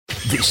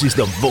This is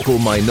the Vocal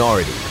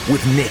Minority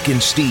with Nick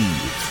and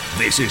Steve.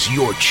 This is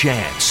your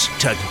chance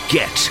to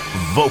get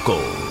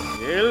vocal.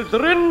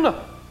 Children,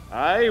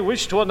 I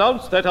wish to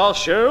announce that our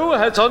show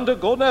has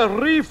undergone a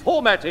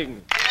reformatting.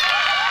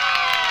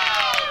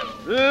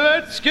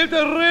 Let's get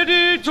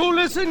ready to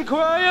listen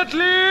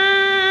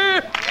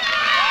quietly.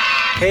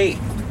 Hey,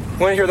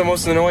 want to hear the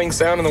most annoying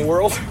sound in the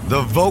world?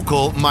 The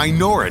Vocal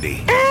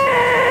Minority.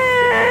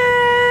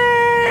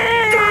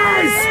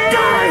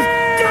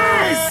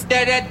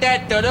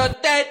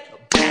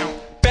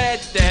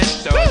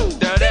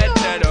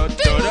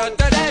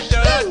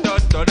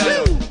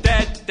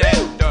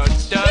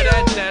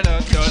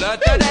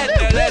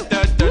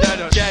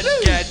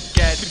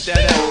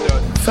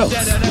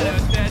 Fellas,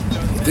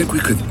 you think we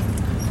could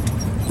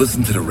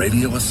listen to the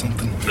radio or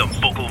something? The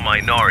Vocal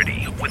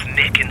Minority with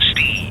Nick and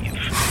Steve.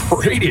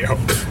 Radio?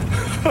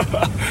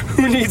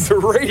 Who needs a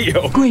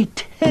radio?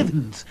 Great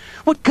heavens!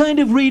 What kind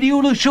of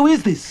radio show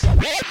is this?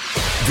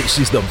 This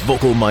is the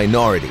Vocal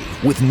Minority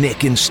with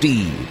Nick and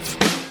Steve.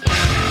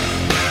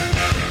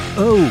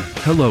 Oh,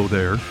 hello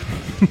there.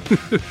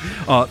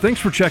 Thanks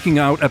for checking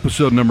out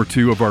episode number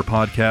 2 of our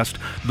podcast,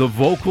 The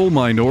Vocal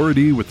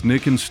Minority with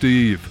Nick and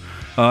Steve.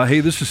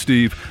 Hey, this is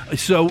Steve.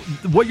 So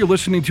what you're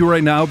listening to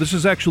right now, this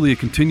is actually a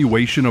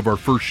continuation of our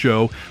first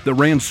show that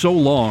ran so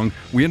long,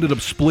 we ended up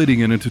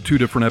splitting it into 2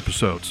 different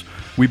episodes.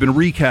 We've been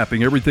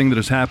recapping everything that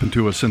has happened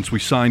to us since we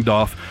signed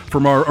off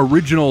from our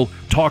original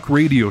talk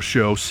radio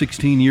show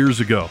 16 years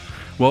ago.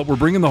 Well, we're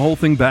bringing the whole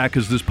thing back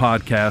as this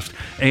podcast,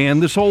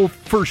 and this whole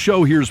first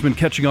show here has been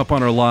catching up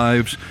on our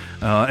lives,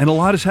 and a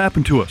lot has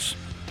happened to us.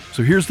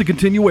 So here's the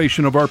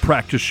continuation of our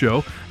practice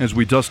show as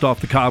we dust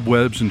off the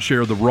cobwebs and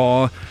share the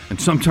raw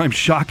and sometimes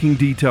shocking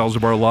details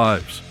of our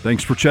lives.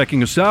 Thanks for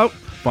checking us out.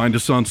 Find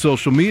us on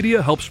social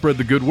media, help spread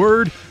the good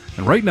word,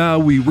 and right now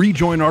we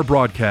rejoin our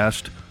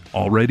broadcast,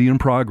 already in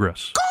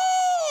progress.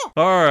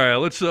 All right,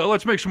 let's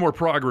make some more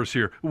progress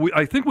here.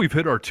 I think we've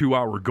hit our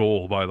 2-hour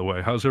goal, by the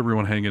way. How's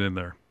everyone hanging in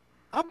there?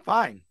 I'm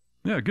fine.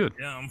 Yeah, good.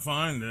 Yeah, I'm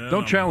fine, dude.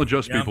 Don't challenge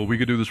us, people. We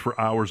could do this for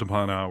hours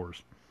upon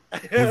hours.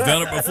 We've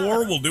done it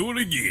before. We'll do it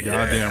again.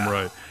 Goddamn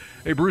right.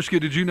 Hey, Brewski,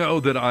 did you know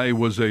that I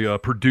was a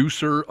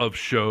producer of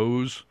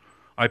shows?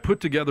 I put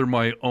together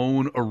my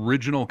own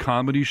original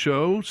comedy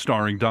show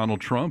starring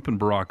Donald Trump and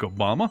Barack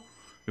Obama.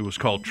 It was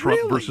called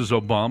Trump versus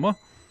Obama,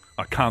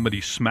 a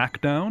comedy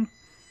smackdown.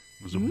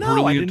 It was a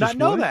brilliant I did not display.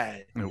 know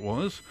that. It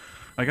was.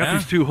 I got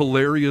these 2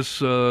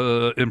 hilarious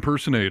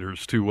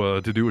impersonators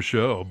to do a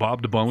show.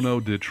 Bob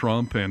DeBono did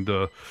Trump, and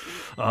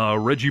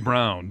Reggie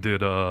Brown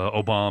did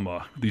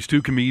Obama. These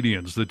 2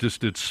 comedians that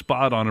just did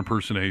spot-on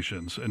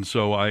impersonations. And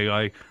so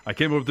I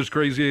came up with this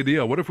crazy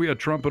idea. What if we had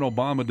Trump and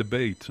Obama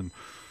debate? And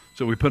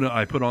so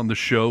I put on the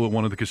show at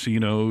one of the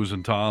casinos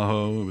in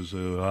Tahoe. It was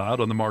out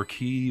on the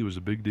marquee. It was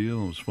a big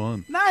deal. It was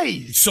fun.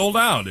 Nice. Sold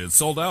out. It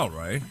sold out,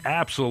 right?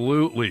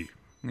 Absolutely.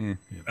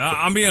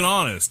 I'm being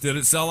honest. Did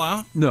it sell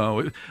out?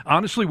 No.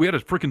 Honestly, we had a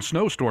freaking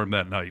snowstorm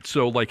that night.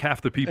 So, like,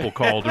 half the people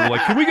called. They were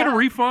like, can we get a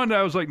refund?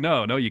 I was like,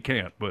 no, you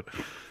can't. But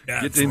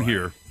get in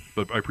here.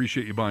 But I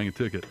appreciate you buying a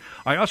ticket.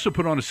 I also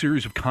put on a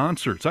series of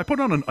concerts. I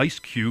put on an Ice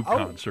Cube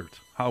concert.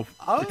 How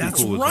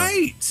That's cool is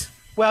right. that?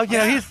 Well, you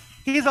know,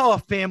 he's all a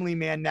family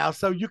man now,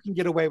 so you can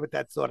get away with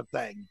that sort of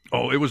thing.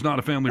 Oh, it was not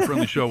a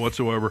family-friendly show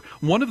whatsoever.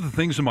 One of the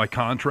things in my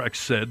contract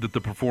said that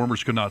the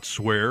performers could not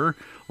swear.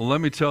 Well,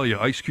 let me tell you,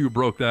 Ice Cube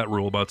broke that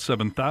rule about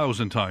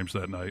 7,000 times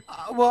that night.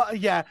 Well,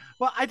 yeah.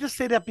 Well, I just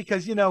say that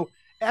because, you know,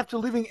 after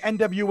leaving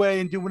NWA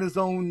and doing his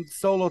own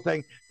solo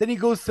thing, then he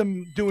goes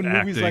to doing Acting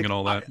movies like and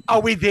all that. Are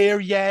We There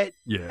Yet?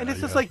 Yeah, and it's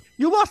just like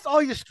you lost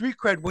all your street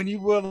cred when you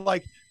were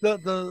like the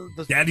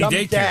Daddy dumb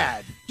daycare.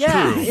 dad.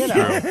 Yeah, True, you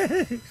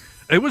know.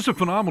 It was a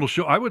phenomenal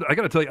show. I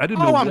got to tell you, I didn't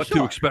know I'm what sure.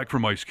 to expect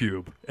from Ice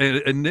Cube.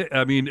 And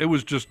I mean, it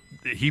was just,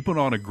 he put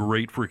on a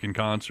great freaking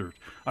concert.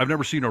 I've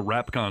never seen a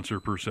rap concert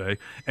per se,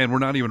 and we're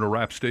not even a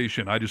rap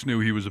station. I just knew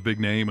he was a big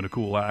name and a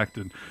cool act.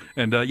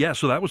 And yeah,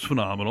 so that was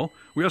phenomenal.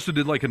 We also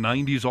did like a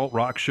 90s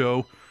alt-rock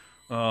show.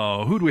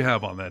 Who do we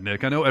have on that,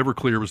 Nick? I know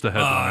Everclear was the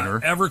headliner.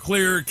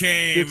 Everclear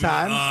came. Good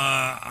times.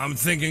 I'm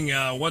thinking,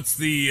 what's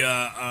the,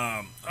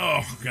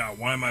 oh, God,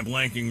 why am I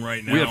blanking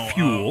right now? We had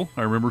Fuel.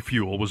 I remember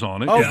Fuel was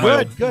on it. Oh,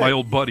 Yeah. good. My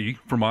old buddy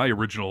from my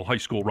original high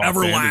school rock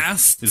band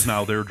Everlast. is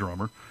now their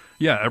drummer.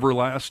 Yeah,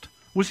 Everlast.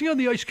 Was he on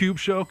the Ice Cube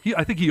show?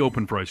 I think he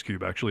opened for Ice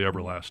Cube, actually,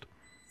 Everlast.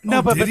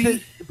 No, but did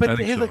he?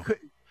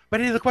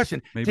 here's a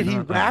question. Maybe Did he not,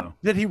 I don't rap? know.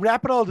 Did he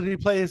rap at all? Did he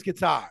play his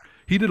guitar?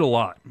 He did a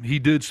lot. He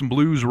did some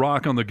blues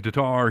rock on the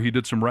guitar. He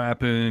did some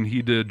rapping.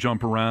 He did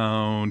jump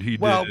around. He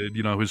did,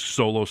 his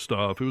solo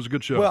stuff. It was a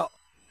good show.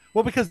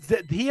 Well, because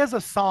he has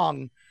a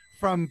song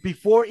from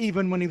before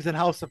even when he was in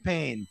House of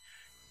Pain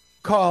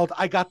called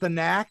 "I Got the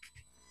Knack,"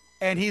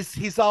 and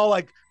he's all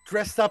like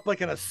dressed up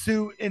like in a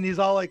suit, and he's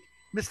all like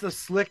Mr.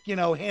 Slick,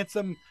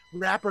 handsome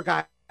rapper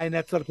guy and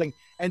that sort of thing.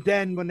 And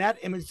then when that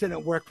image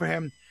didn't work for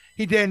him,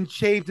 he then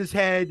shaved his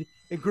head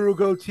and grew a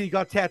goatee,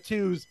 got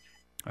tattoos,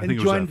 and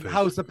joined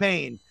House of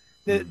Pain.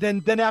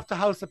 Then after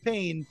House of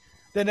Pain,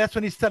 then that's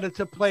when he started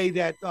to play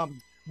that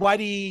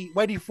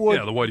Whitey Ford.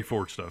 Yeah, the Whitey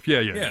Ford stuff. Yeah.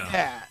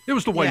 Yeah. It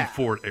was the Whitey Yeah.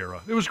 Ford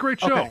era. It was a great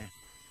show. Okay.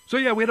 So,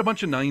 yeah, we had a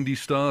bunch of 90s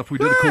stuff. We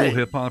did a cool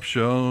hip-hop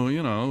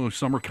show,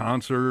 summer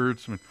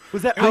concerts.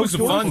 Was that It was a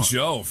outdoors? fun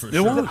show, for It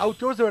sure. Was was. it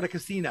outdoors or at a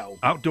casino?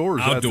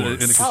 Outdoors.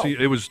 Outdoors. In a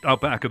casino. It was out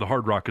back of the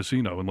Hard Rock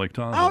Casino in Lake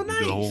Tahoe. Oh, We did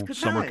a nice. whole Good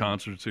summer time.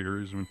 concert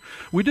series. I mean,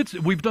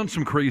 we've done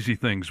some crazy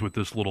things with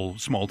this little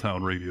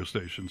small-town radio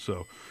station,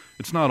 so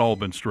it's not all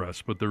been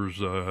stress, but there's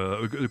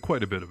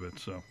quite a bit of it.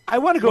 So I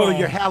want to go to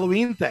your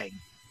Halloween thing.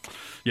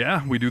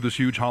 yeah, we do this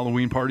huge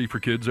Halloween party for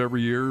kids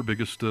every year.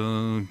 Biggest kid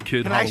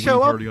Can I Halloween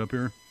show up? party up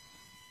here.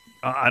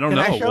 I don't Can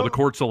I know. show Will the up?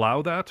 courts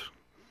allow that?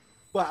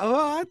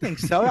 Well, I think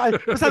so.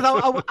 Besides,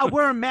 I'll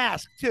wear a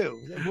mask too.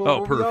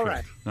 We'll be Perfect. all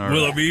right. All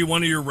Will right. it be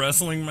one of your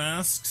wrestling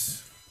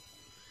masks?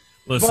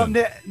 Well, Listen,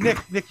 Nick,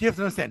 you have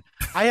to understand.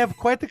 I have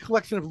quite the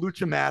collection of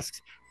lucha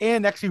masks,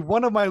 and actually,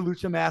 one of my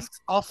lucha masks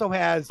also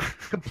has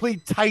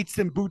complete tights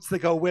and boots that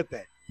go with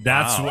it.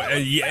 that's what,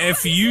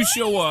 if you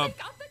show up.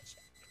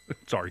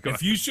 Sorry, go If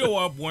ahead. you show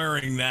up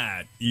wearing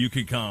that, you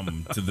could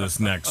come to this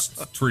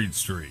next Treat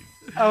Street.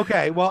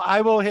 Okay, well,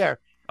 I will here.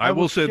 I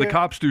will say the share-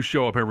 cops do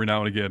show up every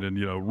now and again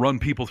and run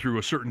people through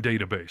a certain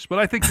database, but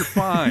I think you're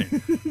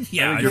fine.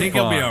 Yeah, I you're think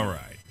he'll be fine. all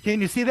right.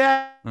 Can you see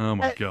that? Oh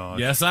my god.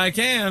 Yes, I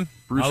can.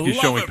 I Brewski's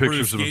love showing it,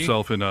 pictures of Brewski.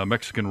 himself in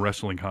Mexican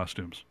wrestling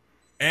costumes.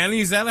 And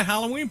he's at a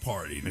Halloween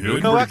party. He dude.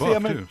 looks No, pretty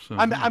actually, buff, too, so-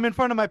 I'm in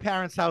front of my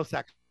parents' house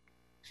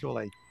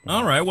actually.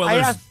 All right. Well, I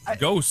there's asked-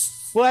 ghosts.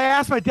 Well, I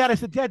asked my dad. I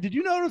said, Dad, did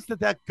you notice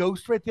that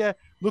ghost right there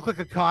looked like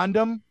a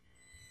condom?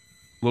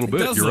 A little It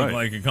bit, does you're look right.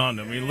 like a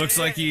condom. He looks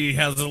like he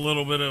has a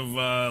little bit of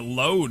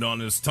load on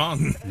his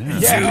tongue, too,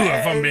 Yeah,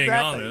 if I'm being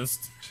exactly.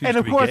 honest. Seems and to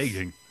of be course-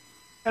 gagging.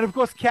 And of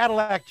course,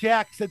 Cadillac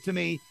Jack said to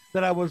me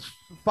that I was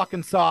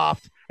fucking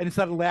soft, and he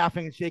started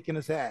laughing and shaking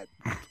his head.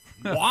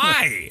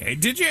 Why?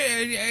 Did you?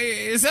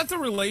 Is that the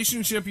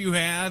relationship you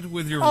had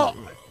with your Oh,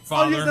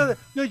 father?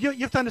 you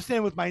have to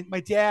understand with my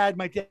dad.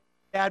 My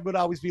dad would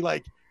always be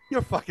like,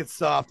 "You're fucking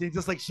soft," and he'd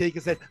just like shake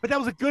his head. But that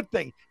was a good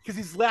thing because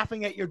he's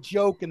laughing at your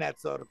joke and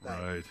that sort of thing.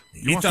 Right.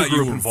 He must thought have grew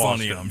you up were in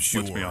funny, Boston, I'm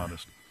sure. Let's be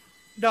honest.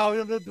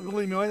 No,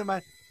 believe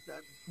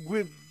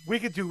me, we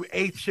could do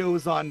 8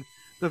 shows on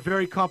the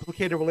very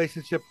complicated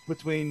relationship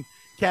between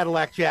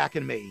Cadillac Jack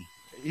and me.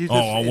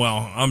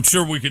 Well, I'm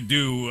sure we could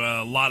do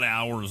a lot of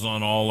hours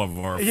on all of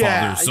our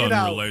father-son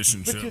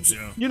relationships.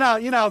 You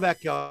know how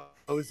that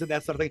goes and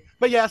that sort of thing.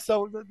 But yeah,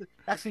 so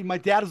actually, my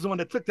dad is the one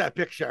that took that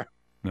picture.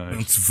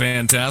 Nice. It's a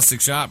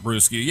fantastic shot,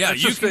 Brewski. Yeah,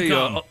 That's you just can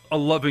come. a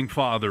loving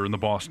father in the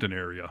Boston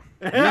area.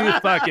 You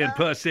fucking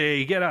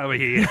pussy, get over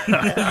here.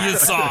 You're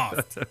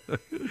soft.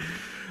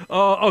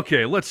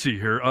 Okay, let's see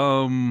here.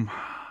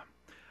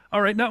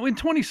 All right, now in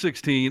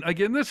 2016,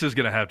 again, this is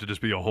going to have to just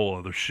be a whole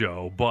other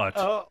show,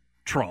 but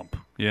Trump,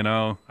 I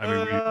mean,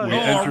 we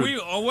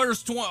entered,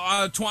 Where's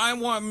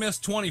I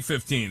missed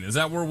 2015? Is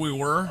that where we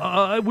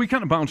were? we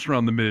kind of bounced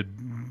around the mid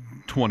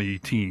 20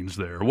 teens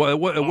there.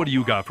 What do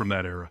you got from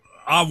that era?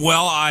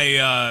 Well,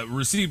 I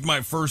received my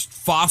first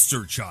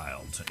foster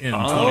child in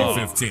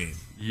 2015.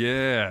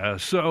 Yeah,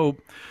 so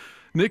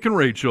Nick and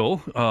Rachel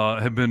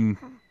have been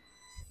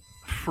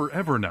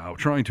forever now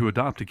trying to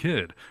adopt a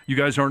kid. You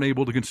guys aren't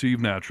able to conceive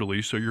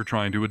naturally, so you're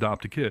trying to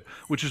adopt a kid,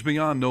 which is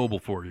beyond noble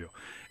for you.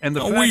 And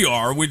We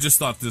are. We just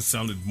thought this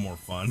sounded more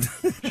fun.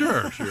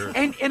 Sure.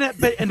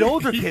 But an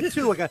older kid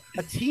too, like a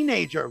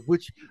teenager,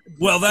 which.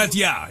 Well,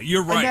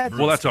 you're right.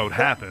 Well, that's how it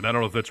happened. I don't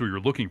know if that's what you're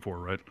looking for,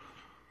 right?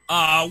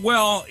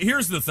 Well,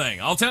 here's the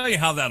thing. I'll tell you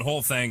how that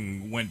whole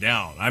thing went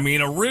down. I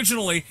mean,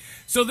 originally,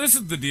 so this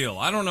is the deal.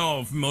 I don't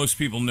know if most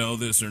people know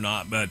this or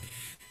not, but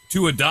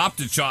to adopt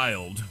a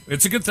child,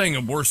 it's a good thing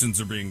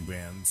abortions are being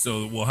banned,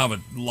 so we'll have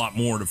a lot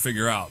more to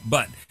figure out.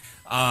 But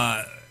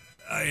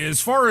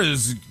as far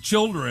as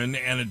children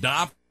and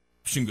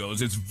adoption goes,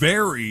 it's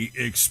very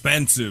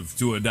expensive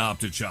to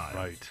adopt a child.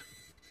 Right.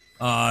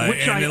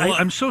 Which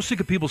I'm so sick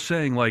of people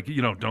saying, like,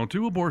 don't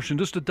do abortion,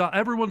 just adopt.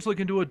 Everyone's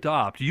looking to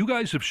adopt. You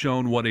guys have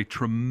shown what a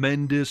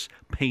tremendous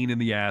pain in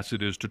the ass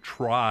it is to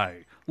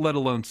try, let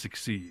alone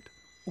succeed.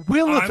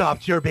 We'll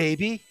adopt your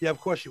baby. Yeah, of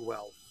course you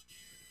will.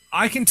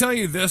 I can tell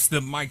you this,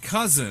 that my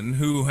cousin,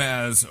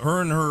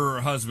 her and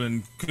her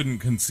husband couldn't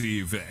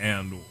conceive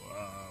and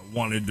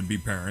wanted to be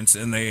parents,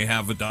 and they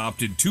have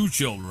adopted 2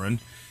 children,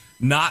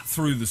 not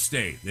through the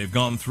state. They've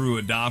gone through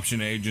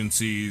adoption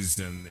agencies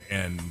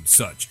and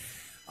such.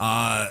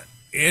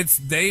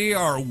 They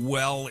are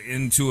well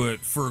into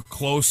it for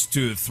close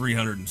to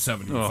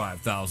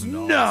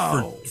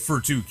 $375,000 for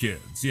 2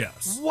 kids.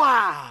 Yes.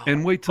 Wow.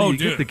 And wait till you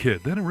get the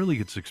kid. Then it really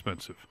gets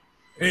expensive.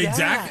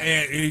 Exactly.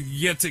 Yeah. It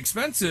gets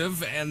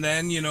expensive, and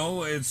then,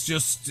 it's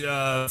just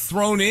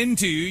thrown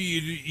into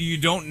you. You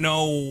don't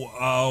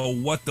know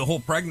what the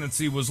whole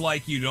pregnancy was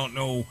like. You don't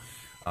know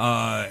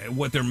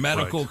what their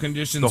medical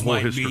conditions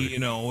might be.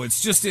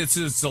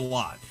 It's a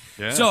lot.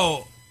 Yeah.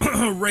 So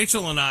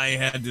Rachel and I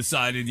had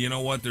decided,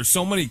 there's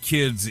so many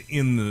kids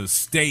in the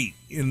state,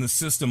 in the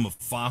system of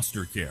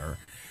foster care,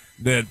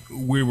 that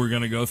we were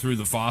going to go through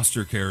the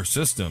foster care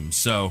system.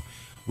 So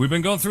we've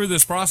been going through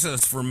this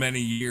process for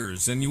many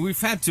years, and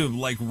we've had to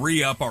like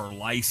re-up our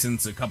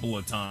license a couple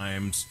of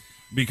times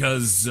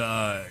because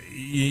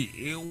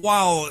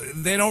while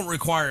they don't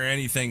require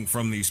anything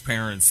from these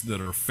parents that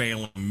are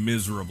failing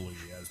miserably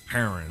as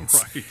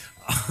parents,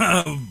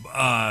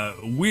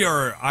 we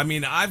are. I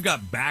mean, I've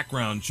got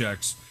background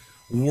checks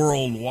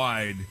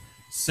worldwide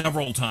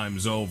several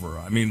times over.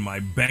 I mean, my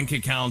bank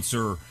accounts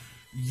are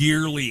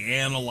yearly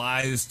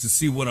analyzed to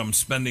see what I'm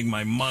spending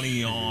my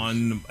money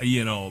on.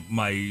 You know,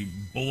 my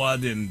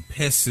blood and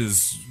piss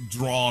is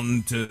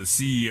drawn to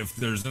see if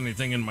there's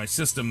anything in my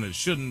system that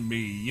shouldn't be,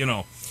 you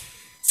know.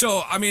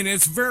 So, I mean,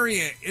 it's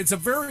a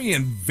very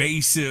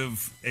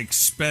invasive,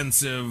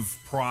 expensive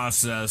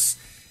process.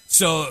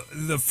 So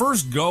the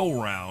first go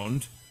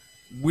round,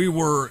 we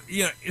were,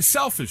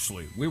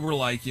 selfishly, we were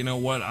like, you know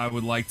what, I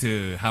would like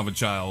to have a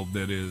child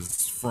that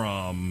is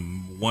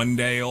from 1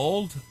 day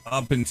old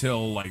up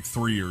until like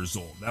 3 years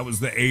old. That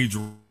was the age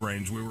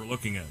range we were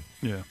looking at.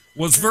 Yeah.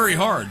 Was very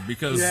hard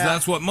because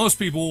that's what most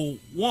people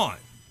want.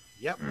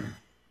 Yep.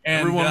 And,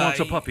 everyone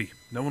wants a puppy.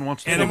 No one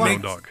wants a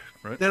brown dog,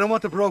 right? They don't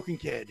want the broken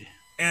kid.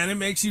 And it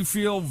makes you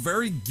feel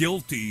very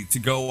guilty to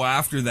go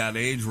after that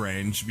age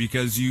range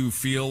because you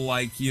feel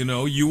like,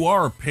 you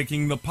are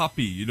picking the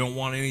puppy. You don't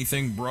want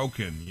anything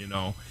broken,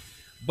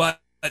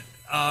 But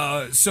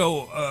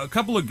so a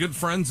couple of good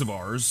friends of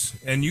ours,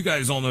 and you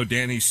guys all know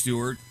Danny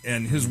Stewart,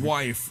 and his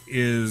wife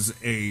is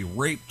a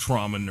rape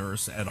trauma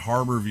nurse at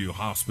Harborview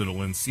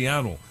Hospital in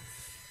Seattle.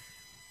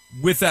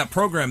 With that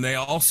program, they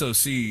also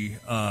see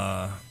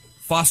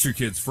foster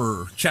kids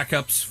for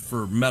checkups,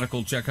 for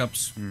medical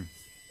checkups.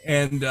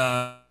 And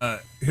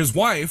his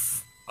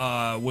wife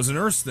was a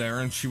nurse there,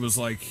 and she was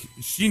like,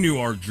 she knew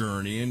our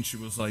journey, and she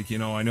was like,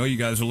 I know you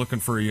guys are looking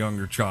for a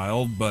younger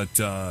child, but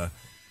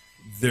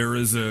there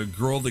is a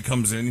girl that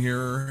comes in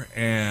here,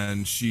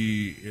 and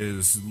she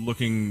is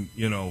looking,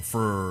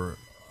 for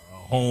a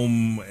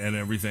home and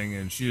everything,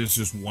 and she is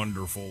just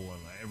wonderful.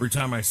 And every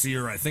time I see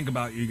her, I think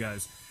about you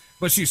guys.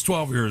 But she's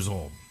 12 years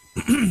old.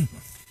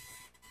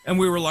 And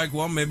we were like,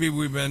 well, maybe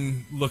we've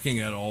been looking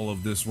at all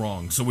of this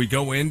wrong. So we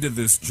go into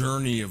this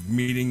journey of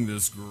meeting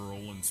this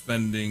girl and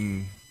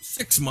spending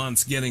 6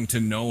 months getting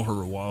to know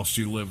her while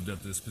she lived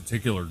at this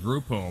particular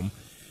group home,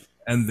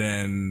 and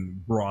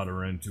then brought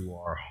her into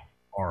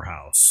our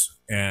house.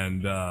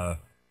 And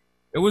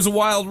it was a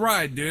wild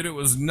ride, dude. It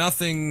was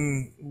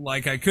nothing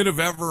like I could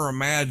have ever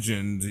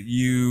imagined.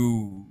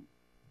 You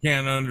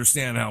can't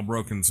understand how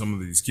broken some of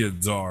these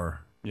kids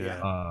are.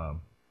 Yeah.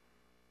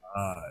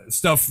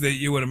 Stuff that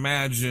you would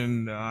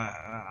imagine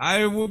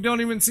I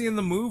don't even see in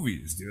the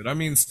movies, dude. I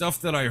mean,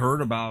 stuff that I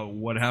heard about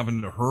what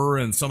happened to her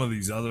and some of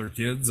these other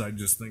kids, I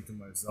just think to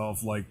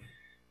myself, like,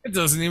 it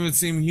doesn't even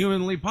seem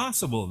humanly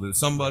possible that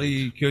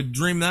somebody could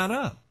dream that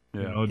up,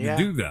 to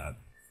do that.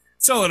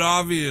 So it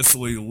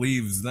obviously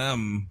leaves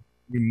them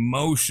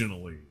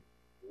emotionally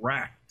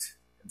wrecked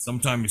and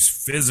sometimes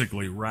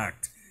physically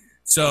wrecked.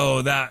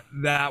 So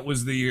that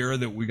was the year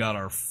that we got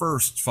our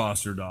first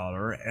foster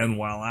daughter, and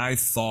while I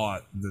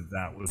thought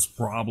that was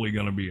probably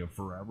going to be a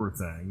forever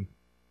thing,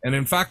 and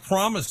in fact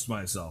promised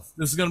myself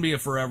this is going to be a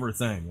forever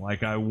thing,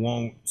 like I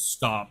won't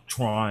stop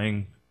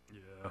trying,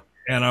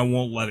 and I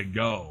won't let it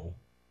go,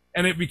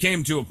 and it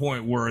became to a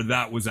point where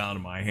that was out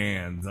of my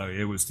hands.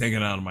 It was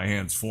taken out of my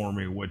hands for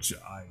me, which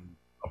I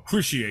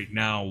appreciate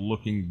now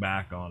looking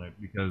back on it,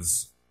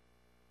 because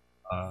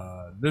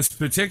this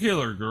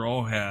particular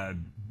girl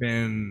had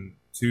been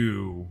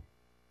to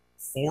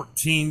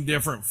 14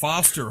 different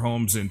foster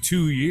homes in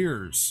 2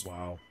 years.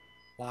 Wow.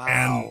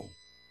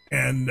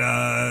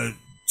 And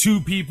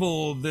 2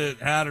 people that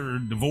had her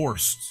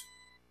divorced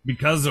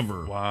because of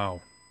her.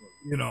 Wow.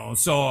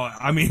 So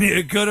I mean,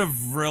 it could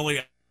have really,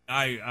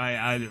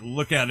 I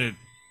look at it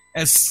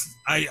as,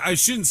 I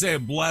shouldn't say a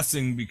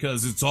blessing,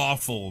 because it's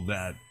awful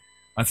that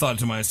I thought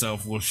to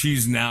myself, well,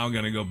 she's now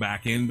going to go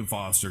back into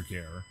foster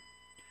care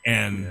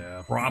and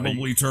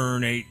probably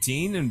turn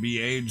 18 and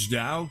be aged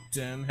out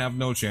and have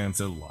no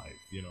chance at life,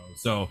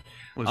 So,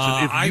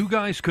 listen, if you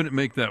guys couldn't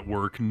make that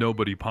work,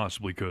 nobody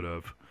possibly could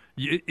have.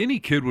 Any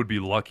kid would be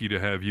lucky to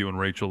have you and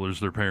Rachel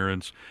as their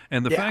parents.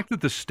 And the fact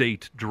that the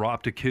state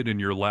dropped a kid in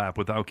your lap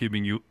without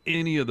giving you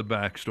any of the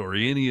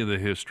backstory, any of the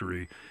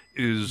history,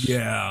 is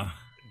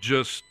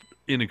just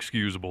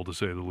inexcusable, to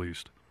say the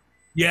least.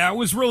 Yeah, it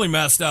was really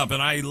messed up,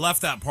 and I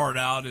left that part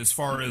out as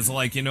far as,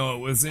 like, it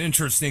was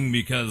interesting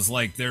because,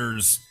 like,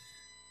 there's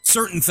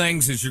certain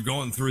things as you're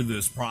going through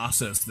this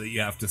process that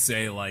you have to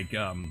say, like,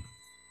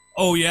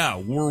 oh, yeah,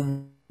 we're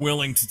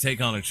willing to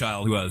take on a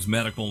child who has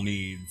medical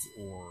needs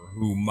or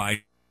who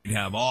might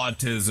have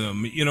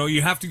autism.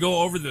 You have to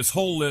go over this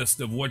whole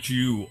list of what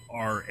you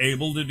are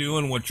able to do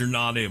and what you're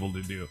not able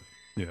to do.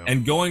 Yeah.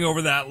 And going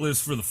over that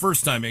list for the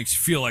first time makes you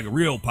feel like a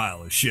real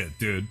pile of shit,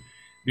 dude.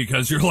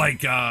 Because you're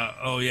like,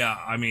 oh yeah,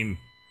 I mean,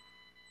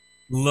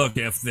 look,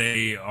 if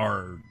they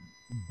are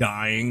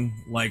dying,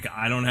 like,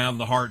 I don't have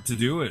the heart to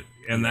do it.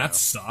 And that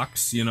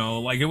sucks,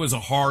 like, it was a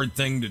hard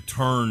thing to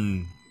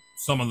turn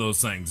some of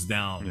those things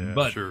down. Yeah,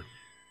 but sure.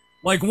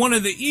 Like, one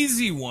of the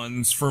easy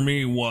ones for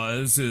me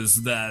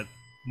is that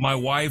my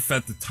wife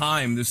at the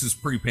time, this is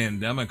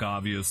pre-pandemic,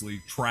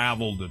 obviously,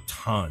 traveled a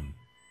ton.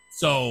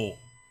 So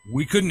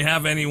we couldn't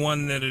have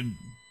anyone that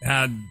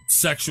had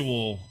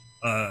sexual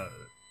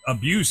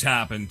abuse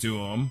happen to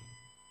them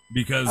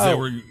because they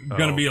were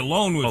going to be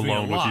alone with me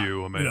a lot,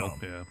 you, a male.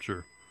 Yeah,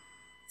 sure.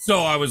 So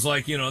I was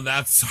like,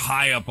 that's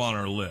high up on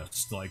our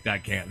list. Like,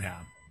 that can't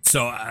happen.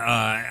 So,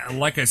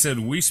 like I said,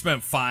 we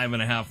spent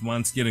 5.5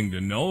 months getting to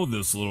know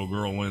this little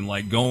girl and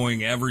like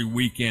going every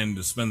weekend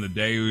to spend the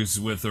days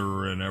with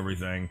her and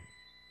everything.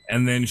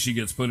 And then she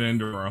gets put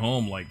into our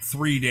home. Like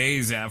 3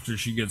 days after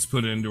she gets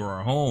put into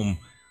our home,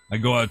 I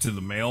go out to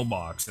the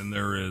mailbox and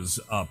there is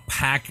a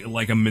pack,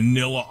 like a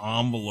manila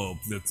envelope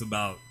that's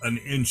about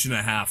 1.5 inches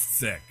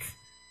thick.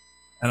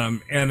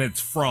 And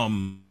it's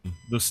from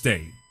the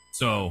state.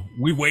 So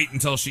we wait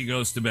until she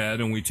goes to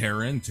bed and we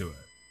tear into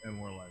it. And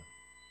we're like,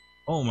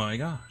 oh my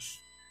gosh.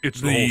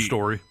 It's the whole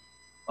story.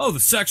 Oh, the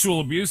sexual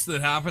abuse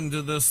that happened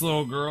to this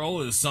little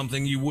girl is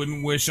something you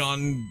wouldn't wish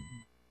on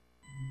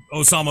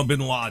Osama bin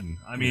Laden.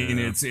 I mean,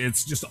 it's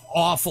just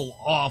awful,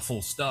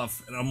 awful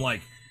stuff. And I'm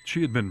like...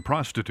 She had been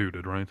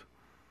prostituted, right?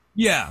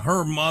 Yeah,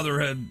 her mother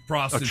had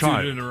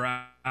prostituted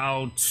her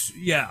out.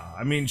 Yeah,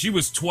 I mean, she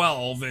was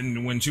 12,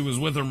 and when she was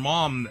with her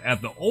mom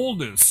at the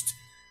oldest,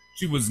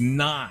 she was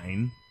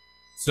 9.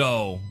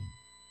 So...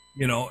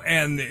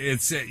 and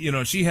it's,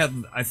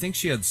 I think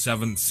she had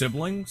 7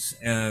 siblings,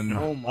 and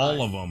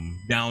all of them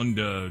down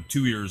to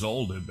 2 years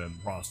old had been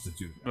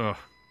prostituted. Oh,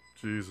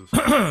 Jesus.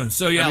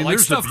 So, yeah, like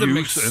there's stuff abuse, that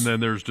makes... and then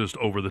there's just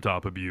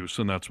over-the-top abuse,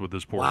 and that's what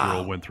this poor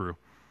girl went through.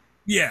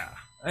 Yeah,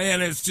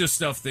 and it's just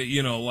stuff that,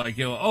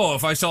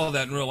 if I saw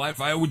that in real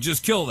life, I would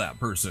just kill that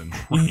person.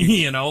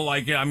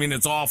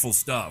 It's awful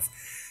stuff.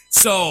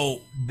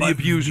 So the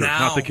abuser,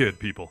 not the kid,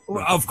 people.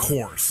 Of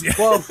course. Yeah.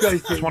 Well,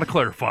 just want to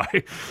clarify.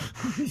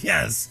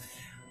 Yes.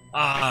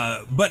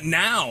 But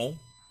now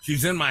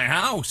she's in my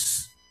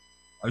house.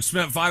 I've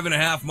spent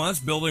 5.5 months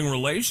building a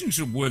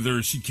relationship with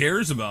her. She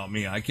cares about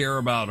me. I care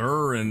about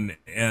her, and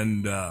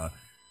I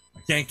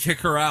can't kick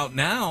her out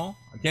now.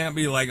 I can't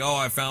be like,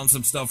 I found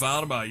some stuff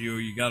out about you.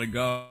 You got to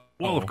go.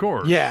 Well, of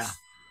course. Yeah.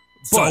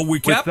 So we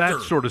kept with that her.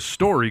 Sort of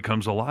story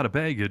comes a lot of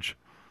baggage.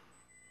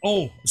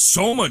 Oh,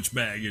 so much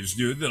baggage,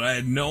 dude, that I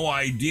had no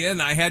idea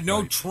and I had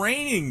no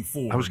training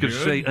for. I was going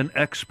to say an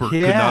expert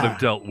could not have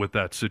dealt with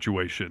that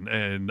situation,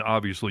 and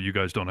obviously you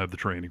guys don't have the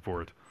training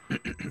for it.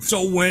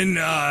 So when,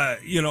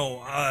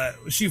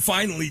 she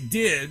finally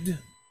did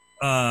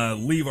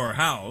leave our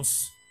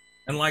house,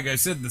 and like I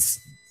said, the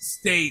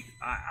state,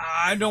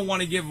 I don't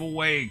want to give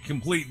away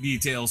complete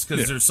details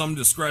because there's some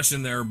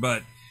discretion there,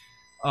 but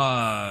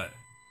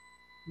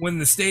when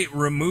the state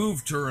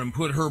removed her and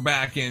put her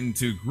back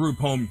into group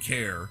home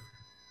care,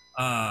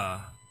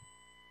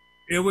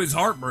 it was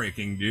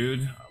heartbreaking,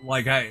 dude.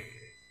 Like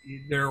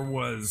there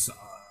was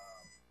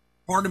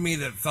part of me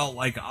that felt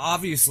like,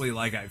 obviously,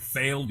 like I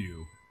failed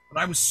you,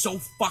 but I was so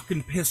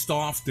fucking pissed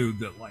off, dude,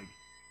 that like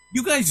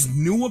you guys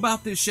knew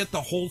about this shit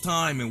the whole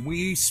time, and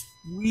we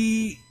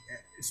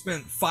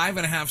spent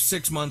 5.5,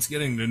 6 months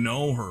getting to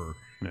know her.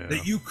 Yeah.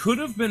 That you could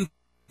have been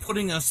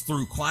putting us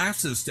through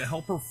classes to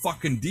help her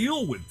fucking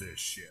deal with this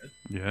shit.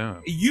 Yeah.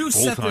 You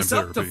set this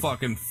up to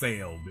fucking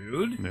fail,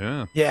 dude.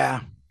 Yeah. Yeah.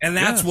 And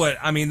that's what,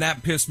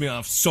 that pissed me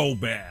off so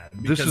bad.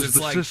 Because this is it's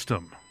the like,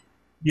 system.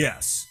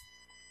 Yes.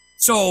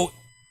 So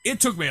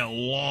it took me a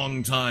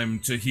long time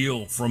to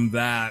heal from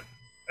that.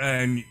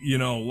 And,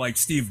 like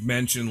Steve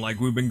mentioned, like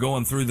we've been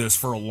going through this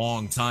for a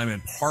long time.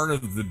 And part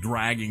of the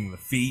dragging the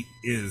feet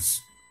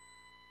is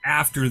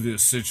after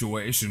this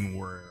situation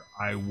where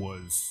I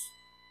was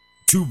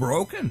too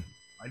broken.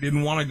 I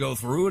didn't want to go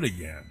through it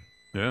again.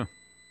 Yeah.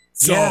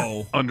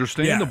 So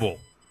understandable.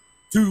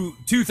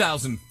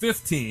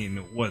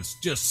 2015 was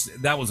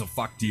that was a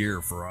fucked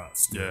year for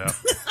us. Dude. Yeah.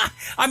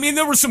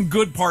 There were some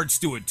good parts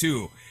to it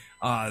too.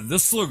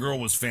 This little girl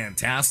was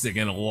fantastic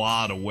in a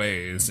lot of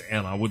ways,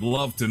 and I would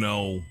love to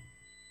know.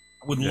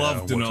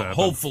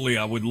 Hopefully,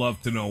 I would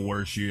love to know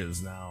where she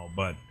is now.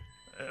 But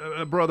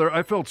brother,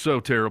 I felt so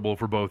terrible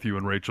for both you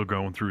and Rachel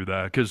going through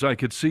that, because I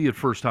could see at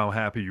first how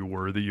happy you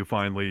were that you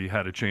finally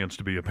had a chance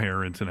to be a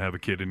parent and have a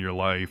kid in your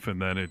life,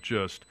 and then it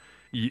just,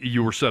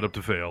 you were set up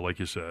to fail, like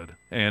you said.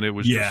 And it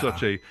was just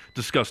such a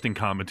disgusting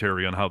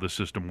commentary on how the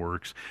system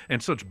works,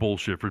 and such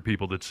bullshit for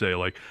people that say,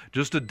 like,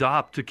 just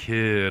adopt a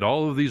kid,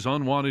 all of these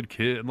unwanted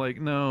kids.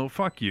 Like, no,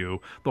 fuck you.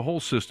 The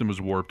whole system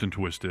is warped and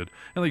twisted.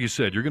 And like you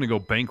said, you're going to go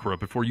bankrupt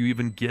before you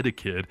even get a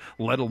kid,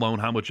 let alone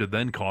how much it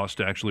then costs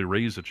to actually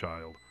raise a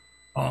child.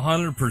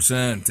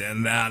 100%,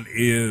 and that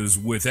is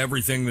with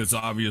everything that's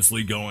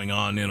obviously going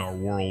on in our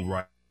world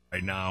right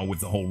now with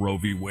the whole Roe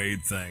v.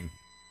 Wade thing.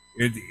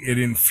 It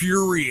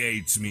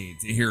infuriates me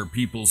to hear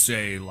people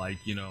say, like,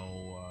 we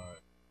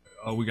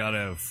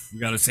gotta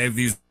save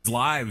these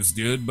lives,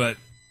 dude, but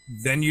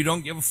then you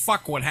don't give a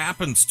fuck what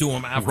happens to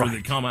them after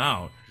they come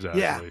out.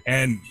 Exactly. Yeah.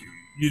 And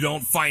you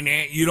don't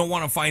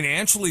want to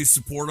financially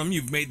support them.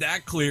 You've made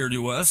that clear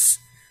to us.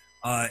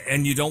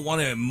 And you don't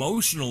want to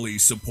emotionally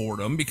support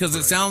them because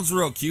it sounds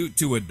real cute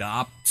to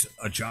adopt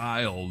a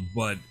child,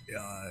 but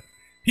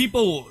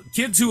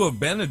kids who have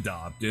been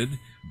adopted,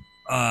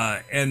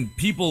 and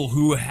people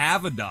who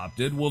have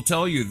adopted will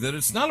tell you that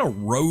it's not a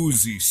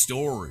rosy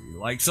story.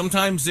 Like,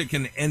 sometimes it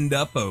can end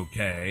up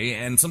okay,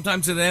 and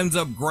sometimes it ends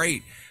up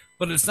great,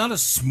 but it's not a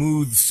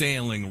smooth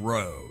sailing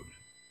road.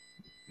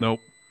 Nope.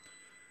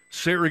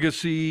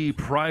 Surrogacy,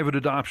 private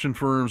adoption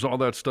firms, all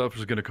that stuff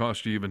is going to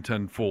cost you even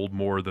tenfold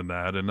more than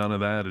that, and none of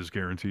that is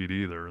guaranteed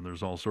either, and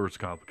there's all sorts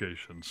of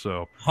complications.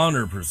 So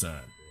 100%.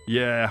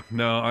 Yeah,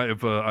 no,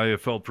 I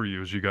have felt for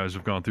you as you guys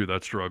have gone through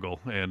that struggle,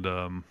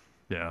 and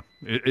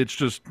it's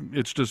just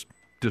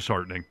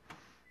disheartening.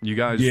 You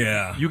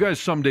guys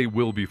someday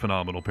will be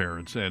phenomenal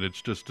parents, and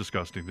it's just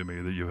disgusting to me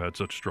that you had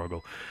such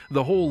struggle.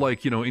 The whole,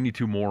 any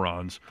two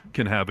morons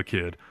can have a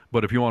kid,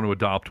 but if you want to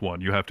adopt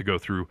one, you have to go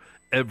through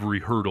every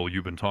hurdle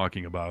you've been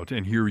talking about,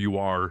 and here you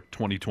are,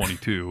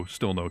 2022,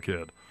 still no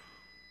kid.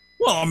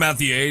 Well, I'm at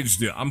the age,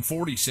 dude. I'm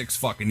 46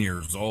 fucking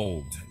years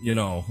old.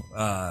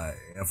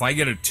 If I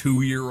get a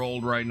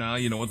 2-year-old right now,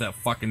 you know what that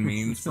fucking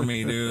means for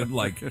me, dude?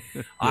 Like,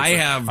 I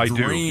have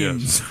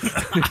dreams.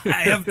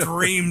 I have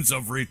dreams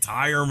of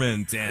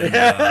retirement and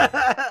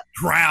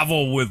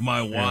travel with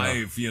my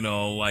wife,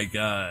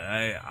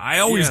 I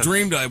always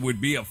dreamed I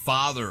would be a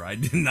father. I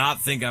did not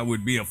think I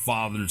would be a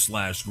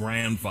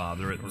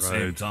father/grandfather at the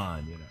same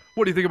time,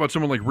 What do you think about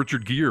someone like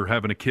Richard Gere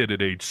having a kid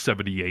at age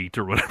 78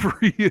 or whatever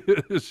he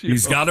is?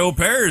 He's got au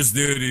pairs,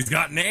 dude. He's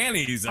got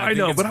nannies. I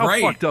know, but how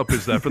fucked up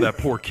is that for that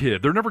poor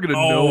kid? They're never going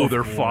to know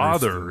their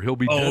father. He'll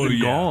be dead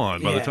and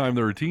gone by the time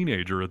they're a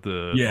teenager at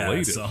the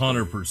latest.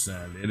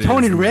 100%.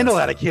 Tony Randall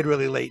had a kid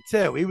really late,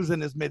 too. He was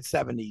in his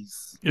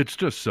mid-70s. It's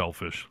just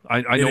selfish.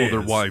 I know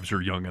their wives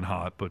are young and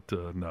hot, but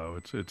no,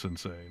 it's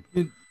insane.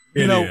 It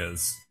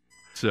is.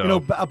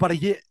 So, about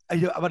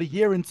a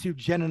year into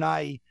Jen and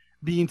I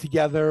being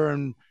together,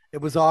 and it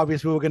was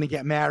obvious we were going to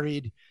get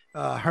married.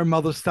 Her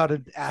mother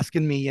started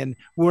asking me, and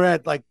we're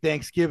at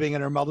Thanksgiving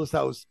at her mother's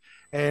house.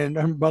 And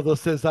her mother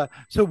says,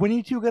 so when are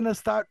you two going to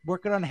start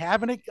working on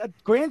having a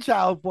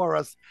grandchild for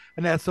us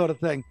and that sort of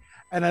thing?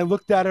 And I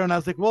looked at her and I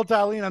was like, well,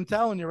 Darlene, I'm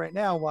telling you right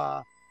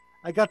now,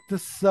 I got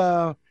this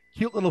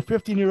cute little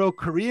 15-year-old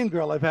Korean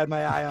girl I've had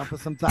my eye on for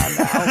some time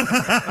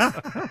now.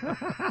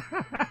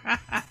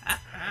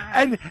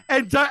 and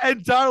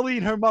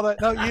Darlene, her mother,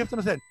 no, you have to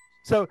understand.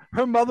 So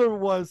her mother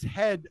was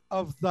head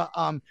of the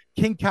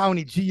King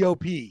County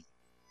GOP.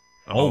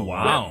 Oh,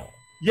 wow.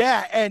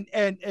 Yeah, and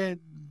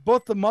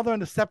both the mother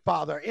and the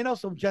stepfather, and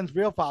also Jen's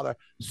real father,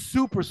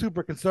 super,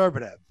 super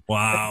conservative.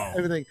 Wow.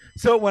 Everything.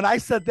 So when I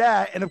said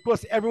that, and of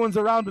course everyone's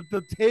around at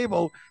the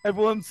table,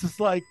 everyone's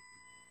just like,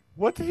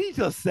 what did he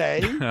just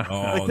say?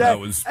 That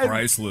was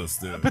priceless,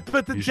 dude. But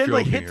the He's Jen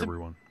joking, hits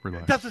everyone.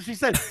 Relax. That's what she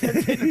said.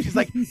 She's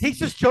like, he's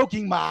just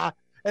joking, Ma.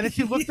 And then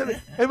she looked at me,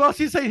 and while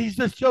she's saying he's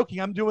just joking,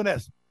 I'm doing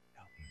this.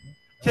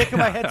 Shaking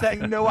my head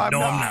saying, no, I'm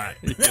not.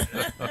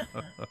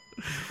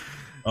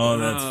 Oh,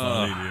 that's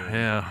funny, dude.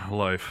 Yeah,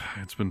 life.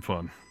 It's been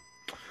fun.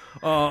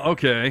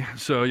 Okay,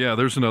 so yeah,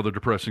 there's another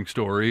depressing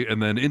story.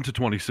 And then into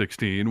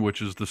 2016,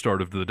 which is the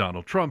start of the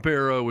Donald Trump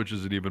era, which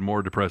is an even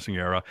more depressing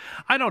era.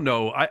 I don't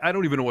know. I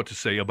don't even know what to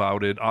say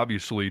about it.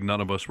 Obviously,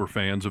 none of us were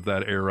fans of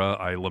that era.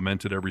 I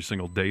lamented every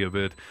single day of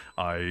it.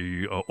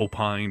 I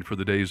opined for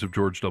the days of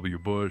George W.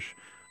 Bush.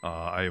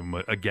 I am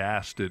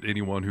aghast at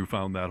anyone who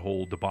found that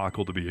whole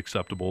debacle to be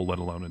acceptable, let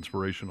alone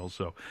inspirational.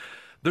 So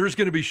there's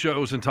going to be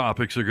shows and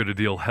topics that are going to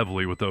deal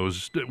heavily with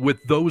those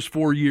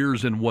 4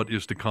 years and what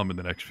is to come in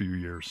the next few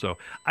years. So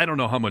I don't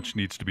know how much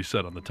needs to be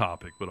said on the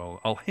topic, but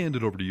I'll hand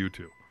it over to you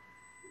two.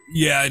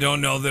 Yeah, I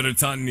don't know that a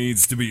ton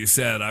needs to be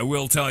said. I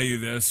will tell you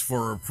this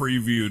for a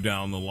preview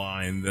down the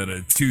line, that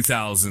in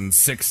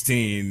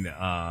 2016,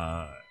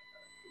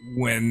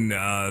 when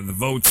the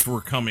votes were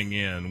coming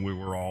in, we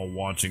were all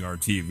watching our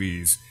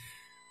TVs.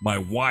 My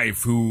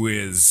wife, who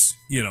is,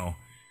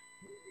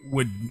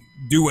 would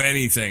do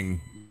anything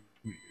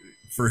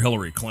for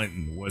Hillary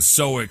Clinton, was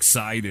so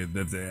excited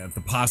that at the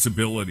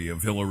possibility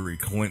of Hillary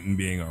Clinton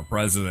being our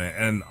president.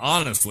 And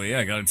honestly,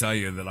 I got to tell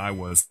you that I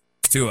was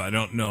too. I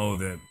don't know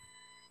that.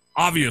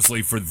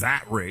 Obviously, for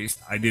that race,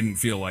 I didn't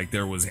feel like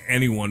there was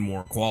anyone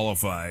more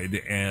qualified.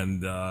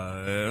 And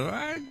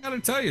I got to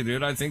tell you,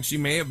 dude, I think she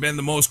may have been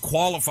the most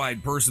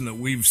qualified person that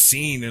we've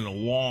seen in a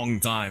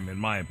long time, in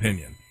my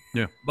opinion.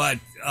 Yeah. But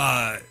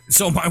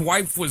so my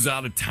wife was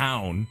out of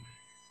town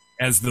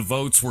as the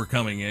votes were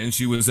coming in.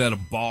 She was at a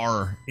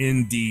bar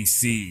in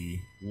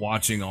D.C.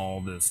 watching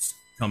all this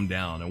come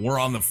down. And we're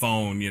on the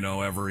phone,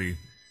 every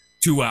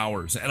 2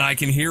 hours. And I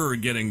can hear her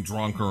getting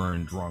drunker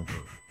and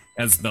drunker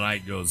as the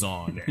night goes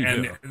on.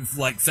 And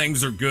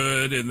things are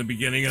good in the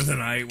beginning of the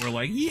night. We're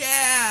like,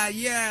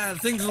 yeah,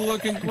 things are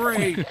looking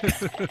great.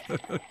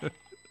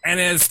 And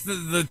as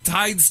the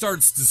tide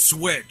starts to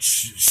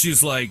switch,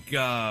 she's like,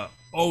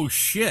 oh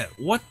shit,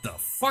 what the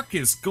fuck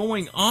is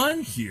going on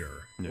here?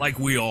 Yeah. Like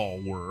we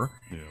all were.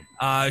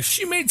 Yeah.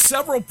 She made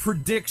several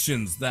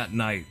predictions that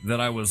night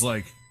that I was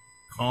like,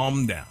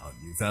 calm down.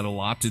 You've had a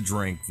lot to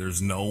drink.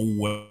 There's no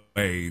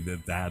way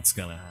that that's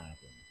going to happen.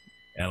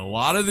 And a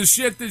lot of the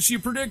shit that she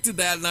predicted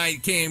that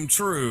night came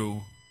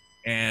true.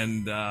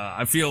 and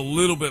I feel a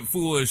little bit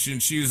foolish.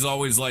 And she's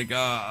always like,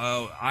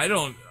 I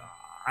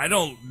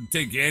don't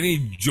take any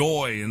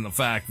joy in the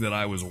fact that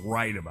I was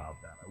right about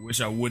that. I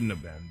wish I wouldn't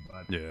have been,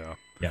 but yeah.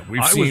 Yeah,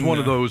 I was one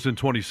of those in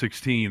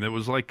 2016 that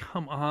was like,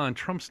 come on,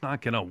 Trump's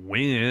not going to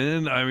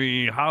win. I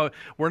mean,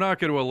 we're not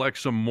going to elect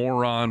some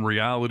moron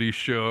reality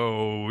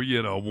show,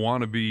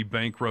 wannabe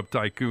bankrupt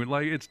tycoon.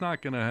 Like, it's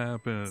not going to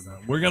happen.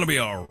 We're going to be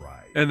all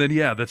right. And then,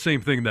 yeah, that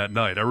same thing that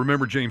night. I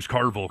remember James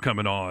Carville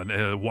coming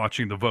on,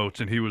 watching the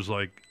votes, and he was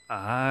like,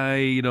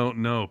 I don't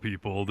know,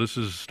 people. This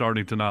is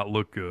starting to not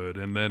look good.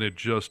 And then it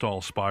just all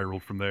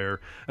spiraled from there.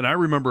 And I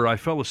remember I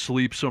fell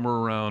asleep somewhere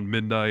around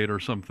midnight or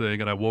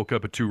something, and I woke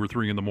up at 2 or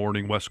 3 in the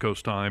morning, West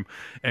Coast time,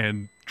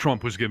 and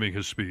Trump was giving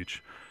his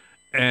speech.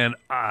 And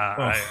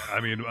I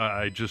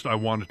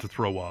wanted to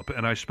throw up.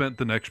 And I spent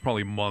the next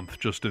probably month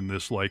just in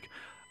this, like,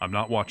 I'm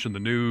not watching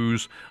the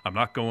news. I'm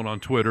not going on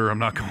Twitter. I'm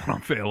not going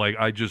on Facebook. Like,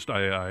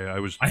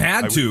 I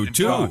had to,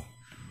 too.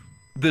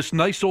 This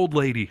nice old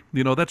lady,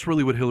 that's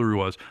really what Hillary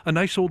was. A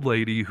nice old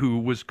lady who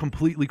was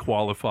completely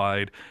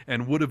qualified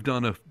and would have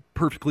done a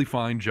perfectly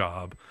fine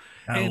job.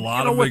 Had a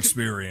lot of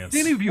experience.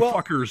 Any of you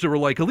fuckers that were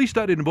like, at least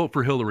I didn't vote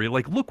for Hillary.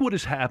 Like, look what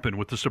has happened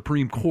with the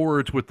Supreme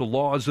Court, with the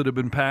laws that have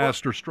been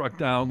passed or struck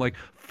down. Like,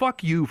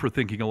 fuck you for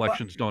thinking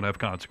elections don't have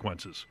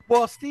consequences.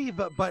 Well,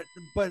 Steve, but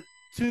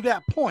to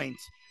that point,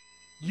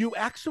 you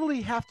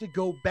actually have to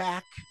go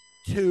back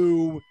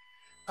to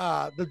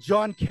the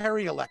John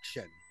Kerry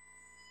election.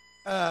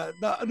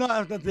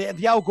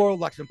 The Al Gore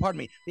election, pardon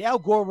me. The Al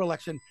Gore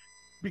election,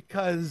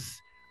 because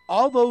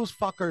all those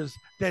fuckers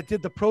that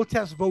did the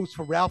protest votes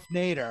for Ralph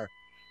Nader,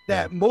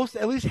 at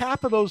least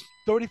half of those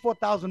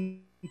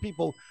 34,000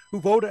 people who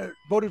voted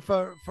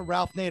for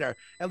Ralph Nader,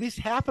 at least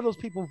half of those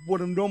people would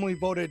have normally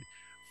voted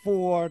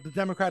for the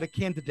Democratic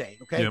candidate.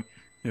 Okay. Yep.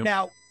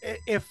 Now,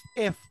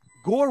 if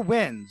Gore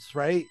wins,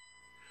 right,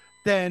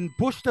 then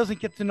Bush doesn't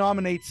get to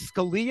nominate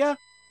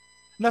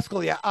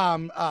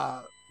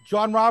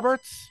John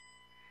Roberts.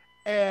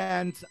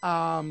 And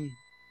oh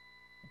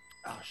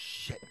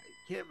shit,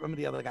 I can't remember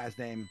the other guy's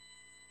name.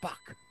 Fuck.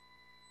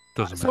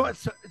 Doesn't matter.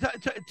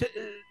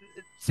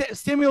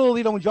 Samuel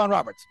Alito and John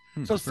Roberts.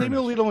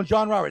 Samuel Alito and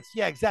John Roberts.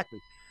 Yeah, exactly.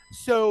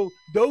 So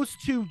those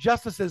two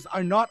justices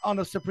are not on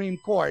the Supreme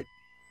Court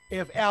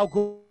if Al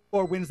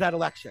Gore wins that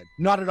election.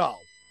 Not at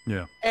all.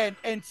 Yeah. And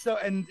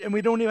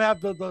we don't even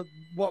have the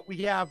what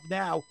we have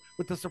now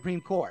with the Supreme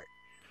Court.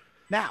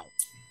 Now,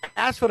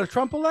 as for the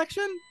Trump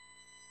election,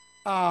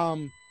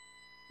 I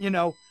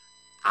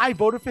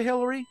voted for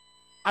Hillary.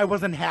 I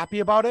wasn't happy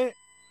about it.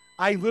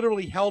 I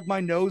literally held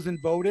my nose and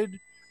voted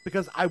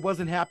because I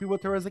wasn't happy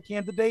with her as a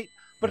candidate.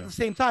 But at the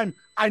same time,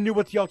 I knew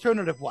what the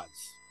alternative was.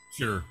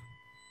 Sure.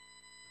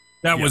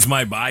 That was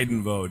my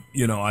Biden vote.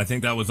 I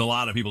think that was a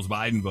lot of people's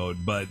Biden vote.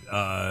 But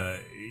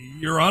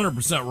you're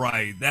 100%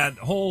 right. That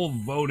whole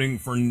voting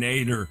for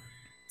Nader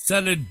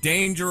set a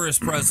dangerous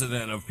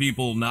precedent of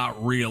people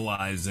not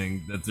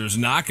realizing that there's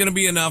not going to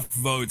be enough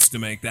votes to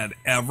make that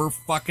ever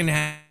fucking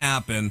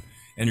happen,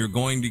 and you're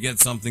going to get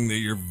something that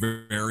you're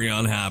very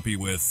unhappy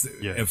with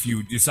if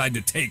you decide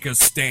to take a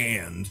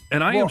stand.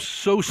 And I am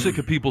so sick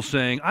of people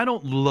saying, I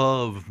don't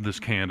love this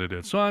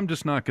candidate, so I'm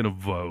just not going to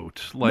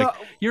vote. Like,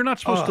 you're not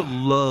supposed to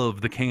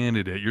love the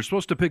candidate. You're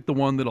supposed to pick the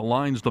one that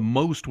aligns the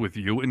most with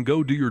you and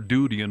go do your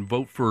duty and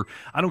vote for,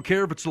 I don't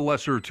care if it's the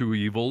lesser of two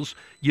evils,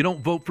 you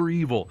don't vote for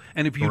evil.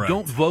 And if you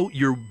don't vote,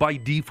 you're by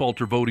default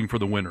are voting for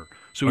the winner.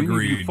 So any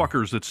of you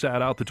fuckers that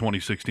sat out the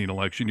 2016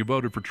 election, you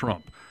voted for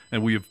Trump.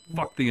 And we have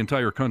fucked the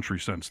entire country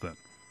since then.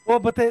 Well,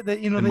 but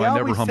in my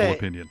never humble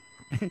opinion.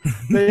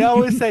 They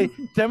always say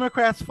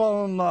Democrats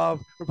fall in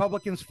love,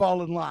 Republicans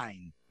fall in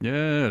line.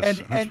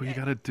 Yes, that's what you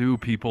got to do,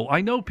 people.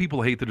 I know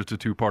people hate that it's a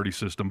two-party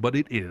system, but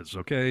it is,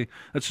 okay?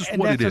 That's just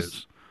what it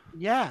is.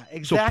 Yeah,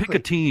 exactly. So pick a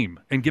team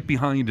and get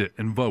behind it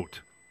and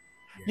vote.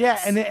 Yeah,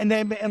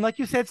 and like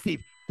you said,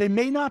 Steve, they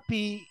may not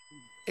be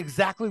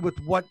exactly with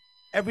what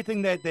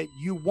everything that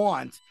you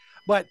want,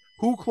 but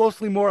who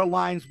closely more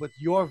aligns with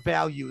your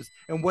values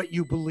and what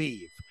you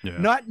believe. Yeah.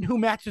 Not who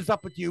matches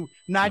up with you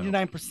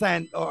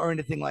 99% or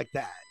anything like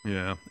that.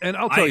 Yeah. And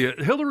I'll tell you,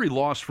 Hillary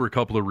lost for a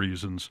couple of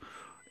reasons,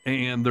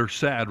 and they're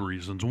sad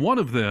reasons. One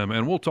of them,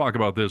 and we'll talk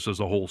about this as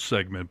a whole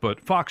segment,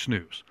 but Fox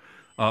News.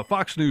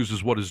 Fox News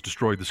is what has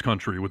destroyed this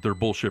country with their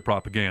bullshit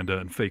propaganda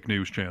and fake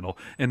news channel.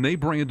 And they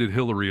branded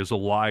Hillary as a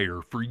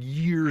liar for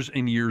years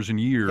and years and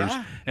years.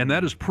 Yeah. And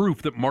that is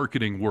proof that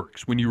marketing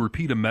works. When you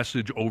repeat a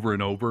message over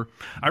and over.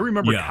 I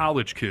remember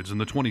college kids in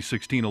the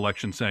 2016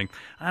 election saying,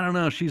 I don't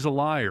know, she's a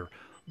liar.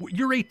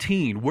 You're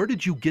 18. Where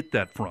did you get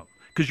that from?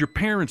 Because your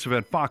parents have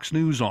had Fox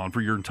News on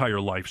for your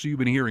entire life, so you've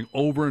been hearing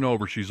over and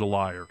over she's a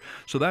liar.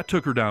 So that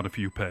took her down a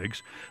few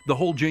pegs. The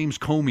whole James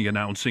Comey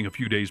announcing a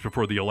few days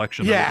before the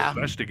election that an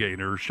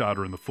investigator shot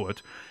her in the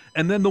foot.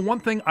 And then the one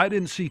thing I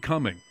didn't see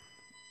coming,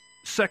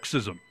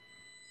 sexism.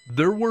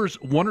 There was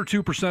 1 or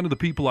 2% of the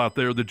people out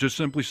there that just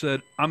simply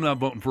said, I'm not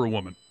voting for a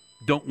woman.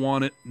 Don't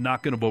want it,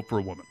 not going to vote for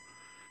a woman.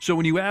 So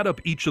when you add up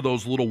each of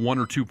those little 1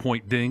 or 2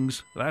 point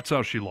dings, that's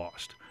how she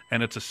lost.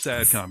 And it's a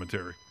sad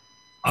commentary.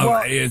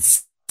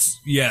 It's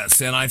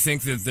Yes, and I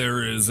think that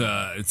there is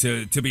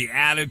to be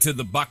added to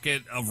the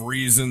bucket of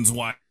reasons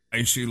why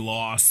she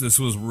lost. This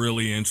was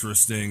really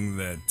interesting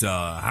that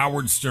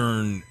Howard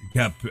Stern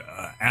kept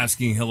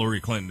asking Hillary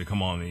Clinton to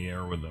come on the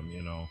air with him,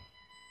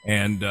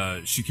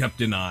 and she kept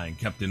denying.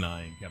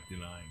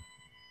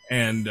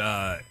 And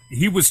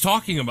he was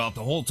talking about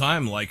the whole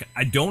time, like,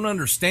 I don't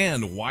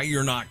understand why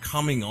you're not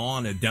coming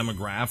on a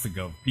demographic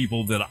of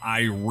people that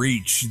I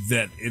reach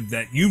that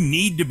you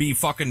need to be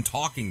fucking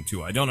talking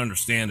to. I don't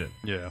understand it.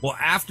 Yeah. Well,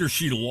 after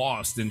she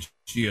lost and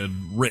she had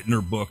written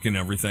her book and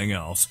everything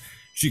else,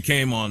 she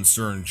came on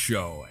Stern's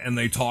show and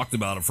they talked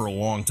about it for a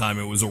long time.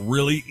 It was a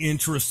really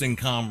interesting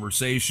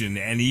conversation.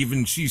 And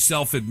even she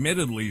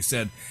self-admittedly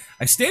said,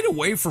 I stayed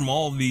away from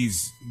all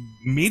these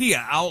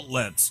media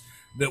outlets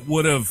that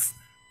would have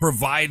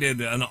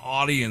provided an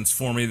audience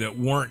for me that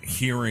weren't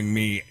hearing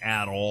me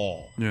at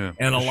all. Yeah,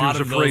 and a she lot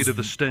was of afraid those, of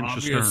the stench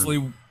obviously,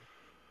 of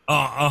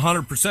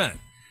Stern. 100%.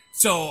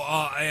 So,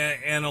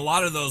 and a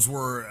lot of those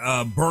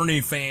were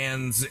Bernie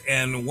fans,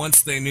 and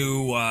once they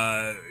knew,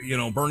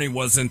 Bernie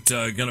wasn't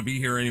going to be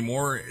here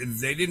anymore,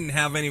 they didn't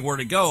have anywhere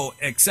to go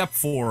except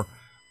for,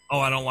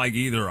 I don't like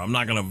either. I'm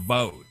not going to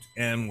vote.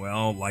 And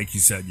well, like you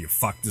said, you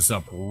fucked us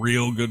up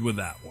real good with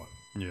that one.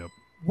 Yep.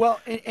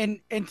 Well, and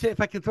if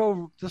I could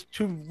throw just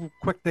two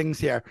quick things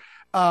here.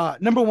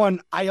 Number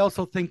one, I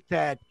also think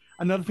that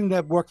another thing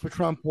that worked for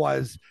Trump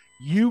was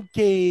you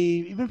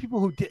gave, even people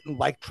who didn't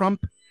like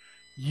Trump,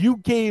 you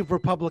gave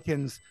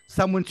Republicans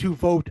someone to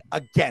vote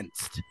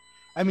against.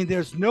 I mean,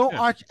 there's no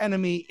arch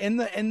enemy in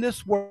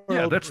this world.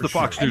 Yeah, that's the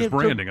Fox News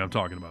branding I'm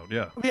talking about.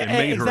 Yeah, they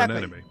made her an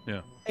enemy.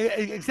 Yeah,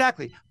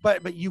 exactly.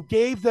 But you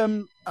gave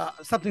them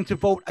something to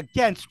vote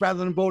against rather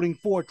than voting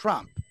for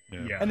Trump.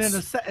 Yeah. Yes. And then,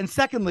 and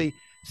secondly,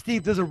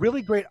 Steve, there's a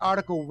really great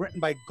article written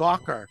by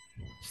Gawker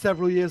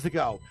several years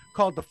ago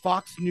called The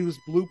Fox News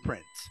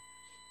Blueprint.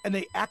 And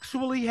they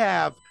actually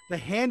have the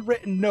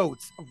handwritten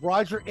notes of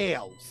Roger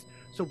Ailes.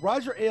 So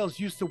Roger Ailes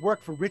used to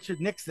work for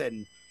Richard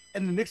Nixon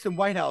in the Nixon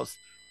White House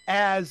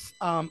as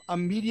a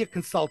media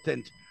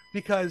consultant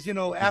because, after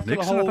Nixon,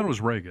 the whole... I thought it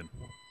was Reagan.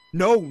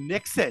 No,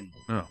 Nixon.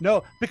 Oh.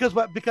 No, because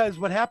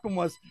what happened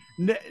was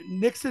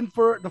Nixon,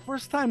 for the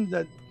first time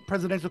that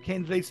presidential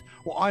candidates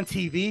were on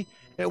TV,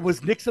 it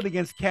was Nixon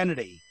against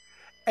Kennedy.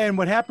 And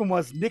what happened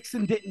was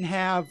Nixon didn't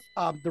have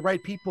the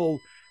right people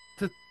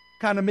to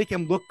kind of make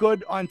him look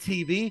good on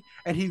TV.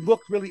 And he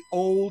looked really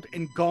old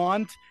and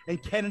gaunt.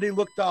 And Kennedy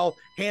looked all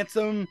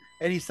handsome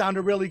and he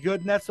sounded really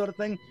good and that sort of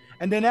thing.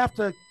 And then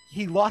after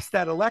he lost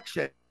that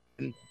election,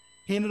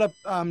 he ended up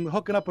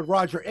hooking up with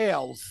Roger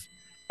Ailes.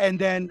 And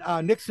then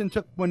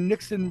when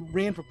Nixon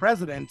ran for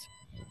president,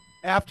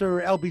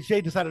 after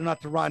LBJ decided not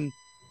to run,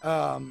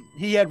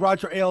 he had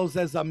Roger Ailes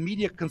as a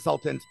media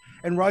consultant,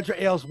 and Roger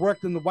Ailes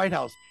worked in the White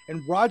House.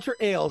 And Roger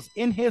Ailes,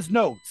 in his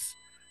notes,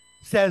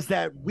 says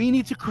that we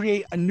need to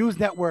create a news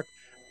network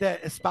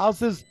that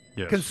espouses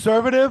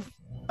conservative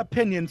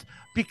opinions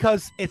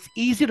because it's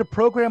easy to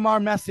program our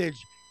message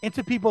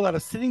into people that are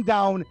sitting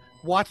down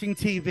watching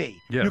TV.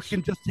 Yes. You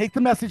can just take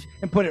the message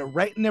and put it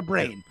right in their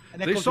brain.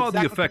 And they saw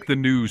the effect the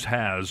news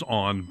has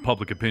on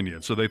public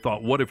opinion. So they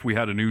thought, what if we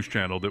had a news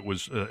channel that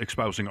was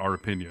espousing our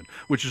opinion,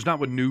 which is not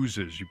what news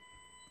is. You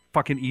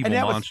fucking evil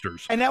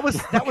monsters. That was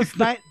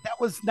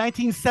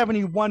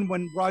 1971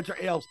 when Roger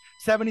Ailes,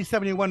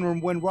 71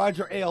 when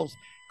Roger Ailes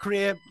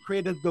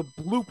created the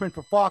blueprint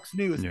for Fox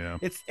News. Yeah.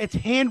 It's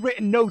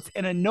handwritten notes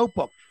in a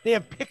notebook. They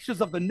have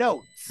pictures of the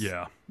notes.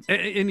 Yeah.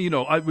 And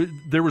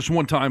there was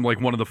one time like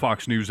one of the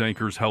Fox News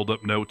anchors held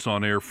up notes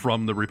on air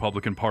from the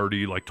Republican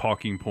Party, like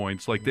talking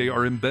points, like they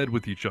are in bed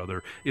with each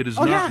other. It is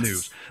not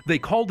news. They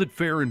called it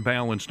fair and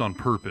balanced on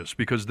purpose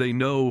because they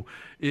know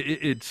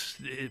it's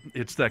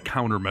that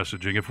counter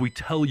messaging. If we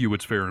tell you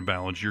it's fair and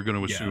balanced, you're going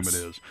to assume it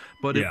is.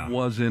 But it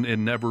wasn't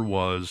and never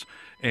was.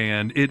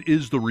 And it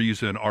is the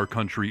reason our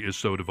country is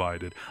so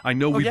divided. I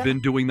know we've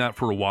been doing that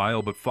for a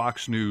while, but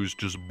Fox News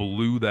just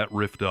blew that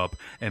rift up,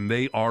 and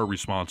they are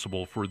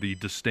responsible for the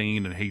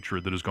disdain and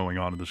hatred that is going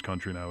on in this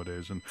country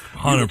nowadays. And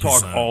we'll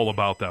talk all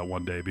about that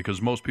one day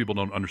because most people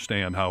don't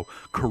understand how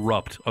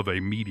corrupt of a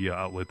media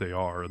outlet they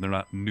are, and they're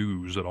not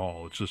news at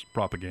all. It's just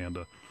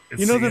propaganda.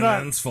 It's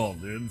CNN's fault,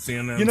 dude.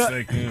 CNN's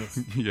fake news.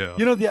 Yeah.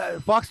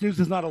 The Fox News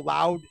is not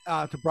allowed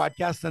to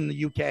broadcast in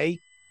the UK.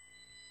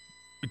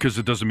 Because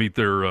it doesn't meet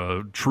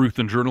their truth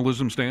and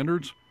journalism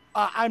standards?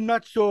 I'm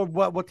not sure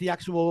what the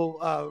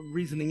actual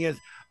reasoning is,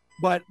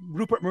 but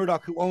Rupert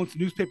Murdoch, who owns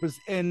newspapers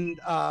in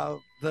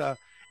the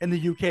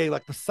UK,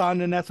 like The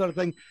Sun and that sort of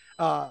thing,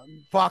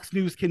 Fox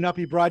News cannot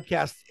be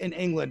broadcast in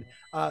England.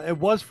 It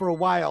was for a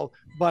while,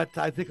 but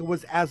I think it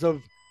was as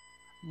of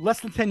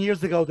less than 10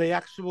 years ago, they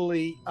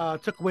actually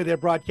took away their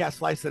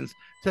broadcast license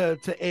to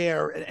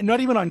air, and not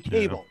even on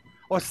cable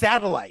or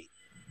satellite.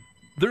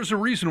 There's a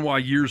reason why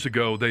years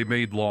ago they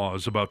made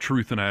laws about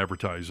truth in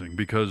advertising,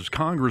 because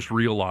Congress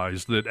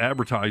realized that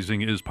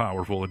advertising is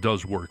powerful. It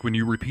does work. When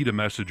you repeat a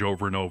message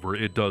over and over,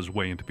 it does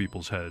weigh into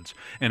people's heads.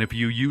 And if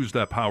you use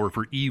that power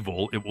for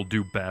evil, it will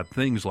do bad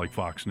things like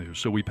Fox News.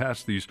 So we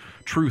passed these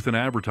truth in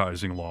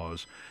advertising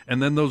laws,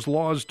 and then those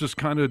laws just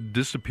kind of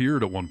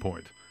disappeared at one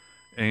point.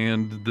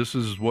 And this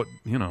is what,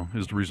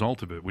 is the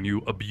result of it. When you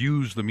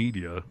abuse the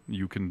media,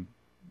 you can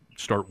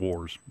start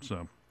wars.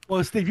 So,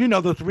 well, Steve,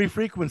 the 3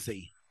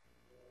 frequency.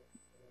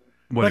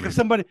 Like if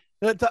somebody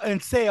in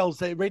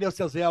sales, radio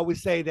sales, they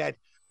always say that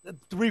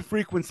 3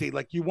 frequency,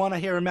 like you want to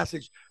hear a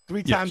message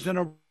 3 times in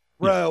a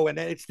row, and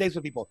it stays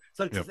with people.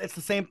 So it's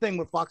the same thing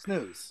with Fox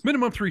News.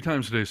 Minimum 3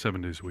 times a day,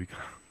 7 days a week.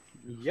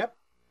 Yep.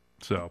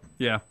 So,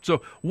 yeah.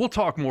 So we'll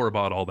talk more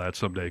about all that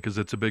someday because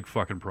it's a big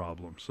fucking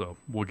problem. So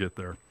we'll get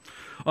there.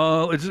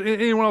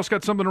 Anyone else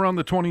got something around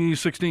the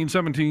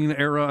 2016-17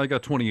 era? I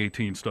got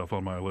 2018 stuff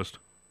on my list.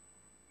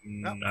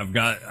 I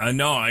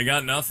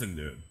got nothing,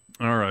 dude.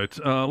 All right.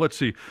 Let's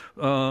see.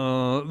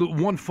 The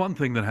one fun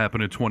thing that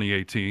happened in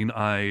 2018,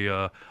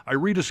 I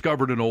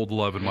rediscovered an old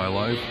love in my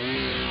life.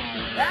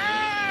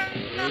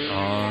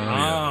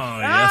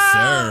 Yes,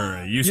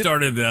 sir. You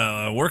started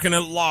working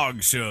at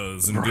log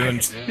shows and doing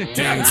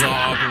chainsaw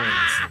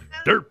operations.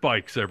 Dirt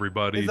bikes,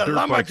 everybody.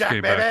 Dirt bikes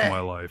came back to my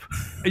life.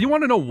 And you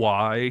want to know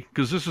why?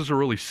 Because this is a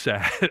really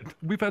sad...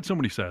 We've had so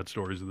many sad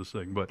stories of this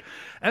thing. But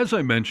as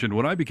I mentioned,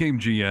 when I became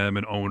GM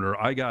and owner,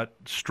 I got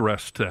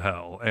stressed to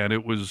hell. And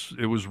it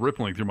was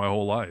rippling through my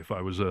whole life.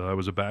 I was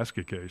a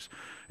basket case.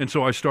 And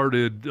so I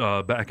started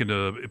back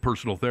into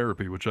personal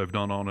therapy, which I've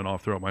done on and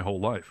off throughout my whole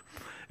life.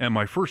 And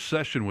my first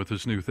session with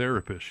this new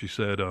therapist, she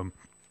said,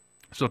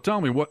 so tell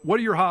me, what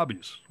are your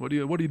hobbies? What do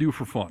you do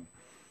for fun?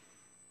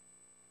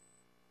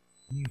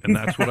 And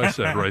that's what I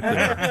said right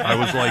there. I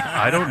was like,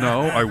 I don't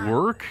know. I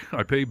work,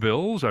 I pay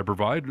bills, I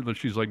provide. And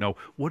she's like, no,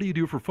 what do you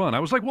do for fun? I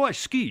was like, well, I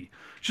ski.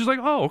 She's like,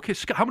 oh, okay.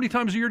 How many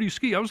times a year do you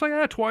ski? I was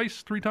like,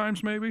 twice, 3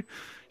 times maybe.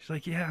 She's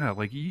like, yeah,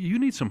 like you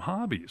need some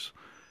hobbies.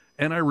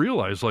 And I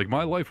realized, like,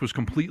 my life was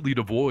completely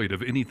devoid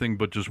of anything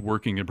but just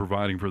working and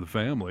providing for the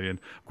family. And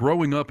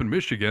growing up in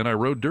Michigan, I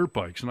rode dirt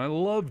bikes, and I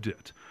loved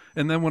it.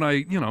 And then when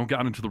I,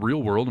 got into the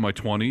real world in my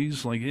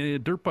 20s,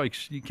 like, dirt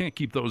bikes, you can't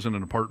keep those in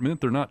an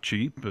apartment. They're not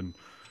cheap, and,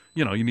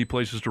 you need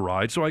places to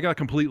ride. So I got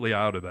completely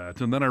out of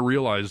that. And then I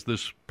realized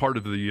this part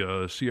of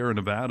the Sierra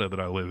Nevada that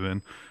I live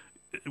in,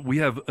 we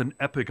have an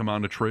epic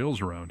amount of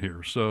trails around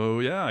here. So,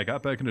 yeah, I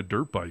got back into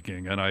dirt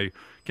biking, and I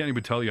can't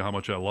even tell you how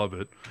much I love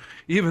it,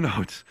 even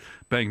though it's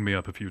banged me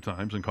up a few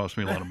times and cost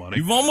me a lot of money.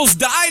 You've almost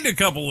died a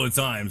couple of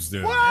times,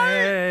 dude.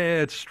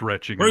 It's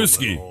stretching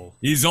Brewski, a little.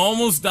 He's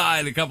almost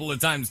died a couple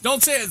of times.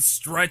 Don't say it's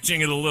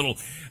stretching it a little.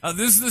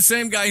 This is the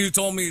same guy who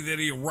told me that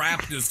he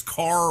wrapped his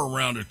car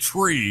around a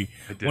tree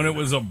when it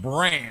was a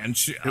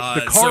branch.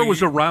 The car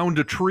was around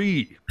a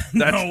tree.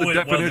 That's the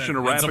definition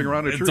of wrapping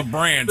around a tree. It's a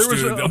branch, there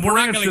was dude. a We're not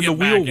branch going to in the get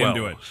back wheel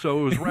into well, it. so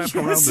it was wrapped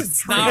around the it's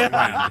tree. Not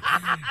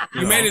right.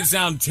 You made it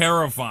sound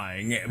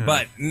terrifying,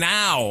 but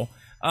now...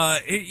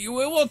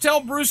 we'll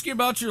tell Brewski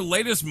about your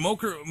latest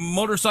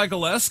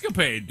motorcycle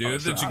escapade,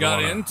 dude, that you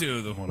got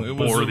into. I want to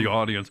bore the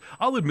audience.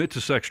 I'll admit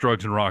to sex,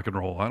 drugs, and rock and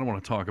roll. I don't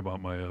want to talk about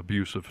my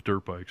abuse of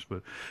dirt bikes,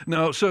 but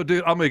no. So,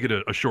 dude, I'll make it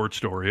a short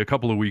story. A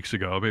couple of weeks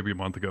ago, maybe a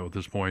month ago at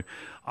this point,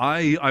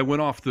 I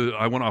went off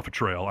a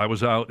trail. I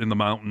was out in the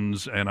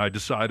mountains, and I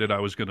decided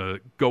I was going to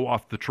go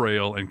off the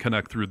trail and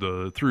connect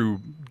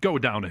go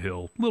down a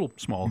hill, little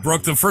small.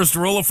 Broke the first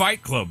rule of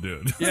Fight Club,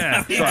 dude.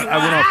 Yeah, so I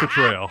went off the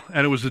trail,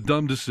 and it was a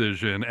dumb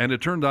decision. And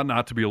it turned out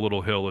not to be a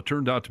little hill. It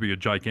turned out to be a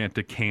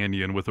gigantic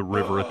canyon with a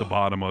river at the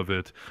bottom of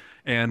it.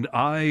 And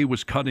I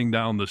was cutting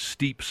down the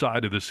steep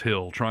side of this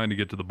hill trying to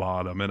get to the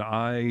bottom. And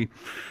I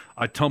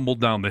tumbled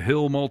down the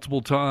hill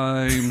multiple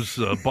times.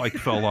 A bike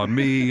fell on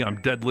me. I'm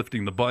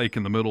deadlifting the bike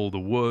in the middle of the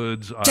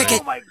woods.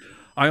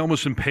 I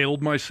almost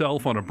impaled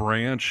myself on a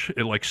branch.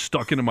 It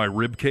stuck into my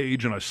rib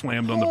cage, and I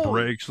slammed on the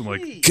brakes and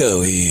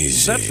go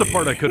easy. That's the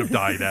part I could have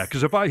died at,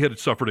 because if I had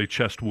suffered a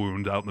chest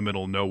wound out in the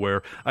middle of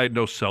nowhere, I had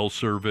no cell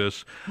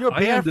service.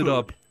 I ended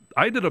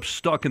up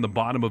stuck in the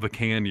bottom of a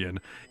canyon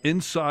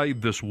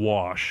inside this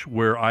wash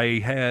where I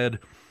had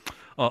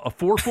a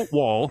 4-foot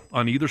wall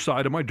on either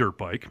side of my dirt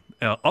bike.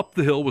 Up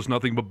the hill was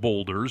nothing but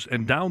boulders,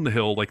 and down the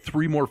hill,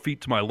 3 more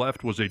feet to my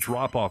left, was a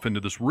drop off into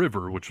this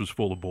river, which was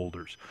full of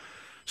boulders.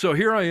 So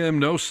here I am,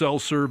 no cell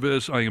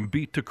service. I am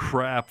beat to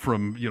crap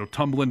from,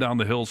 tumbling down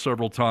the hill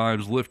several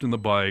times, lifting the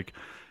bike.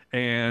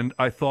 And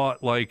I thought,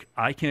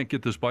 I can't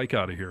get this bike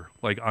out of here.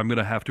 I'm going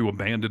to have to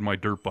abandon my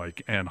dirt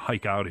bike and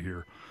hike out of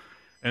here.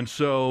 And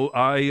so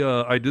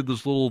I did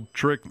this little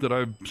trick that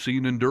I've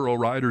seen enduro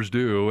riders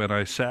do, and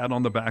I sat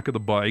on the back of the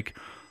bike.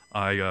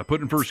 I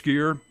put in first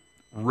gear,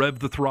 revved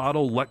the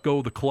throttle, let go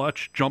of the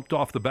clutch, jumped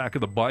off the back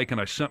of the bike, and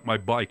I sent my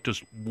bike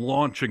just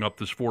launching up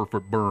this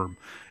 4-foot berm.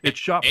 It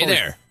shot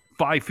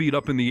 5 feet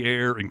up in the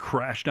air and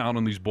crashed down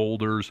on these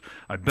boulders.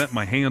 I bent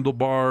my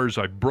handlebars.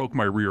 I broke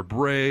my rear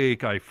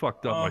brake. I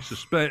fucked up my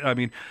suspension. I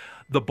mean,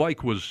 the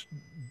bike was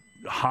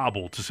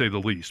hobbled, to say the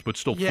least, but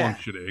still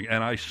functioning.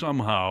 And I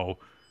somehow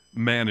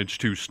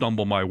managed to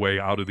stumble my way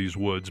out of these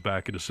woods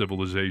back into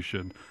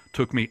civilization.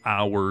 Took me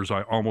hours.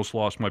 I almost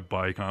lost my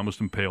bike. I almost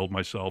impaled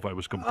myself. I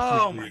was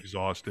completely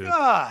exhausted.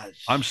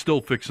 Gosh. I'm still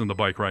fixing the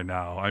bike right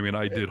now. I mean,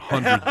 I did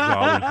hundreds of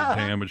dollars of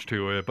damage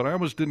to it, but I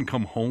almost didn't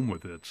come home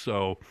with it.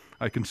 So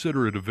I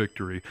consider it a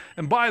victory.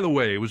 And by the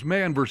way, it was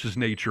man versus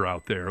nature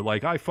out there.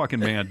 Like, I fucking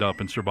manned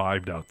up and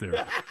survived out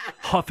there,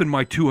 huffing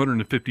my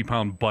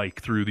 250-pound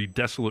bike through the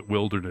desolate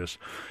wilderness.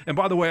 And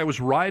by the way, I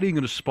was riding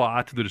in a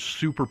spot that is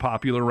super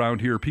popular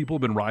around here. People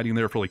have been riding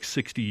there for like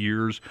 60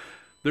 years.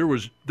 There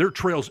are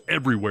trails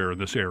everywhere in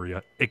this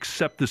area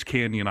except this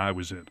canyon I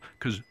was in,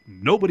 because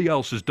nobody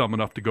else is dumb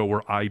enough to go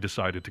where I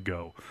decided to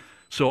go.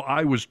 So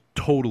I was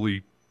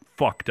totally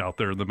fucked out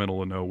there in the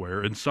middle of nowhere,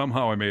 and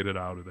somehow I made it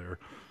out of there.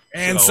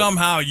 And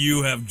somehow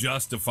you have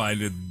justified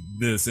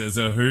this as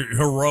a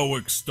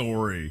heroic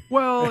story.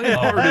 Well, in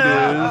part it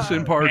is.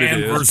 In part it is.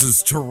 Man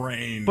versus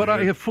terrain. But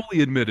I have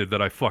fully admitted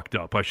that I fucked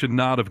up. I should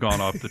not have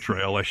gone off the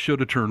trail. I should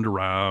have turned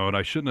around.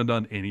 I shouldn't have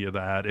done any of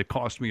that. It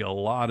cost me a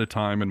lot of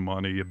time and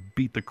money. It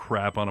beat the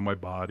crap out of my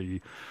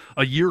body.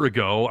 A year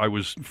ago, I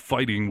was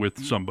fighting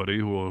with somebody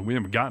who we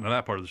haven't gotten to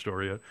that part of the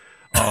story yet.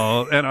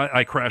 And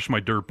I crashed my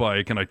dirt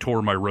bike and I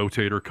tore my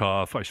rotator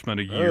cuff. I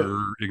spent a year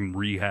in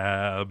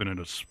rehab and in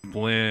a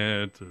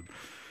splint. And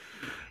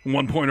at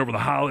one point over the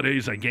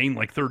holidays, I gained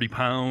like 30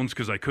 pounds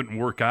because I couldn't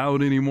work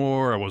out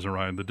anymore. I wasn't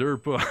riding the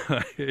dirt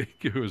bike.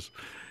 It was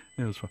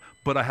fun.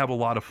 But I have a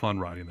lot of fun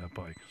riding that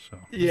bike. So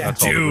Yeah.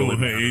 that's all that really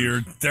matters.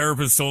 Your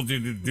therapist told you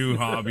to do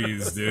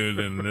hobbies, dude,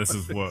 and this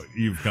is what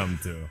you've come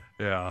to.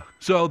 Yeah.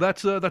 So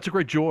that's a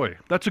great joy.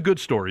 That's a good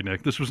story,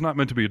 Nick. This was not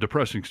meant to be a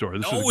depressing story.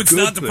 This is a It's good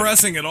not thing.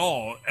 depressing at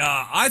all.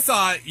 I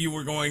thought you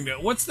were going to.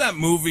 What's that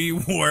movie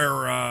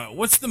where?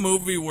 What's the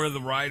movie where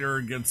the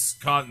writer gets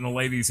caught in the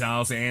lady's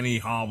house? Annie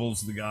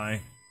hobbles the guy.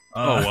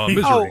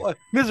 Misery.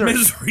 Misery.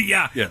 Misery,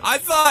 yeah. Yeah. I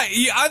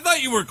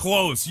thought you were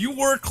close. You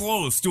were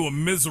close to a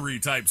Misery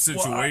type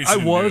situation. I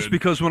was, dude.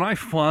 because when I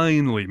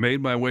finally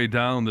made my way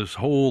down this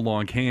whole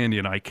long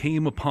canyon, I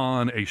came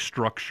upon a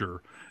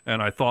structure,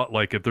 and I thought,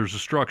 like, if there's a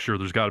structure,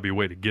 there's got to be a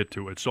way to get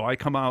to it. So I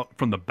come out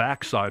from the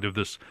backside of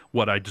this,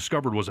 what I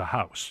discovered was a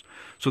house.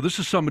 So this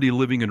is somebody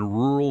living in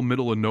rural,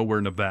 middle of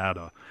nowhere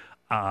Nevada.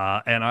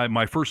 And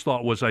my first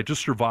thought was, I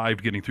just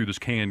survived getting through this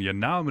canyon.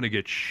 Now I'm going to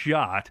get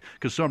shot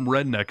because some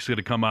redneck's going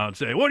to come out and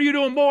say, "What are you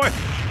doing, boy?"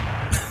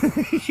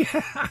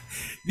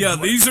 Yeah,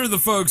 these are the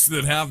folks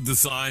that have the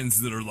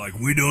signs that are like,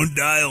 "We don't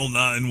dial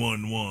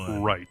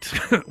 911." Right.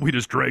 We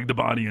just dragged the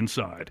body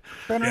inside.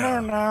 Yes,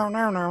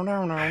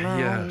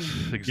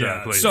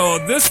 exactly. Yeah.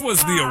 So this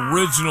was the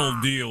original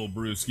deal,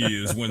 Brewski,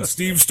 is when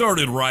Steve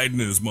started riding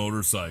his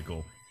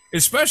motorcycle,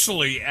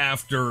 especially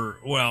after,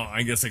 well,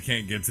 I guess I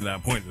can't get to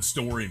that point in the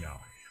story now.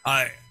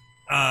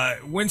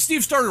 When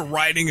Steve started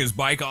riding his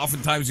bike,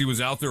 oftentimes he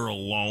was out there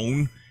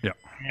alone. Yeah.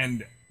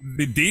 And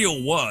the deal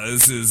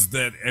is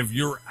that if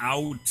you're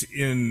out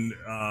in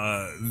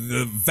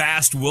the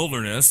vast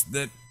wilderness,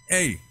 that,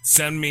 hey,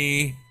 send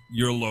me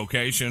your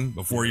location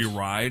before you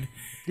ride.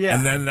 Yeah.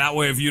 And then that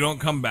way, if you don't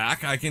come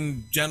back, I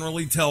can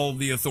generally tell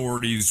the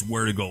authorities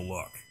where to go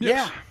look.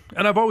 Yeah.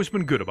 And I've always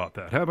been good about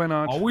that, have I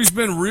not? Always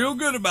been real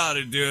good about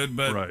it, dude.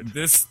 But Right.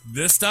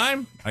 this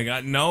time, I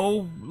got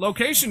no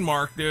location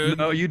mark, dude.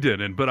 No, you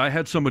didn't. But I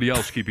had somebody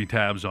else keeping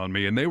tabs on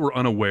me, and they were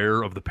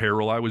unaware of the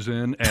peril I was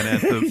in.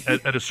 And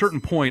at a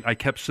certain point, I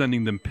kept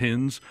sending them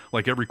pins,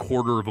 like every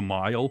quarter of a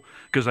mile,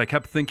 because I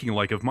kept thinking,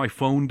 like, if my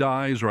phone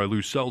dies or I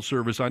lose cell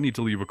service, I need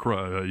to leave a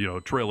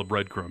trail of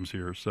breadcrumbs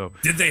here. So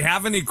Did they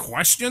have any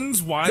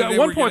questions? Why? yeah, they at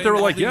one were point, they were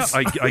getting like, all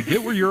 "Yeah, these- I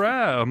get where you're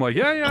at." I'm like,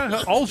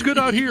 "Yeah, all's good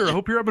out here. I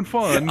hope you're having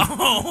fun."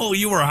 Oh,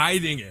 you were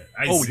hiding it.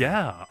 I Oh see.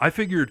 yeah, I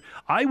figured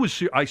I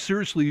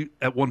seriously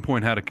at one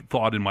point had a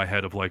thought in my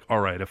head of like, all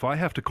right, if I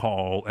have to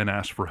call and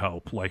ask for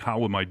help, like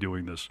how am I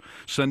doing this?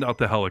 Send out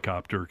the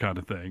helicopter kind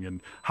of thing, and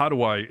how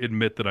do I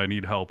admit that I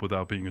need help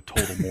without being a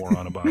total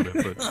moron about it?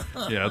 But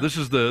yeah, this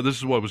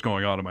is what was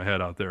going on in my head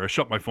out there. I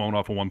shut my phone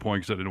off at one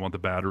point because I didn't want the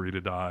battery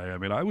to die. I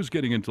mean, I was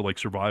getting into like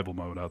survival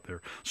mode out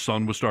there.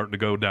 Sun was starting to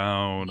go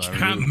down.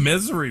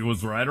 Misery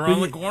was right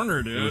around the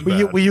corner, dude.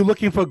 Were you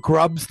looking for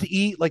grubs to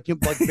eat, like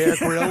Bear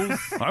Grylls?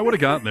 I would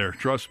have gotten there.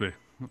 Trust me.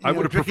 I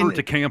would have drinking- preferred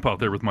to camp out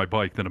there with my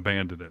bike than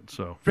abandon it.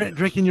 So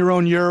Drinking your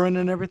own urine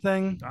and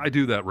everything? I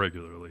do that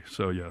regularly.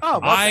 So yes. Oh,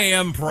 I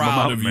am proud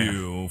I'm a of mountain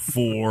you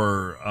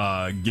for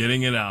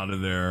getting it out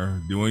of there,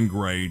 doing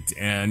great,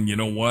 and you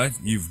know what?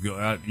 You've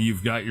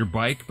got your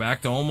bike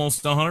back to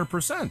almost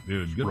 100%,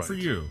 dude. Good for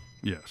Right. you.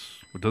 Yes,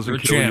 it doesn't You're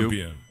a kill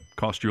champion. you.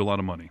 Cost you a lot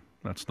of money.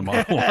 That's the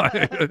Model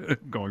Y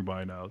going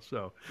by now.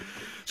 So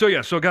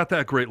I got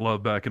that great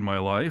love back in my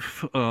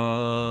life.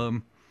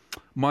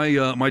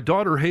 My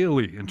daughter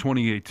Haley in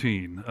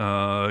 2018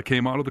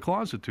 came out of the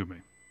closet to me.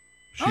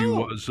 She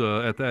was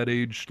at that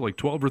age like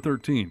 12 or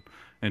 13,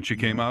 and she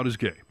came out as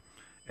gay.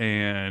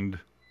 And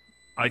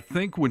I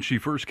think when she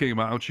first came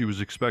out, she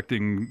was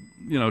expecting,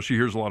 she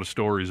hears a lot of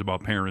stories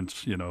about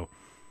parents,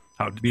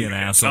 how being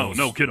assholes.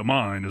 No kid of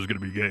mine is going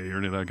to be gay or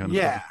any of that kind of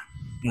stuff.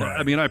 Right.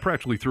 I mean, I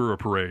practically threw her a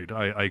parade.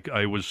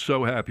 I was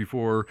so happy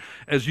for her.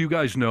 As you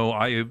guys know,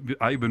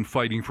 I've been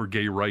fighting for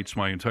gay rights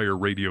my entire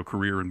radio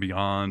career and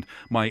beyond.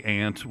 My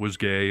aunt was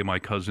gay. My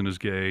cousin is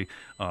gay.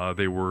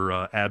 They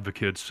were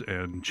advocates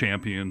and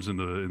champions in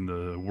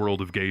the world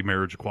of gay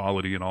marriage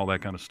equality and all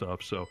that kind of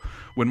stuff. So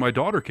when my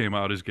daughter came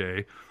out as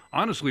gay,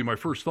 honestly, my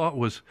first thought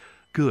was,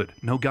 good.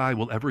 No guy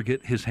will ever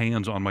get his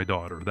hands on my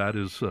daughter. That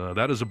is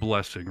a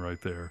blessing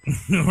right there.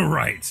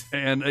 Right.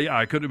 And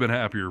I couldn't have been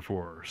happier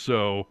for her.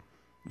 So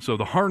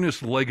the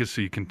Harness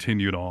legacy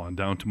continued on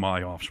down to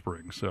my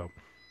offspring. So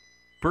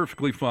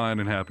perfectly fine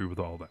and happy with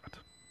all that.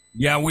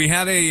 Yeah, we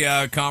had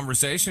a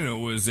conversation. It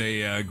was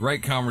a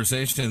great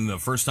conversation the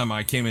first time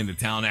I came into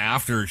town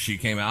after she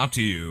came out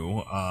to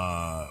you.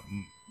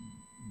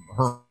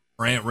 Her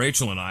Aunt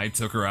Rachel and I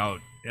took her out,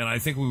 and I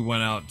think we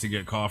went out to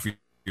get coffee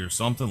or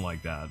something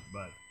like that.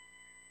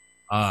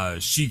 But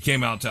she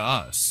came out to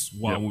us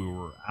while we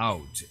were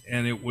out,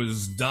 and it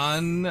was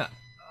done.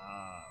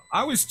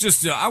 I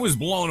was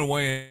blown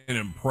away and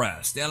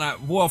impressed. And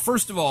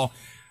first of all,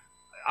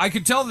 I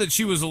could tell that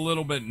she was a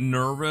little bit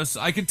nervous.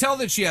 I could tell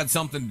that she had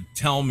something to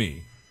tell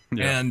me,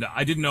 and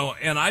I didn't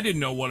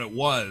know what it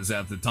was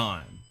at the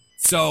time.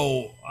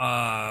 So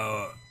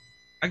I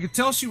could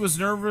tell she was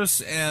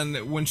nervous,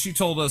 and when she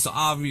told us,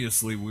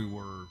 obviously we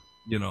were,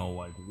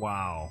 like,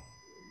 wow,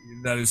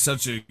 that is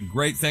such a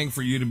great thing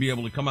for you to be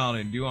able to come out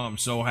and do. I'm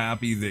so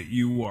happy that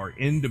you are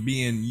into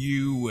being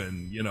you,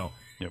 and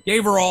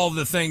gave her all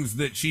the things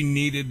that she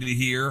needed to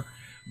hear.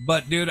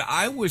 But dude,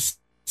 I was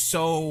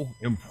so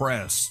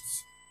impressed.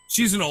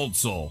 She's an old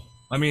soul.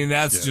 I mean,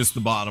 that's just the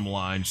bottom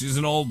line. She's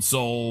an old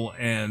soul,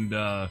 and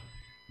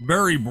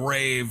very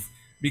brave,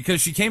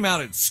 because she came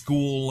out at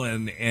school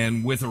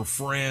and with her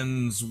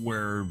friends,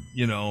 where,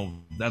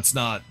 that's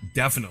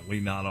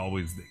definitely not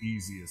always the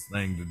easiest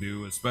thing to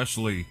do,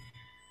 especially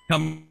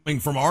coming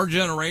from our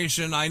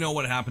generation. I know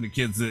what happened to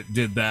kids that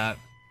did that.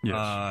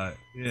 Yes.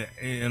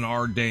 In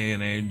our day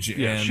and age.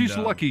 Yeah, and she's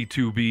lucky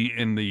to be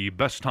in the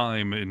best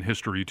time in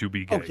history to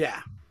be gay. Oh,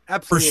 yeah,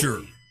 absolutely. For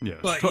sure. Yes.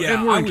 But,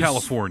 and we're in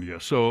California,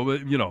 so,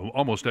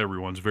 almost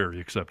everyone's very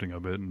accepting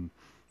of it. And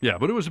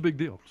but it was a big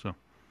deal. So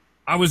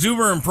I was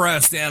uber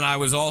impressed, and I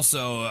was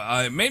also,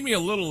 it made me a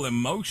little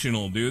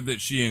emotional, dude,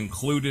 that she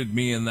included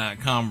me in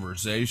that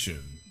conversation.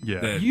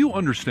 Yeah, you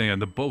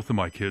understand that both of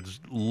my kids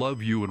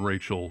love you and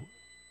Rachel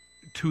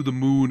to the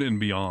moon and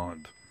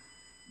beyond.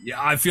 Yeah,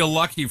 I feel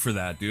lucky for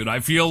that, dude. I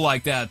feel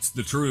like that's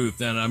the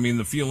truth, and I mean,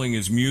 the feeling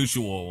is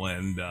mutual,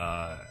 and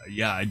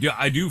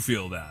I do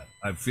feel that.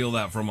 I feel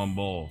that from them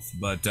both.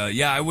 But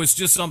it was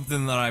just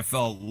something that I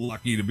felt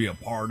lucky to be a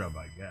part of,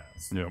 I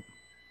guess. Yep.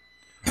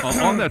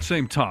 On that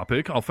same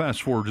topic, I'll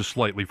fast forward just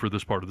slightly for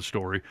this part of the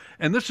story,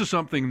 and this is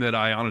something that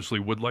I honestly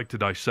would like to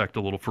dissect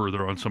a little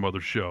further on some other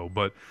show.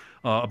 But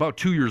about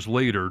 2 years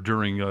later,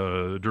 during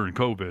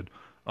COVID,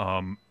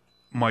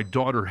 my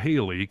daughter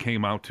Haley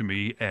came out to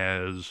me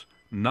as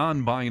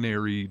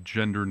non-binary,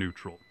 gender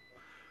neutral,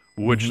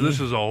 which this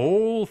is a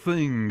whole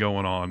thing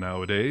going on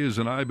nowadays,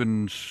 and I've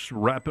been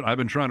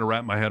trying to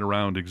wrap my head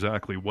around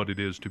exactly what it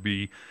is to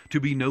be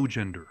no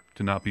gender,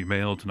 to not be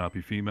male, to not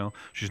be female.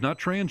 She's not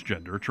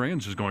transgender.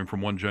 Trans is going from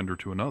one gender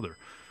to another.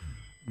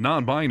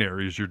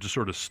 Non-binary is you're just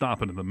sort of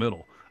stopping in the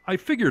middle. I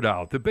figured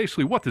out that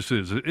basically what this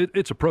is,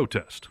 it's a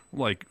protest.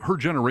 Like, her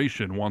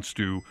generation wants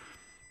to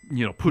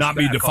push not back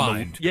be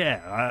defined.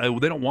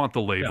 They don't want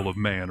the label of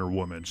man or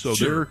woman, so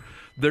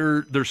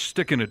they're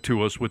sticking it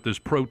to us with this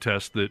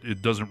protest that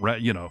it doesn't.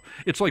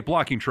 It's like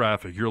blocking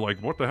traffic. You're like,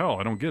 what the hell?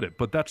 I don't get it.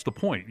 But that's the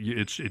point.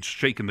 It's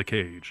shaking the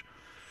cage.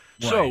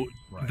 So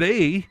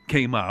they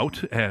came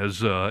out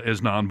as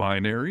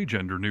non-binary,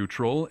 gender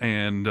neutral,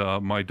 and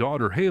my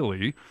daughter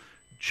Haley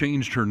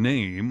changed her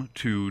name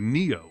to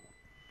Neo,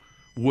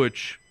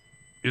 which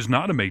is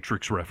not a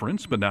Matrix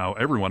reference, but now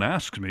everyone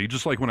asks me,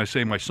 just like when I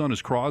say my son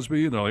is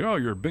Crosby, and they're like, oh,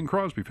 you're a Bing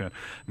Crosby fan.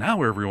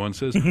 Now everyone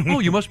says, oh,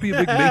 you must be a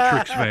big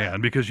Matrix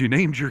fan because you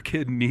named your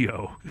kid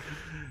Neo.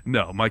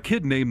 No, my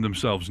kid named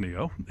themselves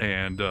Neo.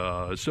 And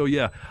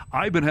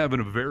I've been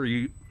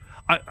having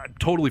I'm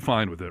totally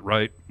fine with it,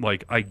 right?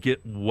 Like, I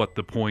get what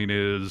the point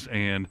is,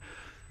 and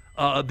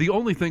the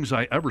only things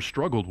I ever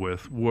struggled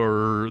with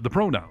were the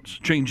pronouns,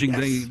 changing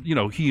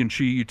he and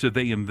she to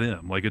they and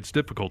them. Like, it's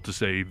difficult to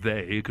say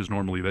they, because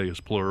normally they is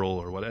plural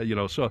or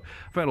whatever, so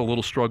I've had a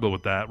little struggle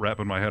with that,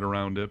 wrapping my head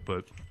around it,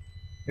 but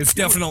it's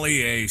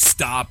definitely a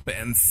stop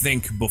and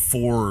think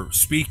before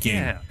speaking.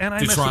 Yeah, and I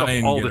mess it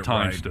up all the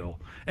time still.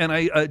 And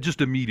I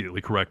just immediately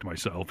correct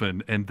myself,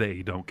 and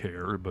they don't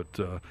care. But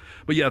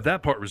yeah,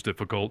 that part was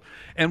difficult.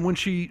 And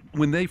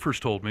when they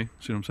first told me,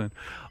 see what I'm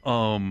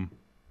saying?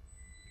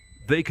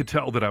 They could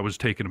tell that I was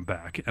taken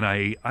aback. And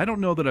I don't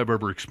know that I've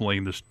ever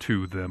explained this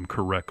to them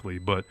correctly,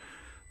 but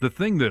the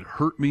thing that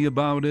hurt me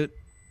about it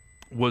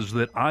was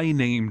that I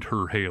named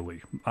her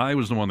Haley. I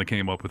was the one that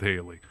came up with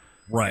Haley.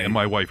 Right. And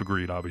my wife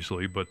agreed,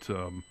 obviously. But,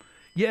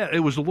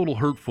 it was a little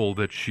hurtful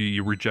that she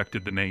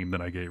rejected the name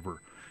that I gave her.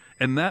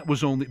 And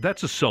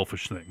that's a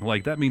selfish thing.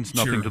 Like, that means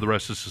nothing Sure. to the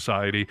rest of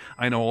society.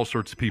 I know all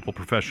sorts of people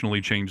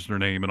professionally changed their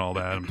name and all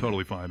that. I'm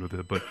totally fine with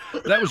it. But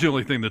that was the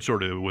only thing that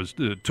sort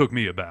of took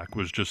me aback,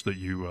 was just that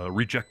you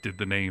rejected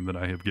the name that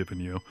I have given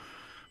you.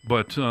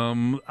 But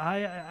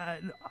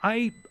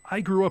I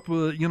grew up,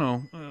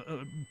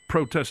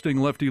 protesting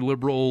lefty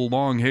liberal,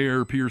 long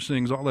hair,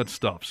 piercings, all that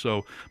stuff.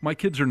 So my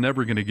kids are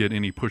never going to get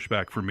any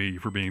pushback from me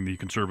for being the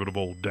conservative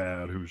old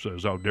dad who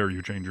says, "How dare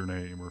you change your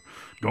name," or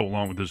go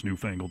along with this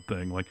newfangled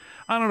thing. Like,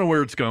 I don't know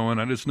where it's going.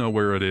 I just know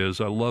where it is.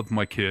 I love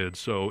my kids.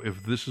 So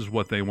if this is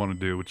what they want to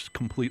do, it's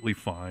completely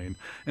fine.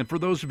 And for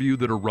those of you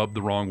that are rubbed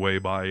the wrong way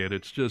by it,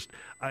 it's just,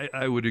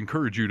 I would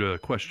encourage you to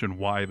question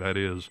why that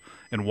is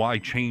and why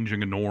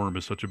changing a norm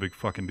is such a big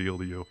fucking deal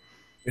to you.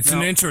 It's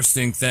an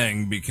interesting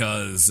thing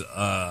because,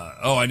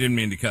 I didn't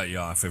mean to cut you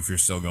off. If you're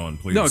still going,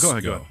 please. No, go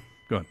ahead. Go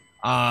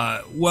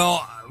ahead.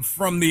 Well,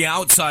 from the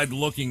outside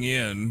looking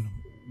in,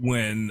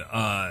 when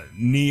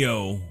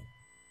Neo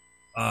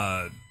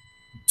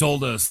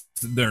told us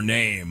their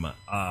name,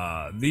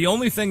 the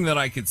only thing that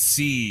I could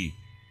see,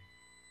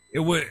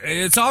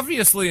 it's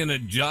obviously an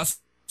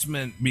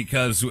adjustment,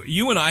 because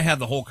you and I had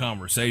the whole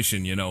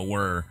conversation,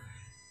 where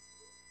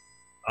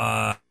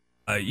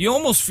you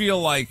almost feel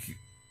like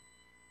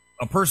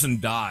a person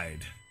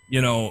died,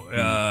 in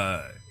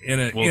a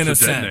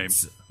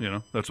sense.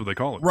 Name. That's what they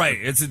call it. Right.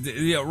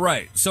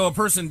 Right. So a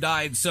person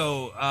died.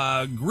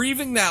 So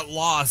grieving that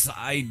loss,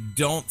 I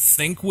don't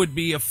think would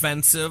be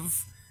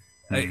offensive,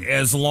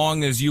 as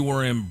long as you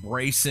were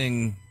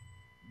embracing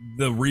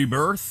the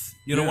rebirth.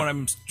 You know what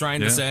I'm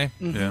trying to say?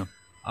 Yeah.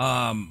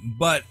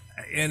 But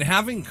in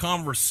having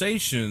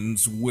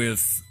conversations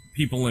with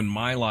people in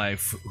my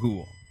life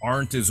who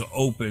aren't as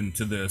open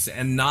to this,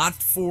 and not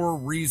for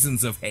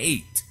reasons of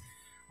hate,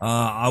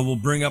 I will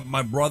bring up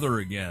my brother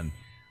again.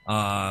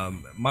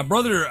 My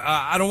brother,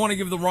 I don't want to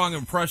give the wrong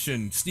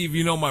impression. Steve,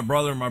 you know my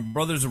brother. My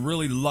brother's a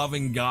really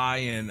loving guy,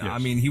 and Yes. I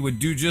mean, he would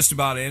do just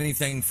about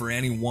anything for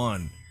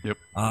anyone. Yep.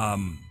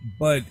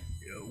 But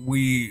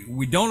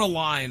we don't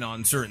align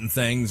on certain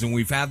things, and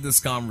we've had this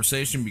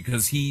conversation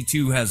because he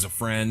too has a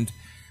friend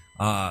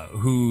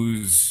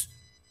whose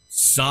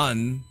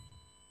son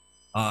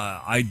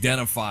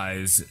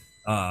identifies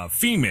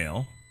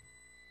female,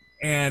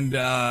 and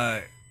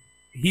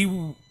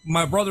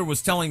my brother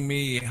was telling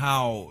me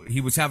how he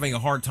was having a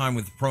hard time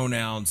with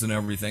pronouns and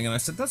everything, and I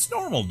said, that's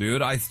normal,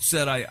 dude. I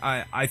said,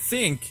 I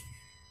think,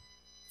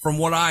 from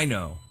what I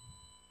know,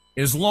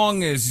 as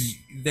long as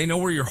they know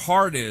where your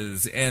heart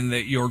is and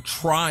that you're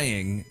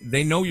trying,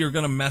 they know you're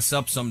going to mess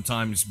up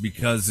sometimes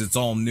because it's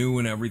all new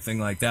and everything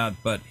like that.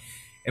 But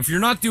if you're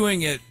not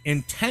doing it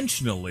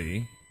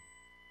intentionally,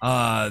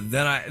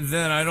 then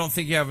I don't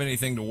think you have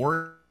anything to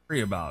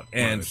worry about.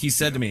 And he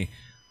said to me,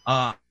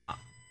 I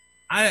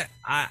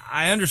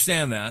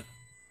understand that.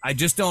 I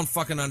just don't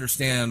fucking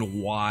understand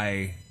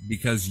why,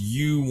 because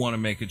you want to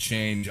make a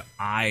change,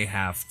 I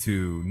have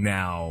to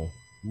now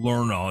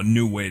learn a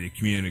new way to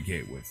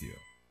communicate with you.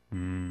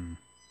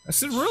 I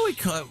said, really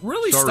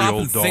Sorry, stop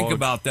old and think dog.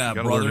 about that,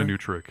 Gotta brother. learn a new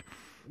trick.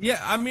 Yeah,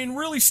 I mean,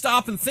 really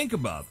stop and think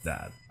about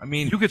that. I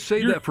mean, You could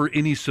say that for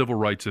any civil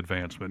rights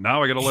advancement.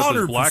 Now I got to let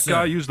this black 100%.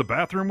 guy use the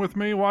bathroom with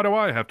me? Why do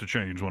I have to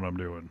change what I'm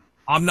doing?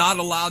 I'm not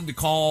allowed to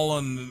call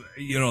him,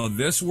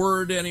 this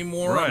word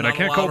anymore. Right, I'm I not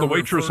can't call allowed the to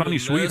waitress refer to honey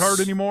this.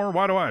 sweetheart anymore.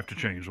 Why do I have to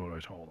change what I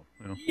told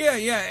him?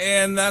 Yeah,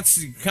 and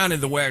that's kind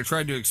of the way I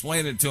tried to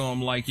explain it to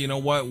him. Like, you know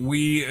what?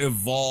 We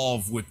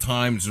evolve with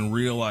times and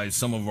realize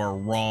some of our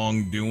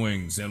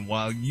wrongdoings. And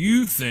while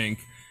you think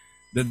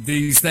that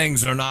these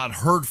things are not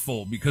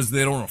hurtful because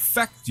they don't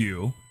affect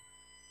you,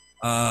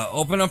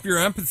 open up your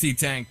empathy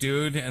tank,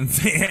 dude, and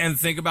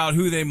think about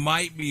who they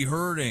might be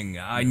hurting.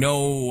 I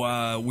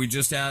know we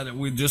just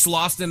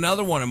lost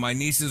another one of my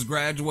niece's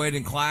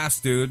graduating class,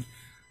 dude.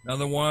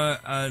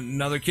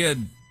 Another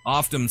kid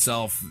offed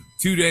himself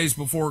 2 days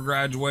before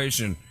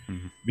graduation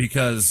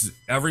because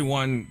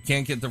everyone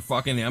can't get their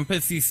fucking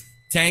empathy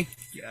tank,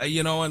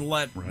 and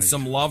let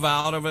some love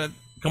out of it.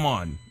 Come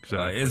on.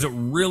 Exactly. Is it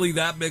really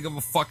that big of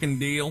a fucking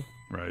deal?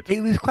 Right.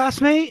 Haley's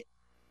classmate?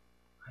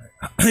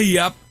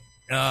 Yep.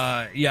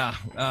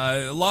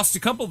 Lost a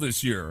couple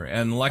this year.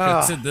 And like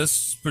I said,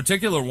 this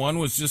particular one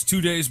was just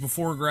 2 days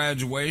before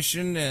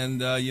graduation.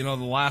 And, the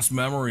last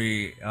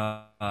memory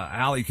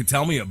Allie could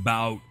tell me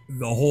about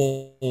the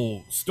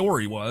whole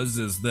story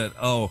is that,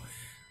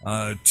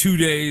 2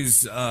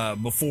 days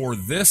before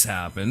this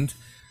happened,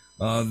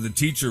 the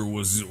teacher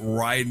was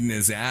riding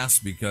his ass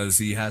because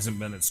he hasn't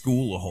been at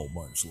school a whole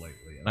bunch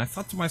lately. And I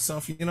thought to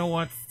myself, you know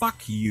what?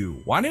 Fuck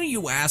you. Why don't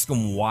you ask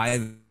them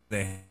why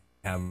they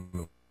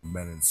haven't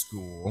been in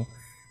school,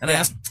 and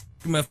ask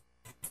them if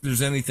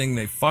there's anything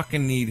they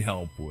fucking need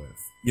help with?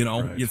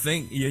 Right. You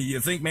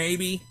think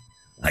maybe,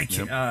 like,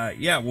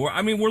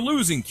 we're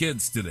losing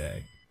kids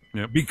today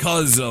Yep.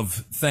 because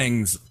of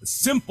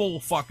simple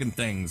fucking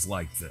things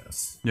like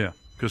this. Yeah,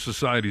 because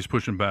society's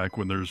pushing back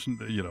when there's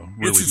really no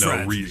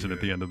tragedy, reason at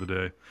the end of the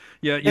day.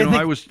 Yeah,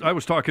 I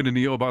was talking to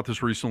Neo about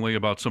this recently,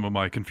 about some of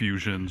my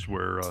confusions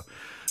where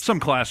some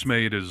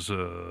classmate is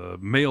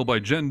male by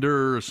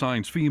gender,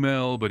 assigns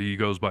female, but he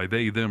goes by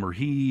they, them, or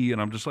he,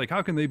 and I'm just like,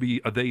 how can they be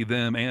a they,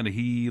 them, and a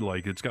he?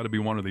 Like, it's got to be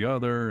one or the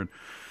other. And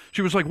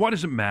she was like, why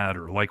does it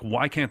matter? Like,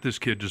 why can't this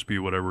kid just be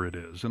whatever it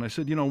is? And I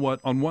said, you know what?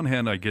 On one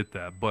hand, I get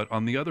that, but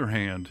on the other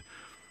hand,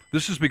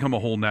 this has become a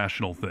whole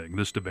national thing,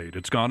 this debate.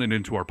 It's gone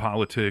into our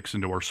politics,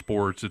 into our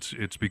sports.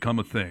 It's become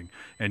a thing.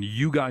 And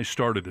you guys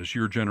started this,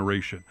 your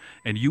generation,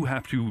 and you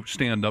have to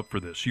stand up for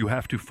this. You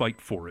have to fight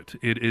for it.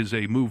 It is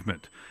a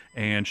movement.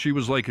 And she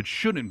was like, it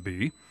shouldn't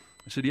be.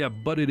 I said, yeah,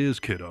 but it is,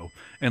 kiddo.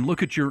 And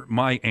look at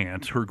my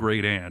aunt, her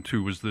great aunt,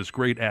 who was this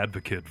great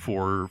advocate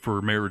for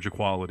marriage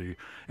equality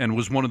and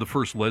was one of the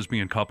first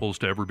lesbian couples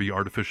to ever be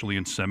artificially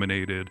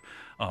inseminated,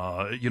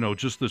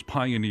 just this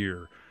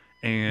pioneer.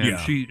 And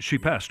she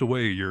passed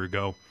away a year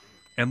ago.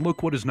 And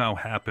look what has now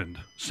happened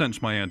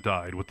since my aunt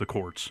died with the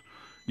courts.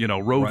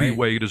 Roe v.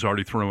 Wade is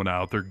already thrown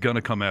out. They're going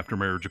to come after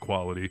marriage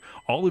equality.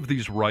 All of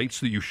these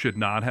rights that you should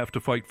not have to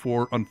fight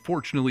for,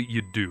 unfortunately,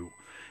 you do.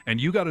 And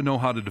you got to know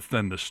how to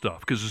defend this stuff.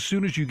 Because as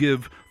soon as you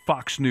give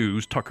Fox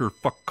News, Tucker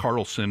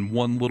Carlson,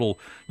 one little,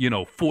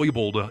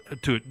 foible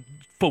to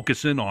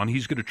focus in on,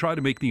 he's going to try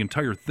to make the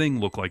entire thing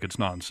look like it's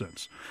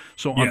nonsense.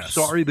 So I'm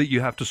sorry that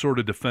you have to sort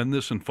of defend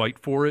this and fight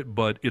for it,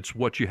 but it's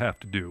what you have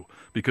to do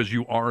because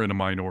you are in a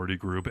minority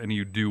group and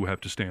you do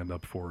have to stand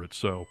up for it.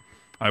 So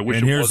I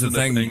wish it wasn't a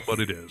thing, but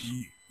it is.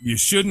 You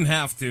shouldn't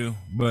have to,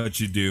 but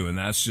you do. And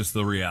that's just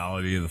the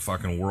reality of the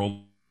fucking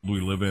world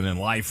we live in and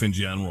life in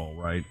general,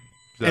 right?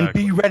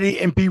 Exactly.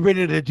 And be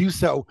ready to do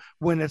so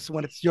when it's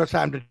your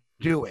time to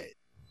do it.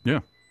 Yeah.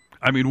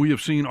 I mean, we have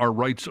seen our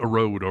rights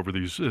erode over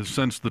these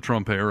since the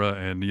Trump era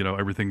and,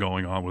 everything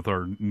going on with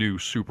our new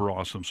super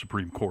awesome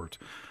Supreme Court.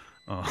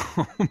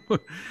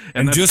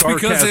 And just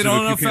because they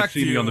don't you affect can't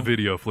see me on the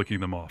video flicking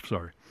them off.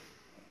 Sorry.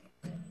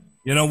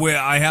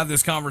 I had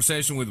this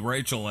conversation with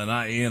Rachel and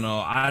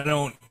I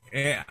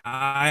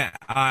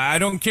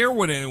don't care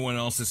what anyone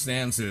else's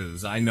stance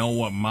is. I know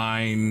what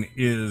mine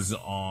is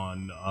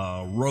on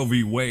Roe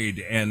v. Wade,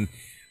 and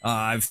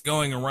I've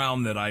going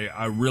around that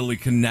I really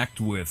connect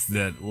with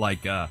that.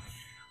 Like,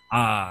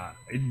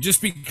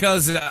 just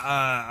because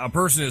a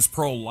person is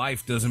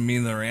pro-life doesn't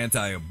mean they're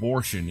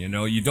anti-abortion.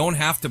 You don't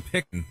have to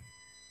pick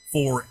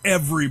for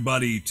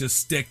everybody to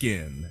stick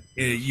in.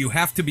 You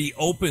have to be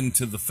open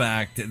to the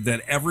fact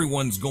that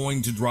everyone's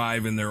going to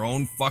drive in their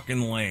own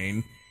fucking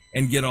lane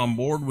and get on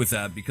board with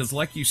that, because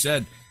like you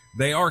said,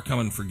 they are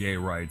coming for gay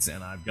rights,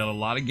 and I've got a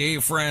lot of gay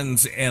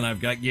friends, and I've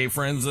got gay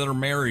friends that are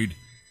married.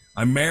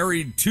 I'm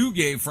married to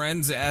gay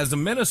friends as a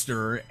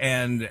minister,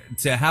 and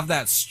to have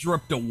that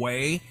stripped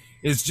away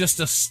is just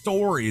a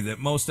story that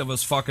most of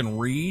us fucking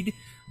read,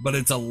 but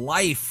it's a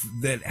life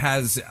that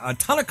has a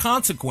ton of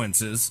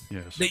consequences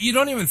that you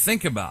don't even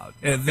think about.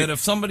 That if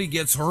somebody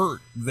gets hurt,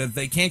 that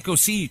they can't go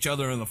see each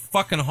other in the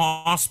fucking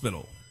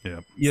hospital.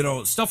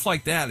 Yeah. Stuff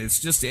like that. It's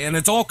just, and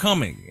it's all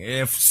coming.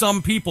 If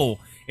some people,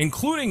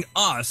 including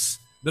us,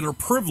 that are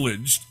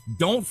privileged,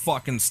 don't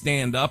fucking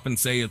stand up and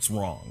say it's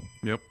wrong.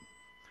 Yep.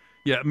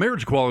 Yeah,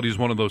 marriage equality is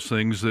one of those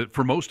things that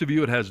for most of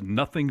you, it has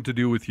nothing to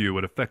do with you.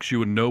 It affects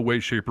you in no way,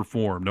 shape, or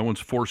form. No one's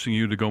forcing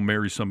you to go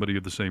marry somebody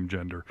of the same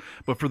gender.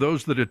 But for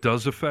those that it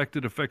does affect,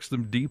 it affects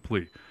them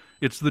deeply.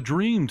 It's the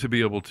dream to be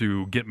able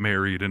to get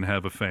married and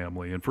have a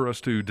family. And for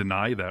us to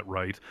deny that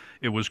right,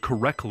 it was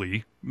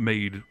correctly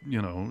made,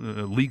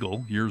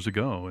 legal years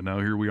ago. And now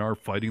here we are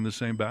fighting the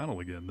same battle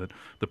again that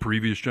the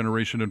previous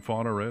generation had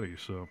fought already.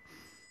 So,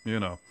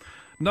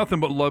 nothing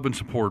but love and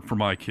support for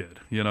my kid.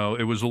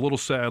 It was a little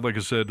sad, like I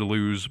said, to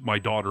lose my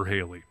daughter,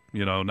 Haley.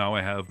 Now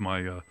I have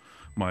my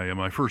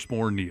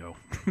firstborn, Neo.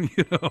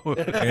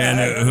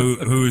 And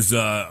who's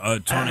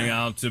turning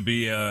out to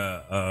be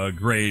a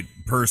great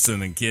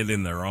person and kid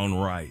in their own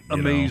right.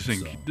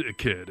 Amazing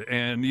kid.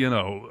 And,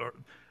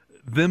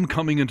 them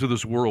coming into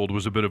this world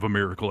was a bit of a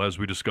miracle, as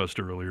we discussed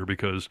earlier,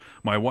 because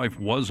my wife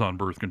was on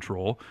birth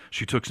control.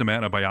 She took some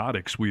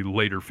antibiotics we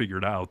later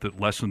figured out that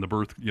lessened the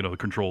birth,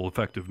 control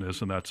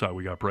effectiveness, and that's how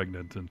we got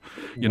pregnant. And,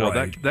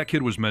 that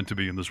kid was meant to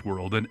be in this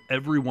world. And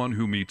everyone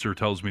who meets her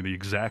tells me the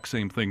exact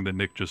same thing that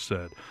Nick just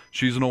said.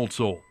 She's an old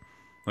soul.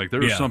 Like,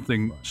 there's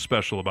something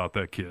special about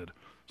that kid.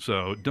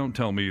 So don't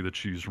tell me that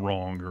she's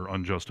wrong or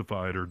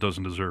unjustified or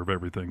doesn't deserve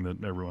everything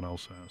that everyone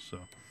else has. So,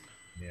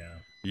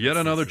 yet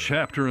another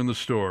chapter in the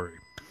story.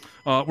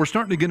 We're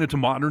starting to get into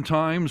modern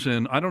times,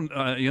 and I don't,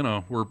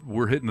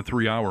 we're hitting the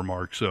 3-hour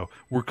mark, so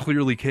we're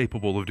clearly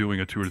capable of doing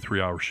a 2 or 3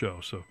 hour show.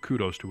 So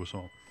kudos to us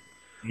all.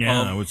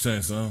 Yeah, I would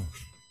say so.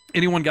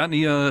 Anyone got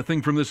any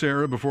thing from this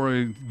era before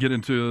I get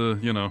into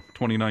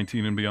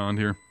 2019 and beyond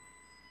here?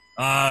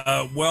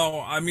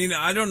 Well, I mean,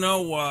 I don't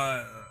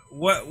know.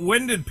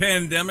 When did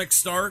pandemic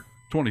start?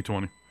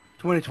 2020.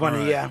 2020,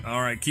 right. Yeah.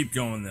 All right, keep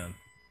going then.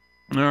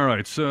 All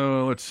right,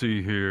 so let's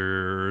see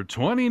here.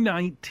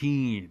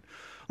 2019.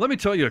 Let me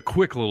tell you a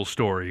quick little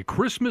story.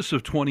 Christmas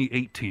of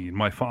 2018,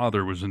 my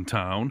father was in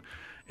town,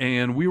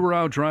 And we were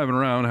out driving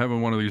around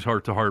having one of these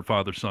heart-to-heart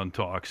father-son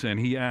talks, and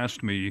he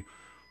asked me,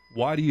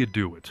 why do you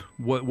do it?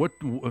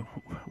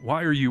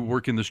 Why are you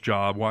working this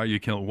job? Why do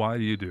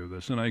you do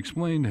this? And I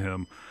explained to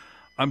him,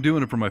 I'm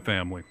doing it for my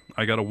family.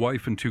 I got a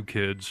wife and 2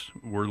 kids.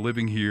 We're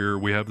living here.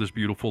 We have this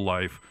beautiful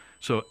life.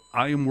 So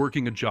I am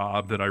working a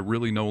job that I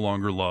really no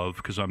longer love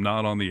because I'm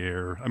not on the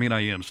air. I mean,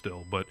 I am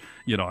still, but,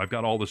 I've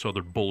got all this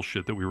other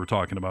bullshit that we were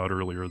talking about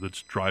earlier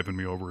that's driving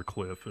me over a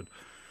cliff.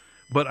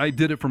 But I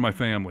did it for my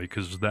family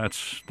because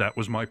that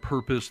was my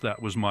purpose. That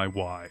was my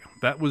why.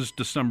 That was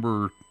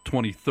December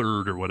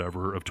 23rd or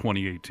whatever of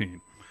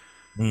 2018.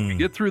 We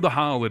get through the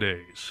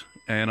holidays,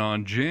 and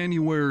on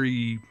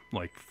January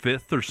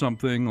 5th or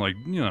something,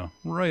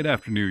 right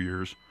after New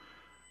Year's,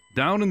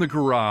 down in the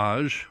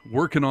garage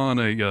working on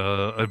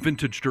a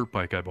vintage dirt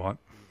bike I bought.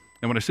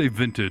 And when I say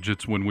vintage,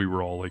 it's when we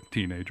were all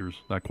teenagers.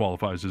 That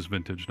qualifies as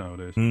vintage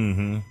nowadays.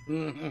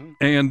 Mm-hmm.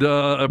 And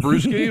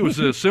Brewski, it was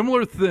a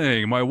similar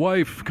thing. My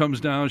wife comes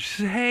down.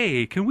 She says,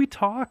 hey, can we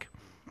talk?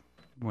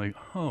 I'm like,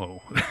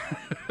 oh.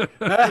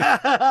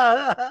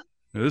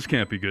 This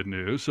can't be good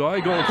news. So I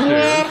go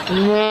upstairs.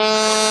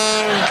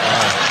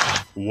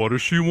 What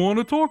does she want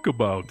to talk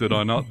about? Did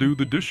I not do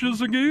the dishes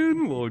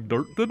again?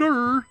 Dirt to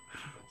dirt.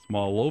 It's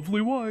my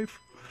lovely wife.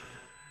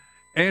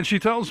 And she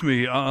tells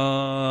me,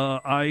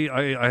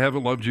 I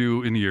haven't loved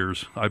you in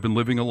years. I've been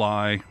living a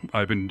lie.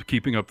 I've been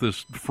keeping up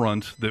this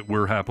front that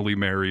we're happily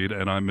married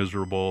and I'm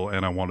miserable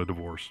and I want a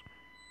divorce.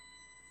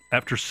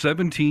 After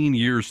 17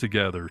 years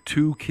together,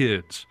 2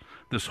 kids,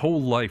 this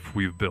whole life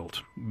we've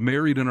built,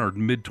 married in our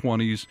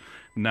mid-20s,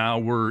 now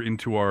we're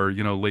into our,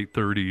 late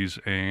 30s,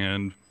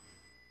 and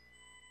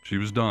she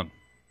was done.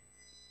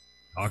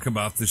 Talk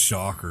about the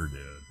shocker, dude.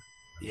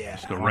 Yeah.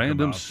 Just a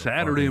random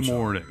Saturday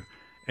morning.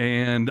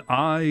 And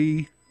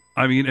I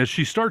mean, as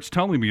she starts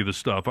telling me this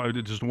stuff,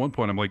 just at one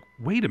point I'm like,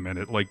 wait a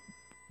minute,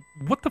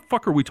 what the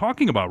fuck are we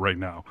talking about right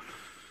now?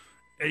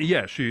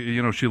 Yeah,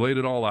 she laid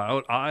it all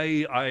out.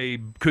 I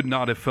could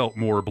not have felt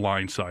more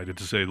blindsided,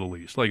 to say the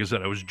least. Like I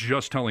said, I was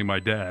just telling my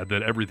dad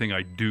that everything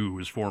I do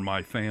is for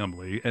my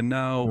family, and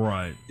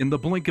now, in the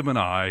blink of an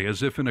eye,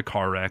 as if in a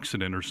car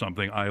accident or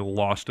something, I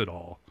lost it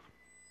all.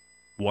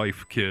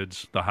 Wife,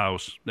 kids, the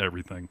house,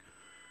 everything.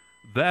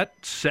 That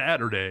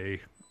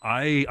Saturday,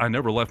 I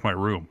never left my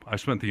room. I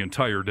spent the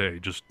entire day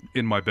just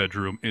in my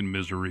bedroom, in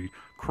misery,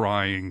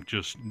 crying,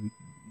 just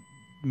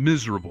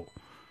miserable.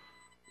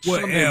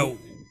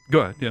 Go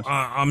ahead, yes.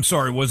 I'm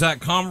sorry, was that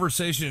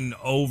conversation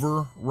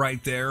over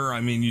right there? I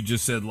mean, you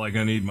just said, I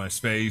need my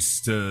space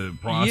to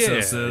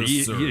process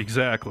this? Yeah,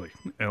 exactly.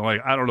 And,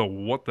 I don't know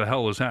what the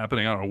hell is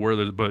happening. I don't know where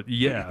this, but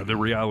yeah, the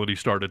reality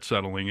started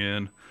settling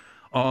in.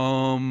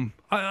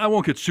 I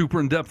won't get super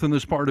in depth in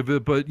this part of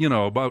it, but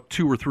about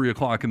 2 or 3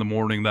 o'clock in the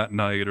morning that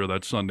night or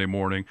that Sunday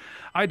morning,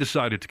 I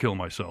decided to kill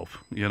myself.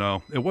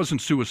 It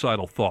wasn't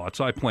suicidal thoughts.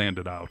 I planned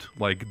it out.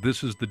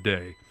 This is the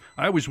day.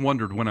 I always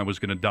wondered when I was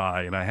going to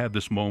die, and I had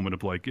this moment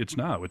of it's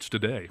now, it's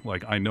today.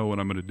 I know what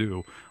I'm going to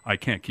do. I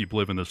can't keep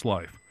living this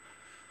life.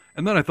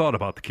 And then I thought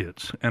about the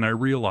kids, and I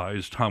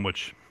realized how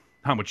much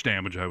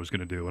damage I was going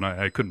to do, and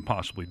I couldn't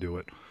possibly do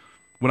it.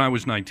 When I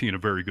was 19, a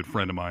very good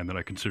friend of mine that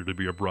I considered to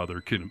be a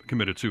brother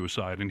committed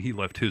suicide, and he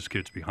left his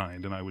kids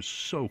behind, and I was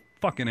so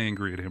fucking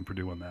angry at him for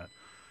doing that.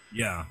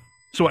 Yeah.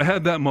 So I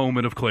had that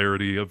moment of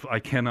clarity of I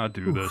cannot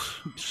do this.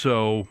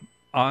 So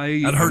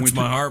that hurts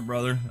my heart,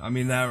 brother. I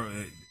mean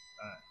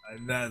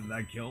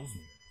that kills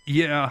me.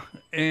 Yeah,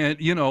 and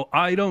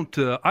I don't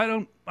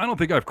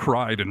think I've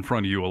cried in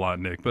front of you a lot,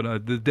 Nick.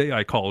 But the day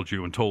I called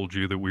you and told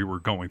you that we were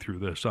going through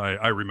this,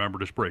 I remember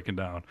just breaking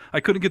down. I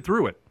couldn't get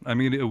through it. I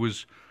mean, it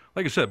was,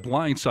 like I said,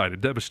 blindsided,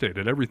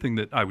 devastated. Everything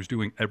that I was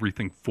doing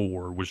everything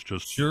for was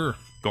just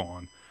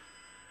gone.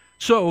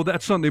 So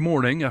that Sunday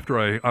morning, after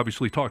I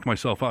obviously talked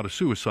myself out of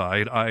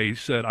suicide, I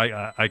said,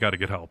 I got to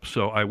get help.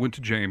 So I went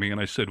to Jamie and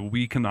I said,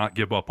 we cannot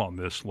give up on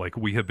this.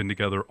 We have been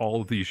together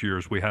all of these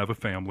years. We have a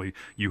family.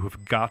 You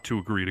have got to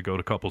agree to go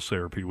to couples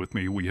therapy with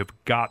me. We have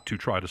got to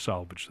try to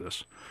salvage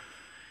this.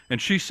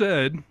 And she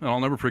said, and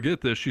I'll never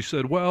forget this, she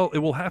said, well, it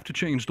will have to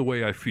change the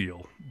way I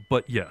feel.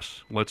 But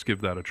yes, let's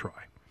give that a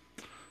try.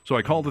 So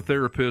I called the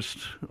therapist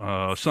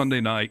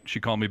Sunday night. She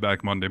called me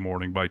back Monday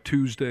morning. By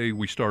Tuesday,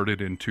 we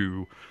started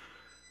into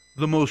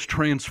the most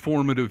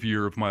transformative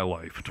year of my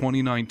life,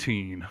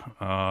 2019.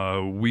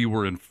 We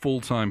were in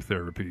full-time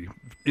therapy,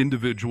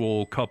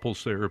 individual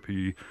couples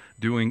therapy,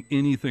 doing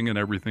anything and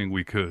everything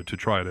we could to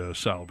try to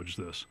salvage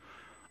this.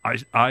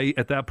 I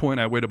at that point,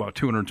 I weighed about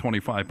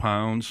 225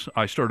 pounds.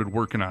 I started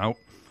working out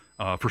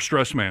for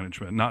stress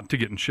management, not to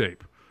get in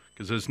shape.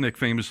 Because as Nick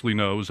famously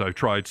knows, I've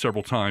tried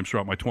several times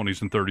throughout my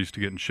 20s and 30s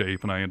to get in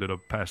shape, and I ended up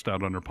passed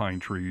out under pine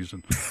trees.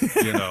 And,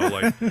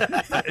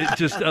 it's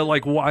just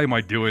why am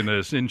I doing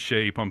this? In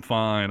shape, I'm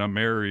fine, I'm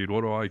married,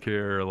 what do I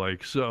care?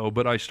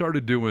 But I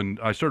started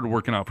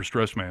working out for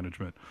stress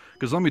management.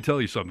 Because let me tell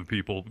you something,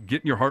 people,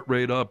 getting your heart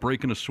rate up,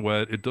 breaking a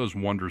sweat, it does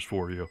wonders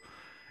for you.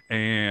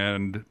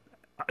 And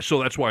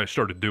So that's why I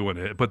started doing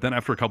it. But then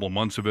after a couple of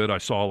months of it, I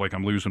saw like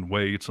I'm losing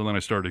weight. So then I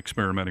started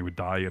experimenting with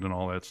diet and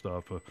all that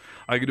stuff.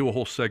 I could do a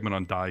whole segment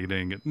on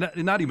dieting.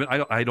 Not even,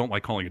 I don't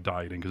like calling it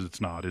dieting because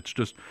it's not.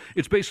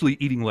 It's basically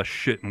eating less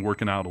shit and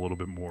working out a little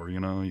bit more. You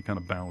know, you kind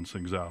of balance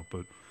things out.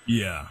 But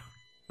yeah,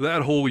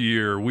 that whole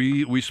year,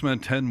 we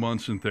spent 10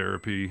 months in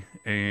therapy,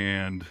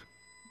 and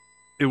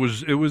it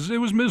was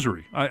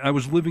misery. I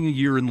was living a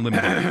year in limbo.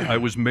 I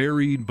was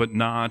married, but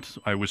not.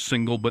 I was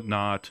single, but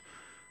not.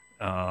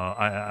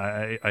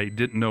 I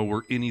didn't know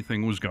where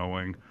anything was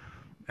going,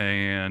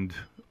 and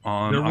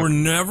there were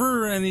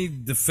never any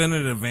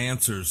definitive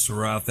answers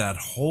throughout that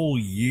whole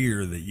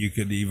year that you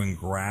could even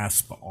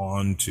grasp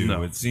onto.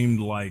 No. It seemed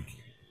like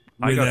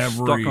I got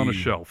stuck on a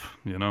shelf,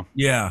 you know?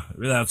 Yeah,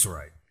 that's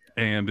right.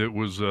 And it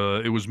was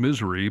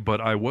misery, but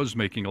I was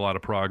making a lot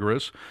of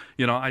progress.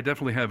 You know, I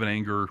definitely have an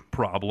anger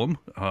problem,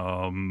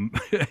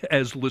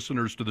 as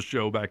listeners to the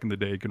show back in the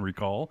day can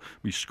recall,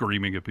 me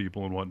screaming at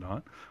people and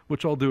whatnot,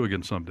 which I'll do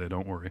again someday,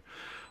 don't worry.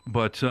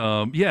 But,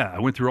 yeah, I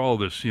went through all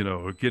this, you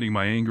know, getting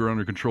my anger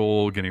under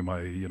control, getting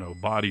my, you know,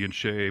 body in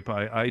shape.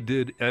 I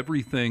did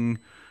everything.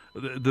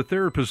 The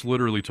therapist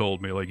literally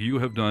told me, like, you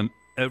have done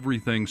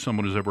everything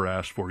someone has ever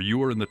asked for.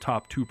 You are in the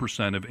top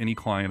 2% of any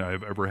client I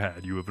have ever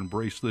had. You have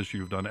embraced this.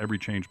 You've done every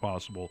change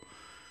possible.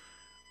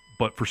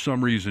 But for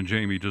some reason,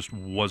 Jamie just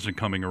wasn't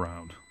coming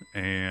around.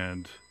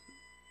 And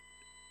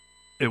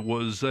it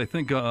was, I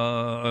think,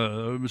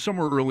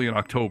 somewhere early in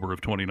October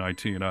of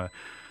 2019.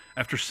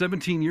 After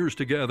 17 years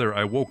together,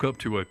 I woke up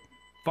to a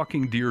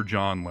fucking Dear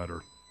John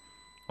letter.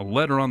 A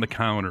letter on the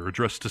counter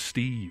addressed to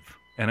Steve.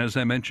 And as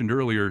I mentioned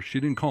earlier, she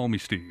didn't call me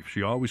Steve.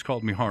 She always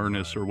called me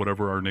Harness or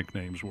whatever our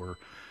nicknames were.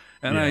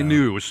 And I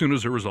knew as soon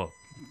as there was a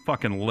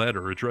fucking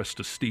letter addressed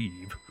to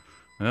Steve,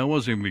 that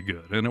wasn't going to be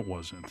good. And it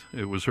wasn't.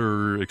 It was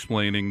her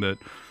explaining that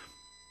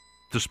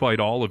despite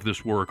all of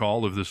this work,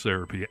 all of this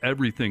therapy,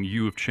 everything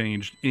you have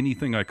changed,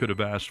 anything I could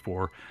have asked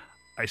for,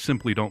 I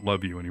simply don't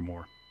love you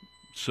anymore.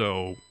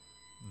 So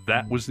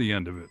that was the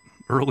end of it.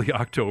 Early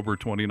October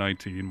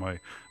 2019, my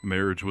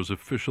marriage was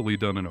officially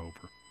done and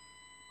over.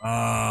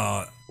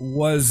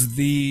 Was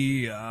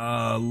the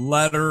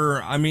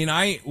letter? I mean,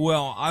 I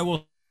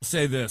will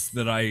say this,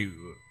 that I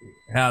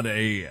had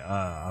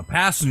a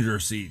passenger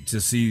seat to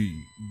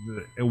see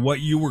what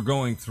you were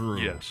going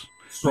through. Yes,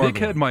 Nick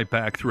had my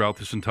back throughout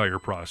this entire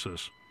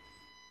process,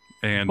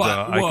 and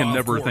I can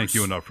never thank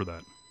you enough for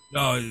that.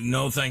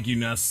 No, thank you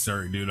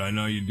necessary, dude. I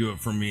know you do it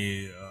for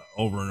me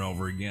over and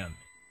over again.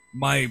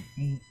 My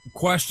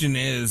question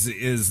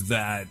is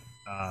that.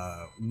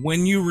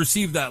 When you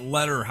received that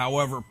letter,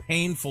 however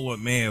painful it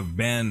may have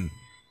been,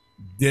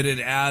 did it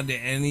add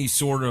any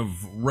sort of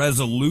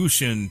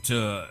resolution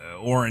to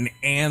or an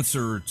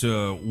answer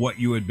to what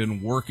you had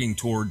been working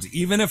towards,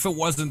 even if it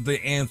wasn't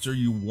the answer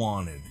you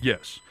wanted?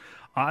 Yes.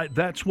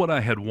 That's what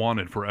I had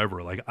wanted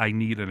forever. Like, I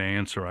need an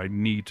answer. I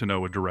need to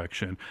know a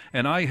direction.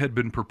 And I had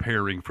been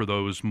preparing for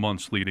those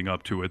months leading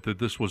up to it that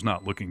this was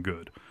not looking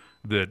good.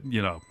 That,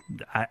 you know,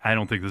 I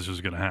don't think this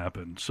is going to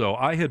happen. So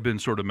I had been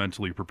sort of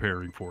mentally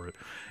preparing for it.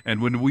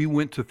 And when we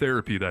went to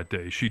therapy that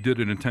day, she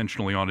did it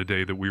intentionally on a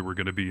day that we were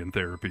going to be in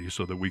therapy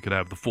so that we could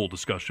have the full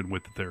discussion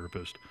with the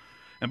therapist.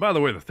 And by the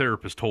way, the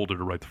therapist told her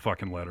to write the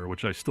fucking letter,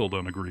 which I still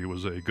don't agree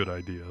was a good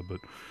idea. But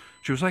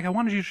she was like, I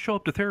wanted you to show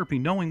up to therapy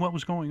knowing what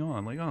was going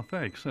on. Like, oh,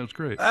 thanks. That's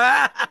great.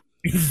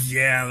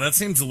 Yeah, that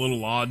seems a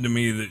little odd to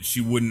me that she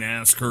wouldn't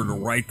ask her to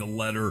write the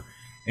letter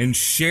and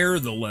share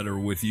the letter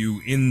with you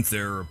in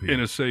therapy. In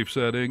a safe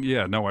setting?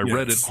 Yeah, no, I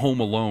read it home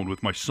alone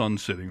with my son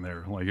sitting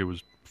there. Like, it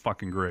was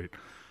fucking great.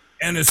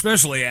 And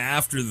especially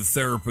after the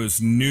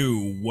therapist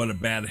knew what a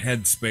bad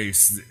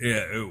headspace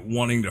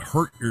wanting to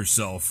hurt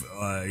yourself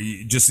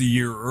just a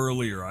year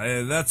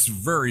earlier. That's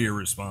very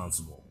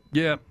irresponsible.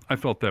 Yeah, I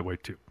felt that way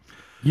too.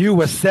 You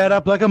were set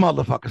up like a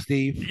motherfucker,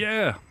 Steve.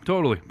 Yeah,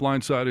 totally.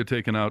 Blindsided,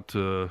 taken out,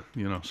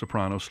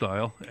 Soprano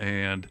style.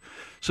 And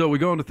so we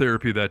go into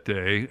therapy that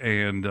day,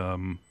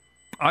 and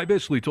I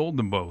basically told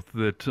them both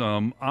that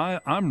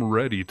I'm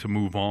ready to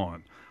move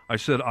on. I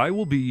said, I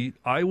will be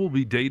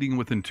dating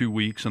within 2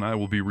 weeks, and I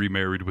will be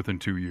remarried within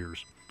 2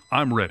 years.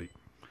 I'm ready.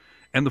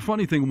 And the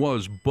funny thing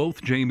was,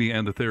 both Jamie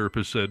and the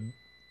therapist said,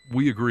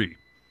 we agree.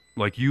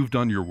 Like, you've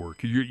done your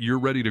work. You're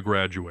ready to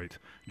graduate.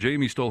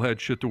 Jamie still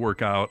had shit to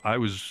work out. I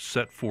was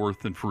set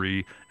forth and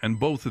free. And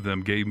both of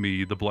them gave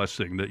me the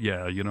blessing that,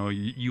 yeah,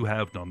 you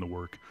have done the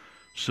work.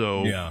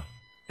 So, yeah.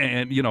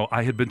 And,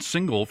 I had been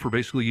single for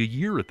basically a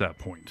year at that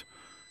point.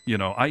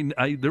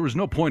 There was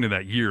no point in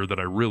that year that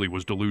I really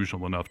was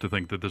delusional enough to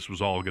think that this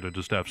was all going to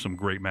just have some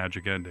great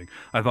magic ending.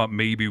 I thought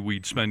maybe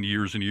we'd spend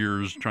years and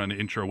years trying to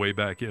inch our way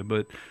back in,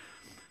 but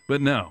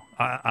no,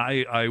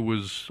 I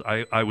was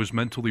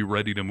mentally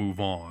ready to move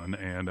on,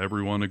 and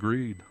everyone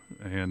agreed,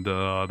 and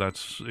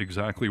that's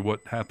exactly what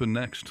happened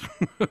next.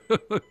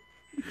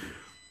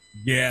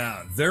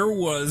 Yeah, there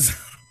was.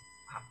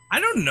 I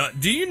don't know.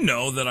 Do you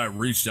know that I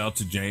reached out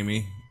to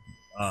Jamie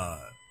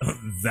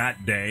that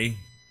day?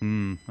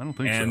 I don't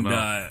think so.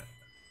 No.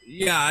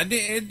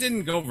 it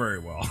didn't go very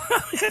well.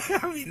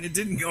 I mean, it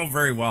didn't go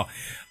very well.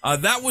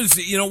 That was,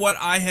 you know what?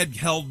 I had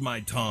held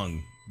my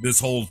tongue this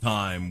whole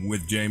time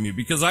with Jamie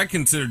because I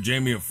consider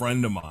Jamie a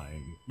friend of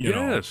mine. You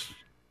know?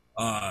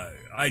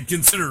 I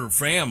consider her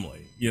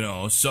family, you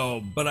know.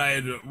 So, but I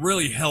had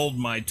really held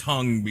my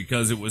tongue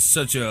because it was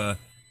such a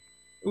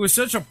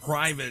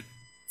private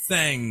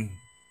thing.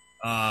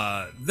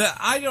 That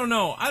I don't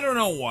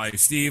know why,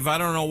 Steve. I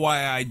don't know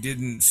why I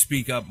didn't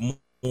speak up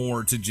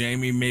more to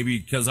Jamie. Maybe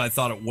because I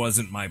thought it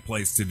wasn't my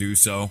place to do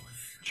so.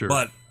 Sure.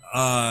 But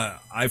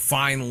I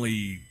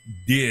finally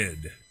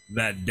did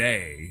that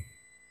day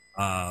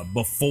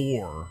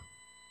before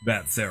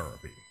that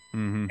therapy,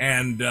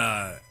 and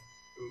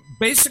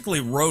basically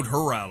wrote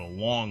her out a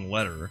long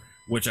letter,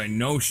 which I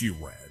know she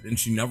read, and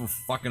she never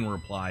fucking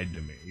replied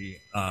to me,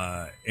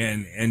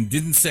 and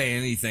didn't say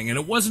anything. And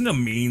it wasn't a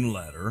mean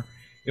letter.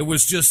 It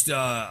was just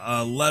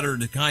a letter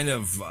to kind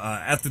of,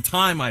 at the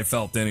time I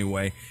felt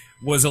anyway,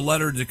 was a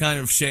letter to kind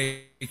of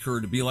shake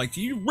her, to be like,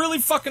 do you really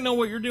fucking know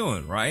what you're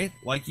doing, right?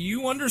 Like,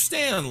 you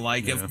understand,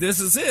 like, if this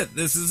is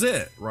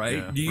it, right?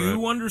 Yeah, do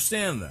you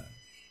understand that?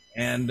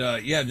 And,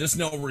 just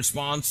no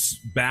response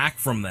back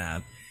from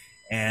that.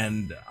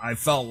 And I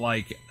felt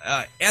like,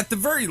 at the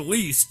very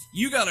least,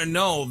 you got to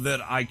know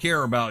that I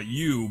care about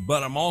you,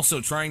 but I'm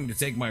also trying to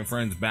take my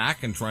friends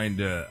back and trying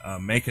to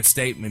make a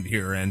statement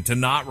here. And to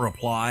not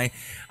reply,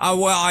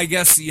 well, I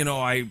guess, you know,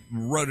 I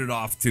wrote it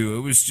off too. It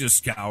was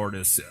just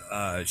cowardice.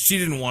 She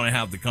didn't want to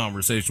have the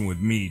conversation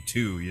with me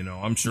too, you know.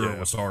 I'm sure it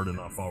was hard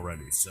enough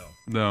already. So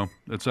no,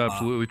 that's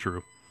absolutely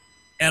true.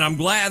 And I'm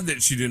glad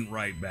that she didn't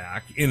write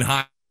back. In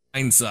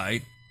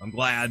hindsight, I'm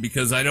glad,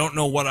 because I don't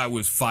know what I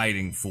was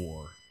fighting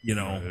for. You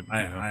know,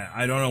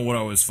 I don't know what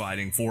I was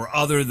fighting for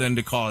other than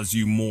to cause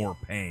you more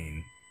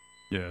pain.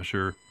 Yeah,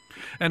 sure.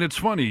 And it's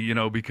funny, you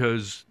know,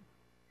 because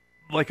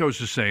like I was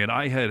just saying,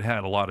 I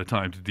had a lot of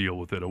time to deal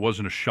with it. It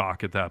wasn't a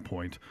shock at that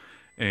point.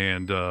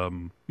 And,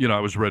 you know,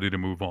 I was ready to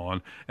move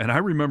on. And I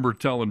remember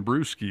telling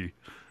Brewski,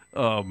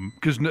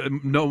 because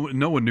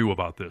no one knew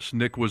about this.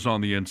 Nick was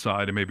on the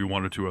inside and maybe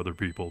one or two other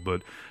people.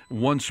 But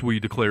once we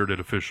declared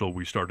it official,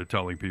 we started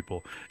telling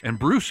people. And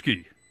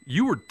Brewski,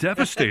 you were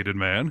devastated,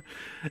 man.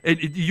 And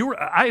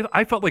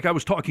I felt like I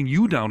was talking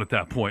you down at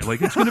that point.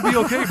 Like, it's going to be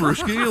okay,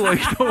 Brewski.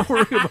 Like, don't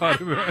worry about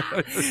it, man.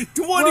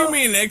 What do you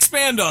mean?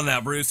 Expand on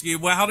that, Brewski.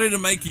 Well, how did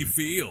it make you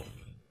feel?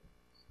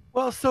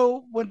 Well,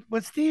 so when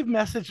Steve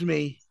messaged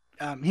me,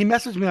 he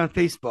messaged me on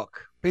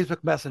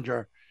Facebook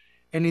Messenger,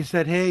 and he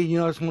said, hey, you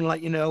know, I just want to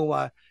let you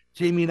know,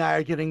 Jamie and I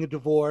are getting a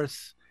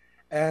divorce.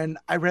 And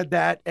I read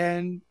that,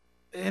 and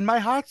my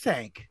heart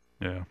sank.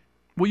 Yeah.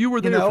 Well, you were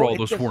there for all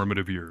those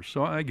formative years,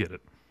 so I get it.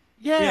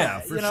 Yeah,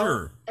 for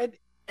sure.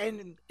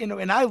 And you know,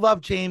 and I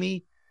love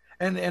Jamie,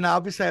 and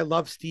obviously I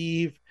love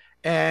Steve,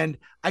 and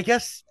I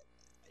guess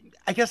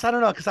I don't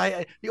know,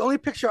 because the only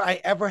picture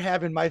I ever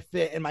have in my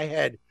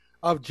head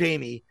of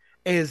Jamie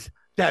is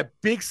that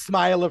big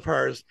smile of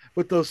hers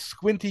with those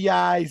squinty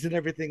eyes and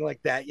everything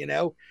like that, you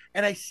know.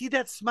 And I see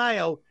that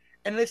smile,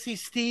 and I see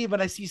Steve,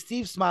 and I see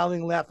Steve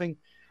smiling, laughing,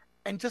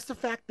 and just the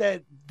fact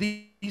that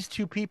these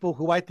two people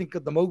who I think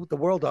of the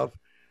world of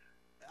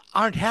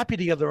aren't happy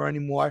together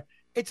anymore.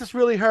 It just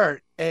really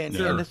hurt. And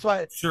that's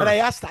why, and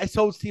I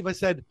told Steve, I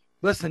said,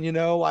 listen, you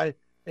know, I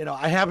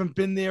haven't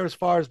been there as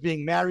far as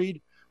being married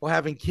or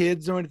having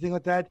kids or anything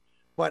like that,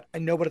 but I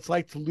know what it's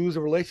like to lose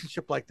a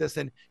relationship like this.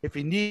 And if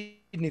you need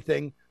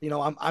anything, you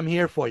know, I'm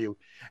here for you.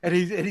 And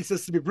he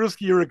says to me,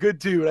 Brewski, you're a good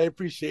dude. I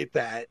appreciate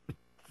that.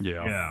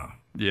 Yeah.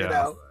 You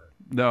know?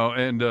 No.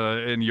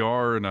 And you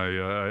are, and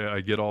I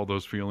get all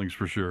those feelings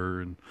for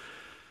sure. And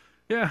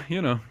yeah,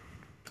 you know,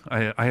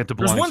 I had to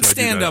blindside. There's one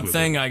stand-up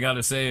thing I got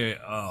to say,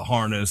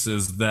 Harness,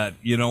 is that,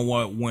 you know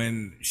what,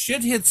 when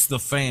shit hits the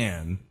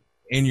fan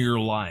in your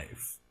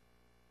life,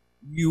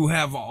 you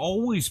have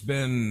always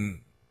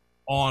been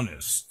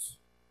honest.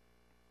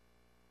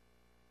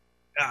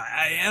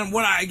 And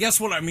what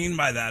I mean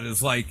by that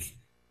is, like,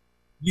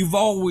 you've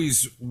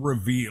always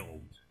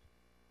revealed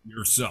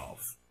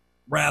yourself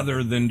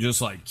rather than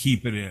just, like,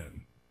 keep it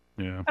in.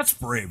 Yeah. That's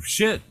brave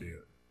shit,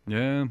 dude.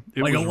 Yeah.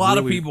 Like, a lot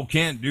of people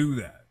can't do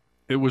that.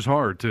 It was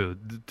hard to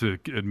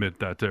admit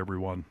that to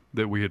everyone,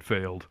 that we had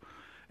failed.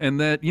 And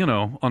that, you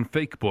know, on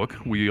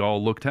Facebook, we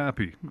all looked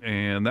happy.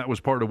 And that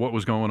was part of what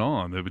was going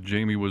on. That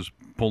Jamie was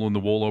pulling the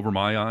wool over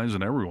my eyes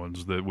and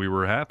everyone's, that we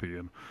were happy.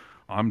 And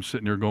I'm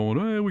sitting there going,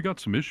 hey, we got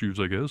some issues,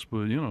 I guess.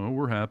 But, you know,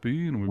 we're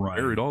happy and we were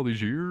married all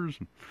these years.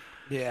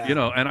 Yeah. You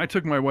know, and I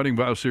took my wedding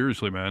vow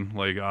seriously, man.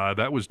 Like,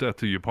 that was death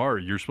to you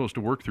part. You're supposed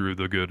to work through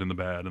the good and the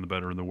bad and the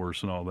better and the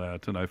worse and all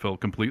that. And I felt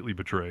completely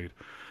betrayed.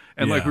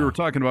 And like we were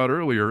talking about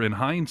earlier, in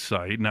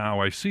hindsight, now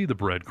I see the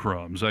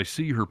breadcrumbs. I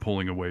see her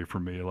pulling away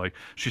from me. Like,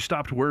 she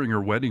stopped wearing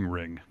her wedding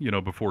ring,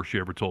 before she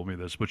ever told me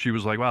this. But she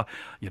was like, well,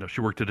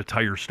 she worked at a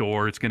tire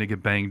store. It's going to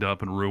get banged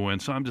up and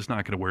ruined, so I'm just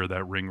not going to wear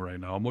that ring right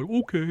now. I'm like,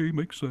 okay,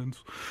 makes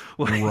sense.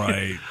 Like,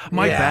 right.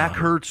 My back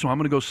hurts, so I'm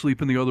going to go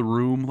sleep in the other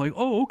room. Like,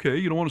 oh, okay,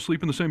 you don't want to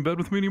sleep in the same bed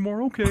with me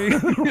anymore? Okay.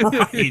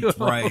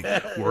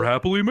 right. We're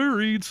happily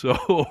married, so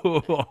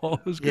all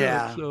is good.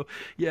 Yeah. So,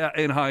 yeah,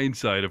 in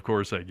hindsight, of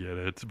course, I get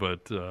it.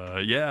 But,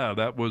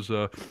 that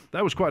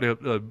was quite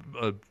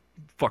a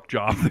fuck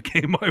job that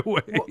came my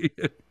way.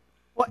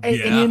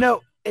 And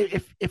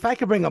if I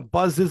could bring a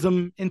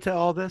buzzism into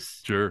all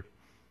this, Sure.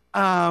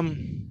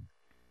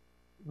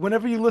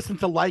 Whenever you listen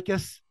to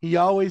Lycus, he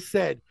always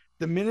said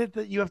the minute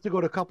that you have to go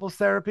to couples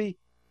therapy,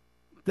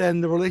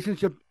 then the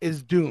relationship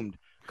is doomed.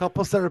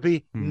 Couples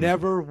therapy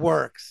never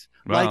works.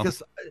 Wow.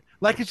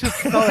 Lycus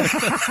just.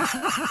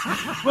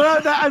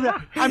 Well,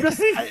 I'm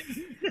just.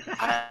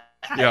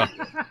 Yeah.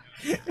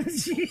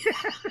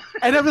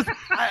 And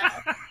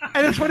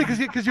it's funny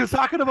because you were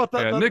talking about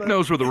the. Nick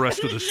knows where the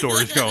rest of the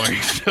story's going.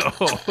 So.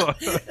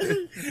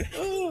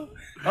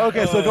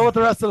 Okay, so go with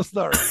the rest of the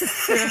story.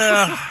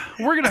 Yeah,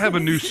 we're going to have a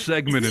new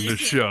segment in the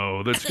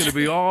show that's going to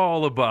be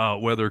all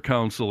about whether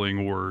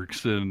counseling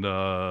works and,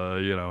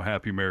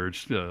 happy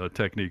marriage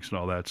techniques and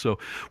all that. So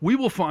we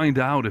will find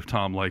out if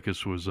Tom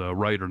Likas was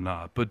right or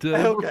not. But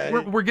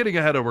we're getting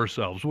ahead of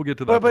ourselves. We'll get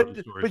to that part of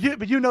the story.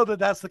 But you know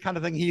that's the kind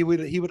of thing he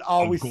would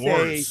always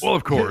say. Well,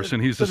 of course,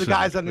 and he's to the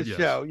guys on the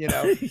show,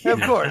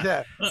 Of course,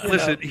 yeah.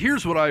 Listen,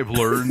 here's what I've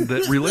learned,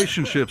 that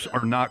relationships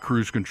are not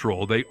cruise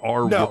control. They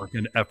are work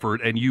and effort,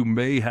 and you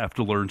may have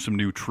to learn some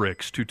new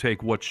tricks to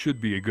take what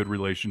should be a good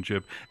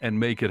relationship and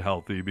make it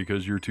healthy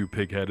because you're too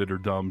pig-headed or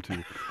dumb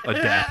to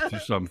adapt to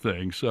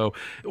something. So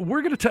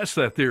we're going to test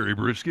that theory,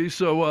 Brewski.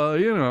 So,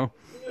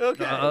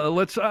 okay.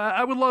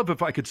 I would love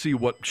if I could see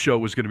what show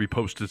was going to be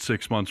posted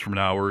 6 months from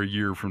now or a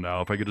year from now,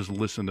 if I could just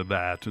listen to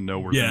that and know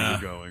where things are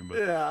going. But,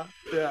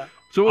 yeah.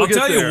 So I'll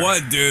tell you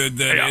what, dude,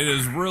 that it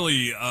is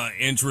really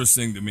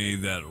interesting to me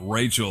that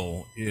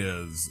Rachel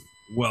is.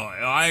 Well,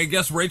 I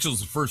guess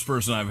Rachel's the first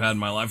person I've had in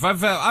my life.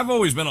 I've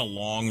always been a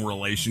long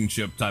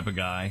relationship type of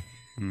guy.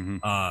 Mm-hmm.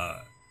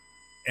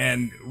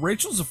 And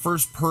Rachel's the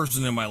first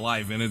person in my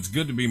life, and it's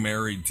good to be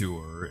married to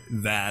her,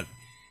 that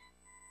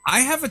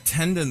I have a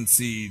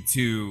tendency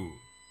to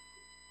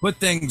put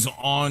things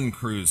on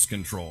cruise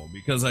control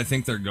because I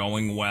think they're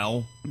going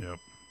well. Yep.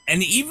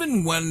 And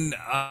even when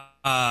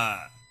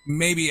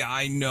maybe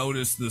I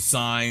notice the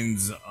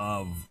signs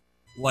of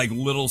like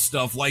little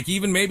stuff, like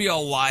even maybe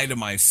I'll lie to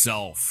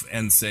myself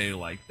and say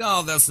like,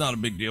 no, that's not a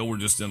big deal. We're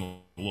just in a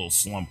little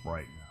slump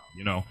right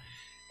now,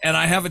 And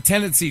I have a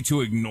tendency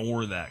to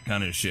ignore that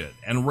kind of shit.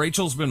 And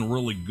Rachel's been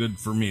really good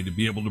for me to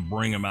be able to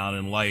bring them out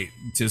in light,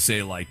 to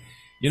say like,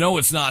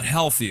 it's not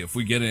healthy if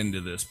we get into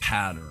this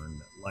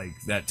pattern. Like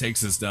that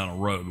takes us down a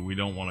road we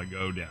don't want to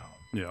go down.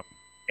 Yeah.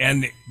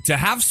 And to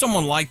have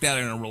someone like that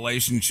in a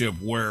relationship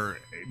where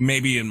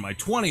maybe in my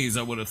 20s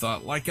I would have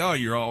thought like, oh,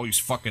 you're always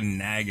fucking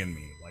nagging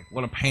me. Like,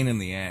 what a pain in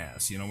the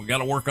ass. We got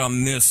to work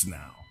on this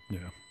now. Yeah.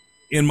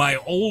 In my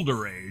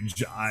older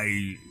age,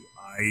 I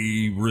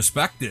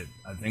respect it.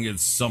 I think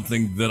it's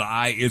something that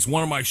it's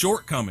one of my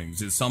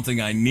shortcomings. It's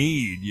something I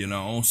need,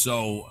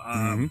 So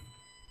I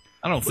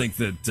don't think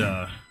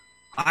that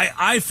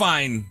I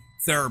find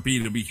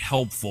therapy to be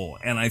helpful,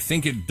 and I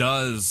think it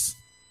does.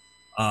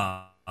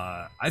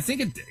 I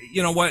think it.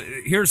 You know what?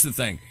 Here's the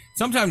thing.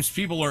 Sometimes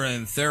people are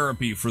in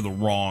therapy for the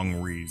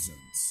wrong reasons.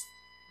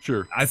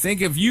 Sure. I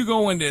think if you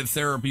go into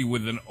therapy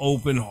with an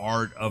open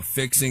heart of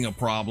fixing a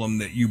problem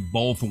that you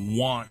both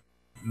want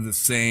the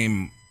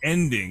same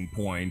ending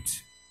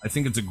point, I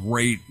think it's a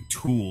great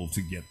tool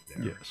to get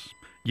there. Yes.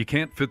 You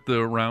can't fit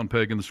the round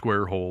peg in the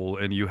square hole,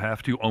 and you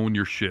have to own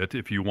your shit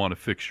if you want to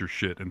fix your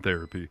shit in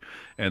therapy.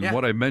 And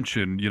what I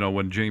mentioned,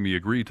 when Jamie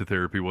agreed to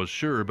therapy was,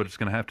 sure, but it's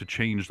going to have to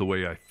change the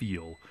way I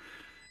feel.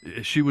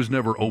 She was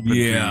never open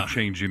to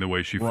changing the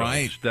way she felt.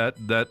 Right.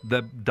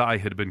 That die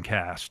had been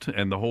cast,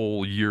 and the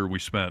whole year we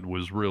spent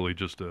was really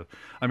just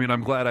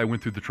I'm glad I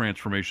went through the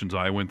transformations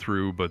I went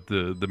through, but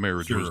the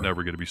marriage was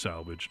never going to be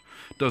salvaged.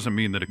 Doesn't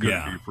mean that it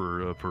couldn't be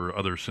for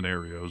other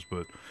scenarios,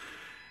 but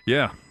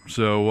yeah.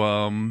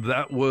 So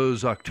that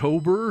was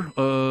October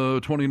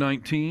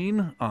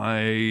 2019.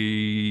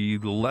 I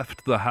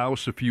left the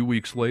house a few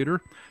weeks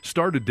later.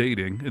 Started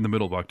dating in the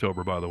middle of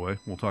October, by the way.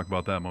 We'll talk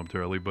about that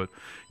momentarily. But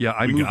yeah,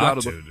 I moved out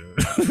of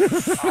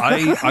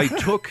the.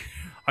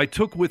 I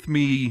took with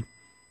me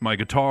my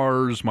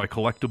guitars, my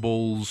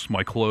collectibles,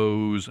 my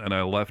clothes, and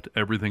I left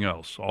everything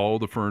else. All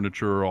the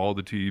furniture, all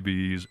the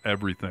TVs,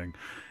 everything.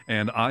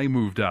 And I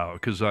moved out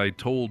because I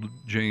told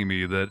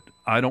Jamie that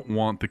I don't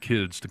want the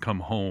kids to come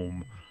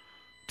home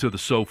to the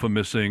sofa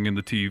missing and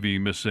the TV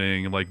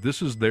missing. Like,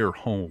 this is their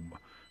home.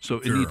 So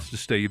it needs to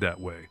stay that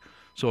way.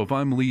 So if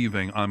I'm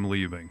leaving, I'm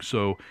leaving.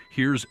 So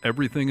here's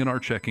everything in our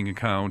checking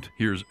account.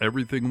 Here's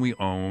everything we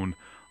own.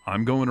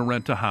 I'm going to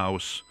rent a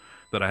house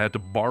that I had to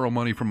borrow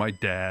money from my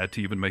dad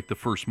to even make the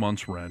first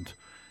month's rent.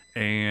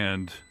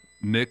 And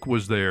Nick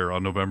was there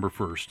on November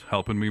 1st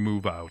helping me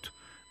move out,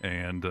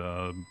 and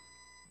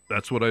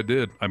that's what I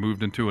did. I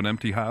moved into an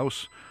empty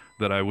house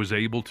that I was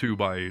able to,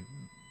 by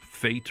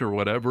fate or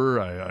whatever,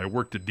 I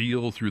worked a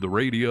deal through the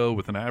radio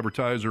with an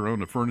advertiser,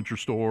 owned a furniture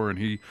store, and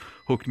he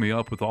hooked me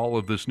up with all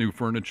of this new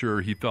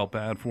furniture. He felt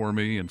bad for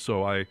me, and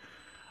so I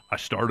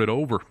started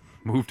over,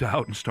 moved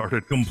out and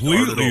started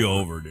completely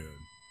over, dude.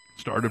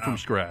 Started from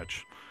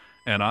scratch,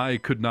 and I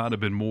could not have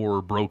been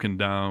more broken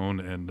down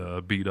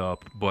and beat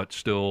up, but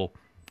still,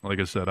 like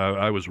I said,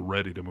 I was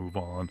ready to move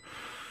on.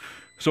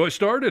 So I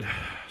started.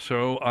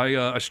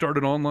 I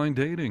started online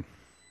dating.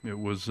 It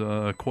was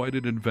quite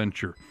an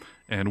adventure.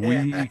 And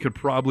we could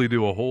probably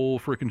do a whole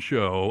freaking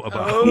show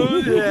about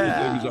the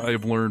things I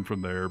have learned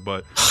from there.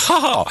 But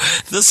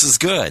this is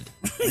good.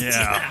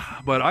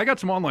 Yeah. But I got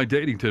some online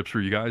dating tips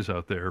for you guys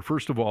out there.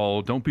 First of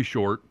all, don't be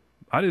short.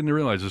 I didn't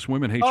realize this.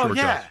 Women hate short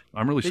guys.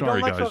 I'm really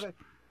sorry, guys.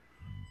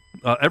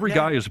 Every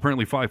guy is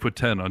apparently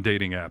 5'10" on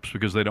dating apps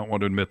because they don't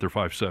want to admit they're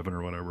 5'7"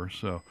 or whatever.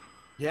 So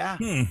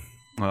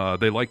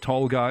they like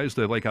tall guys,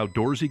 they like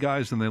outdoorsy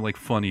guys, and they like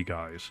funny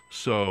guys.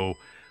 So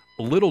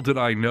little did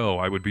I know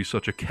I would be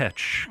such a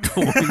catch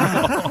going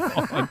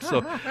on. So,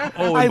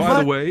 and by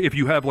the way, if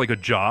you have like a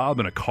job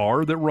and a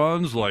car that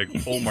runs, like,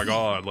 oh my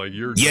God, like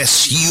you're.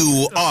 Yes,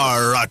 you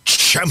are a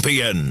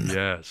champion.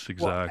 Yes,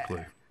 exactly.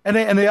 Well,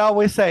 and they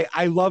always say,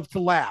 I love to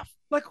laugh.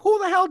 Like, who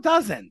the hell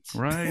doesn't?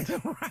 Right.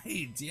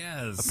 Right,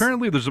 yes.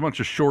 Apparently, there's a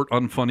bunch of short,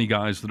 unfunny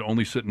guys that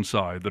only sit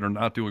inside that are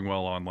not doing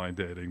well online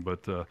dating,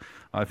 but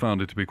I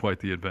found it to be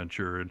quite the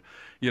adventure. And,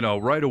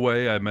 right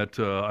away, I met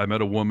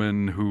a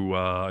woman who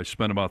I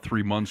spent about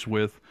 3 months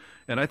with,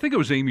 and I think it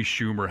was Amy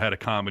Schumer had a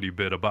comedy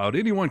bit about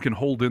anyone can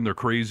hold in their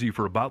crazy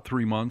for about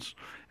 3 months,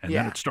 and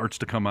then it starts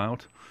to come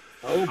out.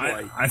 Oh,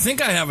 boy. I think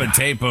I have a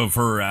tape of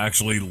her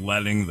actually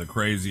letting the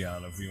crazy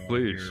out if you want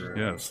Please, to hear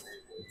yes.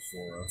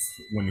 For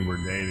us when you were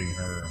dating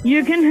her.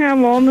 You can have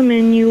all the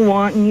men you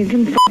want, and you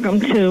can fuck them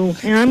too.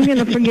 And I'm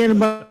going to forget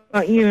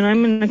about you, and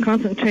I'm going to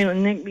concentrate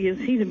on Nick because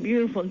he's a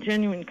beautiful,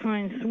 genuine,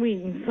 kind, sweet,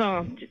 and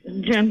soft,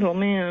 gentle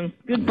man.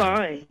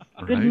 Goodbye.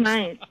 Right? Good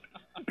night.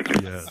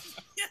 Yes.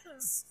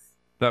 Yes.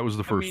 That was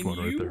the first one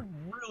right there.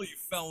 You really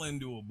fell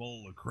into a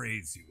bowl of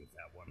crazy with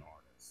that one artist.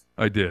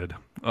 I did.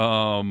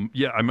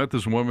 I met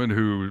this woman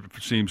who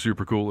seemed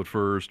super cool at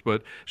first,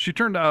 but she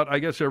turned out, I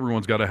guess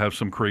everyone's got to have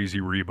some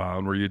crazy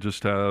rebound where you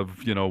just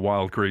have,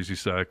 wild, crazy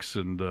sex,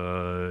 and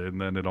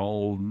then it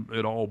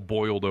all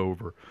boiled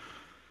over.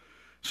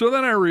 So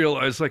then I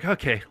realized, like,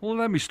 okay, well,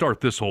 let me start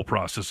this whole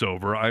process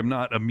over. I'm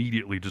not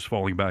immediately just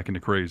falling back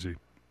into crazy.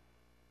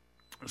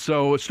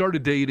 So I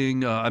started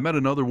dating. I met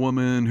another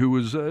woman who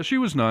was, she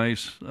was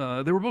nice.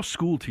 They were both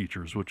school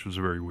teachers, which was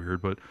very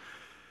weird, but...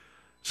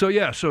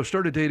 So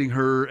started dating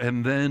her,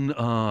 and then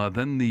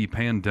the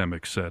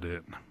pandemic set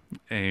in,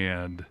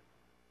 and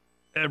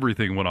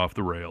everything went off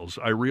the rails.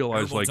 I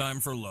realized, Terrible time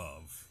for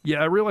love.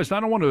 Yeah, I realized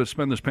I don't want to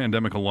spend this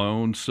pandemic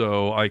alone,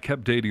 so I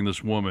kept dating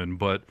this woman.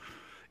 But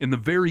in the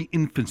very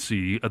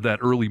infancy of that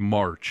early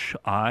March,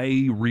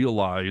 I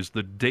realized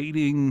that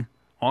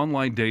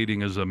online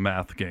dating is a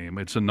math game.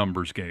 It's a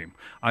numbers game.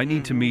 I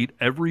need to meet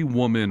every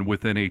woman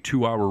within a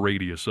 2-hour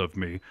radius of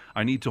me.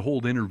 I need to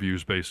hold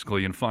interviews,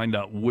 basically, and find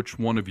out which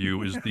one of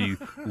you is the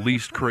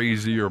least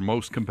crazy or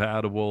most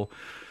compatible.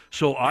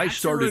 So I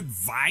started... Your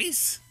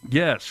advice?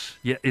 Yes.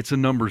 Yeah, it's a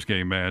numbers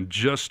game, man.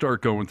 Just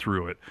start going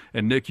through it.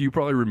 And, Nick, you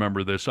probably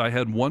remember this. I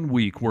had 1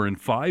 week where in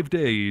 5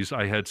 days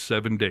I had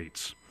 7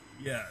 dates.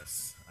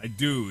 Yes, I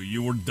do.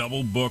 You were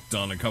double booked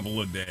on a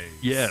couple of days.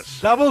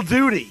 Yes. Double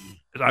duty.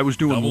 I was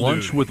doing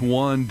lunch with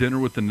one, dinner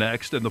with the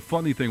next, and the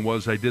funny thing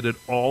was I did it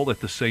all at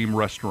the same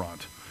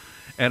restaurant.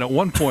 And at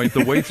one point, the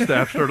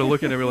waitstaff started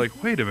looking at me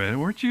like, wait a minute,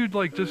 weren't you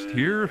like just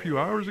here a few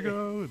hours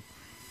ago?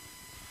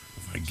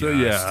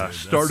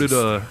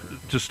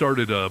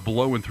 Started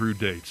blowing through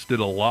dates. Did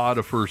a lot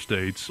of first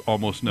dates,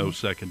 almost no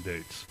second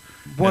dates.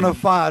 One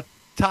of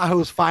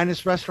Tahoe's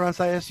finest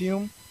restaurants, I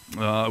assume?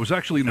 It was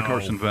actually in the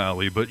Carson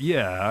Valley, but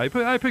yeah,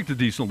 I picked a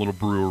decent little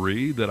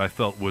brewery that I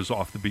felt was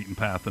off the beaten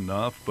path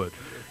enough, but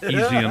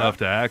easy enough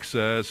to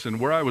access. And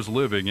where I was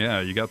living,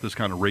 you got this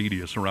kind of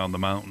radius around the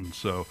mountains.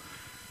 So,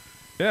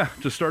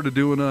 just started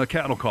doing a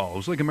cattle call. It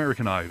was like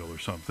American Idol or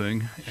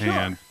something.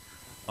 Sure.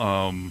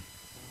 And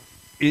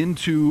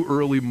into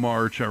early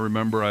March, I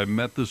remember I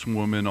met this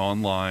woman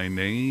online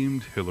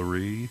named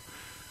Hillary,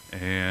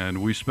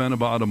 and we spent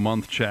about a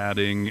month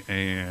chatting,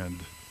 and...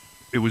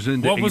 It was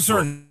in What was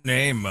her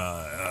name?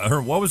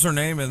 What was her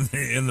name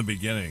in the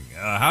beginning?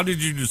 How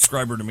did you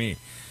describe her to me?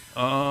 She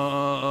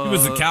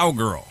was the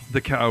cowgirl.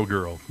 The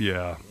cowgirl,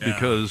 yeah.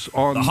 Because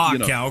on the hot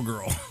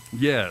cowgirl.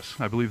 Yes,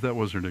 I believe that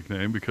was her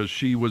nickname because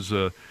she was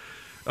an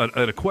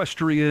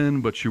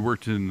equestrian, but she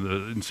worked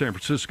in San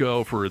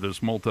Francisco for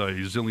this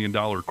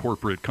multi-zillion-dollar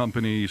corporate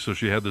company. So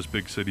she had this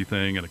big city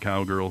thing and a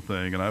cowgirl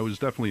thing, and I was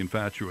definitely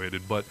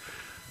infatuated, but.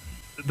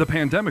 The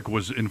pandemic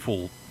was in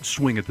full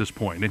swing at this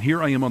point, and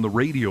here I am on the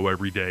radio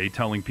every day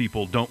telling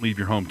people don't leave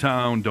your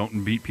hometown, don't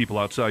meet people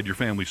outside your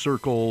family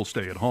circle,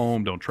 stay at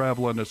home, don't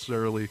travel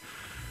unnecessarily.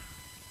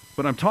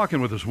 But I'm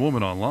talking with this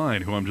woman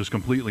online who I'm just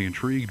completely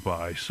intrigued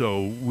by.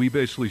 So we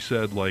basically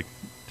said, like,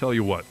 tell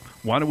you what,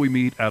 why don't we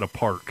meet at a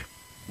park?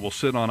 We'll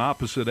sit on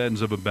opposite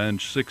ends of a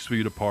bench, 6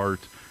 feet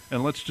apart,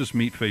 and let's just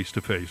meet face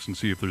to face and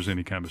see if there's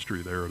any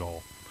chemistry there at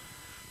all.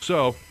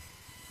 So,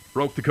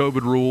 broke the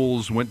COVID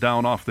rules, went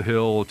down off the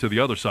hill to the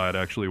other side,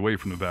 actually, away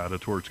from Nevada,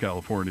 towards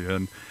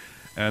California,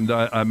 and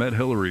I met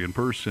Hillary in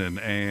person,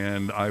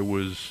 and I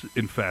was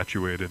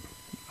infatuated.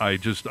 I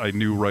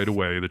knew right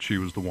away that she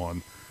was the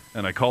one.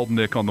 And I called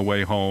Nick on the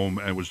way home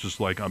and was just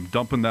like, I'm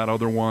dumping that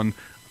other one.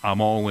 I'm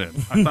all in.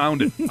 I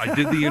found it. I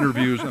did the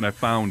interviews and I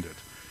found it.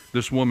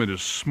 This woman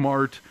is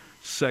smart,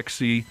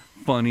 sexy,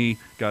 funny,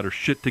 got her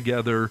shit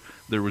together.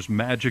 There was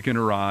magic in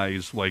her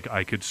eyes. Like,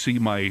 I could see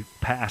my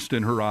past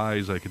in her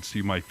eyes. I could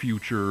see my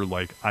future.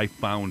 Like, I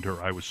found her.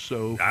 I was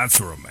so...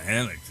 That's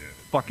romantic, dude.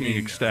 Fucking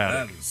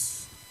ecstatic.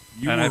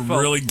 You were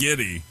really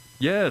giddy.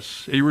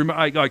 Yes.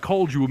 I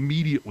called you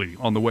immediately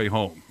on the way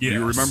home. Yes. Do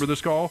you remember this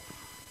call?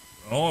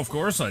 Oh, of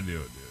course I do,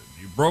 dude.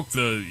 You broke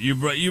the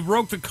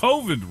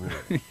COVID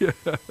rule.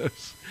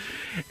 Yes.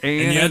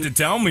 And you had to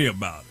tell me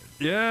about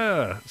it.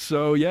 Yeah.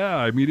 So,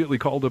 I immediately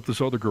called up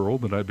this other girl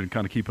that I'd been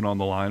kind of keeping on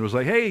the line. I was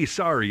like, hey,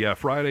 sorry,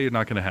 Friday is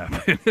not going to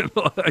happen.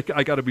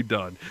 I got to be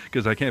done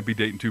because I can't be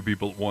dating two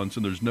people at once,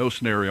 and there's no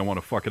scenario I want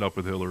to fuck it up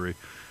with Hillary.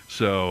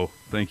 So,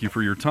 thank you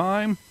for your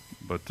time,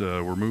 but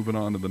we're moving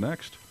on to the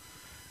next.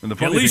 And the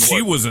funny At least thing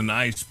she was a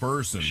nice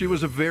person. She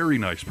was a very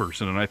nice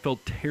person, and I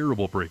felt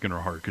terrible breaking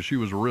her heart because she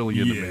was really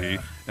into me,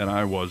 and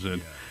I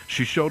wasn't. Yeah.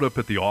 She showed up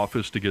at the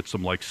office to get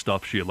some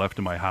stuff she had left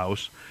in my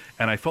house,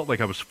 and I felt like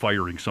I was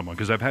firing someone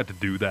because I've had to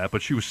do that.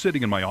 But she was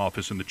sitting in my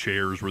office in the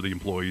chairs where the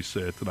employees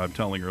sit, and I'm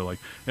telling her, like,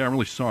 hey, I'm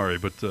really sorry,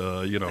 but,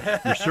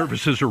 your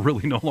services are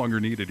really no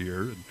longer needed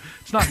here. And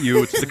it's not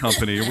you, it's the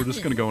company. We're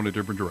just going to go in a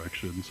different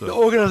direction. So.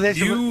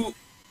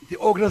 The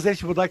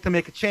organization would like to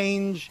make a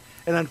change,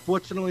 and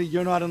unfortunately,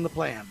 you're not in the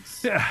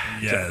plans. Yeah,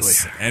 yes,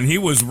 exactly. And he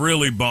was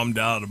really bummed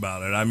out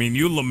about it. I mean,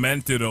 you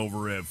lamented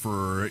over it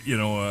for,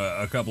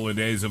 a couple of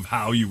days of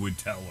how you would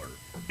tell her.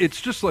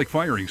 It's just like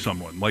firing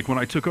someone. Like when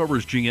I took over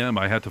as GM,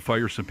 I had to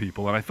fire some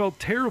people, and I felt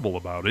terrible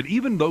about it.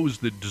 Even those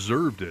that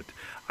deserved it,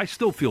 I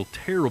still feel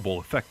terrible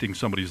affecting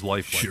somebody's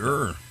life.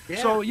 Sure. Like that.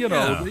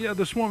 Yeah. So,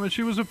 this woman,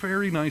 she was a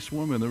very nice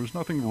woman. There was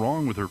nothing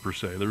wrong with her per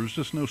se. There was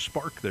just no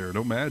spark there,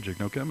 no magic,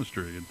 no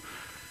chemistry.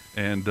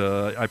 And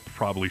I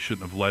probably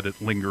shouldn't have let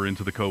it linger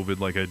into the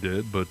COVID like I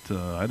did, but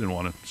I didn't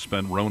want to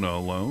spend Rona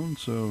alone,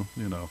 so,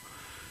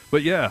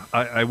 But yeah,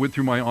 I went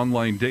through my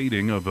online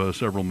dating of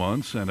several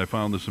months, and I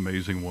found this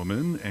amazing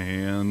woman,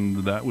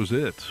 and that was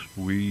it.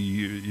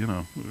 We've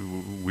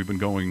been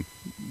going,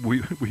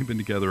 we've been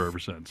together ever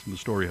since, and the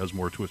story has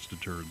more twists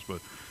and turns, but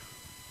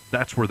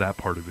that's where that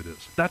part of it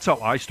is. That's how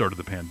I started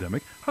the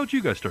pandemic. How'd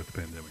you guys start the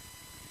pandemic?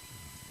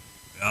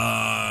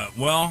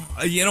 Well,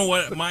 you know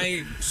what?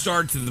 My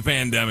start to the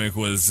pandemic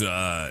was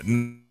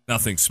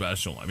nothing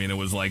special. I mean, it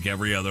was like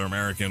every other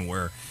American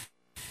where,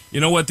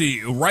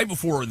 right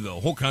before the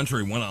whole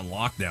country went on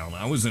lockdown,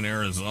 I was in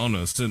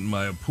Arizona sitting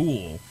by a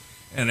pool,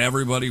 and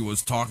everybody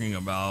was talking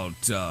about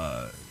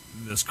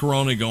this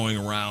corona going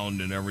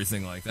around and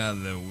everything like that,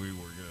 and that we were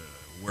going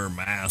to wear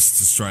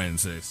masks to try and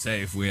stay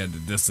safe. We had to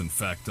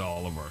disinfect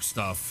all of our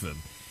stuff, and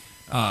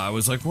I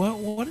was like,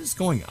 what is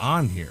going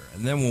on here?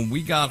 And then when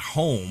we got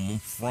home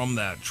from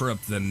that trip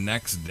the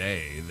next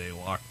day, they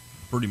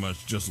pretty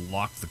much just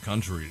locked the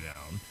country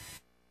down.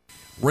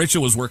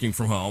 Rachel was working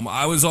from home.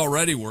 I was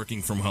already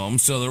working from home,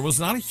 so there was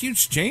not a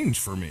huge change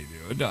for me,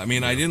 dude. I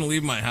mean, I didn't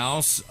leave my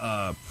house.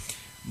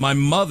 My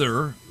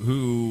mother,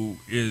 who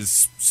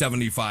is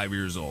 75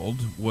 years old,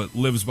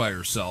 lives by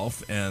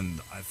herself, and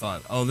I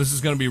thought, this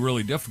is going to be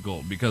really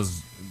difficult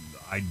because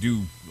I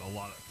do a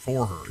lot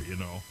for her,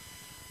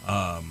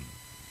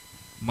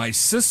 My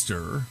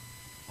sister,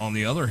 on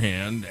the other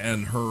hand,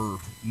 and her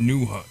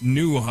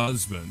new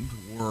husband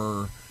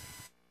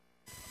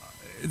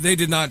they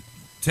did not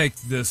take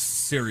this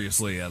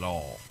seriously at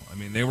all. I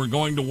mean, they were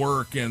going to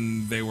work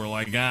and they were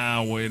like,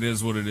 well, it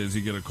is what it is.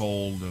 You get a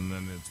cold and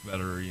then it's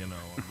better,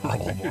 blah,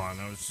 blah, blah. And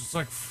I was just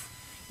like,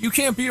 you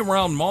can't be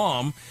around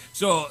mom.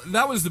 So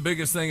that was the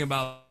biggest thing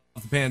about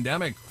the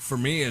pandemic for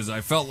me is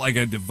I felt like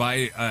I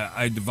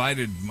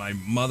divided my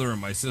mother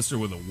and my sister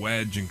with a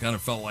wedge and kind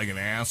of felt like an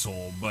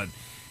asshole. But,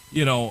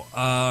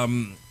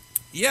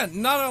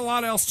 not a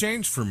lot else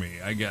changed for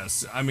me, I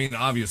guess. I mean,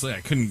 obviously,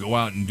 I couldn't go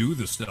out and do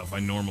the stuff I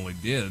normally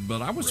did,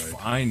 but I was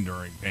fine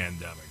during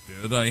pandemic,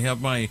 dude. I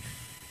have my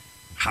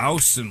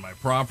house and my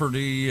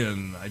property,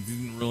 and I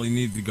didn't really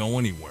need to go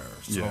anywhere.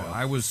 So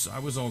I was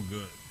all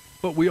good.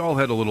 But we all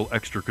had a little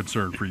extra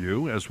concern for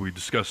you, as we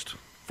discussed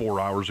 4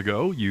 hours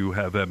ago. You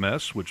have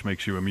MS, which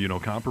makes you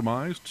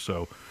immunocompromised,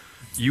 so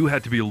you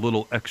had to be a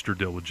little extra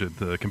diligent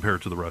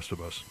compared to the rest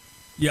of us.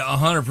 Yeah,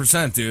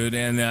 100%, dude.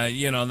 And,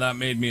 that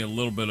made me a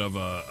little bit of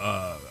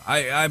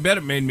I bet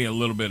it made me a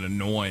little bit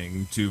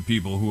annoying to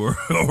people who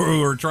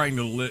are trying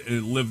to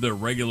live their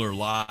regular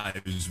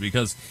lives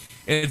because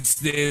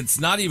it's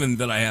not even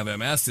that I have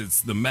MS.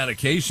 It's the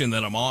medication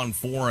that I'm on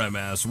for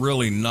MS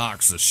really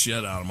knocks the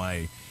shit out of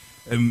my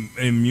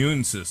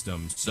immune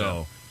system.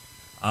 So,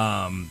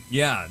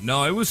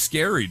 no, it was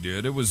scary,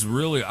 dude. I was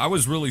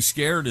really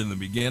scared in the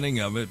beginning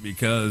of it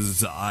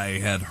because I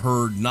had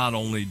heard not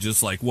only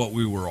just like what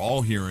we were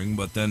all hearing,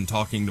 but then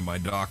talking to my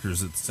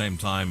doctors at the same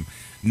time,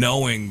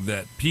 knowing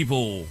that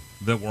people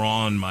that were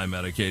on my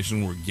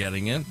medication were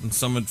getting it, and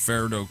some had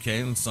fared okay,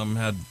 and some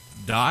had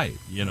died,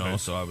 Right.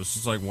 So I was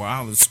just like,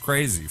 wow, this is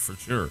crazy for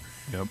sure.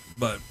 Yep.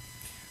 But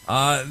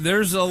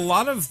there's a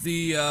lot of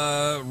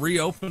the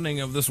reopening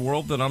of this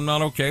world that I'm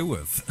not okay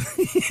with.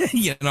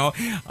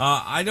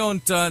 I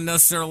don't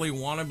necessarily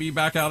want to be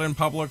back out in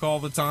public all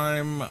the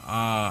time.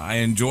 I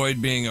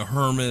enjoyed being a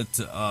hermit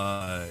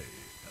a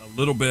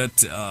little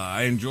bit.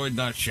 I enjoyed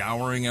not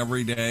showering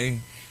every day.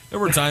 There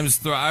were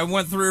times I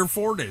went 3 or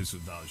 4 days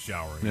without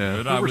showering.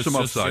 Yeah, there were some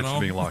upsides to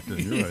being locked in.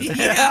 You're right.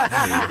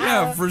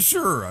 yeah, for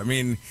sure. I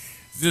mean,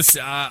 just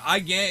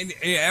I gained.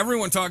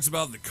 Everyone talks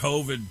about the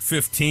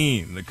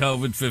COVID-15. The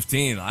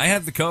COVID-15. I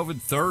had the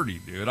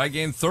COVID-30, dude. I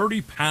gained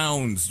 30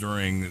 pounds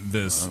during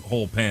this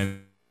whole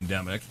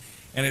pandemic,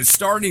 and it's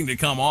starting to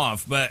come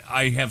off. But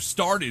I have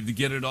started to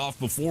get it off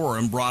before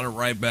and brought it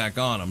right back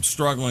on. I'm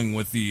struggling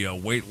with the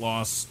weight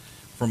loss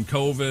from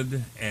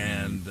COVID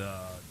and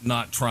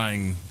not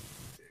trying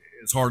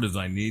as hard as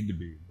I need to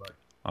be. But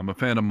I'm a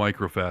fan of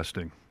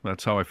microfasting.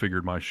 That's how I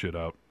figured my shit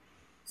out.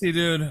 See,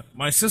 dude,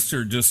 my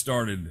sister just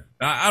started.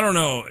 I don't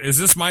know. Is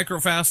this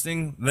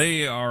microfasting?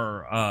 They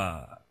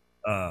are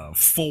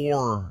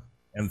 4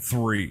 and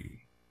 3.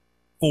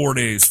 4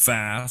 days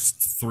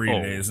fast,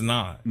 3 days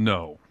not.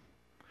 No.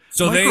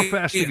 So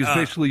microfasting is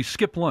basically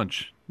skip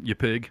lunch, you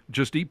pig.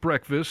 Just eat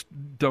breakfast,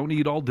 don't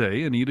eat all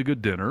day, and eat a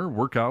good dinner,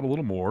 work out a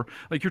little more.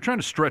 Like, you're trying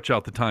to stretch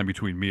out the time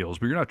between meals,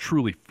 but you're not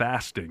truly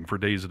fasting for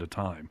days at a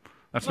time.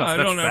 That's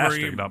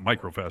fasting, not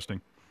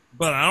microfasting.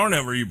 But I don't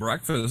ever eat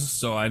breakfast,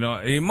 so I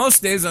don't.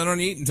 Most days I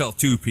don't eat until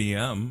 2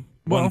 p.m.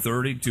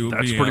 1:30, 2 p.m.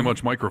 That's pretty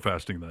much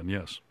microfasting then,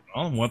 yes.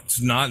 Oh,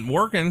 what's not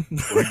working?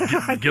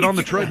 Get on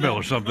the treadmill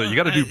or something. You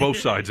got to do both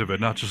sides of it,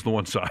 not just the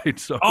one side.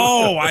 So.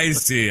 Oh, I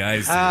see.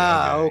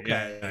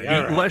 Okay.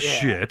 Yeah. Eat less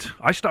shit.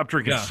 I stopped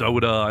drinking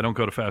soda. I don't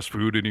go to fast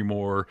food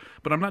anymore.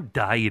 But I'm not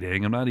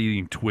dieting. I'm not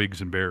eating twigs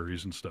and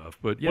berries and stuff.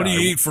 But yeah, what do you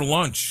eat for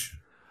lunch?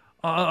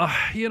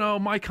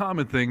 My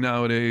common thing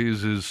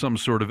nowadays is some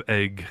sort of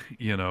egg,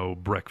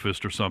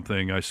 breakfast or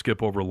something. I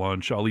skip over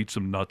lunch. I'll eat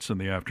some nuts in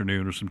the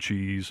afternoon or some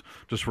cheese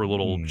just for a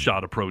little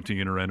shot of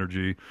protein or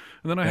energy.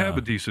 And then I have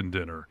a decent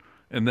dinner.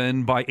 And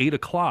then by 8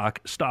 o'clock,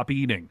 stop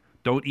eating.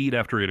 Don't eat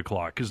after 8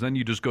 o'clock because then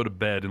you just go to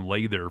bed and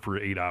lay there for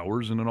 8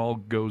 hours and it all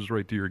goes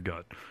right to your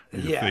gut or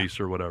your face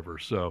or whatever.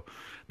 So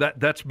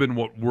that's been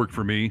what worked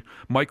for me.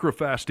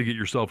 Microfast to get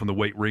yourself in the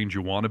weight range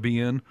you want to be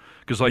in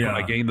because when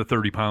I gained the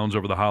 30 pounds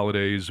over the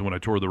holidays, when I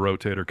tore the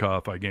rotator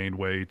cuff, I gained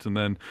weight. And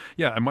then,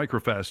 I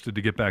microfasted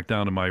to get back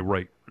down to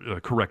my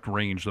correct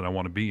range that I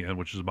want to be in,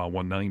 which is about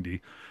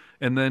 190.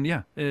 And then,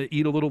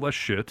 eat a little less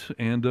shit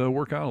and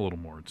work out a little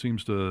more. It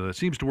seems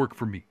to work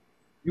for me.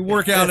 You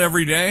work out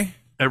every day?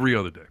 Every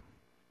other day.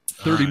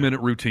 30-minute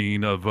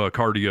routine of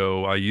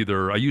cardio. I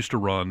used to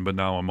run, but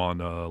now I'm on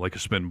like a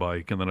spin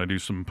bike, and then I do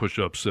some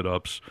push-ups,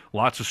 sit-ups,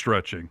 lots of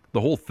stretching.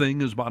 The whole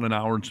thing is about an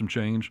hour and some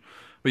change.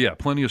 But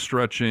plenty of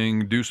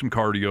stretching, do some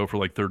cardio for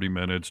like 30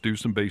 minutes, do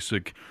some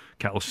basic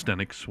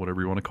calisthenics,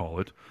 whatever you want to call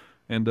it,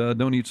 and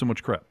don't eat so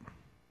much crap.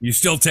 You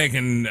still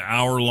taking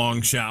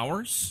hour-long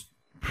showers?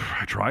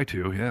 I try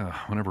to,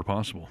 whenever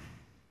possible.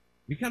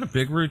 You got a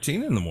big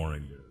routine in the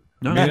morning, dude.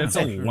 No, it's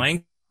a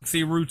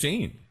lengthy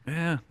routine.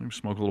 Yeah, maybe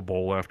smoke a little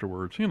bowl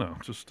afterwards.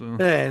 Just feel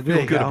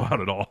good about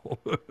it all.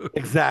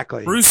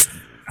 Exactly. Bruce,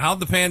 how'd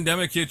the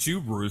pandemic hit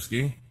you,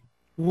 Brewski?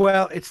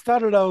 Well, it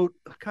started out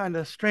kind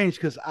of strange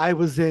because I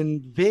was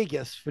in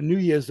Vegas for New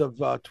Year's of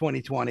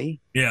 2020.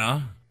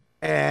 Yeah.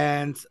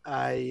 And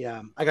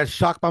I got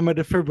shocked by my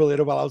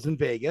defibrillator while I was in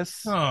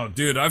Vegas. Oh,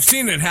 dude, I've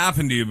seen it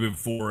happen to you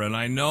before, and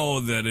I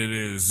know that it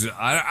is.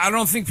 I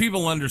don't think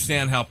people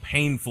understand how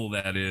painful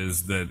that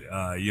is.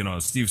 That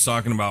Steve's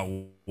talking about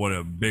what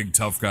a big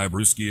tough guy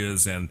Brewski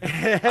is, and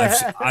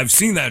I've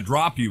seen that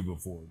drop you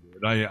before,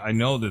 dude. I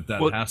know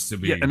that has to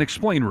be. Yeah, and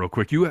explain real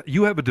quick.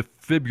 You have a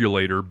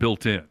defibrillator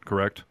built in,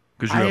 correct?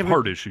 Because you have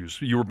heart issues.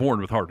 You were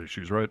born with heart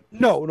issues, right?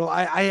 No,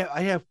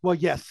 I have, well,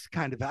 yes,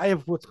 kind of. I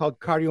have what's called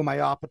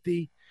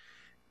cardiomyopathy.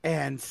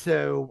 And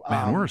so...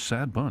 Man, we're a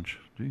sad bunch.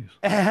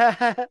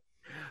 Jeez.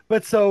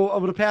 But so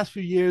over the past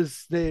few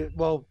years,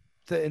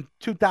 in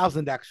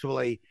 2000,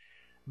 actually,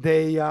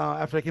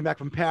 after I came back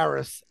from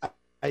Paris,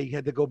 I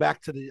had to go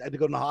to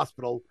the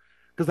hospital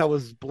because I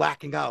was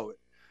blacking out.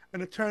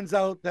 And it turns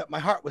out that my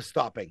heart was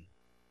stopping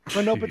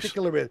for no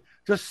particular reason,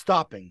 just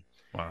stopping.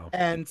 Wow.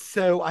 And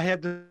so I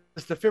have this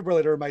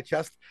defibrillator in my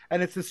chest,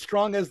 and it's as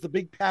strong as the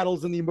big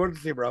paddles in the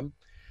emergency room.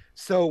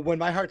 So when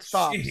my heart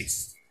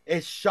stops,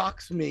 it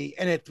shocks me,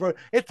 and it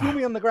threw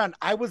me on the ground.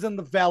 I was in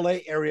the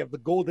valet area of the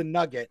Golden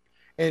Nugget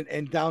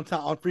in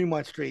downtown on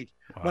Fremont Street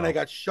when I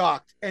got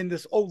shocked. And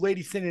this old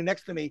lady sitting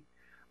next to me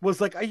was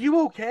like, "Are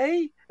you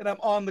okay?" And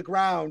I'm on the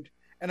ground.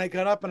 And I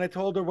got up and I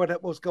told her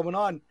what was going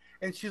on.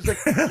 And she's like,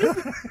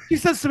 she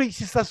says to me,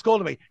 she starts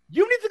scolding me,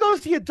 "You need to go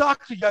see a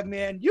doctor, young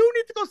man. You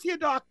need to go see a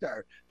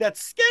doctor.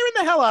 That's scaring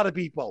the hell out of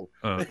people."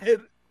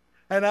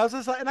 And I was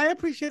just like, and I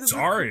appreciate it.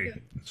 Sorry.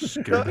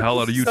 Scared the hell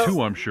out of you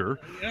too, I'm sure.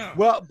 Yeah.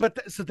 Well,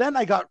 so then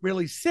I got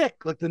really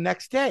sick like the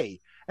next day,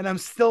 and I'm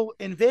still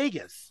in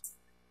Vegas.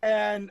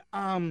 And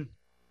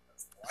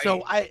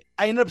so I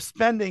ended up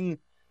spending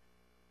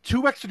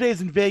 2 extra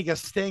days in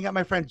Vegas staying at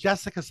my friend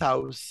Jessica's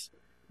house.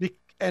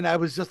 And I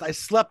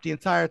slept the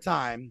entire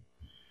time.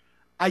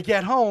 I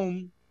get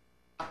home,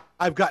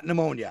 I've got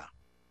pneumonia.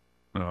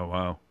 Oh,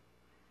 wow.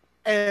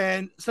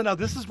 And so now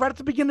this is right at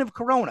the beginning of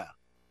Corona.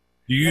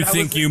 Do you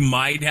think you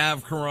might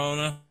have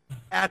Corona?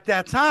 At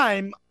that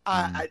time,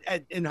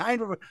 in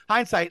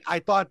hindsight, I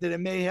thought that it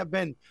may have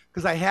been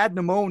because I had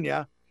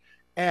pneumonia.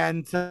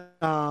 And so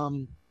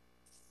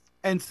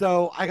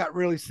I got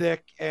really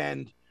sick.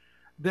 And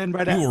then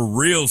you were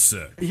real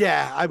sick.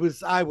 Yeah, I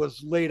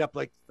was laid up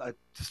like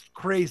just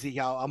crazy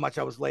how much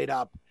I was laid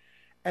up.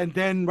 And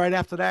then right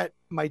after that,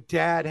 my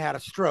dad had a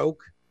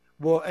stroke.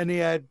 Well, and he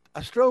had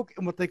a stroke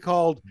in what they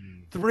called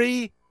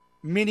 3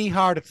 mini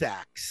heart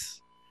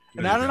attacks.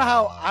 And I don't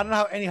know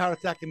how any heart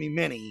attack can be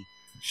mini.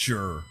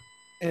 Sure.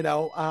 And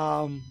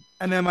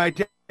then my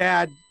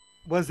dad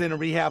was in a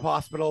rehab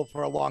hospital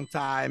for a long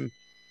time.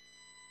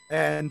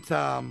 And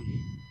so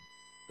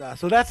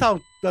that's how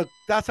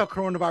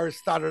coronavirus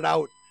started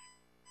out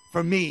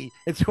for me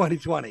in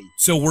 2020.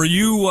 So were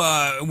you,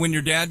 when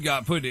your dad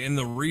got put in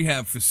the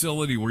rehab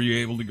facility, were you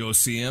able to go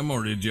see him,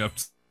 or did you have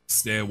to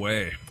stay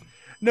away?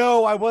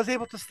 No, I was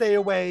able to stay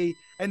away.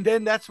 And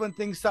then that's when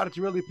things started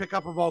to really pick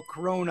up about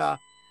Corona,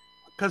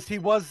 because he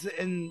was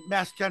in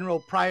Mass General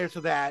prior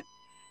to that.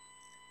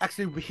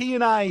 Actually, he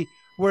and I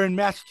were in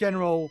Mass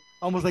General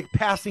almost like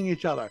passing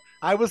each other.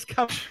 I was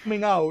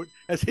coming out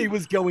as he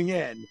was going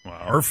in.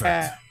 Wow,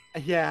 perfect.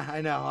 Yeah,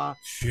 I know. Huh?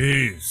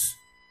 Jeez.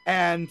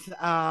 And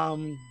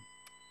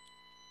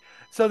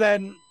so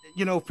then,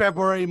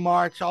 February,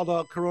 March, all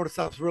the Corona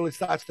stuff really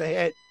starts to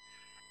hit.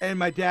 And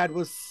my dad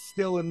was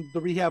still in the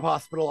rehab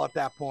hospital at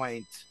that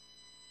point.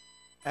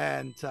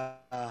 And so,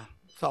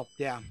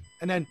 yeah.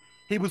 And then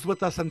he was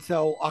with us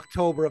until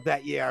October of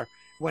that year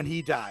when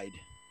he died.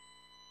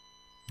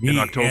 In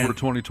October of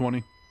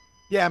 2020?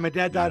 Yeah, my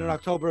dad died in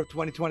October of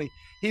 2020.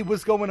 He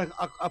was going to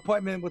an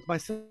appointment with my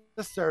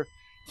sister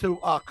to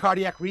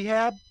cardiac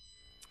rehab.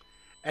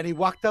 And he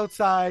walked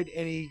outside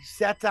and he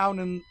sat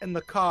down in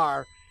the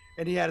car,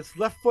 and he had his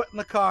left foot in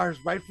the car,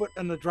 his right foot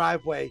in the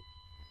driveway,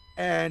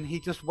 and he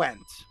just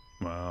went.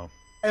 Wow.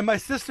 And my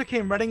sister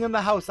came running in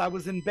the house. I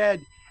was in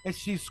bed, and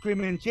she's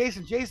screaming,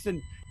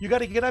 Jason, you got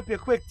to get up here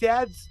quick.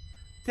 Dad's,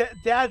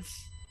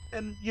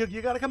 and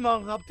you got to come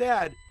on help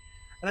Dad.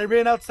 And I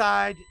ran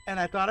outside, and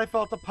I thought I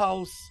felt a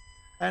pulse,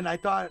 and I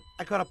thought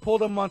I could have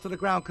pulled him onto the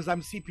ground because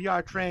I'm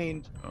CPR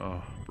trained.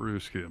 Oh,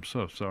 Brewski, I'm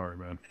so sorry,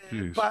 man.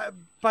 Jeez.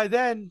 By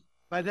then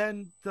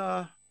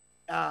the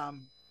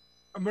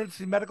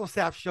emergency medical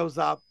staff shows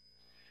up.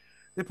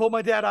 They pulled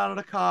my dad out of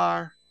the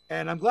car,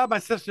 and I'm glad my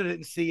sister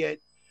didn't see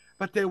it,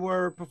 but they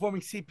were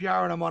performing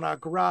CPR on him on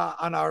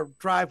our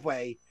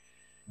driveway,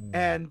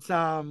 and put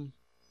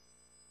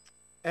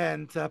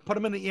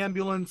him in the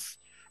ambulance,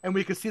 and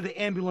we could see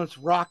the ambulance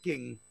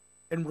rocking,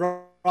 and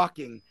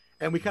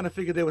we kind of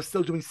figured they were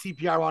still doing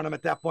CPR on him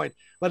at that point.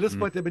 But at this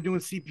point, they've been doing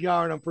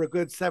CPR on him for a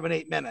good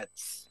 7-8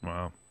 minutes.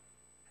 Wow.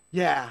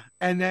 Yeah,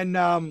 and then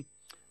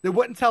they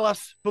wouldn't tell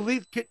us.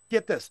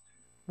 Get this,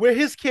 we're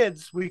his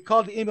kids. We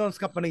called the ambulance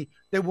company.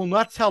 They will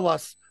not tell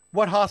us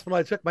what hospital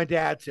I took my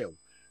dad to.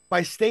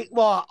 By state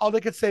law, all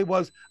they could say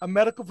was a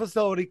medical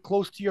facility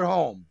close to your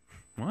home.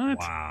 What?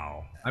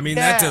 Wow. I mean,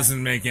 that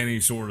doesn't make any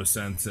sort of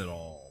sense at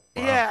all.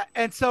 Wow. Yeah,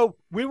 and so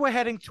we were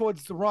heading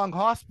towards the wrong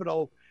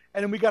hospital,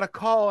 and then we got a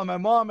call, and my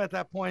mom at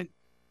that point,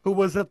 who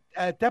was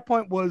at that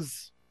point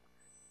was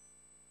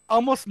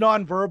almost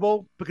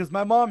nonverbal, because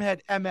my mom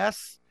had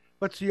MS,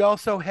 but she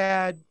also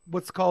had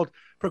what's called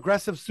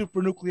progressive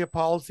supranuclear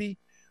palsy,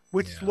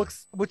 which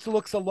looks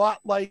a lot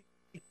like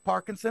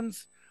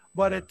Parkinson's,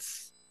 but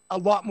it's a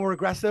lot more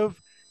aggressive,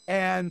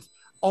 and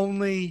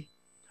only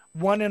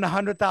 1 in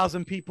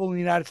 100,000 people in the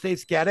United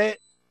States get it.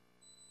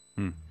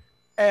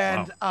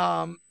 And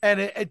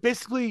it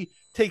basically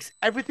takes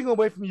everything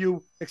away from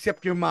you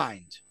except your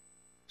mind.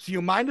 So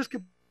your mind is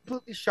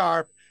completely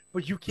sharp,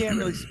 but you can't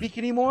really speak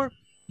anymore.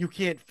 You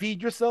can't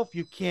feed yourself.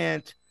 You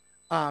can't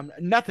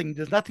nothing.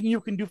 There's nothing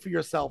you can do for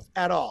yourself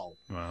at all.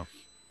 Wow.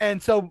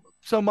 And so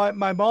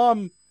my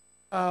mom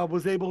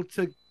was able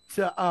to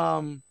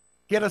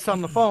get us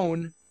on the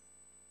phone,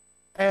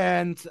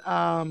 and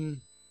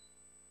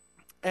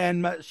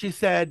she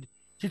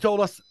told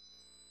us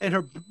in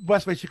her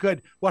best way she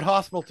could what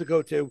hospital to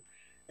go to,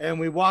 and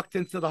we walked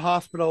into the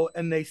hospital,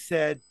 and they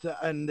said,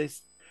 and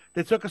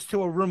they took us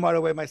to a room right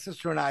away, my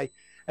sister and I,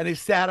 and they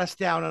sat us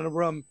down in a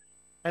room,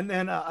 and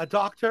then a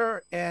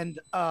doctor and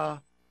a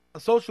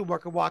social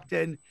worker walked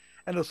in,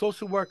 and the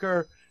social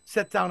worker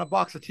set down a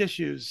box of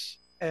tissues,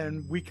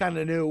 and we kind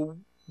of knew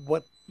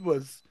what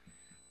was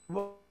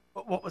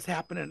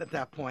happening at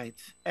that point.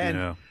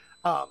 And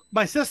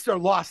My sister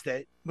lost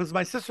it. Was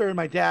my sister and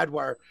my dad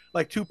were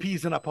like two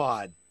peas in a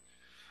pod,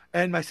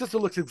 and my sister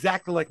looks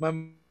exactly like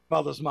my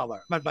mother's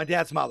mother, my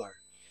dad's mother,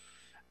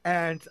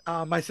 and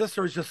my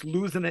sister is just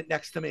losing it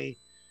next to me,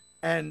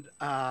 and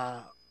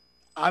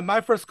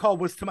my first call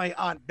was to my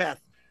aunt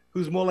Beth,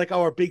 who's more like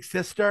our big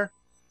sister.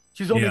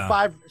 She's only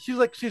five. She's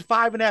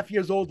 5.5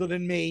 years older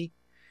than me,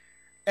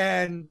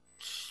 and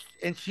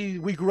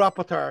we grew up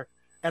with her.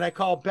 And I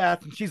called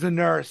Beth, and she's a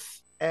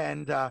nurse,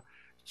 and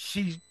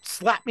she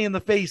slapped me in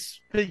the face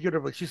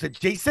figuratively. She said,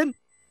 "Jason,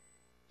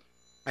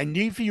 I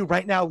need for you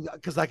right now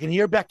because I can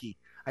hear Becky.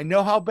 I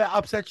know how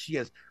upset she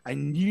is. I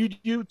need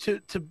you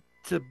to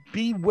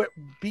be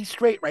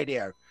straight right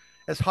here.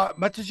 As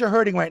much as you're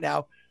hurting right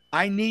now,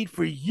 I need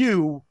for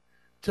you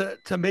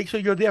to make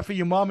sure you're there for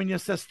your mom and your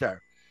sister."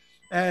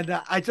 And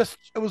it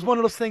was one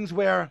of those things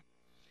where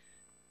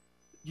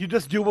you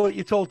just do what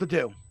you're told to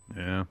do.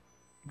 Yeah.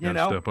 You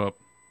know, step up.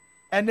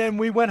 And then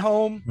we went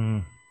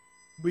home.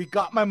 We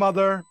got my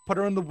mother, put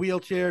her in the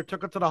wheelchair,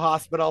 took her to the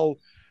hospital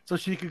so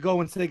she could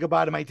go and say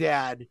goodbye to my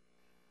dad.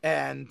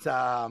 And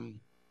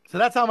so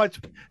that's how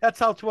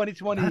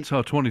 2020. That's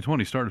how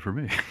 2020 started for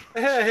me.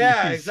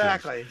 Yeah,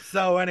 exactly.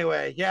 So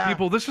anyway, yeah.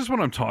 People, this is what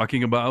I'm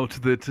talking about,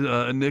 that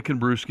Nick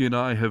and Brewski and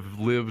I have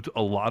lived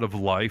a lot of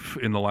life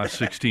in the last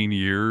 16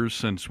 years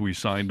since we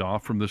signed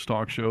off from this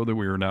talk show that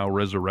we are now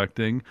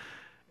resurrecting.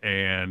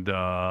 And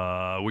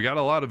we got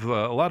a lot of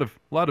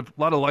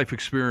life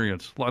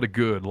experience, a lot of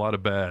good, a lot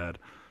of bad.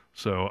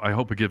 So I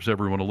hope it gives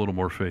everyone a little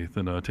more faith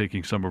in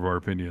taking some of our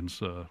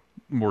opinions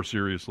more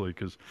seriously,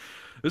 because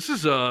this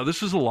is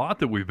a lot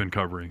that we've been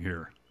covering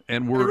here,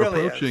 and we're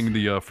really approaching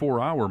the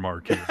 4-hour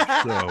mark here.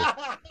 So,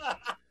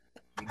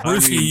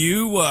 Brewski,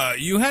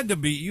 you had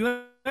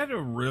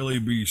to really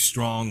be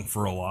strong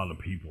for a lot of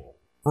people,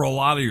 for a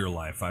lot of your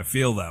life. I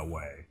feel that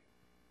way,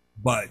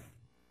 but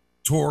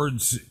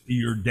towards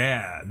your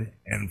dad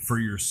and for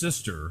your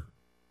sister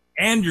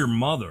and your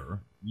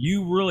mother,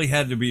 you really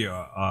had to be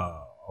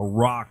a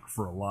rock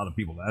for a lot of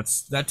people.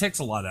 That takes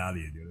a lot out of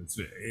you, dude.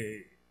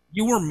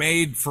 You were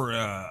made for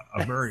a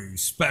very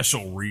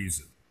special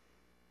reason.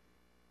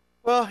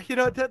 Well, you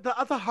know, the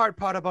other hard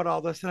part about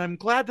all this, and I'm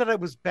glad that I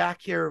was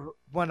back here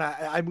when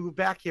I moved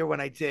back here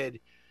when I did,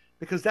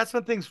 because that's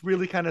when things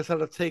really kind of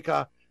sort of take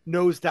a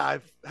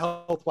nosedive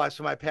health-wise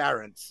for my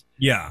parents.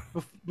 Yeah.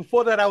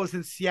 Before that, I was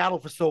in Seattle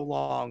for so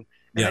long,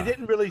 and I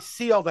didn't really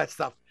see all that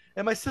stuff.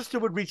 And my sister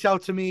would reach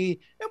out to me,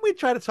 and we'd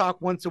try to talk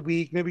once a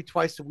week, maybe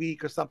twice a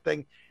week or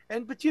something.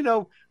 But you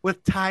know,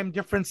 with time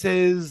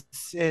differences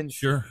and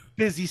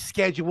busy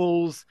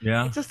schedules,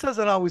 it just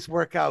doesn't always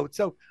work out.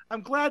 So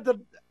I'm glad that,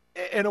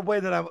 in a way,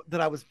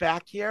 that I was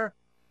back here.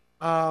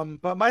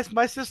 But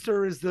my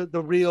sister is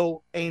the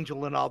real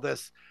angel in all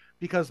this,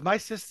 because my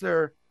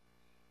sister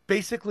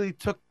basically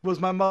was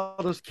my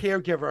mother's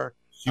caregiver.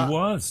 She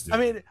was. Dude. I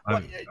mean,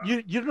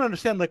 you don't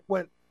understand, like,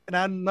 and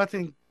I'm not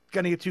going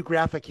to get too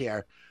graphic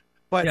here,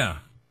 but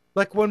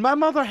like when my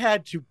mother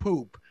had to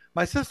poop,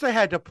 my sister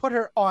had to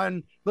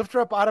lift her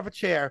up out of a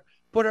chair,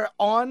 put her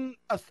on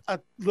a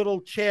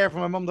little chair for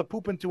my mom to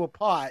poop into a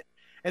pot,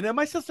 and then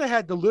my sister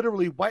had to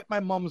literally wipe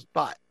my mom's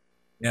butt.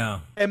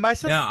 Yeah. And my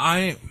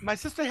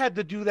sister had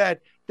to do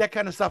that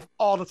kind of stuff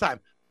all the time.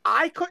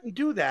 I couldn't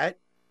do that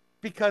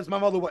because my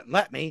mother wouldn't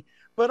let me,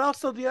 but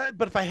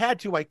if I had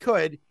to, I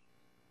could.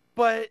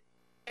 But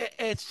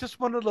it's just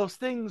one of those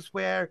things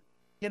where,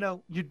 you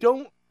know, you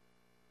don't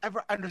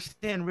ever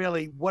understand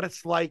really what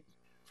it's like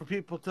for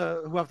people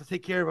who have to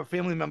take care of a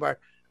family member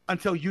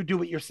until you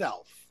do it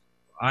yourself.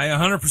 I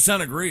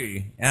 100%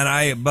 agree.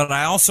 But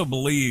I also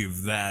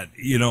believe that,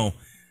 you know,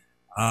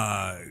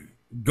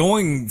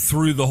 going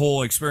through the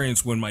whole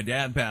experience when my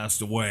dad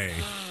passed away,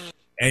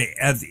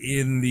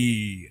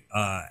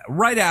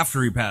 right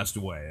after he passed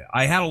away,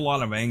 I had a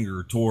lot of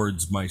anger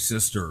towards my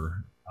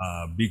sister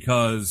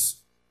because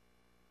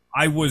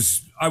I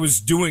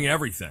was doing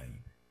everything.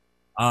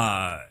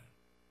 I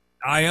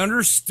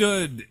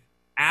understood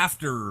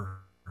after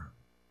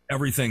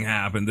everything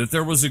happened that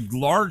there was a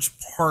large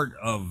part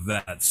of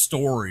that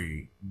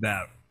story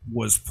that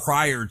was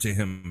prior to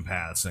him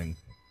passing,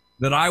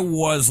 that I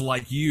was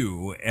like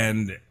you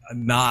and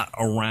not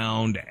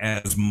around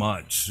as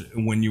much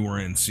when you were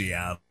in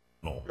Seattle.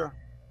 Sure.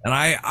 And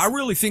I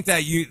really think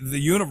that the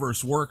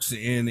universe works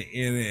in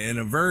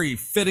a very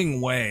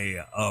fitting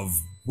way of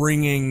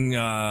bringing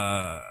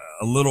a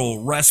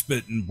little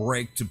respite and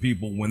break to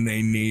people when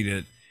they need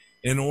it,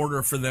 in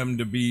order for them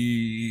to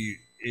be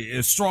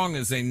as strong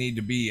as they need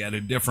to be at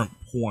a different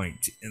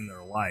point in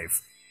their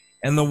life.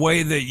 And the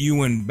way that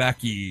you and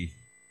Becky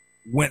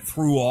went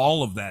through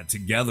all of that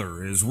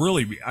together is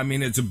really, I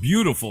mean, it's a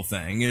beautiful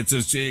thing. It's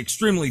an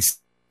extremely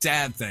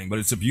sad thing, but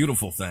it's a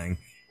beautiful thing.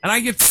 And I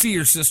get to see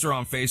your sister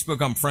on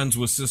Facebook. I'm friends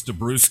with Sister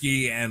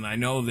Brewski, and I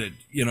know that,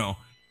 you know,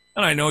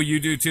 and I know you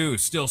do too,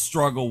 still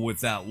struggle with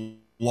that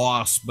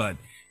loss, but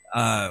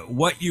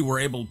what you were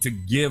able to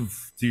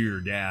give to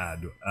your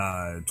dad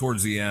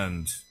towards the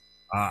end,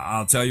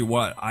 I'll tell you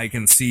what, I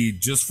can see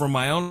just from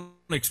my own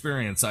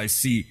experience, I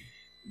see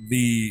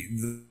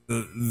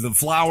the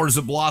flowers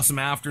that blossom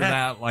after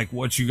that, like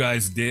what you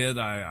guys did.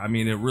 I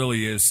mean, it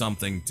really is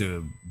something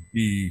to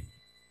be.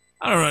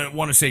 I don't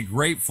want to say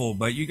grateful,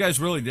 but you guys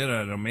really did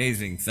an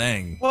amazing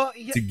thing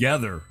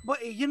together.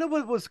 But you know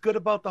what was good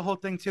about the whole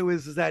thing too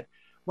is that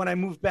when I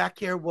moved back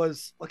here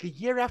was like a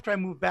year after I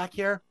moved back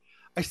here,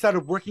 I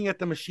started working at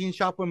the machine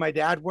shop where my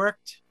dad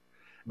worked.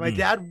 My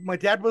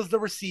dad was the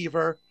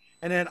receiver,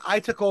 and then I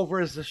took over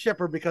as the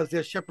shipper because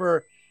their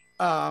shipper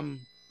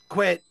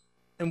quit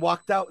and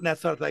walked out and that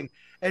sort of thing.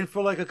 And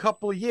for like a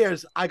couple of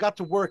years, I got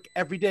to work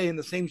every day in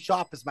the same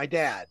shop as my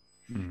dad.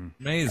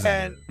 Amazing.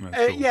 And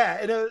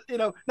cool. You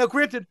know, now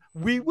granted,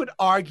 we would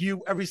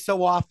argue every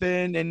so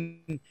often,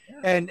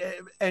 and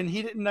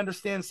he didn't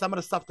understand some of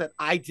the stuff that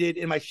I did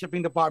in my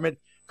shipping department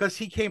because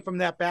he came from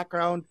that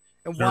background.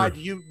 And why do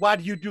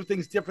you do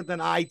things different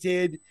than I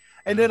did?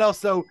 And then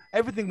also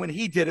everything when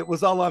he did it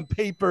was all on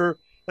paper.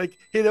 Like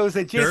he always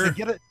said,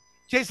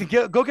 Jason,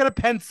 go get a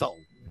pencil.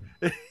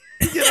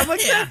 You know, I'm like,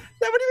 what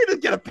do you mean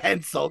to get a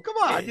pencil? Come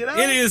on, you know.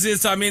 It is.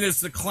 It's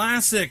the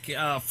classic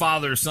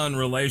father-son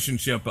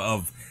relationship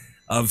of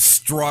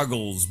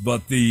struggles,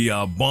 but the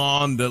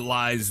bond that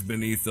lies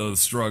beneath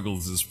those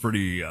struggles is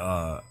pretty.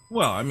 Well,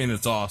 I mean,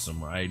 it's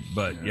awesome, right?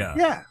 But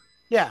yeah.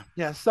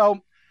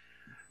 So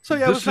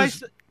yeah, it was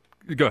nice.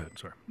 Go ahead.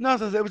 Sorry. No,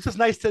 it was just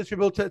nice to be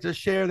able to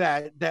share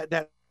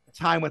that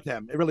time with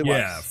him. It really was.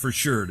 Yeah, for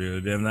sure,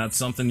 dude. And that's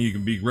something you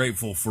can be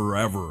grateful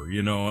forever,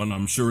 you know, and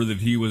I'm sure that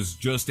he was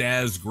just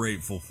as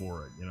grateful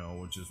for it, you know,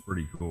 which is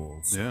pretty cool.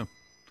 So. Yeah.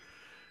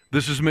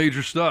 This is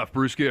major stuff.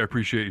 Brewski, I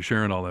appreciate you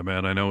sharing all that,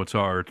 man. I know it's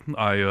hard.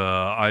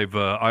 I've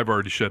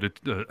already shed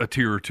a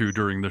tear or two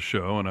during this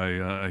show, and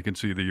I can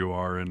see that you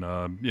are,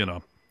 and you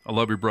know, I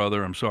love your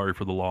brother. I'm sorry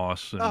for the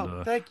loss.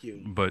 And, thank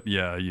you. But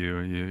yeah,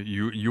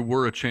 you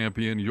were a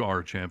champion. You are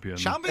a champion.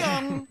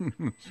 Champion.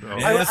 So.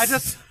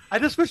 Yes. I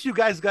just wish you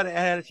guys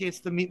had a chance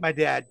to meet my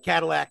dad,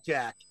 Cadillac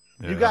Jack.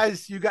 Yeah.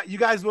 You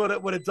guys would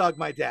have dug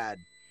my dad.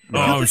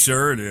 Oh,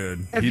 sure,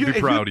 dude. He'd be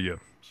proud of you.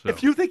 So.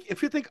 If you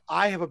think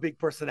I have a big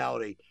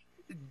personality,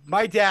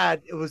 my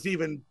dad was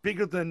even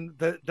bigger than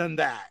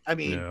that. I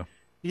mean,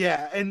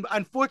 yeah. And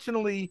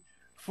unfortunately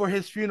for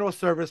his funeral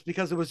service,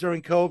 because it was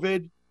during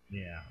COVID,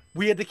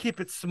 we had to keep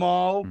it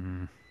small,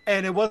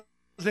 and it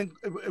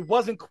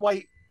wasn't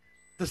quite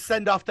the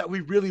send off that we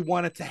really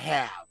wanted to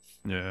have.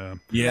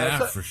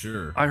 Yeah, for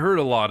sure. I heard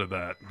a lot of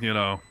that. You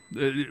know,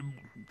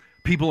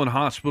 people in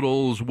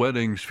hospitals,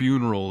 weddings,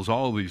 funerals,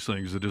 all these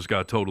things that just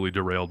got totally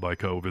derailed by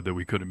COVID, that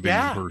we couldn't be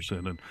in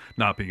person and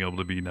not being able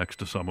to be next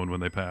to someone when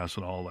they pass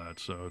and all that.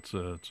 So it's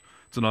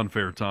an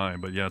unfair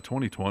time. But yeah,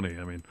 2020.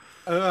 I mean,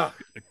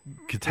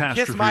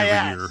 catastrophe kiss my of a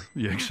ass. year.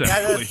 Yeah,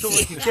 exactly.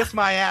 Kiss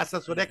my ass.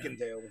 That's what it can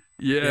do.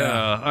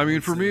 Yeah, I mean,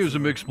 for me, it was a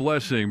mixed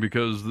blessing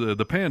because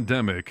the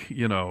pandemic,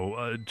 you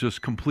know,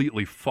 just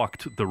completely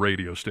fucked the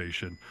radio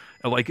station,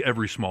 like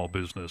every small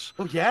business.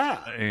 Oh,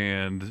 yeah.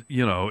 And,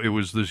 you know, it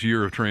was this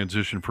year of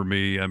transition for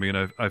me. I mean,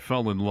 I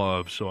fell in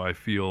love, so I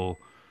feel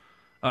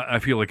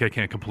like I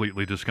can't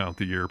completely discount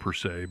the year per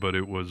se, but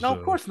it was... No,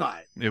 of course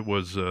not. It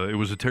was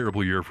a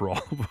terrible year for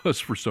all of us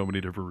for so many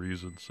different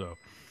reasons, so...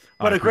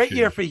 But a great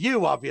year for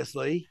you,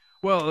 obviously.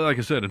 Well, like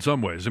I said, in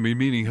some ways. I mean,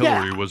 meeting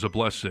Hillary was a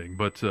blessing,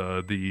 but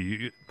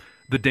the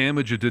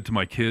damage it did to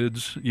my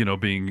kids, you know,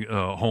 being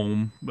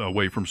home,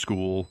 away from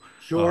school,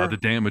 the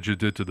damage it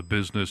did to the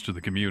business, to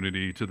the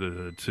community,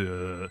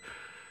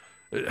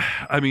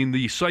 I mean,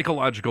 the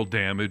psychological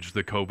damage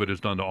that COVID has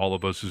done to all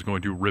of us is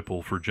going to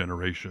ripple for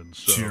generations.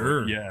 So,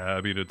 sure. Yeah,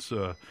 I mean, it's.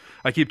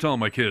 I keep telling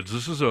my kids,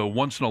 this is a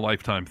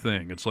once-in-a-lifetime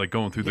thing. It's like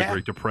going through the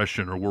Great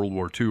Depression or World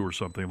War II or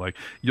something. Like,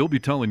 you'll be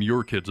telling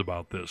your kids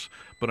about this,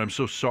 but I'm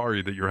so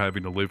sorry that you're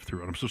having to live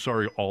through it. I'm so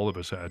sorry all of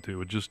us had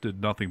to. It just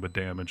did nothing but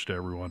damage to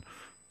everyone.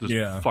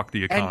 Just fucked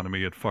the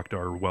economy. It fucked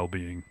our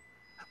well-being.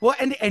 Well,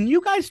 and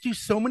you guys do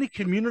so many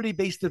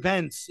community-based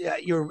events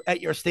at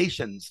your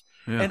stations.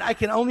 Yeah. And I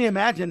can only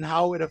imagine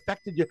how it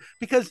affected you,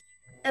 because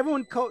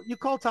you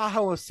call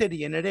Tahoe a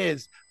city, and it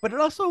is, but it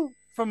also,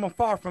 from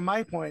afar, from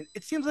my point,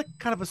 it seems like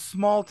kind of a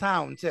small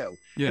town too.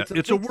 Yeah,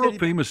 it's a world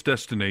famous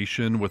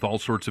destination with all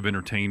sorts of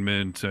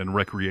entertainment and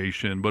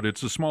recreation, but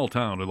it's a small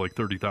town of like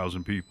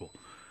 30,000 people.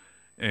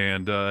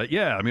 And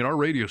I mean, our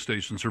radio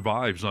station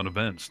survives on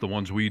events, the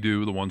ones we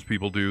do, the ones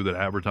people do that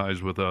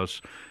advertise with us,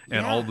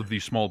 and all of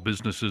these small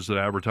businesses that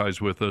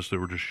advertise with us, they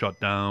were just shut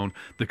down.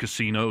 The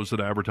casinos that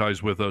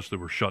advertise with us, they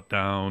were shut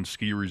down.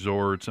 Ski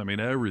resorts, I mean,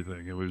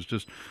 everything. It was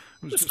just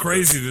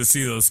crazy to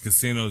see those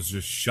casinos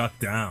just shut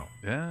down.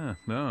 Yeah,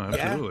 no,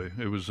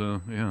 absolutely. It was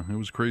it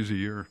was a crazy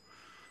year.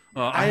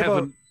 Go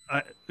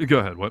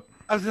ahead. What?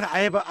 I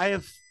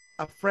have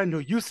a friend who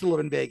used to live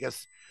in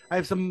Vegas. I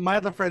have my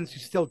other friends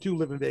who still do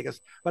live in Vegas,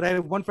 but I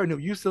have one friend who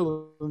used to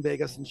live in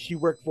Vegas, and she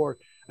worked for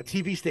a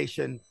TV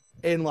station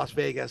in Las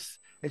Vegas,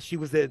 and she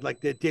was the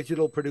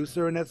digital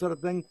producer and that sort of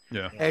thing.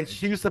 Yeah. And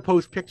she used to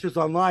post pictures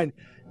online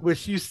where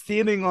she's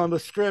standing on the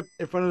strip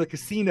in front of the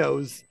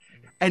casinos,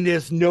 and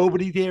there's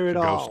nobody there at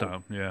all. Ghost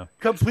town, yeah.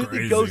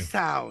 Completely ghost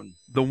town.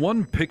 The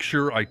one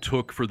picture I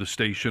took for the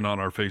station on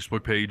our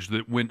Facebook page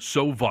that went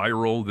so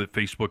viral that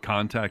Facebook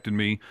contacted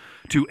me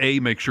to A,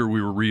 make sure we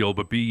were real,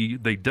 but B,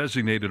 they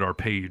designated our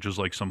page as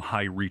like some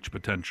high reach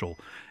potential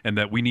and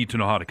that we need to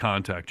know how to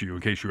contact you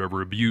in case you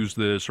ever abuse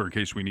this or in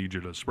case we need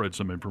you to spread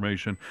some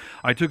information.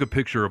 I took a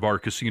picture of our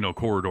casino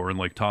corridor in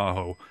Lake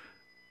Tahoe,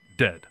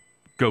 dead,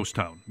 ghost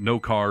town, no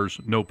cars,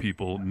 no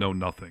people, no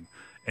nothing.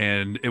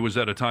 And it was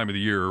at a time of the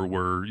year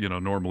where, you know,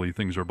 normally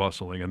things are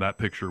bustling, and that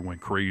picture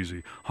went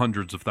crazy.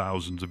 Hundreds of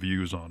thousands of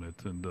views on it.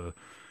 And,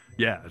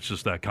 yeah, it's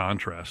just that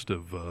contrast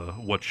of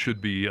what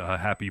should be a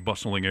happy,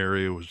 bustling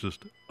area was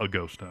just a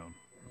ghost town.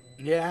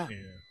 Yeah.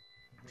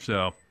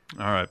 So,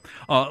 all right.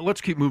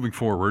 Let's keep moving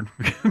forward.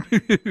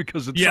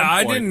 Because at yeah, some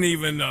I point, didn't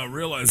even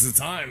realize the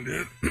time,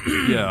 dude.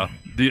 yeah.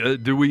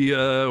 Do we,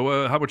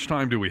 how much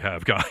time do we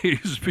have,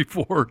 guys,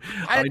 before?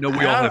 I know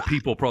we all have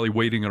people probably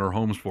waiting in our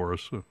homes for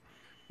us. So.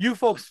 You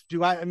folks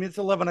do. I mean, it's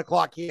 11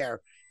 o'clock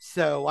here,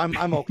 so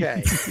I'm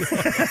okay.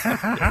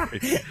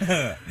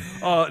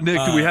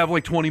 Nick, do we have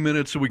like 20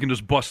 minutes so we can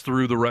just bust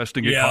through the rest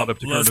and get caught up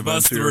to current events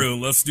bust here?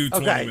 through. Let's do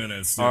 20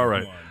 minutes. All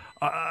right.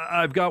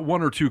 I've got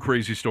one or two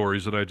crazy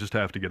stories that I just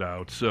have to get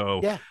out.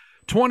 So,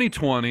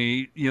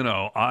 2020, you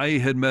know, I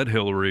had met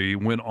Hillary,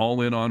 went all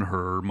in on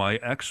her. My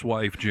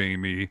ex-wife,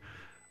 Jamie,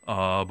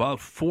 about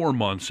 4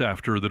 months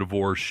after the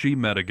divorce, she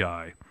met a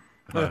guy.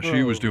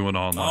 She was doing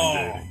online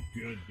dating.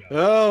 Good God.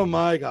 Oh,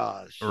 my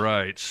gosh.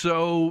 Right.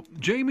 So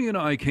Jamie and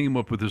I came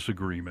up with this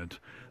agreement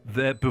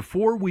that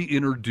before we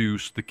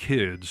introduce the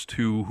kids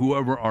to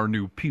whoever our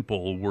new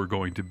people were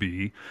going to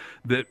be,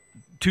 that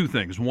two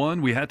things.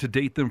 One, we had to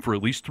date them for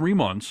at least 3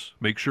 months,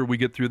 make sure we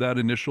get through that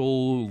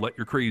initial let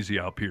your crazy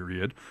out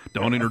period.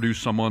 Don't introduce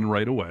someone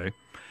right away.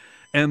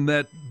 And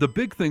that the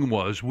big thing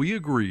was we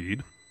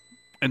agreed,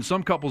 and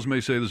some couples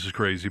may say this is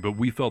crazy, but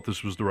we felt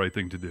this was the right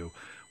thing to do.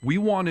 We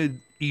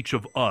wanted each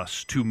of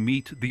us to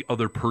meet the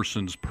other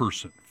person's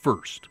person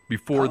first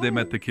before they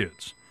met the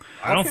kids.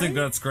 I don't think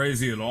that's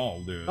crazy at all,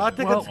 dude. I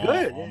think it's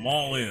good. I'm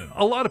all in.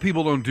 A lot of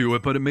people don't do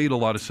it, but it made a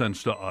lot of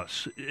sense to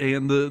us.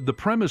 And the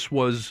premise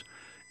was,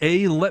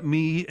 A, let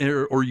me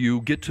or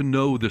you get to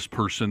know this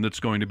person that's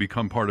going to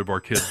become part of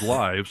our kids'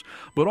 lives.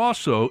 But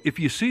also, if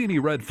you see any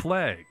red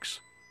flags,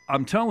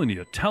 I'm telling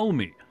you, tell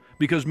me.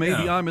 Because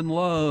maybe I'm in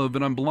love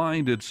and I'm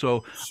blinded,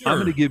 so I'm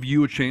going to give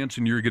you a chance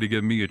and you're going to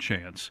give me a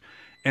chance.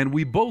 And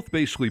we both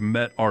basically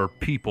met our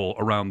people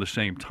around the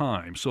same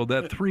time. So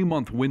that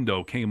 3-month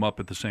window came up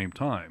at the same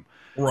time.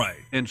 Right.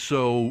 And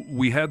so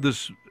we had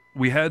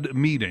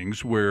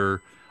meetings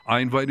where I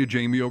invited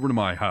Jamie over to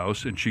my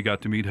house and she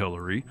got to meet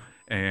Hillary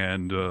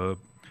and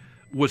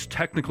was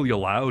technically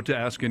allowed to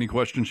ask any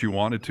questions she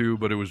wanted to,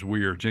 but it was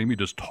weird. Jamie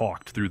just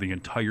talked through the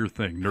entire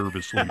thing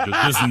nervously.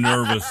 Just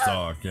nervous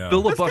talk, yeah.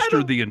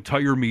 Filibustered the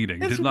entire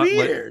meeting. It's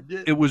weird.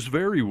 It was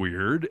very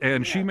weird,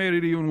 and she made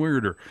it even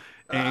weirder.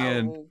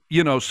 And,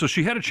 you know, so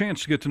she had a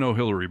chance to get to know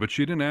Hillary, but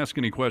she didn't ask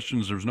any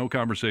questions. There was no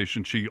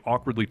conversation. She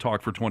awkwardly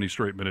talked for 20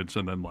 straight minutes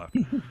and then left.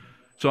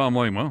 So I'm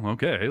like, well,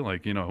 okay.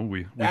 Like, you know,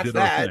 we did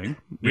our thing.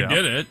 We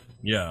did it.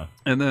 Yeah.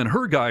 And then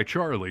her guy,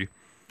 Charlie,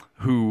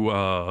 who,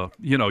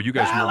 you know, you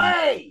guys know.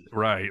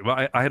 Right.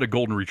 I had a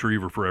golden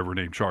retriever forever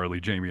named Charlie.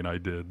 Jamie and I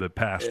did that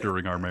passed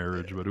during our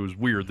marriage, but it was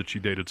weird that she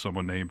dated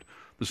someone named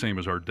the same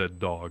as our dead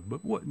dog,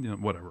 but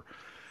whatever.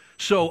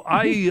 So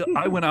I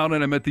went out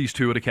and I met these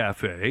two at a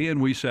cafe and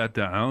we sat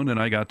down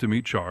and I got to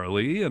meet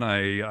Charlie and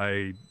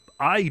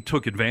I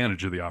took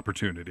advantage of the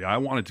opportunity. I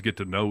wanted to get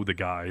to know the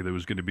guy that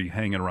was going to be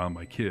hanging around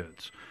my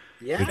kids.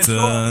 Yeah. It's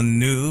a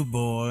new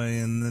boy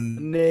in the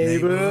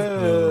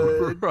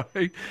neighborhood.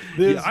 Right.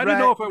 Yeah, I didn't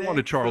know if I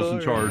wanted Charles in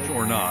charge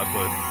or not,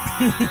 but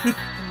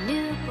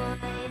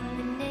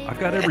I've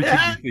got every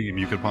TV theme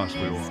you could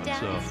possibly want.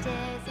 So.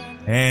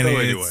 And so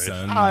anyway,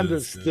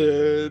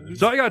 understood.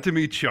 So I got to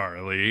meet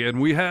Charlie,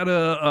 and we had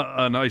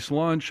a nice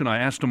lunch, and I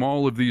asked him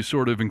all of these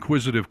sort of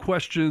inquisitive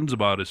questions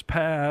about his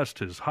past,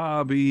 his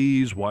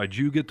hobbies, why'd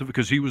you get to,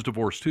 because he was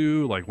divorced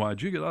too, like, why'd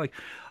you get, like,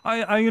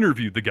 I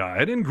interviewed the guy.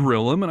 I didn't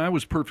grill him, and I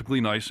was perfectly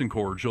nice and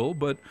cordial,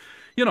 but,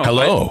 you know.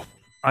 Hello.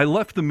 I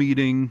left the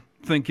meeting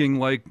thinking,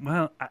 like,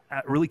 well,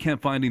 I really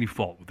can't find any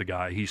fault with the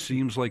guy. He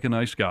seems like a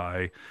nice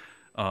guy.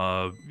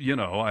 You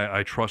know,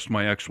 I trust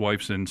my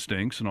ex-wife's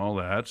instincts and all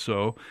that,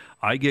 so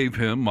I gave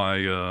him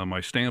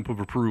my stamp of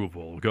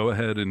approval. Go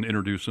ahead and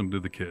introduce him to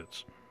the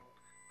kids.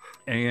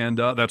 And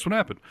that's what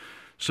happened.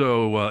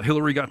 So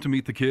Hillary got to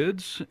meet the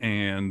kids,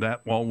 and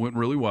that all went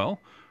really well.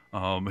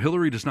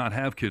 Hillary does not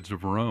have kids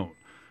of her own,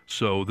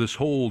 so this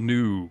whole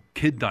new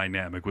kid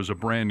dynamic was a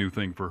brand new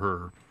thing for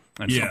her.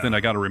 And something I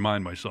got to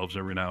remind myself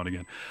every now and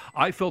again.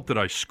 I felt that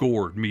I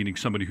scored meeting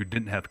somebody who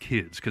didn't have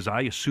kids because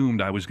I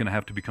assumed I was going to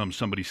have to become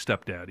somebody's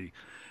stepdaddy.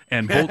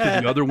 And both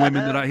of the other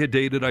women that I had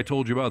dated, I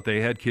told you about,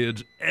 they had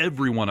kids.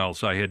 Everyone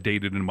else I had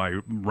dated in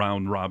my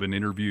round-robin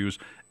interviews,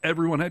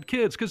 everyone had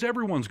kids because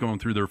everyone's going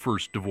through their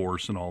first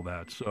divorce and all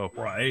that. So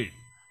right.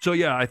 So,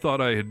 yeah, I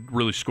thought I had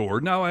really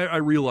scored. Now, I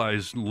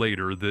realized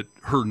later that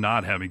her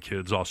not having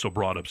kids also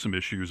brought up some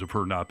issues of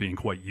her not being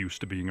quite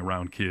used to being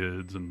around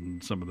kids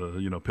and some of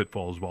the,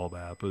 pitfalls of all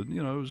that. But,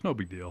 it was no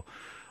big deal.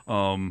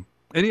 And,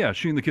 yeah,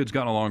 she and the kids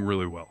got along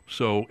really well.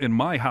 So, in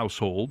my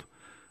household,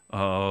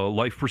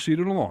 life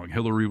proceeded along.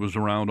 Hillary was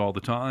around all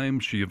the time.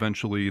 She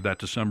eventually, that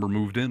December,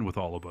 moved in with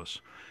all of us.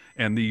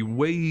 And the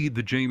way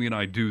that Jamie and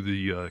I do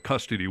the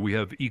custody, we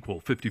have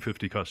equal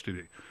 50-50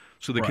 custody.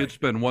 So the kids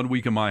spend 1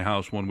 week in my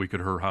house, 1 week at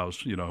her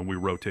house, and we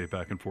rotate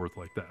back and forth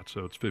like that.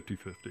 So it's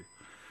 50-50.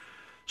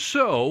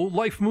 So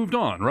life moved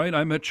on, right?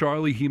 I met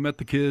Charlie. He met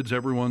the kids.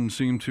 Everyone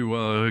seemed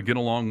to get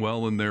along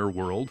well in their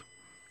world.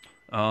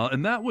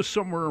 And that was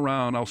somewhere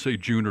around, I'll say,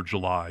 June or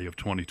July of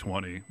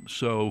 2020.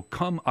 So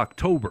come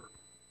October,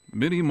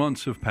 many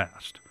months have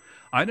passed.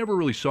 I never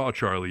really saw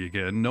Charlie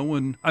again. No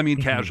one,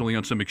 casually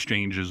on some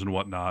exchanges and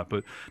whatnot,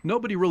 but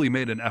nobody really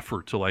made an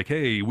effort to like,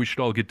 hey, we should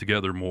all get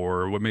together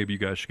more, or maybe you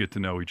guys should get to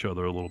know each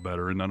other a little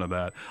better, and none of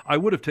that. I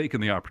would have taken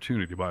the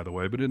opportunity, by the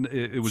way, but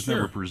it was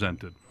never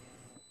presented.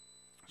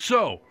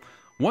 So,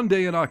 one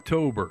day in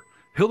October,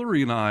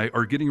 Hillary and I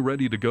are getting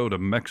ready to go to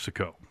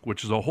Mexico,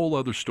 which is a whole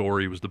other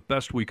story. It was the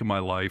best week of my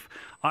life.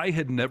 I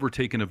had never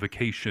taken a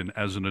vacation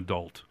as an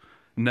adult.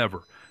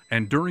 Never.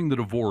 And during the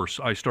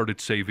divorce, I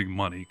started saving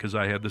money because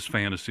I had this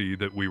fantasy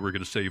that we were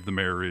going to save the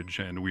marriage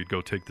and we'd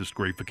go take this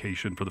great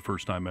vacation for the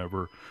first time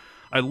ever.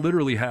 I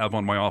literally have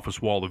on my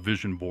office wall a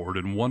vision board,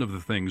 and one of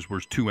the things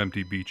was 2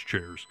 empty beach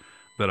chairs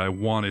that I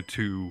wanted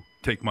to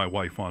take my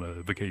wife on a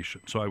vacation.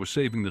 So I was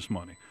saving this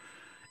money.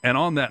 And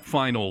on that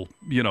final,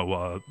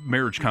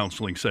 marriage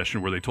counseling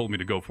session where they told me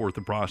to go forth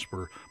and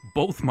prosper,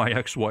 both my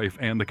ex-wife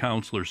and the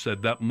counselor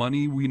said, that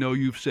money we know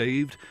you've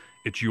saved,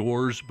 it's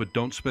yours, but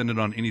don't spend it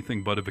on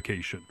anything but a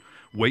vacation.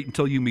 Wait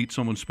until you meet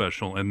someone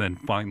special and then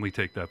finally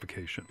take that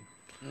vacation.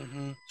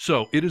 Mm-hmm.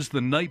 So it is the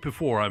night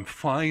before I'm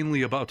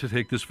finally about to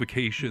take this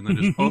vacation that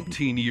is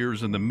umpteen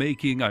years in the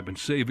making. I've been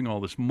saving all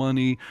this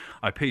money.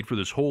 I paid for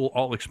this whole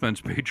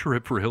all-expense-paid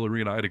trip for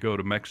Hillary and I to go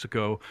to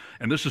Mexico.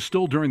 And this is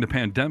still during the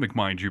pandemic,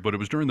 mind you, but it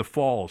was during the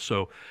fall.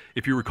 So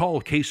if you recall,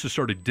 cases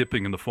started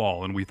dipping in the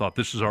fall, and we thought,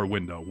 this is our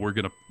window. We're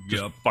going to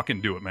just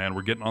fucking do it, man.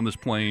 We're getting on this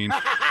plane.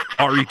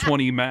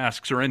 RE20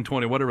 masks or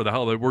N20, whatever the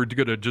hell. We're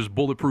going to just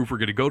bulletproof. We're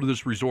going to go to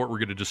this resort. We're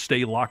going to just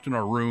stay locked in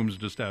our rooms,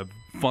 just have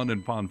fun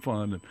upon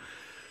fun. And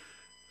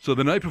so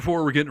the night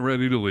before we're getting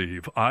ready to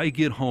leave, I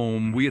get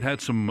home. We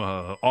had some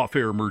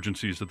off-air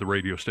emergencies at the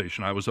radio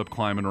station. I was up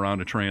climbing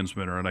around a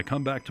transmitter, and I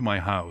come back to my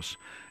house,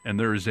 and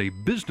there is a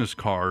business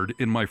card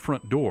in my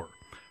front door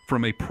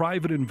from a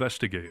private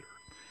investigator.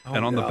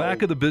 And on the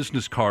back of the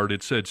business card,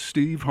 it said,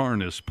 Steve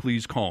Harness,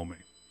 please call me.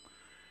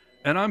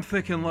 And I'm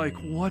thinking, like,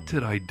 what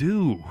did I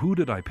do? Who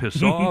did I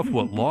piss off?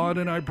 What law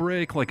did I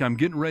break? Like, I'm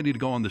getting ready to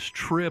go on this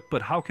trip,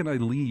 but how can I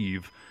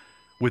leave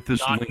with this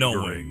not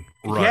lingering?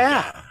 knowing? Right.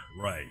 Yeah.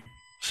 Right.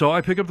 So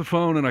I pick up the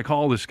phone and I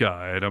call this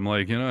guy, and I'm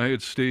like, hey,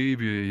 it's Steve.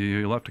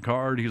 You left a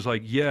card? He's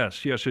like,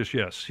 yes.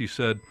 He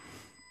said,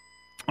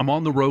 I'm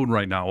on the road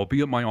right now. I'll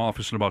be at my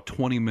office in about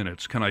 20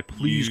 minutes. Can I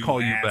please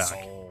call you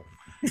back?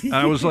 And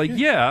I was like,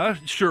 yeah,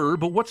 sure,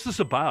 but what's this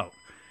about?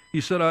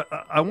 He said,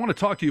 I want to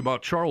talk to you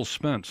about Charles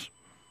Spence.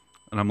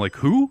 And I'm like,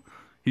 who?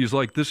 He's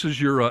like, this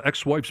is your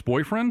ex-wife's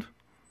boyfriend?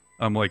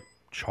 I'm like,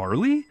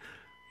 Charlie?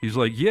 He's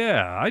like,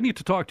 yeah, I need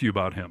to talk to you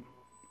about him.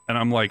 And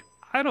I'm like,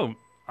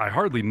 I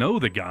hardly know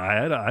the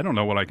guy. I don't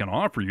know what I can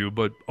offer you,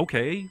 but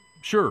okay,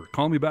 sure.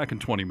 Call me back in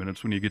 20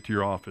 minutes when you get to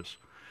your office.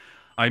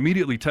 I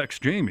immediately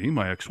text Jamie,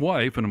 my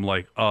ex-wife, and I'm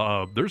like,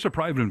 there's a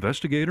private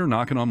investigator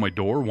knocking on my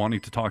door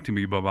wanting to talk to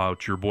me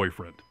about your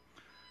boyfriend.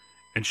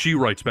 And she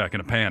writes back in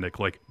a panic,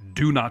 like,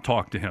 do not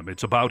talk to him.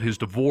 It's about his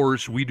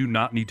divorce. We do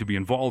not need to be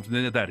involved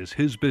in it. That is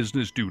his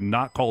business. Do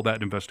not call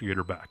that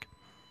investigator back.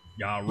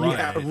 Yeah, right.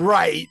 Yeah,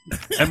 right.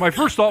 And my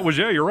first thought was,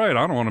 yeah, you're right.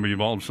 I don't want to be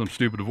involved in some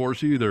stupid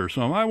divorce either,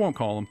 so I won't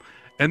call him.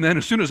 And then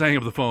as soon as I hang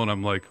up the phone,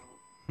 I'm like,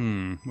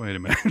 wait a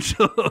minute.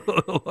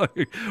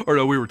 Or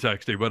no, we were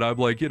texting, but I'm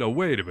like,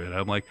 wait a minute.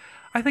 I'm like,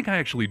 I think I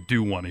actually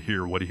do want to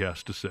hear what he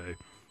has to say.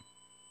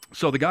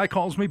 So the guy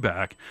calls me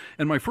back,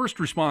 and my first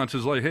response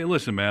is like, hey,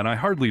 listen, man, I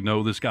hardly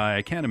know this guy.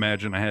 I can't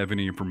imagine I have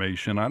any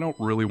information. I don't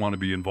really want to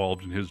be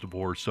involved in his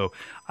divorce, so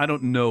I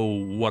don't know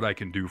what I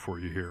can do for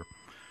you here.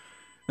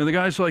 And the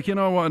guy's like, you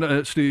know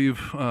what, Steve,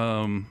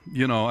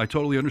 I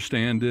totally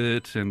understand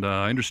it, and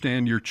I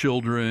understand your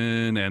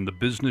children and the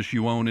business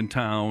you own in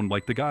town.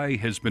 Like, the guy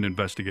has been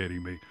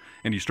investigating me,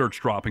 and he starts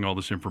dropping all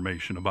this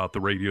information about the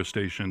radio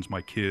stations,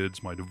 my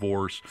kids, my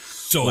divorce.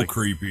 So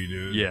creepy,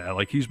 dude. Yeah,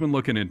 like, he's been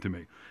looking into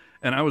me.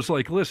 And I was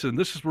like, listen,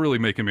 this is really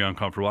making me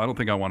uncomfortable. I don't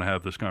think I want to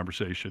have this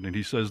conversation. And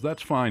he says,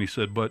 that's fine. He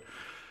said, but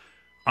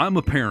I'm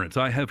a parent.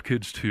 I have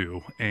kids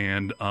too.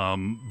 And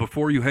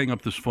before you hang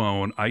up this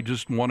phone, I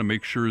just want to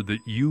make sure that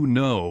you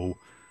know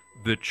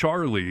that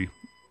Charlie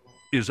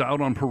is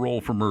out on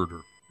parole for murder.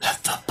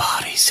 Let the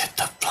bodies hit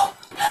the floor.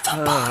 Let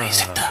the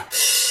bodies hit the...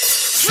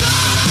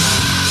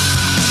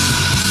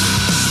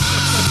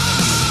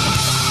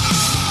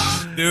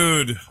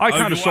 Dude, I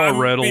kind of saw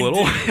red a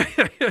little.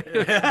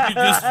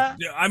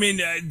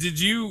 Did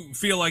you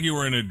feel like you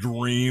were in a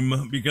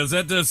dream? Because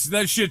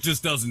that shit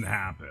just doesn't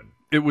happen.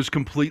 It was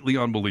completely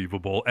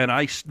unbelievable. And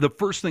the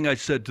first thing I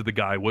said to the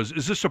guy was,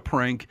 is this a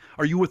prank?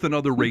 Are you with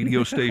another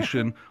radio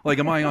station? Like,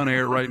 am I on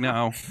air right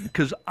now?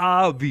 Because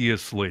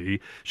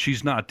obviously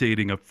she's not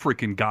dating a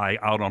freaking guy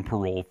out on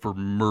parole for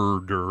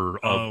murder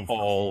of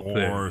all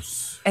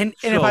things. And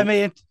if I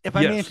may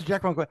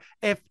interject one quick,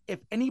 if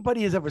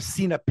anybody has ever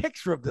seen a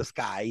picture of this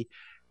guy,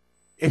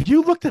 if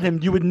you looked at him,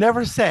 you would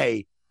never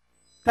say,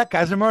 that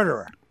guy's a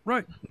murderer.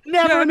 Right.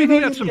 Never. Yeah, I mean, he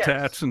had some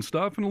tats and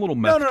stuff and a little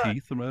meth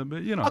teeth,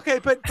 but, you know. Okay,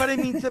 but I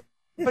mean,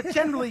 but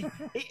generally,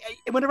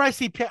 whenever I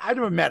see, I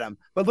never met him,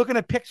 but looking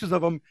at pictures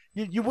of him,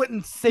 you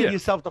wouldn't say to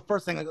yourself the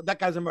first thing, like, that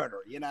guy's a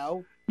murderer, you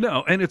know?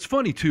 No, and it's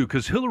funny, too,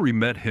 because Hillary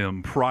met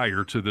him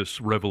prior to this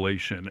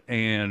revelation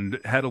and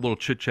had a little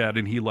chit-chat,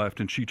 and he left,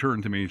 and she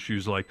turned to me, and she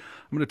was like,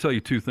 I'm going to tell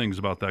you two things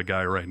about that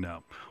guy right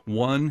now.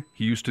 One,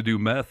 he used to do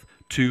meth.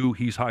 Two,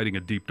 he's hiding a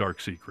deep,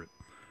 dark secret.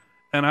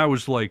 And I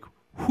was like,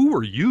 who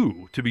are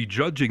you to be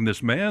judging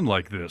this man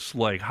like this?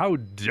 Like, how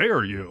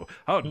dare you?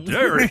 How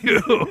dare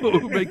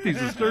you make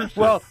these assertions?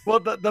 Well,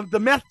 the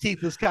meth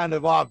teeth is kind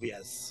of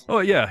obvious. Oh,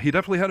 yeah. He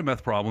definitely had a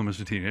meth problem as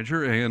a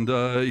teenager, and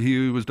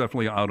he was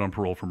definitely out on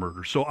parole for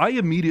murder. So I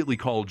immediately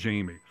called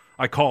Jamie.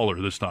 I call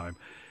her this time,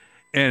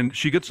 and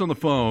she gets on the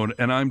phone,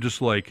 and I'm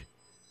just like,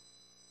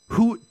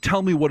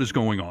 tell me what is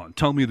going on.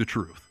 Tell me the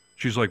truth.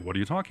 She's like, what are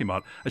you talking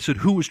about? I said,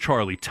 who is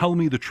Charlie? Tell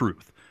me the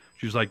truth.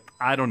 She's like,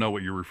 I don't know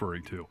what you're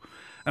referring to.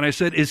 And I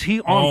said, is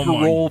he on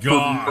parole for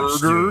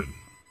murder? Dude.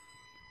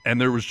 And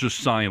there was just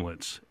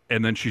silence.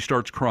 And then she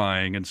starts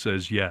crying and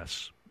says,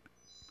 yes.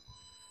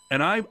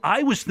 And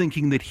I was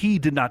thinking that he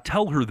did not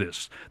tell her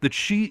this, that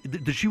she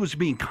was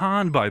being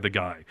conned by the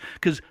guy.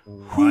 Because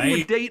who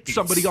would date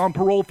somebody on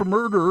parole for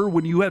murder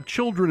when you have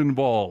children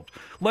involved,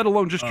 let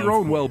alone just your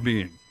own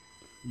well-being?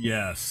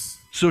 Yes.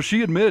 So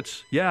she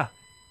admits, yeah,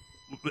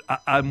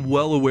 I'm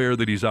well aware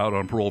that he's out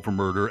on parole for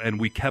murder, and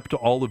we kept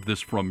all of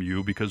this from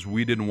you because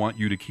we didn't want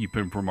you to keep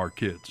him from our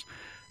kids.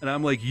 And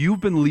I'm like,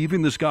 you've been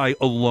leaving this guy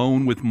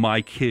alone with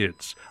my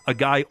kids, a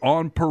guy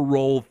on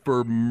parole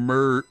for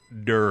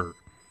murder.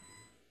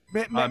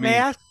 May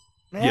I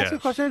ask you a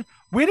question?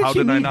 Where did How she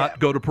did meet I not him?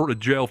 go to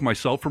jail for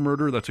myself for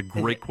murder? That's a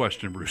great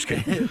question,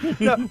 Brewski.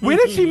 No, where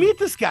did she meet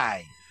this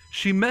guy?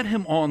 She met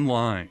him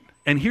online.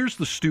 And here's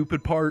the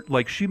stupid part.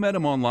 Like, she met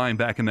him online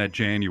back in that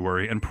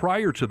January. And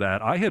prior to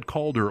that, I had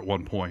called her at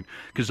one point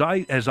because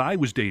as I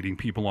was dating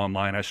people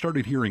online, I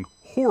started hearing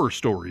horror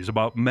stories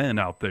about men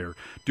out there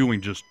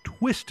doing just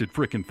twisted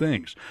freaking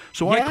things.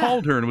 So I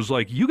called her and was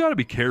like, you got to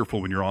be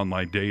careful when you're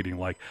online dating.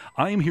 Like,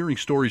 I am hearing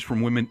stories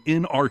from women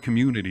in our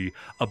community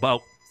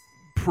about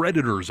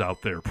predators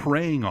out there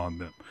preying on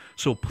them.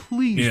 So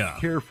please be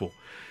careful.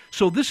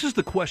 So this is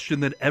the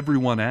question that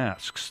everyone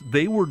asks.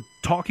 They were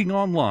talking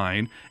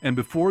online, and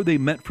before they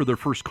met for their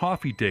first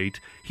coffee date,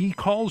 he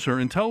calls her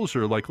and tells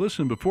her, like,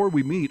 listen, before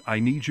we meet, I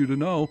need you to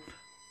know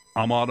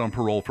I'm out on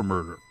parole for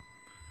murder.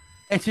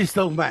 And she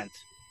still went.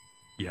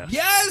 Yes.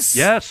 Yes!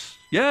 Yes.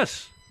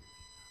 Yes.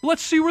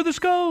 Let's see where this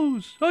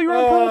goes. Oh, you're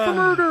on parole for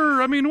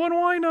murder. I mean, what do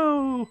I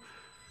know?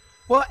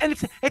 Well, and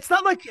it's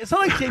not like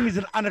Jamie's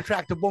an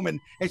unattractive woman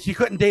and she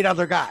couldn't date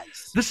other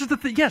guys. This is the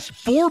thing. Yes,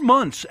 4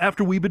 months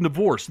after we've been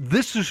divorced,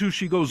 this is who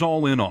she goes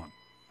all in on.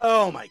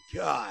 Oh my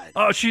God.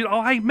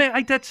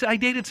 I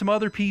dated some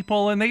other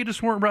people and they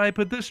just weren't right.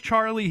 But this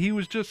Charlie, he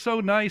was just so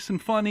nice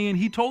and funny, and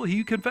he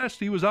confessed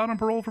he was out on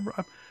parole for.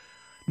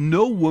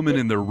 No woman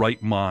in their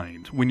right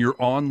mind, when you're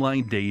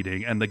online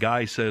dating and the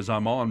guy says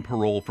I'm on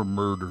parole for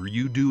murder,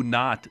 you do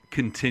not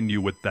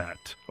continue with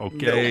that.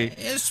 Okay,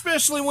 no.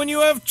 Especially when you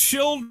have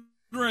children.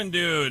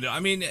 Dude, I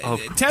mean,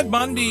 Ted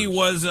Bundy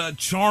was a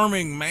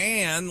charming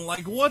man.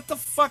 Like, what the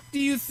fuck do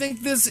you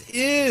think this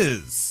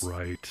is?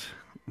 Right.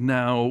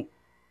 Now,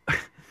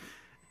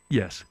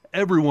 yes,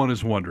 everyone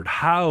has wondered,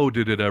 how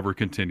did it ever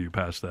continue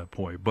past that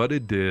point? But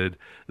it did.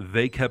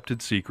 They kept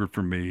it secret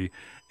from me.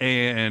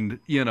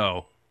 And, you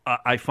know,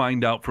 I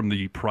find out from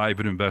the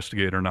private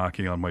investigator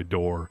knocking on my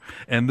door,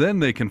 and then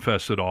they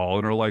confess it all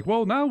and are like,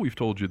 well, now we've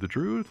told you the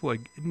truth.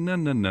 Like,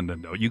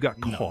 no. You got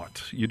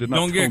caught. You did not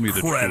tell me the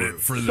truth. Don't get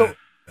credit for this.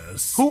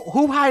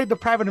 Who hired the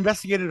private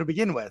investigator to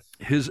begin with?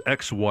 His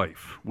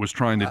ex-wife was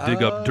trying to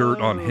dig up dirt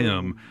on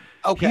him.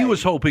 Okay. He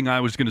was hoping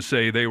I was going to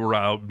say they were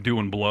out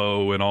doing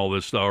blow and all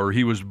this stuff, or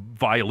he was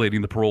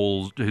violating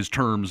his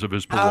terms of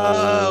his parole.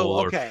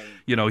 Oh, okay. Or,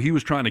 you know, he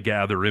was trying to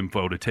gather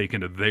info to take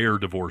into their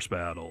divorce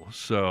battle.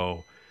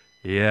 So,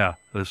 yeah,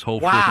 this whole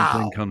freaking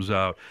thing comes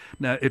out.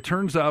 Now, it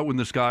turns out when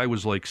this guy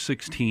was like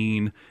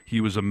 16,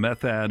 he was a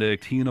meth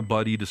addict. He and a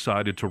buddy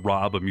decided to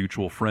rob a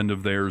mutual friend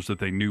of theirs that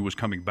they knew was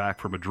coming back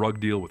from a drug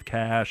deal with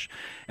cash.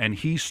 And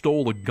he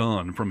stole a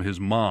gun from his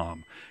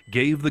mom,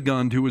 gave the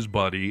gun to his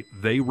buddy.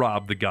 They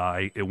robbed the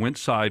guy. It went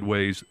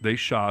sideways. They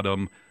shot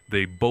him.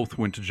 They both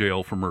went to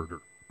jail for murder.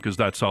 because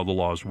that's how the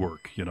laws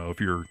work. You know, if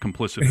you're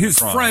complicit in His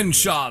a crime, friend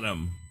shot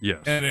him.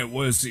 Yes. And it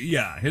was,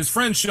 his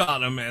friend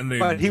shot him, and they.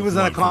 But he was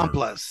an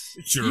accomplice.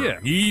 Sure. Yeah.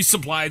 He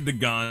supplied the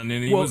gun,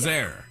 and he was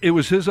there. It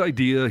was his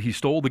idea. He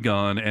stole the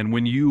gun, and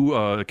when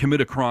you commit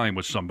a crime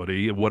with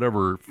somebody,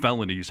 whatever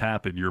felonies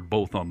happen, you're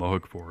both on the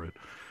hook for it.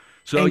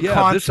 So In yeah,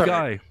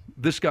 concert.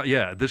 this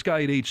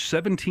guy at age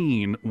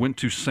 17 went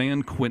to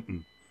San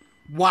Quentin.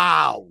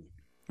 Wow.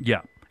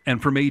 Yeah.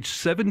 And from age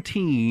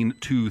 17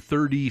 to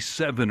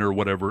 37 or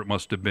whatever it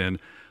must have been,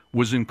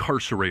 was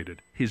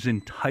incarcerated his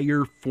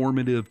entire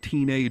formative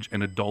teenage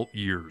and adult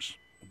years.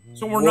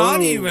 So we're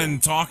not even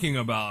talking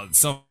about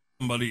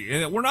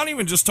somebody, we're not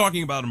even just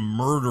talking about a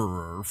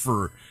murderer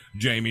for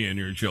Jamie and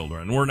your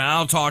children. We're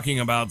now talking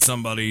about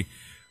somebody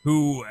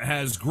who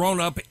has grown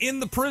up in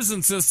the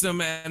prison system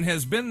and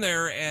has been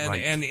there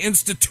and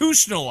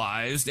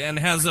institutionalized and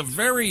has a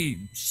very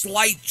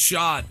slight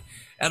shot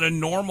at a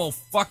normal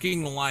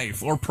fucking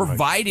life, or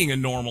providing a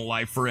normal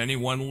life for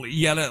anyone,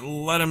 yet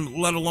let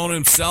alone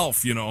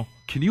himself, you know.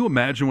 Can you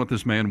imagine what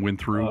this man went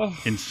through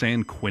in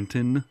San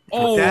Quentin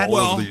for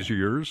all these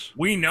years?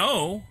 We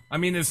know. I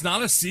mean, it's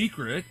not a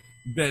secret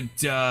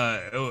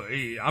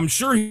that I'm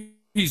sure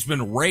he's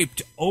been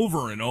raped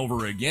over and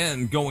over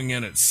again going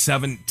in at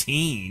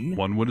 17.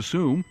 One would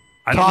assume.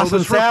 I don't know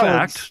this for a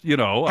fact, you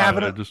know,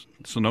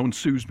 so no one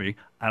sues me.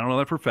 I don't know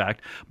that for a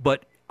fact,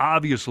 but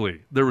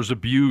obviously there was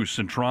abuse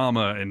and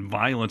trauma and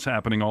violence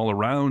happening all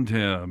around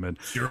him. And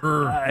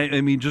sure. I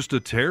mean, just a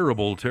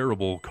terrible,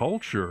 terrible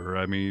culture.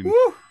 I mean,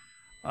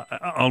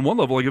 on one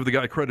level, I give the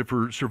guy credit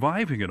for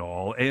surviving it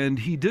all. And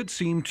he did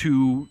seem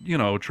to, you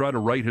know, try to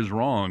right his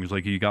wrongs.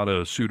 Like he got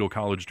a pseudo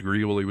college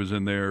degree while he was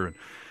in there. And,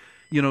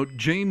 you know,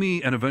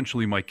 Jamie and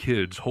eventually my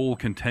kids' whole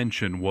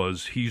contention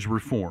was he's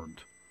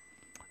reformed.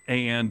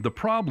 And the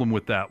problem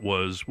with that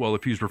was, well,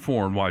 if he's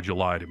reformed, why'd you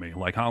lie to me?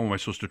 Like, how am I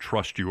supposed to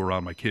trust you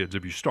around my kids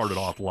if you started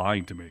off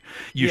lying to me?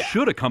 You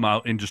should have come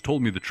out and just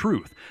told me the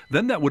truth.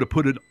 Then that would have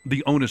put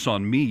the onus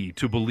on me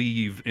to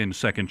believe in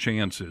second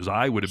chances.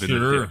 I would have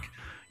been a dick,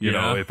 you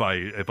know, if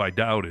I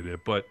doubted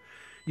it. But,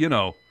 you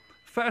know,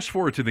 fast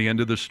forward to the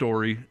end of the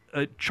story,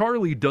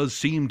 Charlie does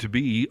seem to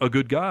be a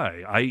good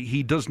guy.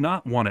 He does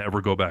not want to ever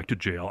go back to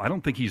jail. I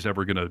don't think he's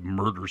ever going to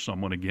murder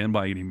someone again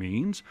by any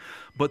means.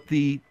 But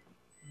the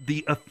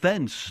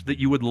offense that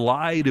you would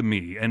lie to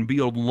me and be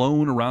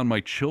alone around my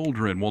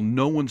children while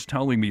no one's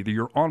telling me that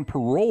you're on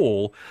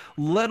parole,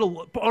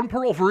 on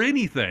parole for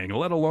anything,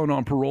 let alone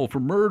on parole for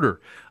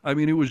murder. I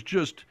mean, it was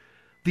just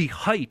the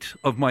height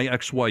of my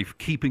ex-wife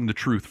keeping the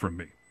truth from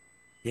me.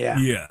 Yeah.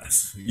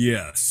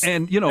 Yes.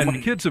 And, you know, my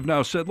kids have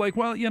now said, like,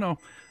 well, you know,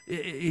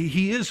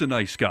 he is a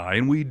nice guy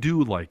and we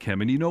do like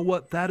him. And you know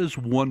what? That is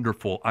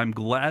wonderful. I'm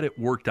glad it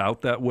worked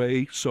out that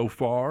way so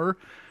far.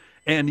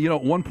 And, you know,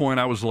 at one point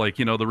I was like,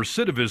 you know, the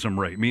recidivism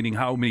rate, meaning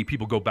how many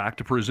people go back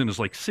to prison, is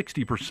like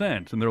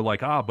 60%. And they're like,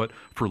 but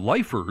for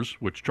lifers,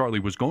 which Charlie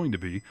was going to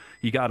be,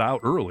 he got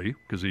out early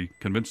because he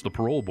convinced the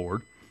parole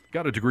board,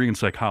 got a degree in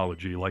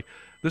psychology. Like,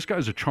 this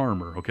guy's a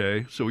charmer,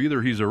 okay? So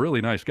either he's a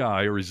really nice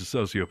guy or he's a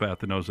sociopath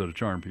that knows how to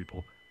charm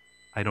people.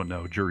 I don't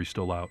know. Jury's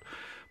still out.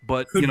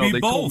 But, Could you know, be they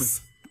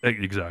both. told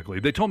me, exactly.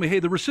 They told me, hey,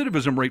 the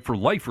recidivism rate for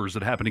lifers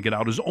that happen to get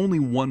out is only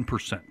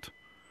 1%.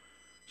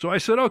 So I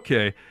said,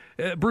 okay,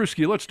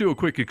 Brewski, let's do a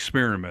quick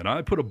experiment.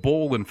 I put a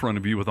bowl in front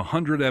of you with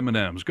 100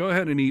 M&Ms. Go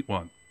ahead and eat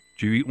one.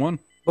 Did you eat one?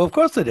 Well, of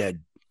course I did.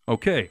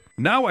 Okay.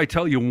 Now I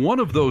tell you one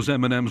of those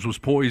M&Ms was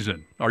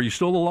poison. Are you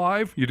still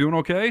alive? You doing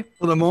okay?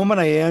 For the moment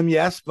I am,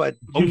 yes, but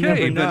you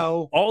never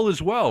know. All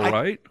is well,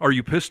 right? Are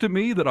you pissed at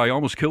me that I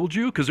almost killed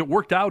you? Because it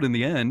worked out in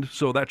the end,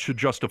 so that should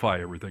justify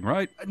everything,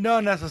 right?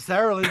 Not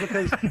necessarily,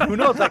 because who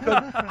knows?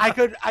 I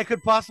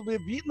could possibly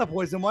have eaten the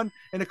poison one,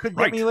 and it could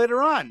get me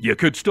later on. You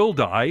could still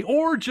die,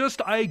 or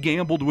just I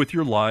gambled with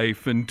your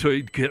life and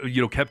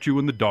kept you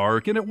in the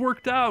dark, and it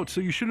worked out.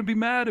 So you shouldn't be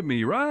mad at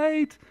me,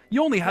 right?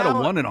 You only had a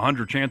 1 in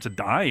 100 chance of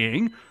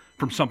dying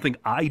from something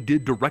I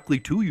did directly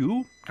to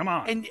you. Come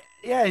on. And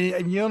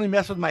you only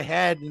mess with my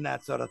head and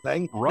that sort of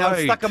thing. Right. Now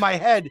it's stuck in my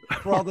head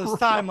for all this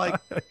time. Like,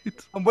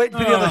 I'm waiting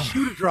for the other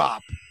shoe to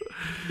drop.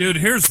 Dude,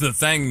 here's the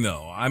thing,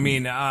 though. I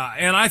mean,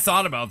 and I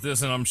thought about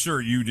this, and I'm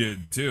sure you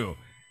did, too.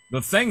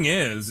 The thing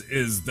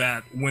is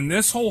that when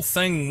this whole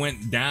thing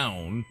went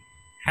down,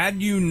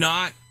 had you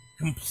not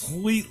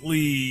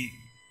completely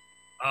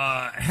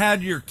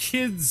had your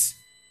kids...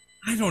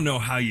 I don't know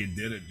how you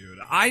did it, dude.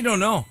 I don't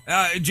know.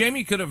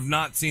 Jamie could have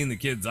not seen the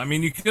kids. I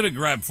mean, you could have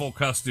grabbed full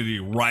custody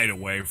right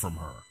away from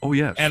her. Oh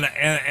yes. And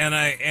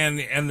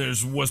there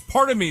was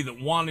part of me that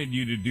wanted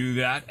you to do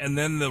that, and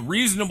then the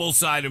reasonable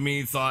side of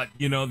me thought,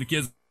 you know, the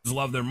kids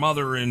love their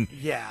mother, and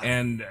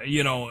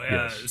you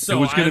know, so it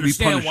was I going to be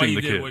understand why punishing you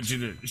the did kids. what you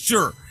did.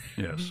 Sure.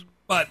 Yes.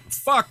 But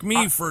fuck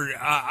me for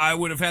I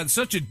would have had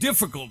such a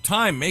difficult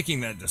time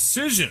making that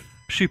decision.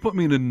 She put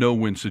me in a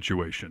no-win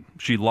situation.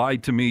 She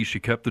lied to me. She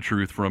kept the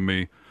truth from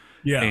me.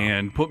 Yeah.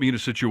 And put me in a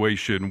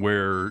situation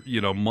where, you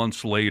know,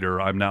 months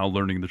later, I'm now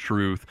learning the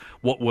truth.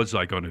 What was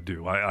I going to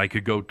do? I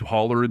could go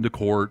haul her into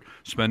court,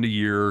 spend a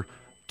year,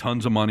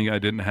 tons of money I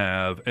didn't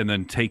have, and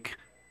then take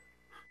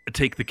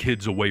take the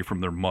kids away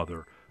from their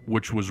mother,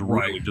 which was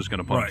really just going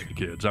to punish the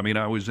kids. I mean,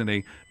 I was in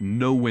a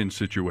no-win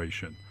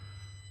situation.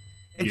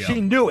 And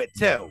she knew it,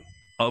 too.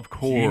 Of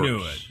course. She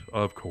knew it.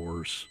 Of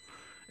course.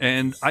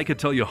 And I could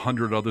tell you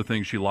 100 other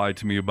things she lied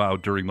to me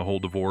about during the whole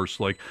divorce.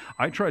 Like,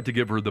 I tried to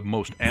give her the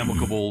most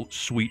amicable,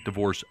 sweet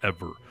divorce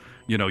ever.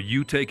 You know,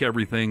 you take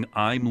everything,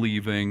 I'm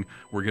leaving,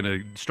 we're going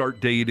to start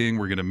dating,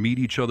 we're going to meet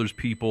each other's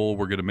people,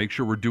 we're going to make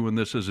sure we're doing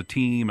this as a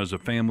team, as a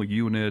family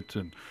unit.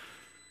 And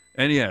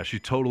yeah, she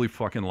totally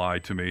fucking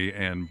lied to me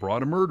and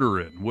brought a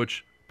murderer in,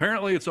 which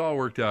apparently it's all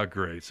worked out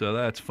great, so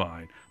that's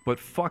fine. But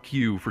fuck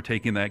you for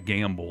taking that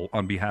gamble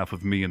on behalf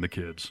of me and the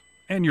kids.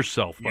 And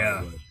yourself, by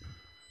the way.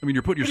 I mean,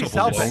 you're putting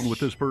yourself alone with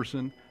this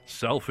person.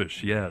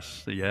 Selfish,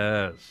 yes.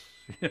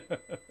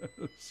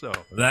 So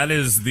that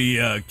is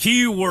the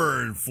key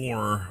word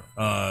for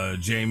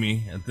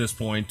Jamie at this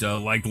point.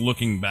 Like,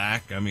 looking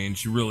back, I mean,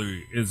 she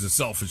really is a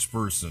selfish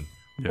person.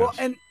 Yes. Well,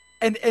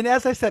 and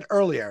as I said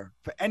earlier,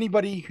 for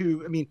anybody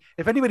who, I mean,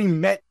 if anybody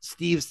met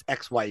Steve's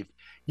ex-wife,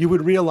 you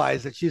would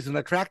realize that she's an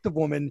attractive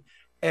woman,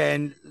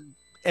 and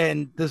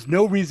there's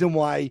no reason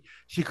why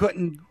she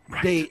couldn't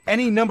date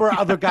any number of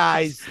other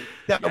guys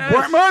that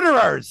weren't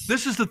murderers.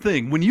 This is the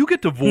thing. When you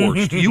get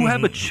divorced, you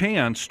have a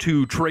chance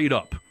to trade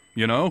up.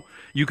 You know,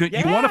 you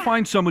want to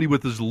find somebody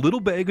with as little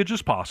baggage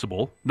as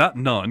possible. Not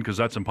none, because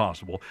that's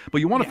impossible.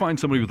 But you want to find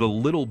somebody with a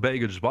little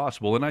baggage as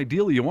possible, and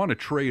ideally, you want to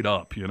trade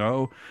up. You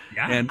know,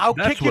 and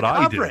that's what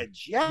I did.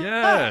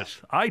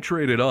 Yes, I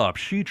traded up.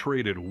 She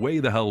traded way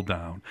the hell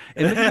down,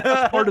 and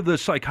that's part of the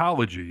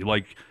psychology.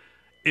 Like,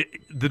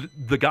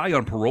 the guy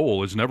on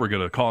parole is never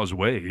going to cause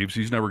waves.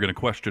 He's never going to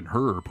question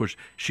her or push.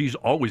 She's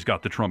always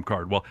got the trump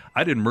card. Well,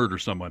 I didn't murder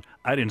someone.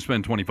 I didn't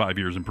spend 25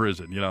 years in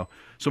prison, you know?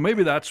 So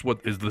maybe that's what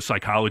is the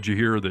psychology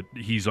here, that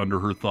he's under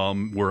her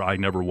thumb where I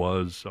never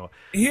was. So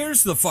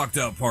here's the fucked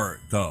up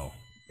part, though.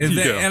 And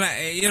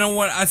you know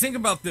what? I think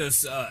about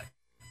this. I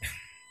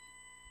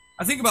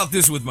think about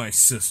this with my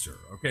sister.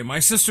 Okay, my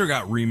sister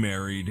got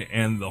remarried,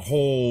 and the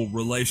whole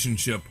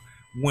relationship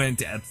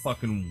went at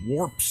fucking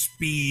warp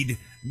speed.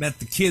 Met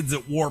the kids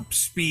at warp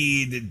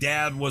speed.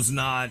 Dad was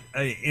not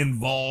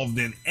involved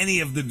in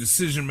any of the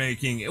decision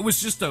making. It was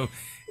just a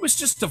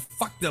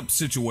fucked up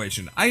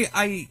situation.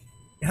 I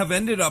have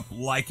ended up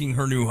liking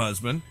her new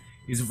husband.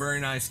 He's a very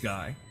nice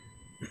guy.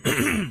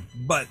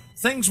 But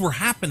things were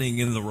happening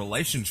in the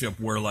relationship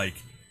where, like,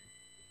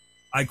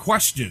 I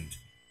questioned.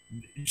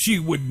 She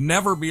would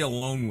never be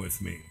alone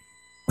with me.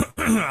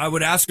 I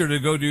would ask her to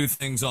go do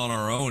things on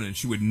our own, and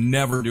she would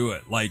never do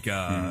it. Like,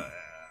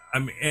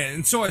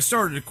 and so I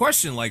started to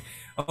question, like,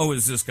 oh,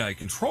 is this guy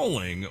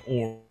controlling,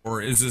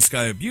 or is this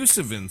guy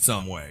abusive in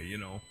some way, you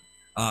know?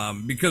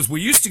 Because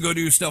we used to go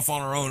do stuff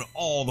on our own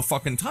all the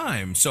fucking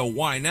time, so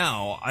why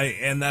now?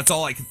 And that's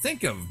all I could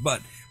think of.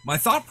 But my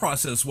thought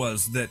process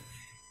was that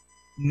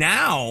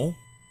now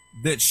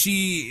that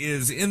she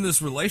is in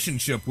this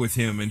relationship with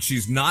him and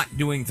she's not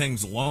doing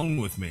things alone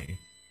with me,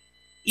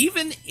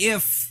 even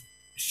if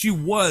she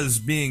was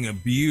being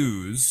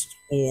abused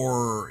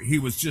or he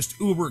was just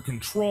uber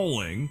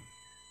controlling,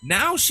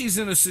 now she's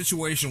in a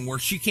situation where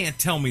she can't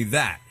tell me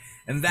that.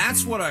 And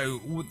that's what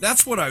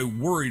I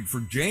worried for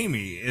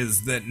Jamie,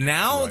 is that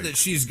now that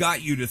she's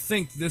got you to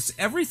think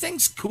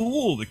everything's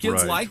cool. The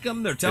kids like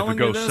him. They're telling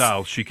you this. If it goes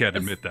south, she can't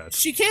admit that.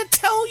 She can't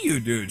tell you,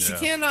 dude. She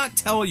cannot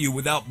tell you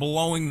without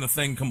blowing the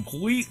thing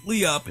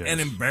completely up and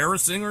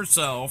embarrassing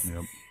herself.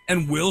 Yep.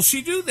 And will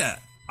she do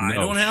that? I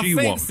don't have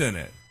faith in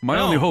it. My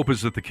only hope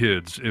is that the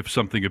kids, if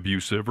something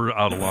abusive or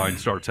out of line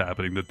starts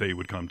happening, that they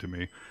would come to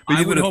me. But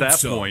even at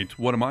that point,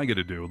 what am I going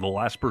to do? The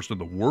last person in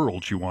the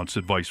world she wants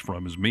advice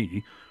from is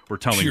me, or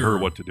telling her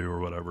what to do or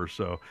whatever.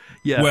 So,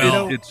 yeah,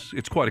 well,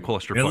 it's quite a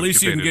clusterfuck. At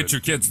least you can get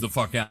your kids the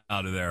fuck out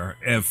of there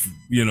if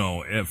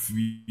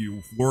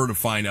you were to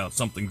find out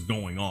something's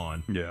going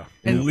on. Yeah.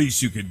 At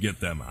least you could get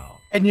them out.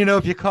 And,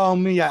 if you call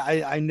me,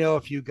 I know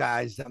a few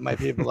guys that might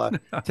be able to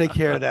take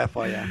care of that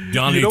for you.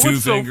 Johnny Two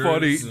Fingers. So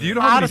funny? Do you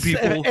know how many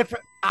people... If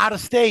out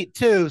of state,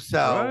 too,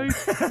 so...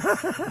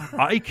 Right?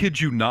 I kid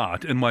you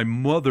not, and my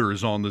mother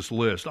is on this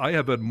list. I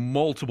have had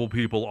multiple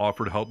people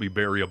offer to help me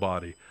bury a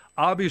body.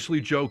 Obviously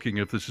joking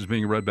if this is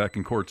being read back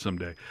in court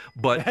someday.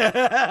 But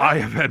I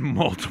have had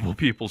multiple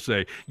people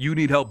say, you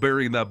need help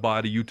burying that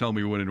body, you tell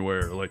me when and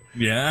where. Like,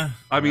 yeah.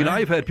 I mean,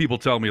 I've had people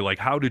tell me, like,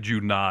 how did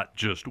you not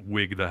just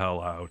wig the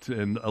hell out?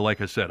 And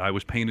like I said, I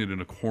was painted in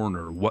a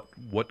corner.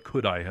 What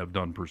could I have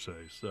done per se?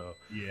 So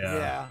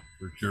yeah.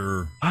 For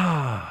sure.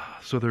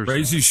 So there's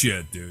crazy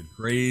shit, dude.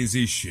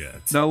 Crazy shit.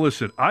 Now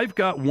listen, I've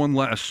got one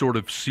last sort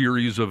of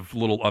series of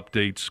little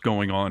updates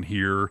going on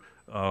here.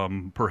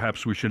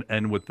 Perhaps we should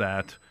end with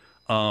that.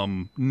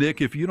 Nick,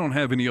 if you don't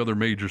have any other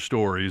major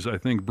stories, I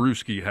think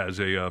Brewski has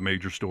a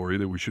major story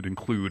that we should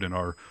include in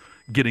our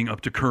getting up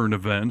to current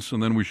events,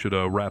 and then we should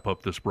wrap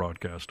up this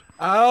broadcast.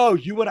 Oh,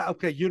 you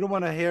don't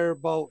want to hear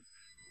about...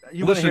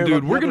 Listen,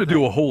 dude, we're going to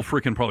do a whole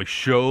freaking probably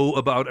show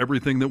about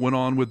everything that went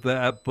on with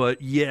that, but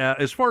yeah,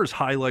 as far as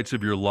highlights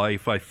of your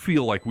life, I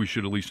feel like we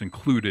should at least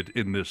include it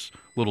in this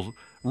little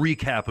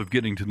recap of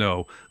getting to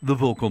know the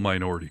Vocal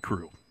Minority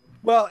Crew.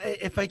 Well,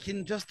 if I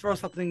can just throw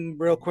something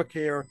real quick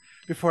here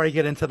before I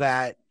get into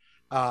that.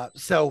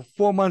 So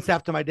 4 months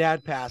after my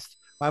dad passed,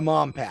 my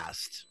mom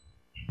passed.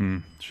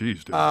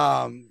 Jeez, dude.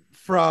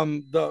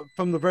 From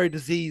the very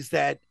disease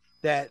that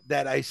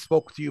I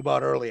spoke to you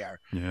about earlier.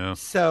 Yeah.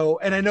 So,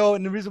 and I know,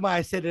 and the reason why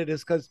I said it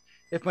is because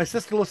if my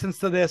sister listens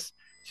to this,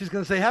 she's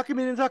going to say, "How come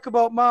you didn't talk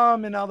about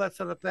mom and all that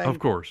sort of thing?" Of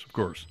course.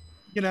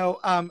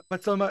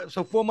 But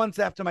so 4 months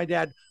after my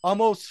dad,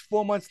 almost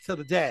 4 months to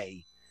the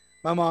day,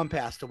 my mom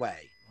passed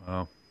away.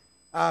 Wow.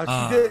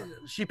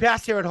 She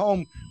passed here at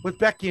home with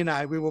Becky and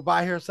I. We were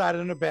by her side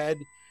in her bed,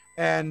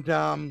 and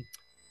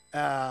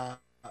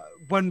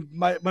when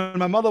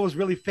my mother was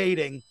really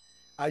fading,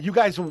 you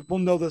guys will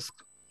know this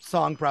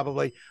song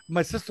probably.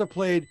 My sister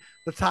played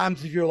 "The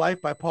Times of Your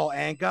Life" by Paul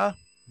Anka,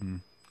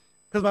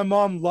 because my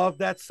mom loved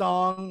that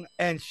song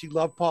and she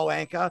loved Paul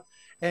Anka.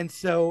 And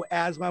so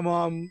as my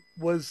mom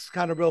was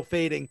kind of real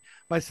fading,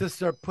 my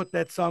sister put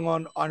that song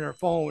on her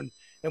phone,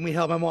 and we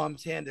held my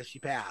mom's hand as she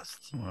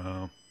passed.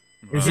 Wow.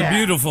 It's a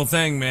beautiful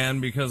thing,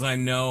 man, because I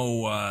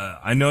know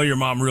your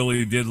mom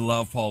really did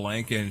love Paul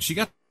Anka, and she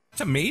got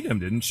to meet him,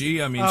 didn't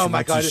she? I mean, she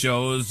went to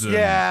shows.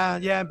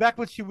 Yeah. Back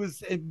when she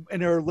was in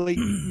her late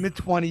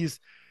mid-20s,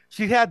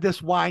 she had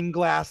this wine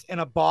glass in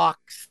a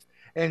box,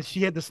 and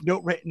she had this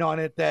note written on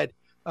it that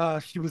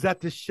she was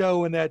at this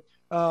show and that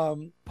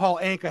Paul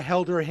Anka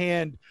held her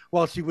hand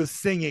while she was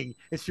singing,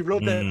 and she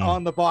wrote that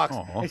on the box.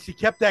 Aww. And she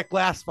kept that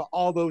glass for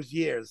all those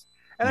years.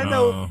 And I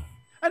know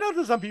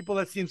to some people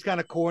that seems kind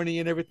of corny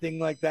and everything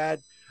like that.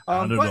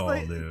 Not at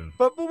all, dude.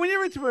 But when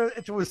you're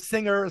into a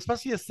singer,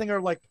 especially a singer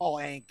like Paul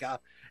Anka,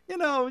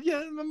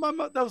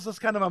 that was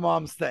just kind of my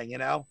mom's thing,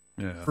 Yeah,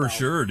 for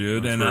sure,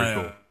 dude. That's And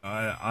cool.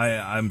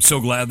 I'm so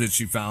glad that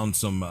she found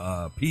some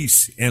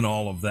peace in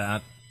all of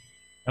that.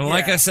 And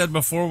like I said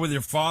before with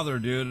your father,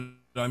 dude,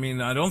 I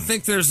mean, I don't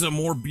think there's a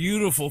more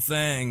beautiful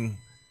thing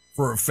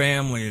for a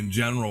family in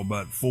general,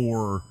 but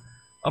for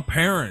a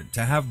parent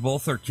to have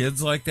both their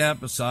kids like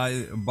that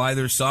by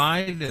their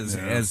side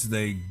as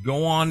they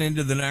go on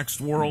into the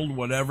next world,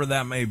 whatever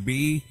that may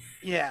be.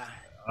 Yeah.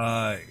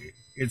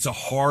 It's a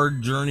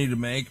hard journey to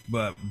make,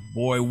 but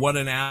boy, what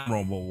an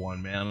admirable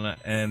one, man.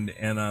 And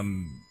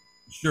I'm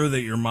sure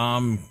that your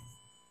mom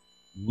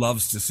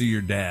loves to see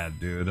your dad,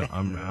 dude.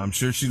 I'm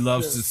sure she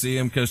loves to see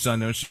him, because I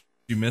know she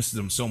missed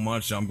him so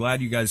much. I'm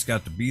glad you guys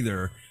got to be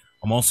there.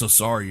 I'm also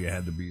sorry you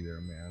had to be there,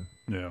 man.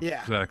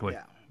 Yeah, exactly.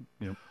 Yeah.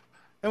 Yep.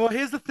 And well,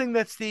 here's the thing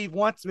that Steve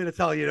wants me to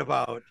tell you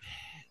about.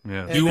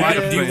 Yeah. Do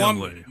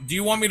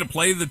you want me to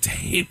play the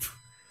tape?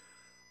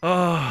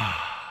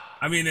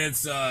 I mean,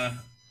 it's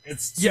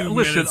 2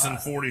 minutes and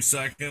 40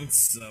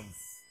 seconds of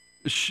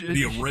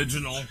the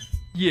original.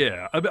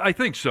 Yeah, I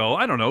think so.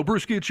 I don't know,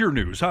 Brewski. It's your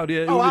news. How do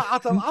you?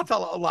 I'll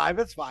tell it live.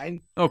 It's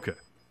fine. Okay.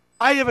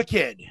 I have a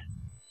kid.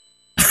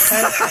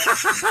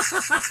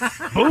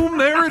 Boom!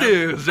 There it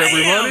is,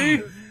 everybody.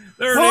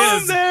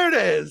 Bam! There it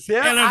is.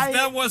 Yeah. And if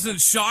that wasn't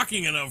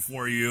shocking enough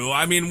for you,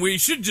 I mean, we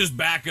should just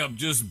back up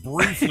just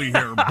briefly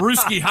here.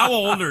 Brewski, how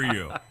old are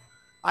you?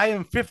 I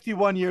am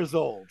 51 years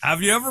old.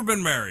 Have you ever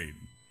been married?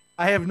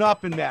 I have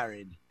not been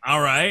married.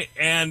 All right.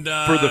 And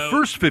for the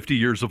first 50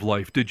 years of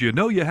life, did you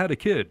know you had a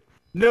kid?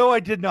 No, I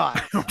did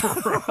not.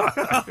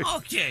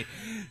 Okay.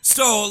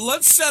 So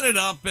let's set it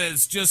up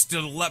as just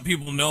to let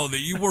people know that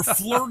you were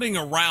flirting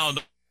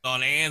around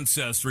on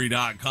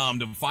Ancestry.com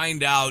to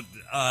find out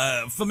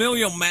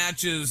familial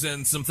matches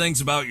and some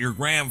things about your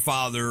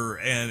grandfather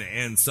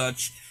and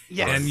such.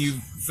 Yes. And you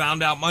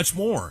found out much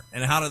more.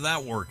 And how did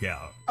that work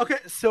out? Okay,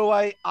 so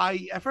I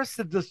first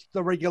did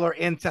the regular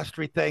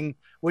Ancestry thing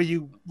where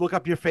you look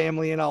up your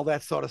family and all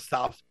that sort of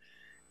stuff.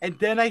 And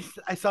then I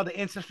saw the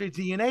Ancestry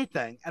DNA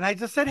thing. And I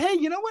just said, hey,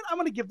 you know what? I'm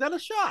going to give that a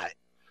shot.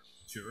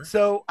 Sure.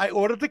 So I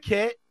ordered the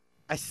kit.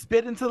 I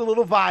spit into the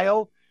little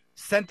vial,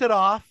 sent it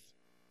off.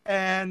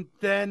 And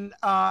then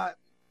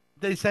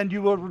they send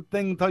you a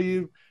thing, tell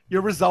you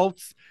your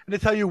results. And they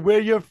tell you where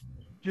your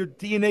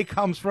DNA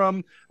comes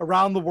from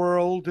around the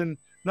world. And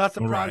not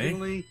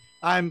surprisingly,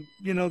 I'm,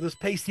 this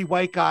pasty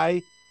white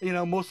guy.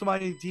 Most of my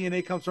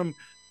DNA comes from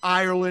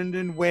Ireland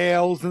and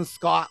Wales and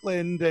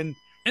Scotland and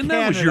Canada.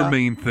 That was your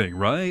main thing,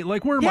 right?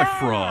 Like, where am I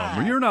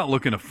from? You're not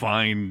looking to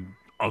find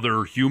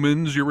other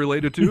humans you're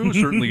related to,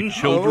 certainly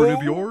children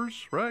of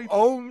yours, right?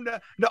 Oh,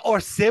 no, or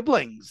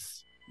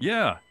siblings.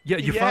 Yeah.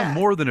 You found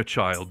more than a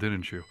child,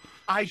 didn't you?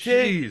 I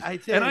did.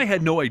 And I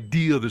had no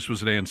idea this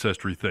was an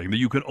Ancestry thing, that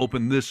you can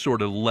open this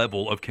sort of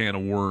level of can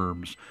of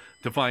worms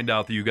to find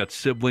out that you got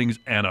siblings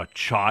and a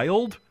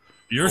child.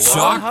 You're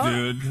shocked,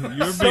 dude.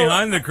 You're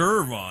behind the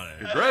curve on it.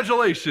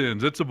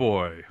 Congratulations. It's a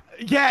boy.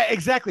 Yeah,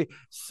 exactly.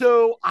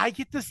 So I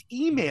get this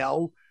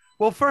email.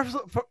 Well, first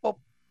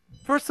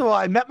of all,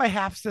 I met my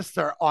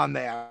half-sister on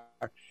there,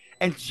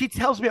 and she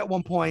tells me at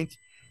one point,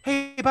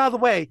 hey, by the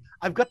way,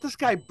 I've got this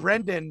guy,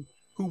 Brendan,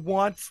 who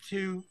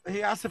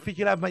he asked if he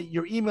could have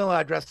your email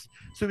address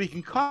so he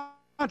can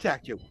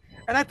contact you.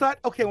 And I thought,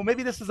 okay, well,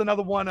 maybe this is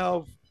another one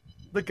of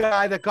the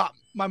guy that got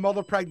my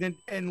mother pregnant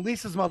and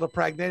Lisa's mother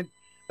pregnant,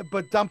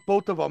 but dumped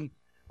both of them.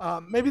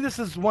 Maybe this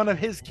is one of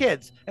his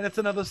kids, and it's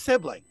another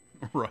sibling.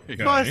 Right.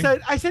 So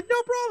I said,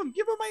 no problem.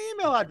 Give her my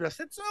email address.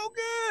 It's so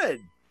good.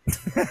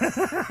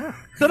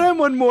 So then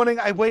one morning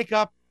I wake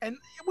up and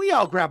we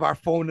all grab our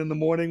phone in the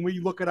morning. We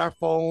look at our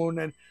phone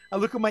and I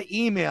look at my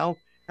email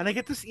and I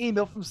get this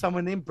email from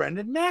someone named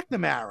Brendan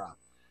McNamara.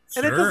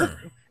 And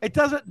it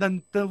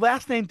doesn't, the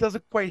last name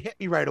doesn't quite hit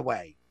me right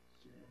away.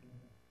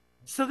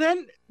 So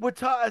then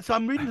so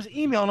I'm reading this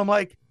email and I'm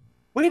like,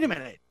 wait a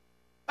minute.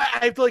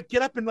 I have to like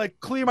get up and like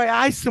clear my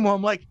eyes some more.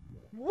 I'm like,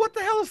 what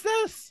the hell is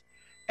this?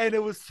 And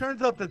it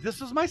turns out that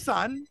this was my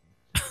son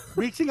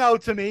reaching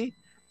out to me,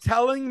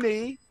 telling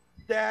me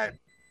that.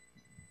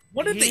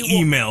 What did the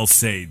email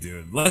say,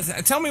 dude?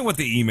 Tell me what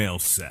the email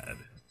said.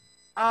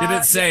 Did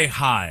it say,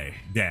 hi,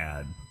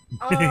 Dad?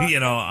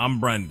 I'm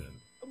Brendan.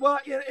 Well,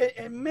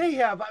 it may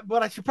have.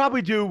 What I should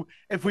probably do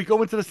if we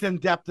go into this in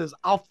depth is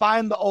I'll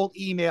find the old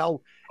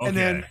email and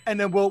then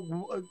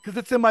we'll, because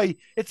it's in my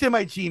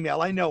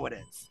Gmail. I know it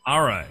is.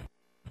 All right.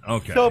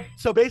 Okay.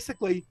 So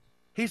basically,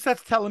 he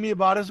starts telling me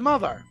about his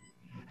mother,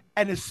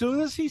 and as soon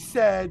as he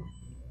said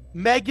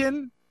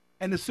Megan,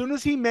 and as soon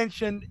as he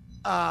mentioned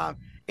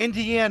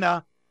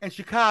Indiana and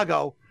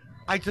Chicago,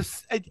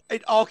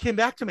 it all came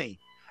back to me,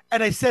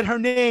 and I said her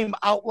name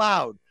out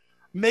loud,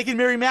 Megan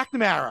Mary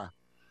McNamara.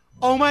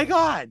 Oh my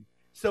God.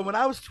 So when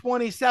I was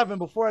 27,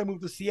 before I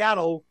moved to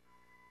Seattle,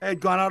 I had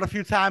gone out a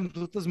few times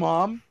with his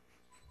mom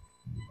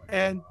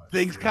and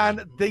things kind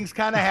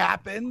of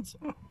happened.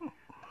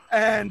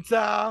 And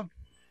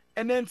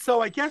then,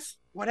 so I guess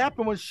what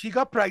happened was she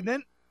got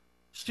pregnant.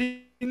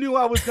 She knew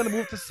I was going to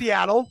move to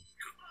Seattle.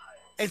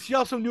 And she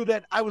also knew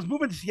that I was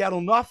moving to Seattle,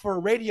 not for a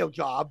radio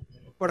job,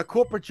 but a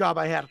corporate job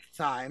I had at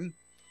the time.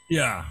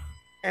 Yeah.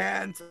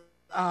 And,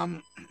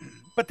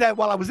 but that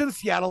while I was in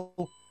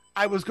Seattle,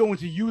 I was going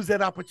to use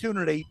that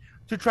opportunity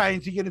to try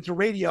and to get into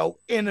radio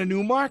in a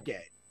new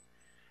market.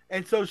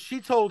 And so she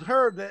told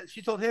him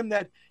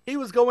that he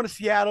was going to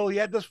Seattle. He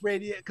had this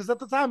radio, because at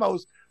the time I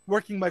was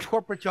working my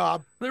corporate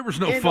job. There was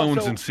no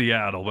phones in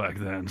Seattle back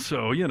then.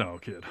 So,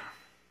 kid.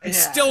 I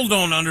still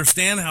don't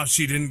understand how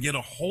she didn't get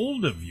a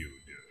hold of you.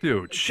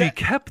 Dude, she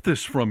kept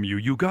this from you.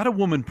 You got a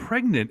woman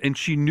pregnant and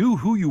she knew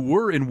who you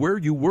were and where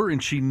you were,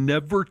 and she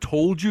never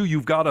told you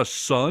you've got a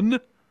son?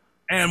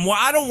 And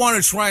I don't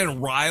want to try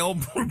and rile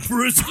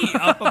Brewski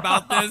up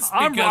about this.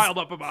 I'm riled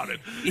up about it.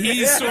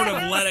 He's sort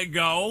of let it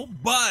go.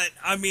 But,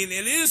 I mean,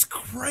 it is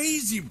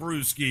crazy,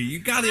 Brewski. You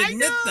got to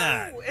admit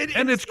that.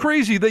 And it's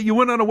crazy that you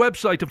went on a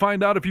website to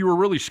find out if you were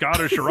really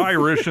Scottish or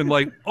Irish and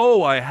like,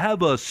 oh, I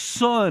have a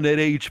son at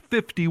age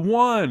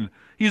 51.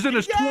 He's in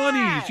his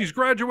 20s. He's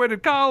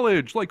graduated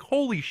college. Like,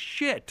 holy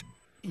shit.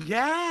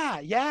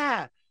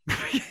 Yeah.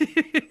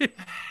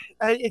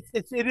 It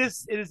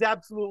is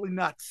absolutely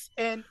nuts.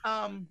 And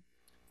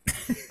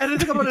the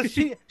thing about it,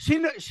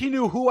 she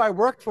knew who I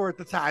worked for at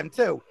the time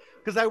too,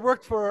 because I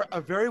worked for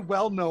a very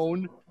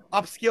well-known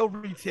upscale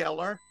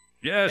retailer.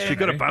 Yes, she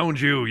could have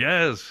found you.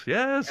 Yes,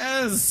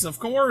 of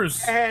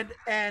course. And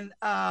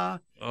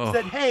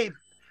said, hey,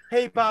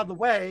 by the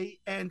way,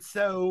 and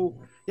so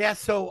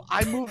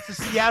I moved to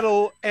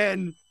Seattle,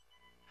 and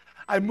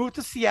I moved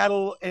to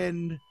Seattle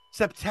in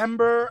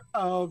September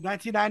of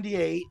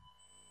 1998,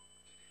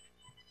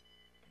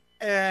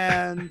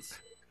 and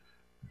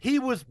he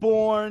was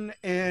born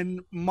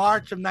in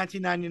March of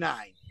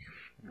 1999.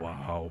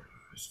 Wow.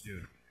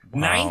 Dude.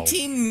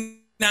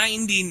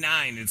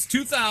 1999. It's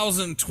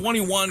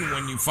 2021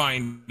 when you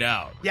find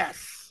out.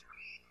 Yes.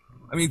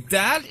 I mean,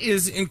 that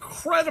is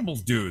incredible,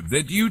 dude,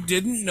 that you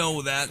didn't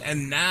know that,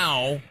 and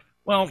now,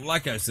 well,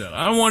 like I said,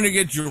 I don't want to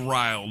get you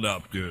riled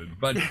up, dude,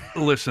 but...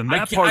 Listen,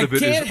 that part of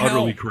it is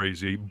utterly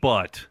crazy,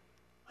 but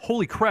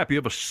holy crap, you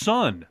have a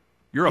son.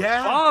 You're a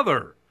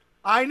father.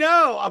 I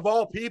know, of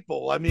all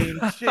people. I mean,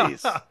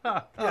 jeez,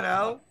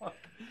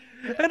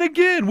 And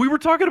again, we were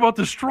talking about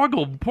the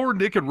struggle poor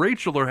Nick and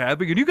Rachel are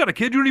having, and you got a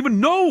kid you don't even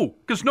know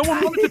because no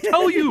one wanted to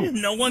tell you.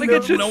 No one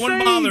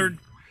bothered.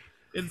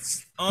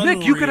 It's unreal,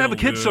 Nick, you could have a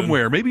kid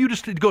somewhere. Maybe you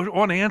just go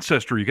on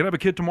Ancestry. You could have a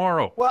kid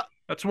tomorrow. Well,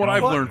 that's what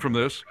I've learned from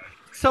this.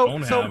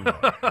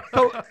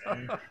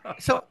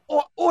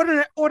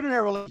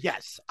 Ordinarily,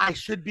 yes, I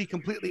should be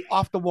completely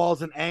off the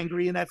walls and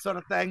angry and that sort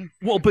of thing.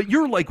 Well, but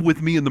you're like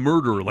with me and the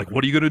murderer. Like,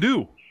 what are you going to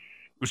do?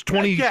 It was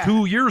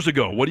 22 years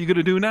ago. What are you going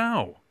to do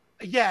now?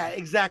 Yeah,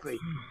 exactly.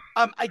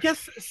 I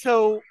guess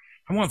so.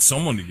 I want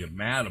someone to get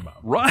mad about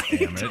it. Right.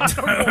 Damn it.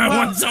 I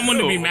want someone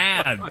to be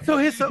mad. So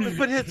here's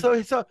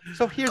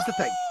the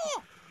thing.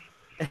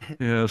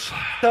 Yes.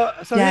 So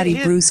Daddy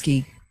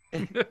Brewski.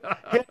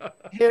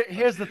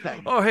 Here's the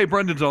thing. Oh, hey,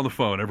 Brendan's on the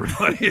phone,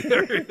 everybody.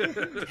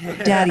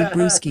 Daddy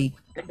Brewski.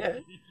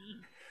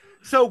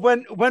 So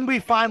when we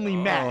finally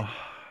met,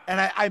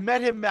 and I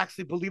met him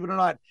actually, believe it or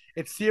not,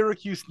 in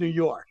Syracuse, New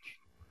York.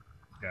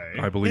 Okay.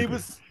 I believe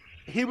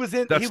he was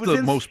in. That's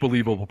the most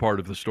believable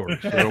part of the story.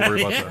 So don't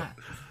worry about that.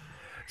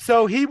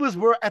 So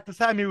at the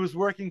time he was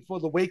working for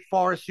the Wake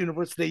Forest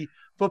University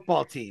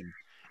football team,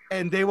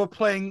 and they were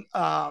playing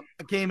a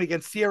game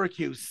against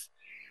Syracuse.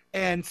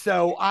 And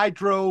so I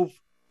drove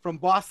from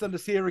Boston to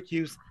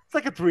Syracuse. It's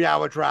like a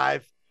 3-hour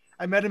drive.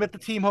 I met him at the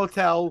team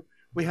hotel.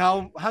 We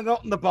hung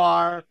out in the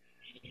bar.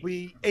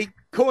 We ate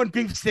corned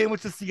beef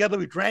sandwiches together.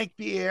 We drank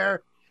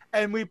beer,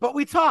 and we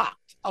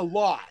talked a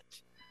lot.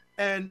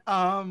 And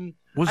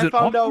was it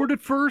awkward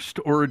at first,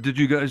 or did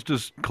you guys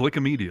just click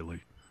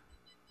immediately?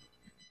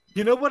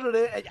 You know what it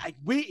is?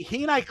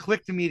 He and I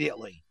clicked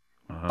immediately.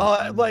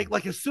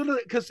 Like as soon as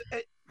because.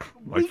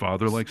 Like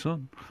father, like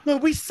son. No,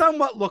 we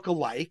somewhat look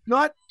alike.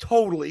 Not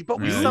totally, but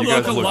we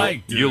somewhat look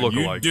alike. You look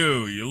alike.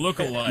 You look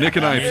alike. Nick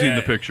and I have seen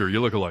the picture. You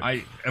look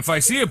alike. If I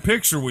see a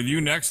picture with you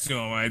next to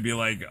him, I'd be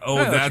like, "Oh,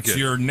 that's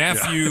your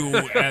nephew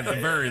at the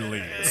very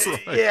least."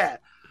 Right. Yeah.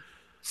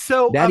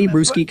 So, Daddy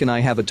Brewski, can I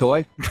have a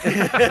toy?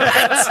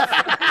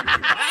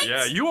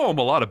 Yeah, you owe him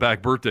a lot of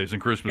back birthdays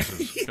and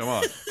Christmases. Come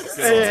on.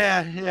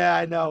 Yeah,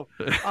 I know.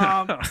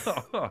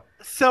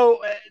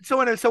 So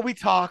we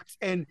talked,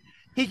 and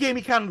he gave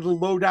me kind of the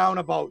lowdown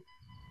about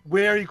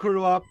where he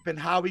grew up and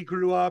how he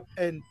grew up.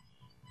 And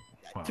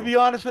to be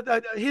honest with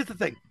you, here's the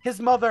thing: his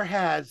mother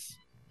has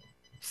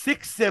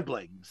 6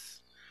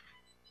 siblings,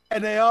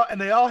 and they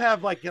all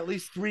have like at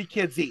least 3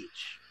 kids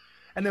each,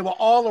 and they were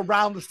all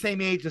around the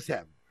same age as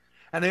him,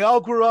 and they all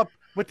grew up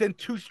within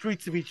 2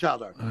 streets of each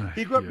other.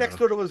 He grew up next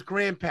door to his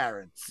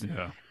grandparents,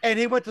 and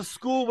he went to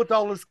school with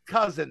all his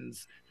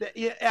cousins.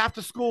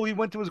 After school, he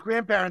went to his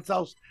grandparents'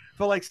 house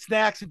for like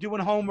snacks and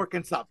doing homework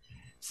and stuff.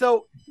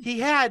 So he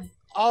had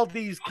all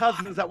these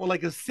cousins that were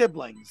like his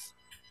siblings.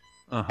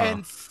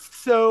 And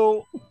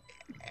so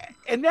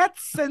in that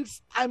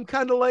sense, I'm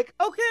kind of like,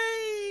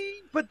 okay.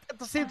 But at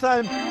the same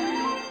time,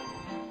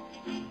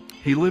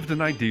 he lived an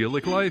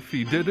idyllic life.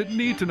 He didn't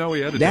need to know he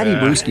had a Daddy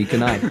dad. Brewski,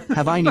 can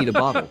I need a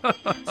bottle?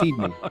 Feed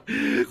me.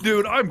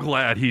 Dude, I'm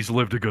glad he's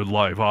lived a good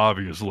life,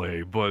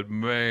 obviously. But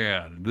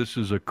man, this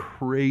is a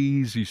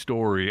crazy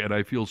story, and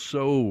I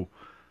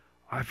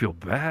feel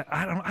bad.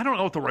 I don't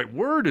know what the right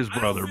word is,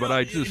 brother.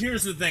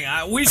 Here's the thing: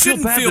 we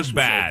shouldn't feel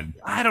bad.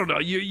 I don't know.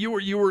 You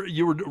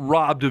were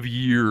robbed of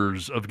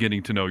years of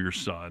getting to know your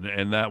son,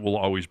 and that will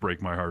always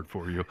break my heart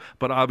for you.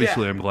 But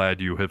obviously, I'm glad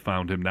you have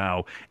found him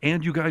now,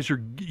 and you guys are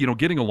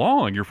getting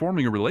along. You're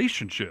forming a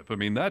relationship. I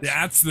mean,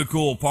 that's the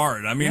cool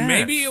part. I mean,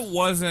 maybe it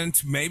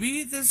wasn't.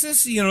 Maybe this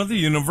is the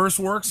universe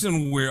works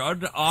in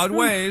weird, odd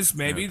ways.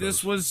 Maybe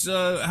this was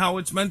how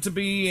it's meant to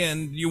be,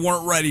 and you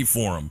weren't ready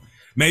for him.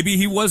 Maybe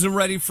he wasn't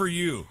ready for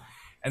you.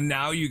 And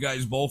now you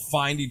guys both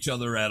find each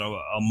other at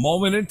a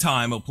moment in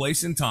time, a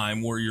place in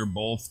time where you're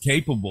both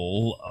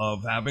capable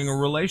of having a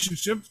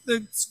relationship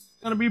that's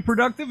going to be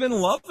productive and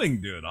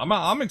loving, dude.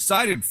 I'm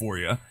excited for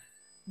you.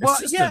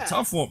 It's just a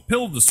tough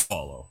pill to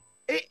swallow.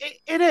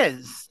 It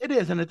is.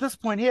 And at this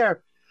point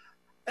here,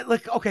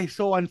 like, okay,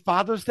 so on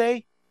Father's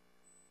Day,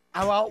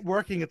 I'm out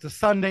working. It's a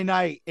Sunday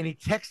night, and he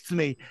texts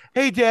me,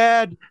 "Hey,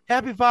 Dad,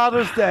 Happy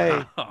Father's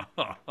Day."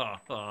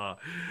 How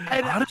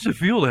does it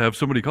feel to have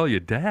somebody call you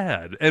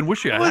Dad and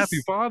wish you a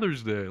Happy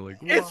Father's Day?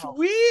 Like, wow. It's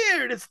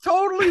weird. It's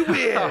totally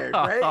weird,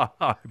 right?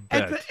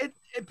 But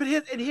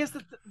here's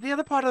the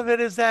other part of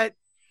it is that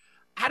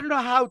I don't know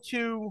how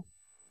to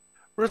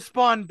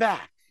respond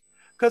back,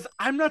 because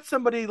I'm not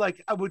somebody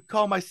like I would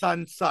call my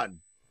son.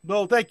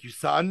 Well, thank you,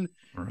 son.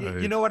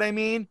 Right. You know what I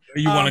mean?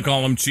 You want to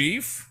call him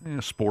Chief? Yeah,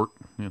 sport.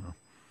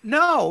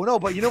 No,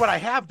 but you know what I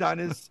have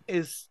done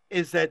is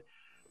that.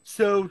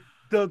 So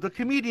the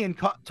comedian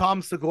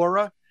Tom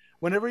Segura,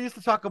 whenever he used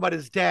to talk about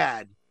his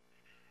dad,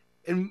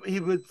 and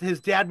his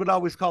dad would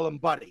always call him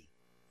Buddy.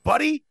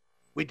 Buddy,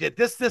 we did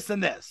this,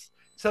 and this.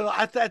 So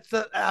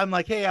I'm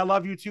like, hey, I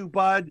love you too,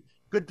 Bud.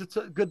 Good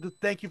to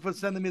thank you for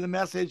sending me the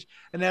message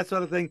and that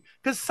sort of thing.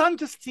 Because son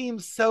just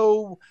seems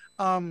so.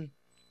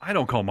 I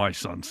don't call my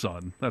son.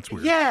 That's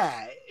weird.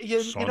 Yeah,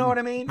 you know what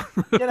I mean.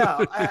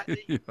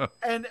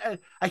 And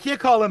I can't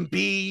call him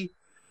B,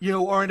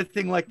 or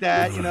anything like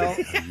that.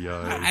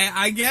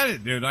 I get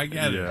it, dude. I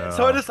get it.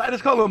 So I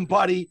just call him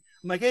Buddy.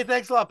 I'm like, hey,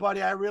 thanks a lot,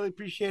 buddy. I really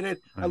appreciate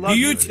it. I love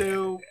you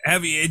too.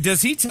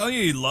 Does he tell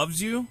you he loves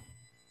you?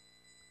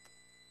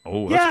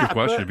 Oh, that's a good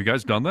question. Have you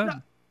guys done that?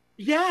 No,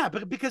 yeah,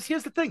 but because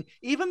here's the thing.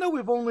 Even though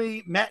we've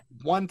only met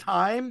one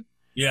time,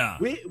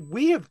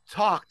 we have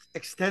talked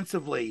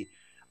extensively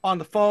on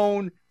the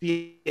phone,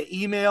 via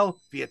email,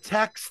 via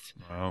text.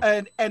 Wow.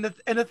 And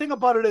the thing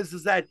about it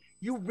is that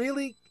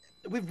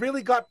we've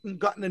really gotten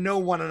to know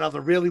one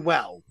another really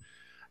well.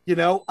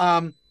 The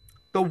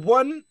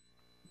one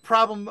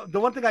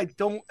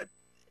thing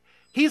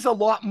he's a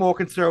lot more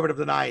conservative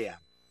than I am.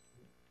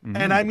 Mm-hmm.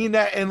 And I mean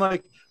that, and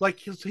like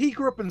he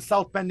grew up in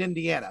South Bend,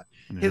 Indiana.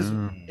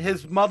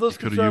 His mother's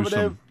conservative. Used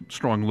some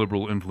strong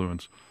liberal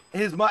influence.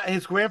 His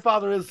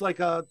grandfather is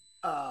like a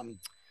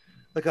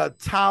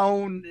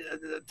town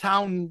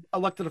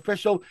elected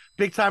official,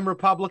 big time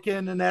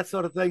Republican and that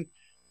sort of thing.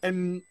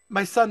 And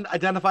my son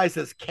identifies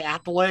as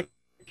Catholic.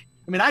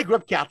 I mean, I grew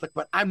up Catholic,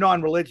 but I'm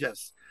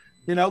non-religious.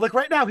 Like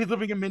right now he's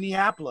living in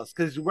Minneapolis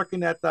because he's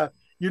working at the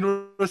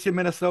University of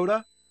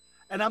Minnesota.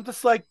 And I'm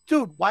just like,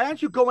 dude, why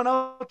aren't you going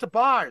out to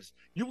bars?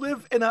 You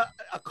live in a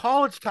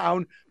college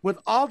town with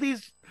all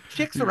these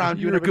chicks around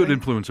you. You're a good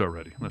influence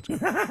already. That's good.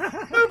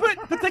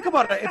 but think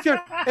about it.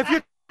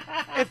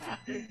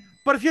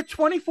 If you're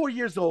 24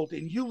 years old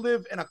and you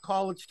live in a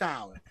college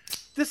town,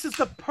 this is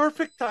the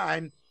perfect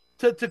time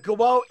to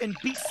go out and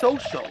be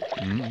social.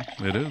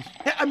 It is.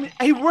 I mean,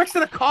 he works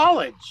at a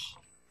college,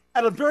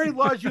 at a very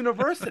large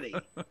university.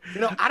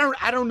 You know,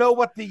 I don't know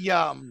what the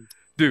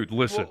Dude,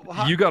 listen,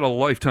 you got a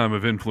lifetime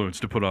of influence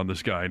to put on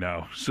this guy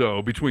now.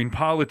 So between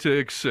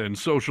politics and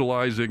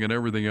socializing and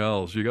everything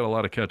else, you got a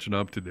lot of catching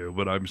up to do.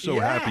 But I'm so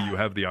happy you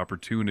have the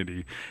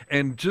opportunity.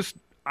 And just,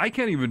 I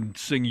can't even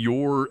sing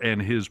your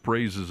and his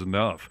praises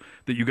enough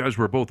that you guys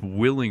were both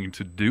willing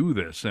to do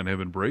this and have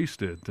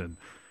embraced it, and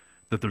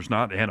that there's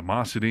not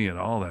animosity and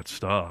all that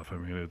stuff. I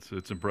mean,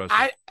 it's impressive.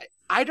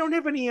 I don't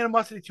have any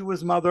animosity to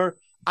his mother.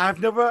 I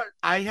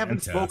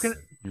haven't spoken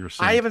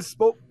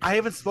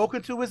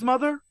to his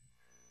mother.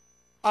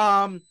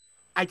 I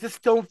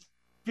just don't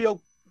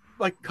feel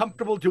like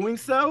comfortable doing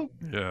so.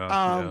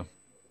 Yeah.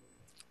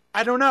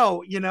 I don't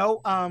know, you know.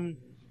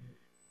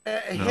 No,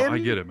 I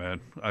get it, man.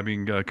 I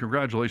mean,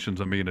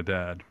 congratulations on being a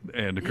dad,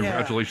 and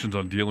congratulations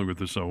on dealing with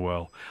this so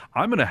well.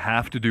 I'm going to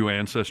have to do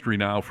Ancestry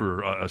now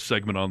for a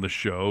segment on the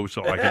show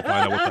so I can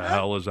find out what the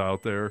hell is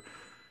out there,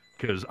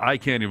 because I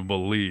can't even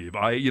believe.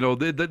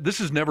 This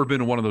has never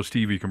been one of those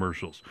TV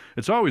commercials.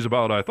 It's always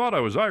about, I thought I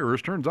was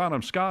Irish, turns out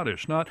I'm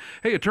Scottish. Not,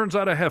 hey, it turns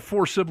out I have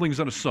 4 siblings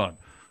and a son.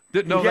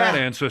 Didn't know that,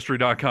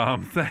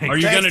 Ancestry.com. Thanks. Are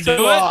you going to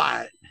do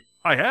it?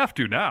 I have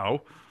to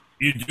now.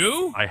 You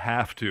do? I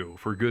have to,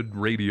 for good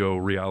radio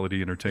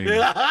reality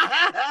entertainment.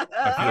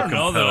 I don't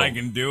know that I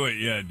can do it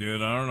yet,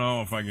 dude. I don't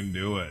know if I can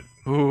do it.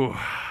 Ooh,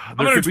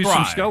 there could be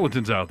some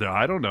skeletons out there.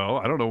 I don't know.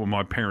 I don't know what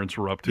my parents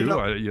were up to.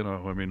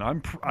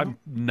 I'm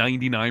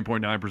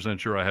 99.9%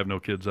 sure I have no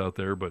kids out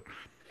there, but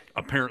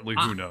apparently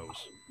who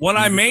knows? What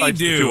I may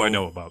do, the 2 I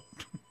know about.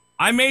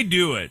 I may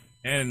do it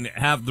and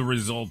have the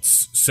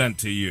results sent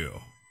to you.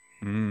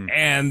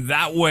 And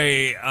that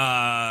way,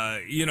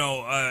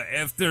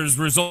 if there's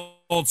results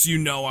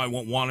I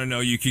won't want to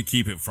know, you could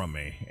keep it from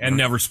me and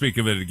never speak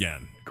of it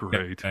again.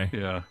 Great. Okay.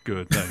 Yeah,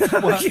 good. Thanks.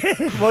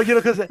 Well,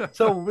 because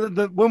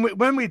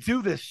when we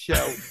do this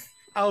show,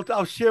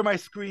 I'll share my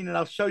screen and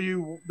I'll show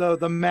you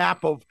the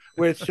map of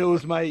where it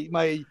shows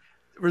my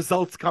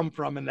results come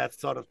from and that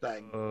sort of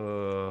thing.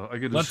 I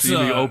get to see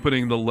me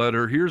opening the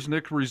letter. Here's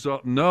Nick's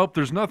result. Nope,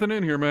 there's nothing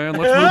in here, man.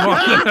 Let's move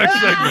on to the next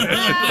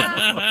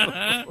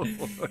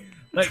segment.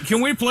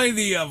 Can we play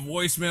the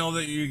voicemail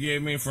that you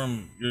gave me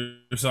from your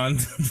son?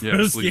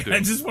 Yes, please do. I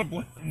just want to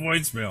play the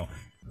voicemail.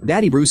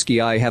 Daddy Brewski,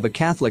 I have a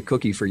Catholic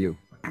cookie for you.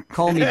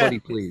 Call me buddy,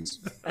 please.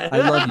 I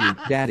love you,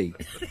 Daddy.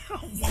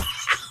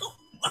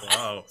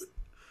 Wow.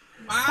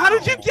 How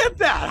did you get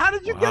that? How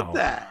did you get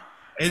that?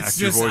 It's active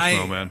just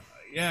voicemail, man.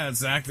 Yeah,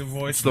 it's active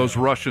voicemail. It's those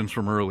Russians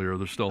from earlier.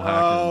 They're still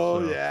hacking.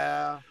 Oh,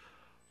 yeah.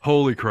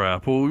 Holy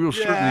crap. Well, we'll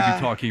certainly be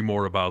talking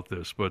more about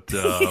this, but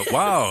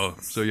wow.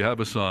 So you have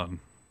a son.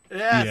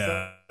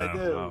 Yes, I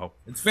do. Wow.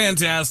 It's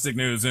fantastic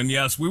news, and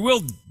yes, we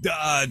will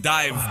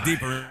dive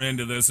deeper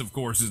into this. Of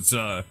course, it's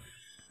up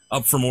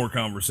for more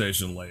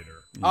conversation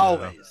later.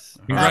 Always.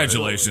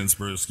 Congratulations,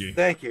 Brewski.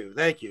 Thank you.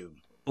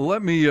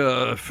 Let me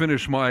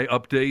finish my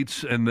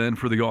updates, and then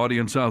for the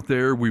audience out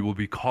there, we will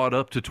be caught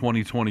up to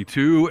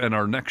 2022, and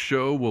our next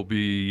show will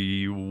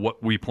be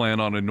what we plan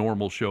on a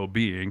normal show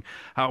being.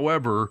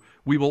 However,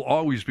 we will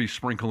always be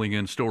sprinkling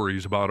in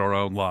stories about our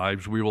own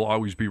lives. We will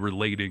always be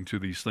relating to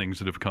these things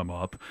that have come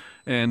up.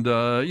 And,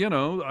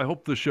 I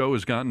hope the show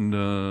has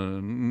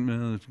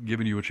given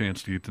you a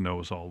chance to get to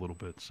know us all a little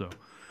bit. So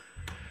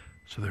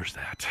there's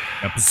that.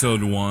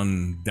 Episode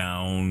 1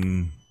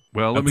 down.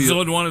 Well,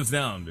 episode 1 is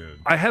down, dude.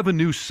 I have a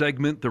new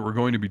segment that we're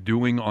going to be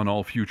doing on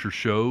all future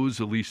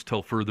shows, at least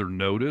till further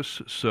notice.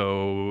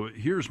 So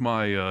here's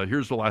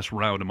the last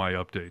round of my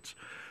updates.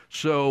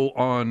 So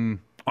on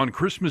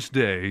Christmas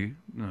Day,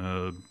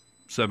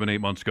 7-8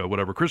 months ago,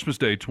 whatever, Christmas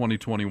Day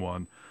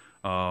 2021,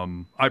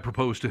 I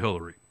proposed to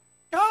Hillary.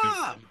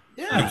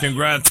 Yeah.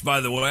 Congrats,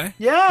 by the way.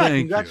 Yeah,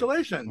 Thank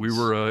congratulations. You. We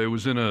were. It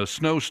was in a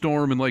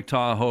snowstorm in Lake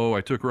Tahoe.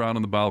 I took her out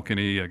on the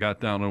balcony. I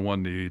got down on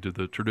one knee, did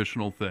the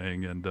traditional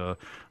thing, and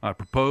I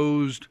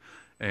proposed,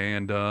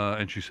 and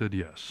she said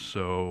yes.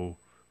 So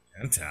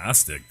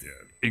fantastic, dude.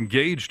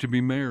 Engaged to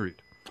be married.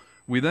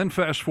 We then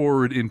fast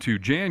forward into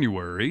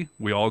January.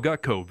 We all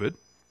got COVID.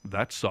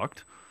 That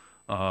sucked.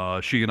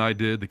 She and I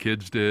did. The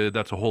kids did.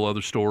 That's a whole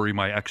other story.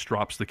 My ex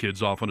drops the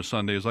kids off on a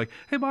Sunday. Is like,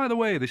 hey, by the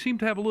way, they seem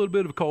to have a little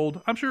bit of a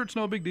cold. I'm sure it's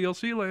no big deal.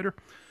 See you later.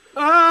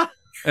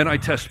 And I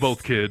test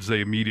both kids. They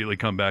immediately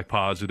come back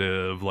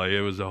positive. Like it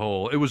was a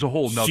whole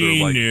nother.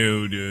 She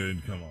knew,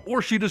 dude. Come on.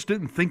 Or she just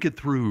didn't think it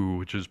through,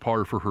 which is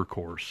par for her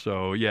course.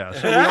 So yeah.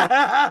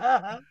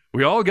 So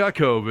we all got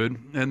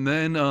COVID, and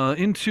then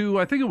into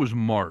I think it was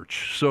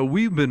March. So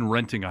we've been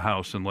renting a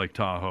house in Lake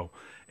Tahoe.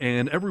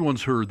 And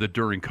everyone's heard that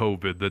during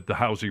COVID that the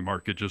housing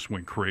market just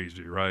went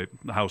crazy, right?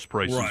 The house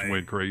prices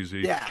went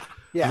crazy.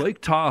 Yeah.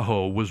 Lake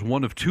Tahoe was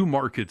one of 2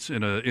 markets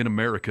in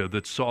America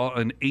that saw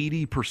an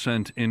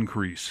 80%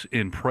 increase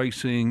in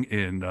pricing,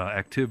 in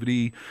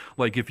activity.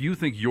 Like if you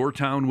think your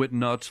town went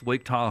nuts,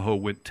 Lake Tahoe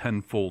went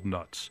tenfold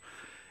nuts.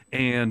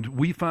 And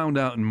we found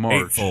out in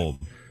March. Eightfold.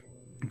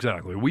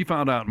 Exactly. We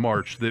found out in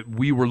March that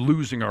we were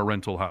losing our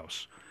rental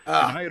house.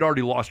 And I had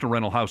already lost a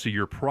rental house a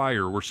year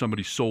prior where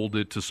somebody sold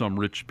it to some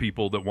rich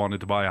people that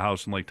wanted to buy a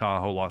house in Lake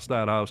Tahoe, lost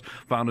that house,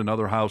 found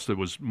another house that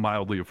was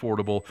mildly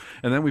affordable.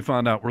 And then we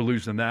found out we're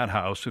losing that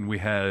house. And we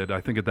had,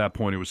 I think at that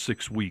point, it was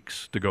 6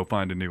 weeks to go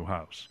find a new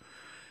house.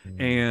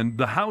 And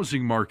the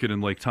housing market in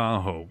Lake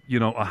Tahoe,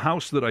 a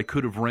house that I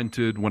could have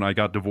rented when I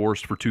got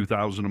divorced for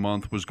 $2,000 a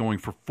month was going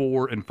for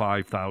 $4,000 and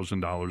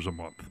 $5,000 a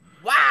month.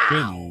 Wow.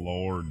 Good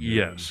Lord. Dude.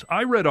 Yes.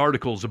 I read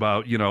articles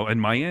about, in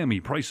Miami,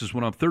 prices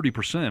went up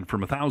 30%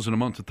 from $1,000 a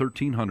month to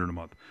 $1,300 a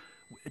month.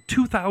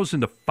 $2,000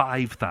 to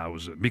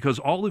 $5,000 because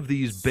all of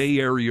these Bay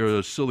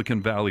Area,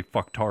 Silicon Valley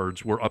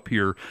fucktards were up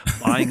here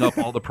buying up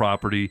all the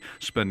property,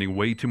 spending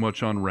way too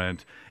much on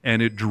rent,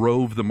 and it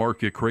drove the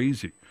market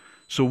crazy.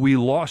 So we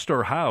lost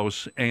our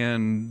house,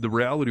 and the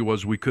reality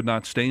was we could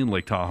not stay in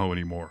Lake Tahoe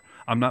anymore.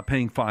 I'm not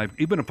paying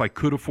even if I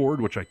could afford,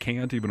 which I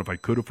can't, even if I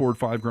could afford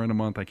 $5,000 a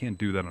month, I can't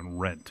do that on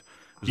rent.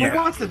 Who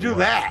wants to do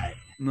that?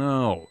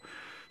 No.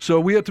 So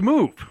we had to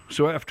move.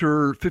 So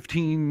after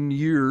 15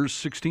 years,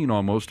 16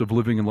 almost, of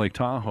living in Lake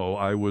Tahoe,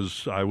 I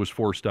was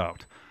forced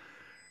out.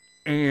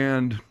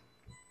 And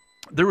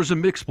there was a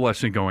mixed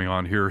blessing going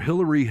on here.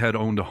 Hillary had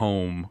owned a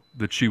home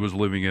that she was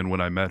living in when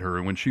I met her,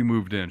 and when she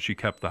moved in, she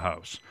kept the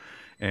house.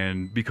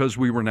 And because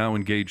we were now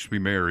engaged to be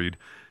married,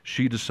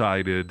 she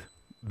decided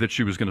that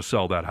she was going to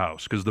sell that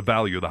house because the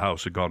value of the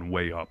house had gone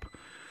way up.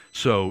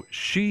 So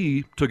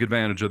she took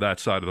advantage of that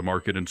side of the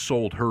market and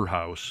sold her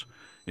house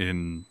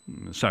in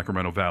the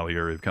Sacramento Valley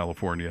area of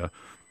California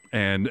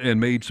and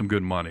made some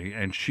good money.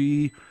 And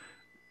she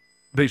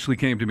basically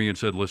came to me and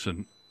said,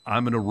 listen,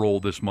 I'm going to roll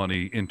this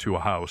money into a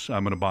house.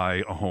 I'm going to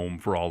buy a home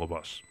for all of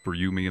us, for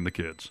you, me, and the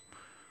kids.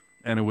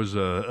 And it was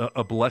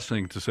a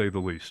blessing, to say the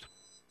least.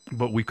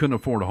 But we couldn't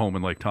afford a home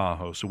in Lake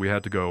Tahoe, so we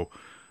had to go.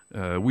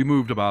 We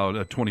moved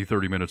about 20,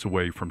 30 minutes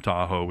away from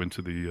Tahoe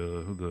into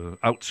the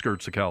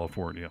outskirts of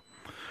California.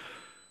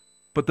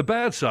 But the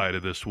bad side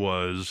of this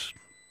was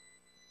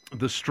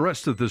the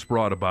stress that this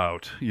brought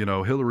about.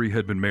 Hillary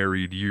had been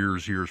married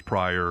years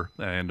prior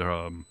and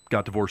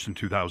got divorced in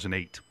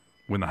 2008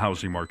 when the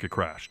housing market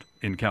crashed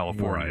in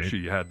California. Right.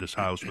 She had this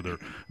house with her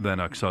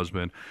then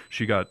ex-husband.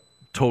 She got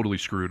totally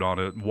screwed on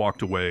it,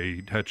 walked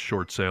away, had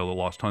short sale,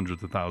 lost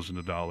hundreds of thousands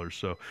of dollars.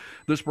 So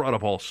this brought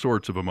up all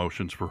sorts of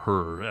emotions for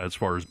her as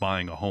far as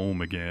buying a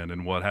home again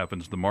and what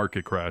happens if the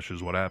market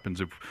crashes, what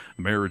happens if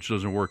marriage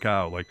doesn't work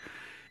out. Like,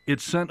 it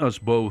sent us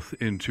both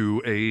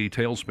into a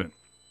tailspin.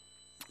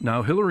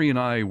 Now, Hillary and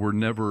I were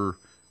never,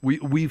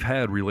 we've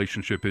had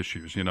relationship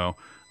issues,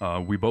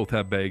 we both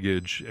have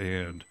baggage,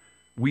 and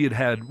we've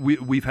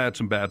had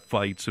some bad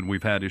fights, and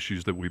we've had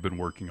issues that we've been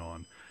working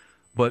on.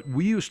 But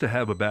we used to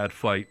have a bad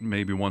fight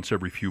maybe once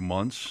every few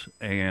months,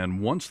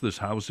 and once this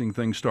housing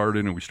thing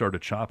started and we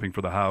started shopping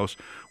for the house,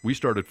 we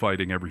started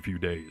fighting every few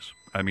days.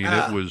 I mean,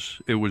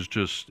 it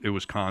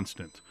was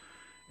constant.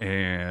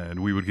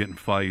 And we would get in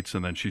fights,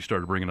 and then she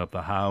started bringing up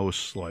the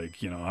house,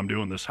 like, I'm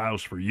doing this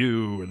house for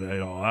you,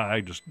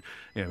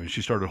 and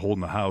she started holding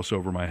the house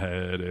over my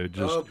head. It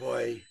just, oh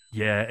boy.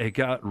 Yeah, it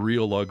got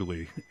real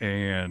ugly.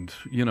 And,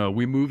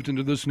 we moved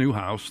into this new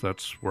house.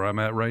 That's where I'm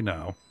at right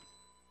now.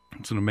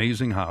 It's an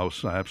amazing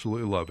house. I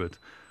absolutely love it.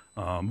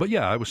 But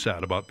yeah, I was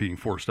sad about being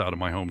forced out of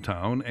my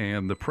hometown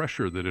and the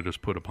pressure that it has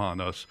put upon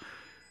us.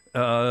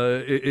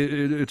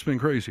 It's been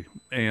crazy.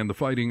 And the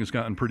fighting has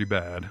gotten pretty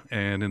bad.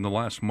 And in the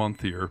last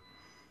month here,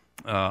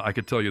 I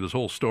could tell you this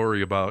whole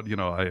story about,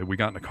 we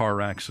got in a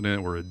car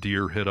accident where a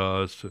deer hit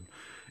us. And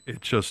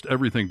it just,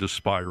 everything just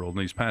spiraled.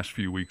 And these past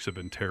few weeks have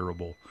been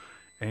terrible.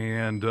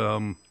 And,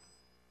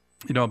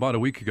 about a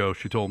week ago,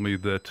 she told me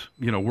that,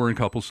 we're in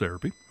couples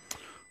therapy,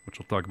 which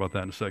we'll talk about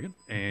that in a second.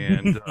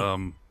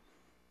 And,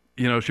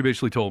 she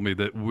basically told me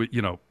that,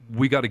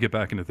 we got to get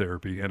back into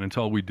therapy. And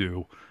until we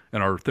do,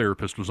 and our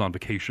therapist was on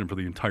vacation for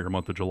the entire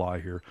month of July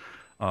here,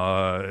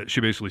 she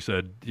basically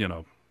said,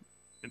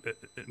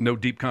 no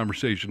deep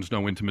conversations,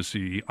 no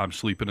intimacy. I'm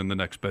sleeping in the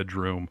next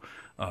bedroom.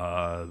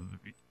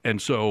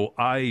 And so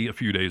a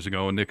few days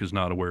ago, and Nick is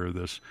not aware of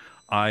this,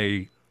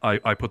 I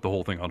put the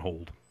whole thing on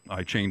hold.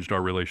 I changed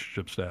our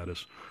relationship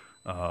status.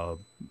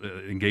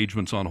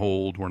 Engagement's on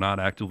hold. We're not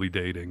actively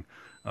dating.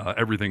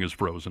 Everything is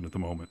frozen at the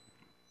moment.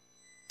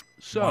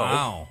 So,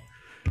 wow.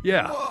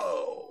 Yeah.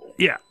 Whoa.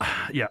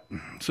 Yeah.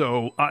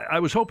 So I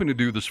was hoping to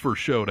do this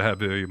first show to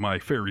have my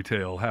fairy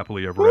tale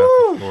happily ever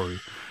after story.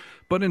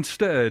 But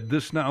instead,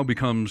 this now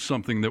becomes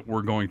something that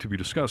we're going to be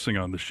discussing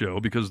on the show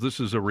because this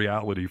is a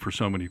reality for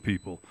so many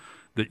people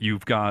that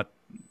you've got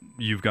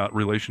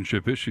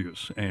relationship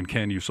issues, and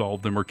can you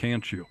solve them or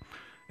can't you?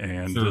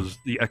 And does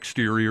the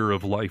exterior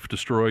of life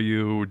destroy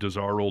you? Does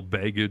our old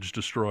baggage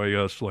destroy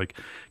us? Like,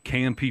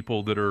 can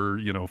people that are,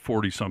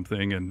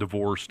 40-something and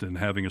divorced and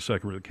having a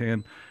second,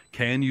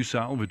 can you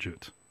salvage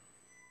it?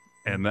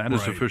 And that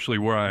is officially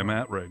where I am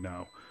at right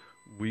now.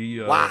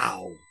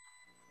 Wow.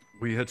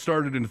 We had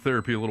started into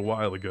therapy a little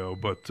while ago,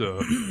 but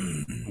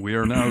we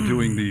are now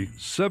doing the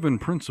 7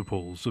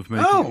 Principles of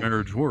Making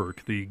Marriage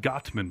Work, the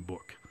Gottman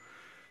book.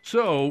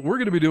 So we're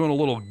going to be doing a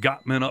little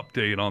Gottman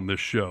update on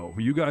this show.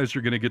 You guys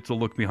are going to get to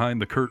look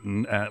behind the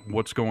curtain at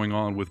what's going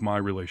on with my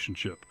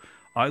relationship.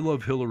 I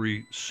love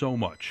Hillary so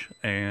much,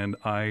 and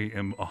I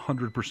am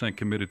 100%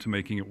 committed to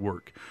making it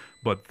work.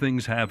 But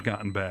things have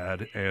gotten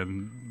bad,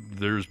 and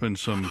there's been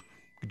some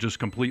just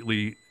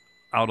completely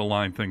out of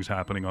line things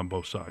happening on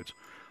both sides.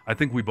 I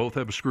think we both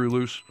have a screw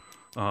loose.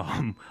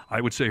 I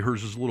would say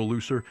hers is a little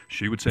looser.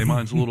 She would say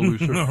mine's a little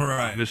looser. All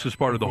right. This is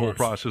part of the whole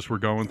process we're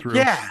going through.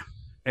 Yeah.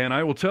 And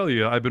I will tell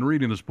you, I've been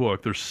reading this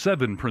book. There's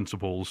 7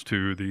 principles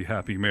to the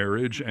happy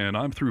marriage, and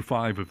I'm through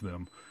 5 of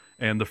them.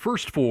 And the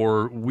first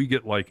 4, we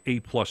get like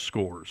A+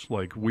 scores.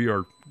 Like, we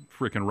are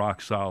freaking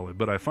rock solid.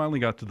 But I finally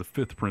got to the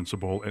 5th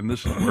principle, and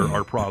this is where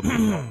our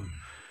problem is.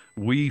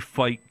 We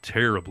fight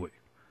terribly.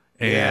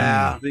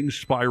 And things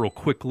spiral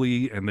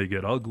quickly, and they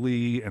get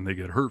ugly, and they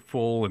get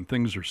hurtful, and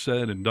things are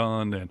said and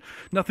done, and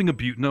nothing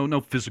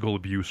no physical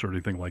abuse or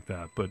anything like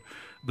that. But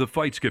the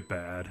fights get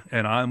bad,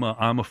 and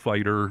I'm a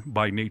fighter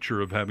by nature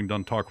of having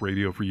done talk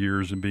radio for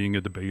years and being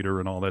a debater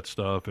and all that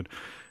stuff. And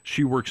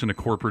she works in a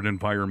corporate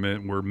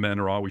environment where men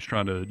are always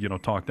trying to,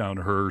 talk down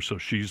to her. So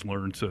she's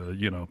learned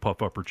to,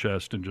 puff up her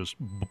chest and just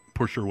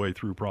push her way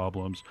through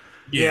problems.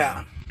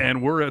 Yeah.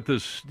 And we're at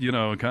this,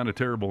 kind of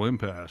terrible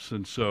impasse.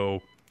 And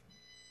so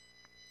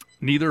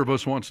neither of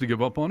us wants to give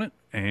up on it,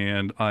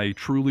 and I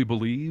truly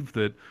believe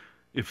that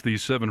if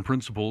these 7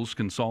 principles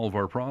can solve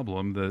our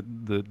problem,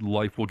 that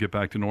life will get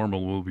back to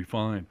normal, we'll be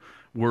fine.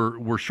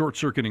 We're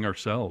short-circuiting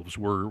ourselves.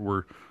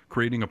 We're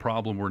creating a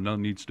problem where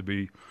none needs to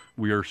be.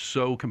 We are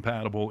so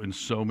compatible in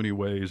so many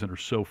ways and are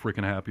so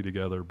freaking happy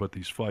together, but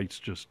these fights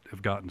just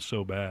have gotten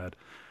so bad.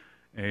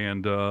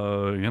 And,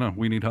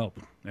 we need help.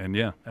 And,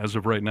 yeah, as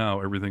of right now,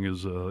 everything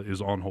is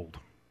on hold.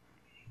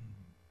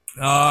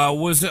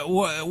 Was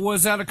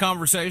that a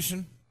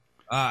conversation?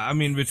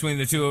 Between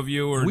the two of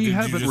you, or did you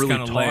just really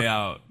kind of lay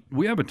out?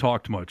 We haven't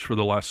talked much for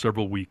the last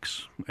several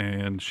weeks,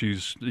 and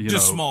she's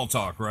just small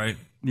talk, right?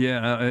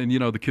 Yeah, and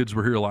the kids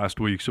were here last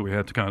week, so we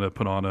had to kind of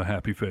put on a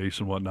happy face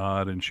and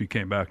whatnot. And she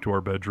came back to our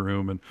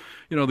bedroom, and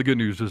the good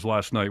news is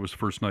last night was the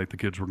first night the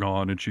kids were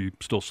gone, and she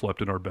still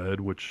slept in our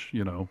bed, which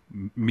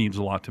means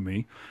a lot to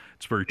me.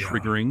 It's very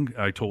triggering.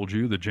 I told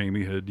you that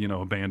Jamie had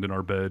abandoned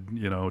our bed,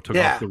 took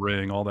off the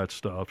ring, all that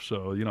stuff.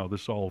 So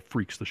this all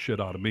freaks the shit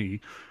out of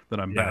me that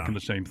I'm back in the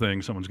same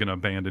thing. Someone's going to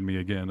abandon me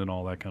again and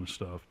all that kind of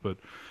stuff. But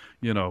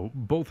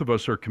both of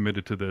us are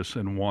committed to this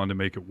and want to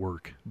make it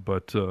work.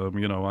 But,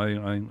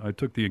 I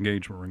took the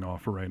engagement ring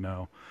off for right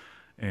now,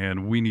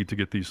 and we need to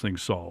get these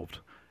things solved.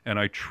 And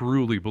I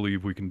truly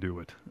believe we can do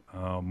it.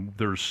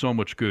 There's so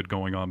much good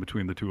going on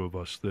between the two of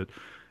us that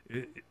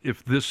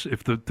if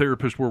the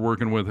therapist we're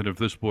working with and if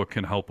this book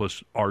can help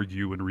us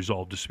argue and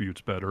resolve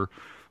disputes better,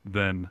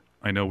 then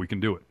I know we can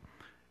do it.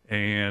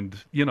 And,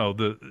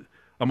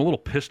 I'm a little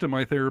pissed at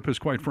my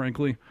therapist, quite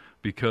frankly,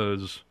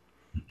 because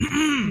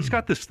he's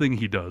got this thing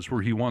he does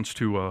where he wants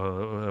to,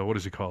 what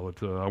does he call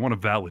it? I want to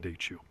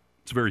validate you.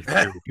 It's a very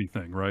therapy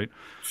thing, right?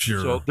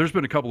 Sure. So there's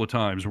been a couple of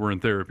times we're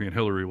in therapy and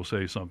Hillary will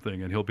say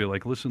something and he'll be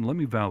like, listen, let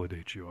me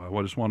validate you.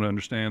 I just want to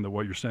understand that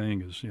what you're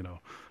saying is,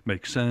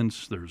 makes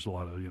sense. There's a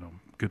lot of,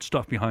 good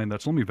stuff behind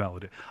that. So let me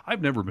validate.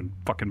 I've never been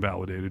fucking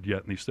validated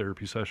yet in these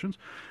therapy sessions.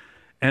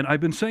 And I've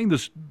been saying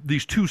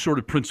these 2 sort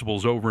of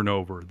principles over and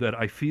over that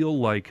I feel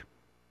like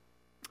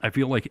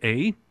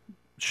A,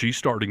 she's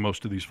starting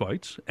most of these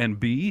fights, and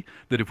B,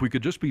 that if we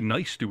could just be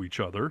nice to each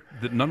other,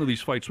 that none of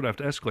these fights would have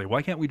to escalate.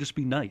 Why can't we just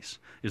be nice?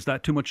 Is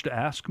that too much to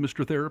ask,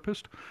 Mr.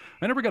 Therapist?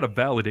 I never got a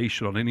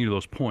validation on any of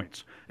those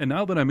points. And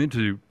now that I'm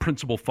into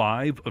principle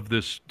 5 of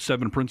this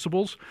 7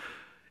 principles,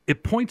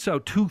 it points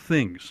out 2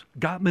 things.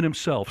 Gottman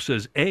himself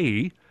says,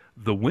 A,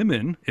 the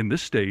women in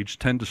this stage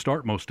tend to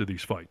start most of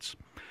these fights.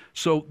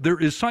 So there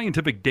is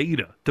scientific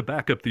data to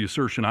back up the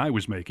assertion I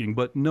was making,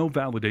 but no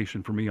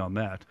validation for me on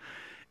that.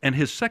 And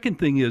his second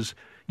thing is,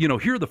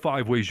 here are the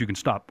 5 ways you can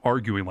stop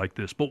arguing like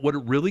this. But what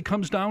it really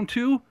comes down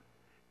to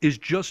is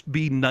just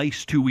be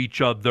nice to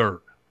each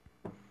other.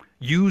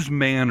 Use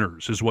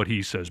manners is what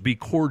he says. Be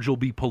cordial,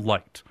 be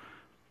polite.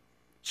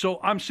 So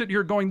I'm sitting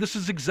here going, this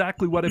is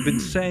exactly what I've been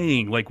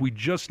saying. Like, we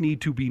just need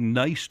to be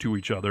nice to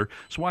each other.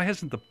 So why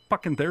hasn't the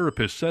fucking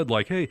therapist said,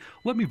 like, hey,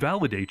 let me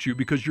validate you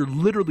because you're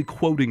literally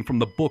quoting from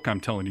the book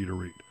I'm telling you to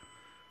read.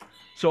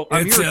 So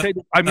I'm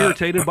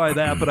irritated by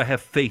that, but I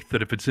have faith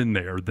that if it's in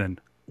there, then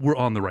we're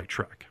on the right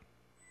track.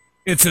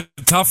 It's a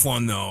tough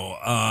one, though.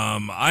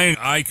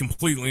 I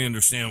completely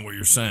understand what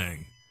you're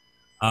saying.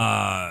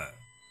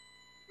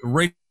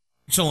 Rachel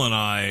and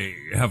I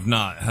have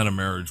not had a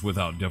marriage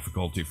without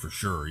difficulty, for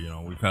sure.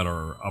 We've had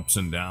our ups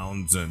and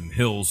downs and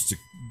hills to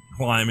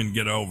climb and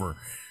get over.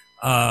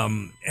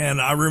 And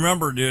I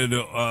remember, dude,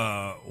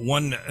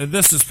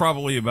 this is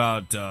probably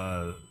about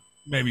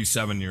maybe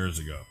 7 years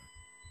ago.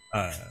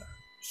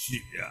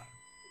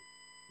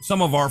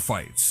 Some of our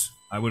fights,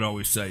 I would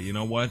always say, you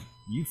know what?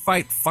 You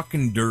fight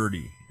fucking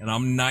dirty, and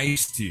I'm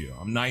nice to you.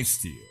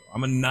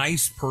 I'm a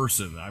nice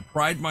person. I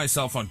pride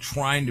myself on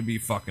trying to be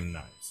fucking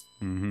nice.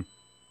 Mm-hmm.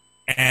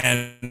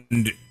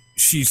 And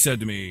she said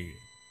to me,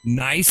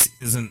 nice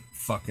isn't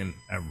fucking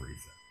everything.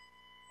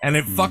 And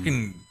it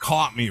fucking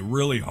caught me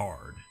really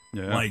hard.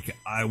 Yeah. Like,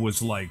 I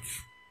was like,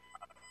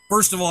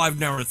 first of all, I've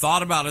never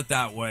thought about it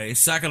that way.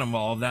 Second of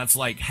all, that's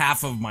like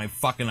half of my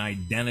fucking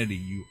identity,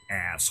 you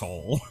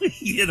asshole.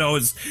 You know,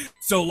 it's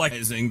so like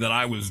that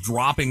I was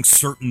dropping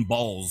certain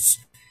balls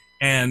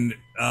and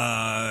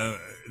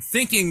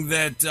thinking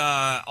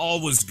that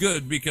all was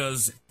good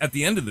because at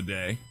the end of the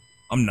day,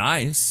 I'm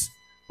nice.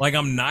 Like,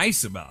 I'm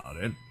nice about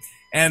it.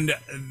 And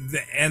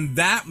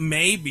that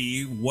may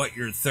be what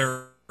your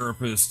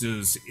therapist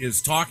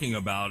is talking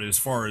about as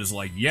far as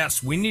like,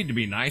 yes, we need to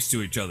be nice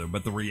to each other,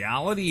 but the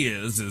reality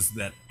is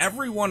that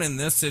everyone in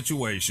this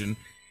situation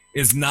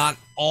is not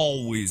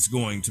always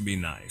going to be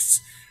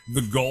nice.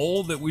 The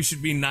goal that we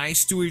should be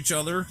nice to each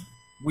other,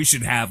 we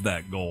should have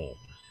that goal.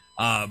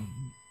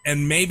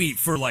 And maybe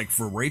for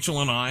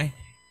Rachel and I,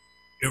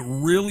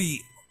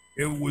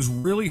 it was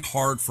really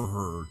hard for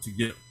her to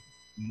get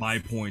my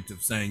point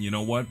of saying, you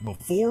know what,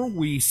 before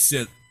we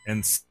sit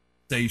and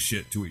say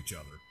shit to each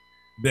other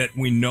that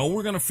we know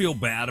we're going to feel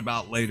bad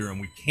about later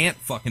and we can't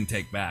fucking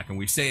take back, and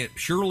we say it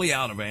purely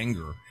out of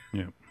anger,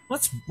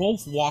 let's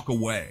both walk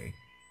away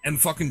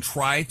and fucking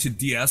try to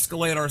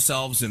de-escalate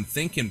ourselves and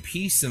think in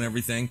peace and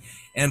everything.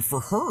 And for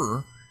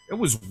her, it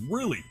was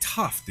really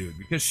tough, dude,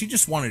 because she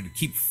just wanted to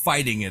keep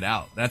fighting it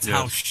out. That's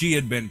how she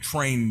had been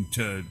trained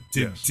to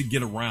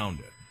get around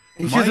it.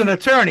 And she's an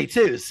attorney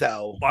too,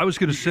 so I was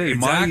going to say,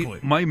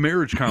 my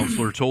marriage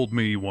counselor told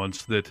me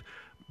once that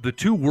the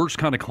two worst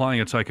kind of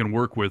clients I can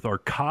work with are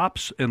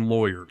cops and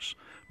lawyers,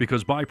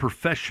 because by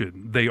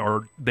profession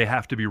they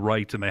have to be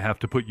right and they have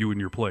to put you in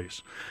your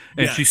place.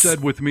 And she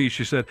said with me,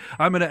 she said,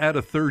 I'm going to add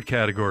a third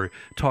category: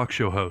 talk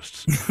show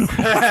hosts.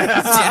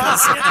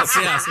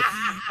 yes.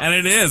 And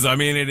it is. I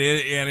mean, it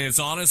is, and it's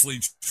honestly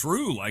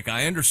true. Like,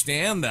 I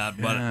understand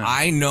that, but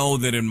I know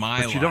that in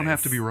my life, you don't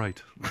have to be right.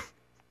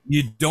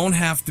 You don't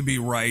have to be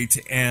right,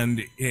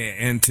 and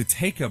to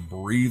take a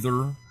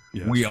breather.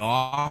 We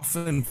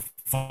often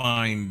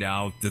find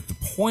out that the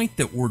point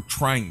that we're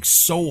trying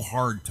so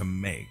hard to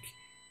make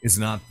is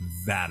not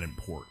that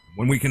important.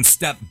 When we can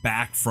step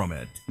back from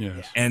it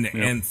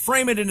and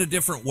frame it in a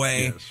different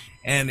way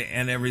and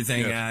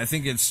everything, I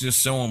think it's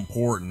just so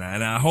important.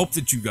 And I hope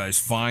that you guys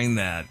find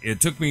that.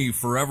 It took me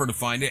forever to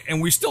find it,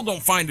 and we still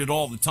don't find it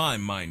all the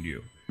time, mind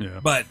you.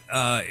 Yeah. But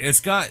it's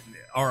got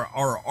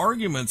our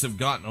arguments have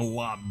gotten a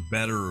lot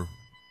better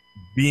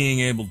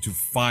being able to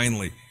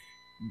finally.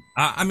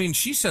 I mean,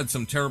 she said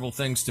some terrible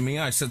things to me.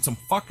 I said some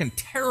fucking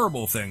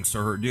terrible things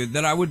to her, dude,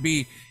 that I would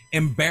be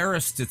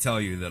embarrassed to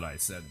tell you that I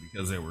said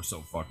because they were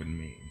so fucking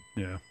mean.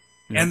 Yeah.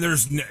 And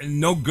there's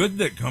no good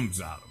that comes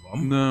out of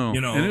them. No.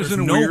 You know, and isn't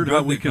it weird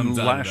how we can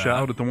lash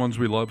out at the ones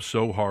we love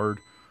so hard?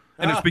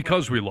 And it's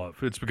because we love.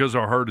 It's because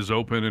our heart is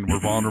open and we're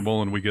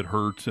vulnerable and we get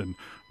hurt and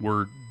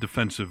we're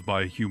defensive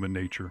by human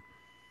nature.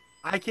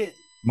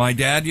 My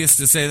dad used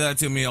to say that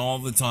to me all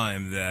the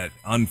time, that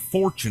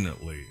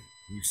unfortunately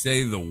we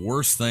say the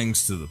worst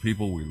things to the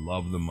people we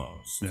love the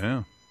most.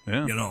 Yeah.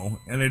 You know,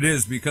 and it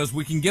is because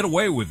we can get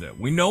away with it.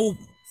 We know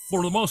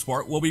for the most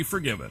part we'll be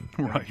forgiven.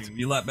 Right.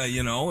 You let that,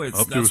 you know, it's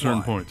up to a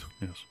certain point.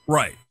 Yes.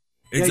 Right.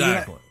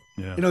 Exactly.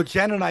 You know,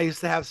 Jen and I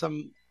used to have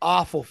some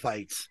awful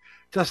fights,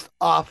 just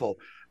awful.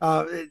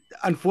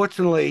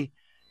 Unfortunately,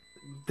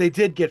 they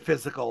did get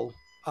physical,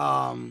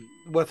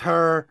 with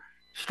her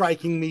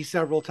striking me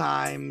several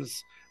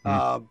times,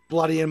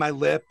 bloody in my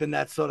lip and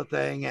that sort of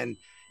thing. And,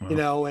 you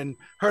know, and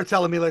her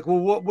telling me like,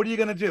 well, what are you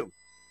going to do?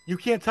 You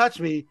can't touch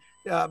me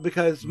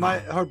because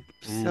her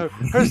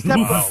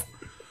stepbrother.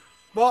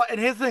 Well, and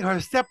here's the thing. Her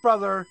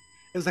stepbrother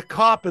is a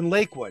cop in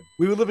Lakewood.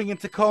 We were living in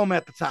Tacoma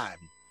at the time.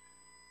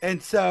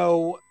 And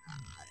so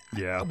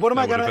what am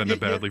I going to ended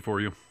badly for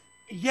you?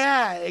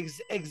 Yeah,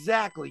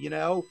 exactly. You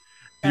know,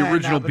 the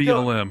original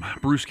BLM,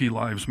 Brewski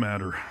Lives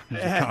Matter. The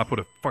cop would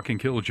have fucking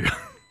killed you.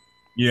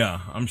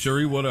 Yeah, I'm sure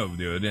he would have,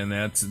 dude. And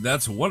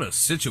that's what a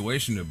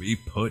situation to be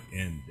put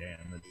in,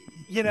 Dan.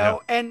 You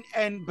know,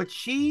 but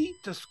she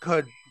just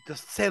could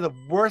just say the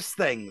worst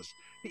things,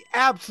 the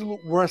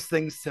absolute worst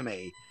things to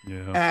me.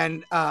 Yeah.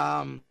 And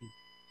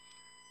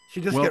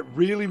she just get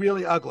really,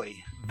 really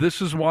ugly.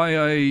 This is why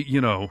I,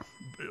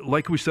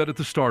 like we said at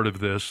the start of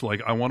this,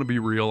 like, I want to be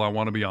real, I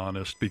want to be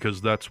honest,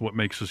 because that's what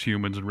makes us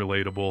humans and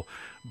relatable.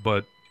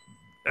 But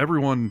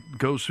everyone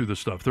goes through this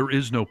stuff. There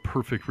is no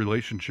perfect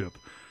relationship.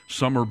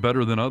 Some are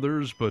better than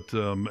others, but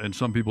and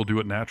some people do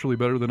it naturally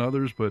better than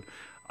others. But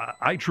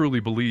I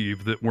truly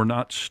believe that we're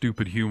not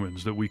stupid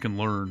humans, that we can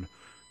learn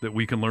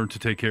to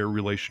take care of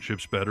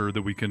relationships better,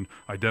 that we can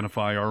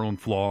identify our own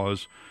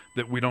flaws,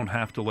 that we don't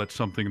have to let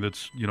something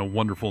that's,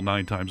 wonderful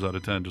 9 times out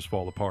of 10 just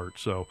fall apart.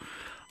 So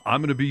I'm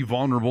going to be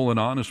vulnerable and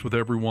honest with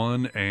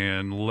everyone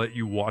and let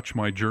you watch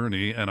my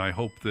journey. And I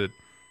hope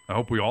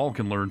we all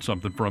can learn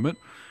something from it.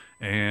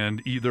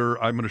 And either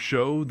I'm going to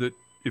show that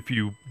if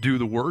you do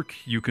the work,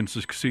 you can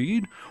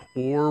succeed,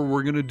 or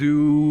we're going to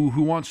do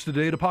Who Wants to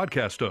Date a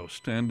Podcast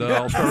Host. And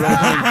I'll start over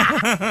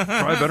and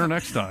try better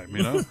next time,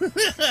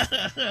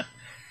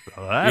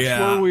 So that's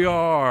where we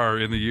are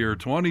in the year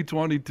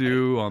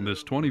 2022 on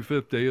this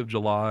 25th day of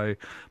July,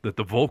 that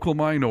the vocal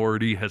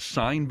minority has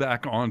signed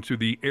back onto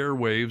the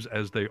airwaves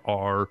as they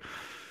are,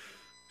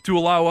 to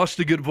allow us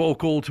to get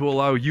vocal, to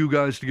allow you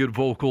guys to get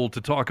vocal,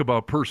 to talk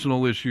about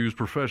personal issues,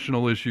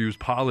 professional issues,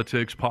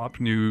 politics, pop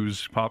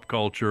news, pop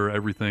culture,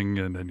 everything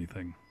and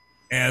anything.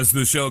 As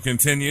the show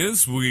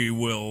continues, we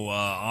will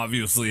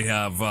obviously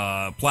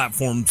have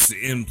platforms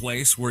in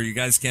place where you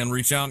guys can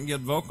reach out and get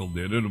vocal,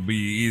 dude. It'll be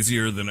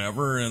easier than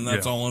ever, and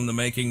that's all in the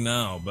making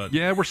now. But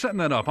yeah, we're setting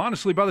that up.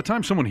 Honestly, by the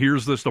time someone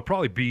hears this, they'll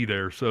probably be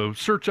there. So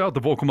search out the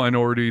vocal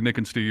minority, Nick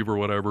and Steve or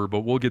whatever,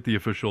 but we'll get the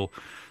official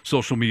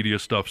social media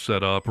stuff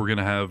set up. We're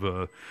gonna have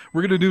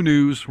we're gonna do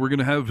news. We're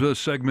gonna have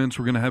segments.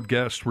 We're gonna have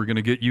guests. We're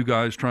gonna get you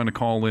guys trying to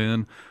call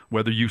in.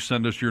 Whether you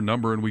send us your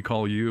number and we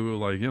call you,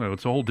 like, you know,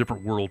 it's a whole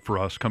different world for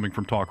us coming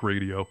from talk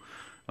radio.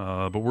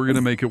 But we're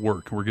gonna make it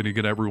work. We're gonna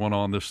get everyone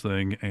on this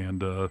thing,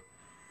 and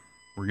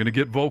we're gonna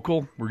get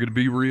vocal. We're gonna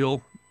be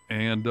real,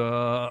 and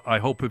I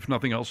hope, if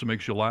nothing else, it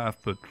makes you laugh,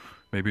 but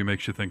maybe it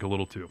makes you think a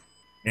little too.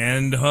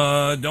 And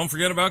don't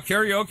forget about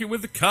karaoke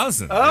with the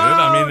cousin, dude.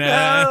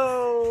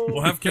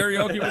 We'll have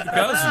karaoke with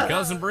the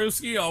cousin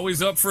Brewski,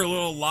 always up for a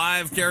little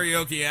live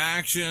karaoke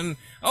action.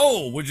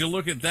 Oh, would you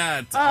look at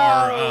that?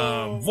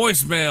 Our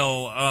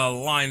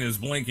voicemail line is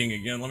blinking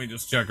again. Let me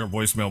just check our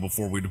voicemail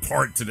before we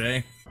depart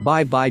today.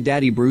 Bye,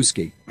 Daddy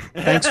Brewski.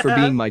 Thanks for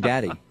being my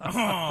daddy.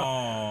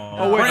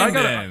 Oh, wait,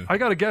 I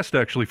got a guest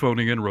actually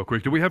phoning in real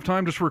quick. Do we have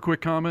time just for a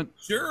quick comment?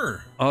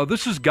 Sure.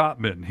 This is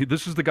Gottman.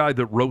 This is the guy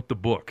that wrote the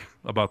book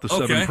about the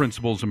 7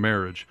 principles of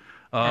marriage.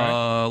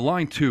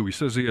 Line 2, he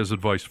says he has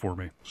advice for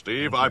me.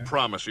 Steve, I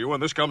promise you,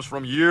 and this comes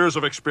from years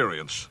of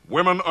experience,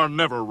 women are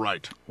never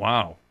right.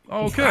 Wow.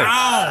 Okay.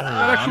 Wow.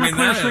 That actually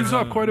clears things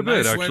up quite a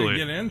bit, nice actually. Way to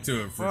get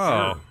into it, for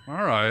sure.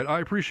 All right. I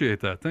appreciate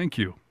that. Thank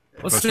you.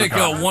 Let's take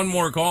one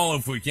more call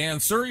if we can.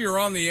 Sir, you're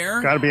on the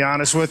air. Got to be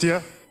honest with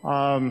you,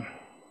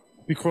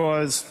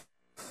 because,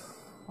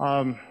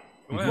 wow,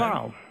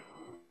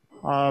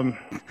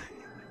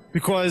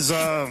 because,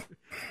 go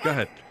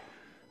ahead.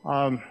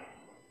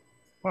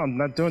 Well, I'm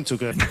not doing too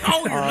good.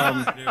 Oh, you're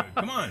not, dude.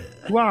 Come on.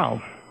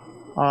 Wow.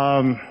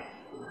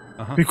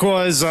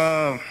 Because,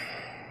 wow.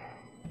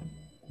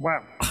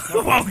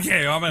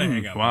 Okay, I'm going to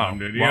hang up on him,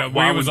 dude. Yeah,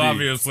 he was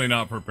obviously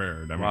not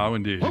prepared. I mean, wow,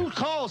 indeed. Who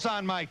calls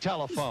on my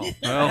telephone?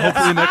 Well,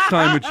 hopefully next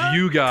time it's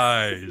you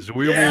guys.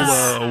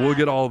 We'll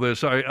get all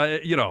this.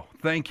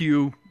 Thank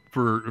you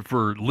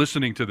for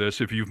listening to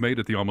this. If you've made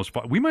it the almost,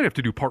 we might have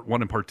to do part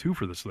 1 and part 2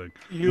 for this thing.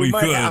 We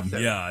could,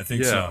 yeah, I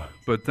think so.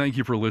 But thank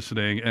you for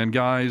listening, and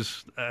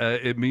guys,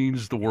 it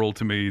means the world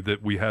to me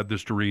that we had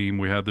this dream,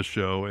 we had this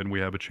show, and we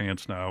have a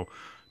chance now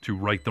to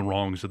right the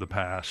wrongs of the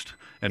past.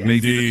 And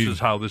maybe this is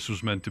how this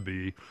was meant to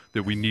be,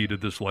 that we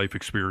needed this life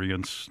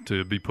experience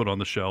to be put on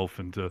the shelf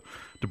and to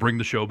bring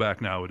the show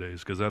back nowadays,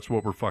 because that's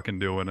what we're fucking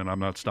doing, and I'm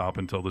not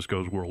stopping until this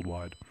goes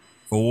worldwide.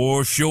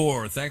 For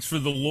sure. Thanks for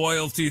the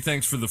loyalty.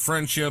 Thanks for the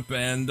friendship.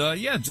 And,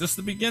 just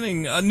the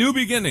beginning. A new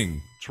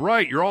beginning. That's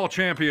right. You're all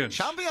champions.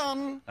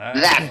 Champion.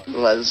 That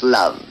was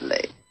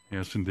lovely.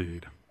 Yes,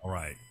 indeed. All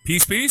right.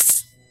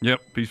 Peace.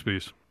 Yep.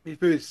 Peace.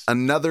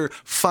 Another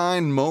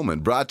fine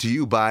moment brought to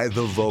you by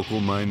the vocal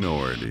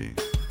minority.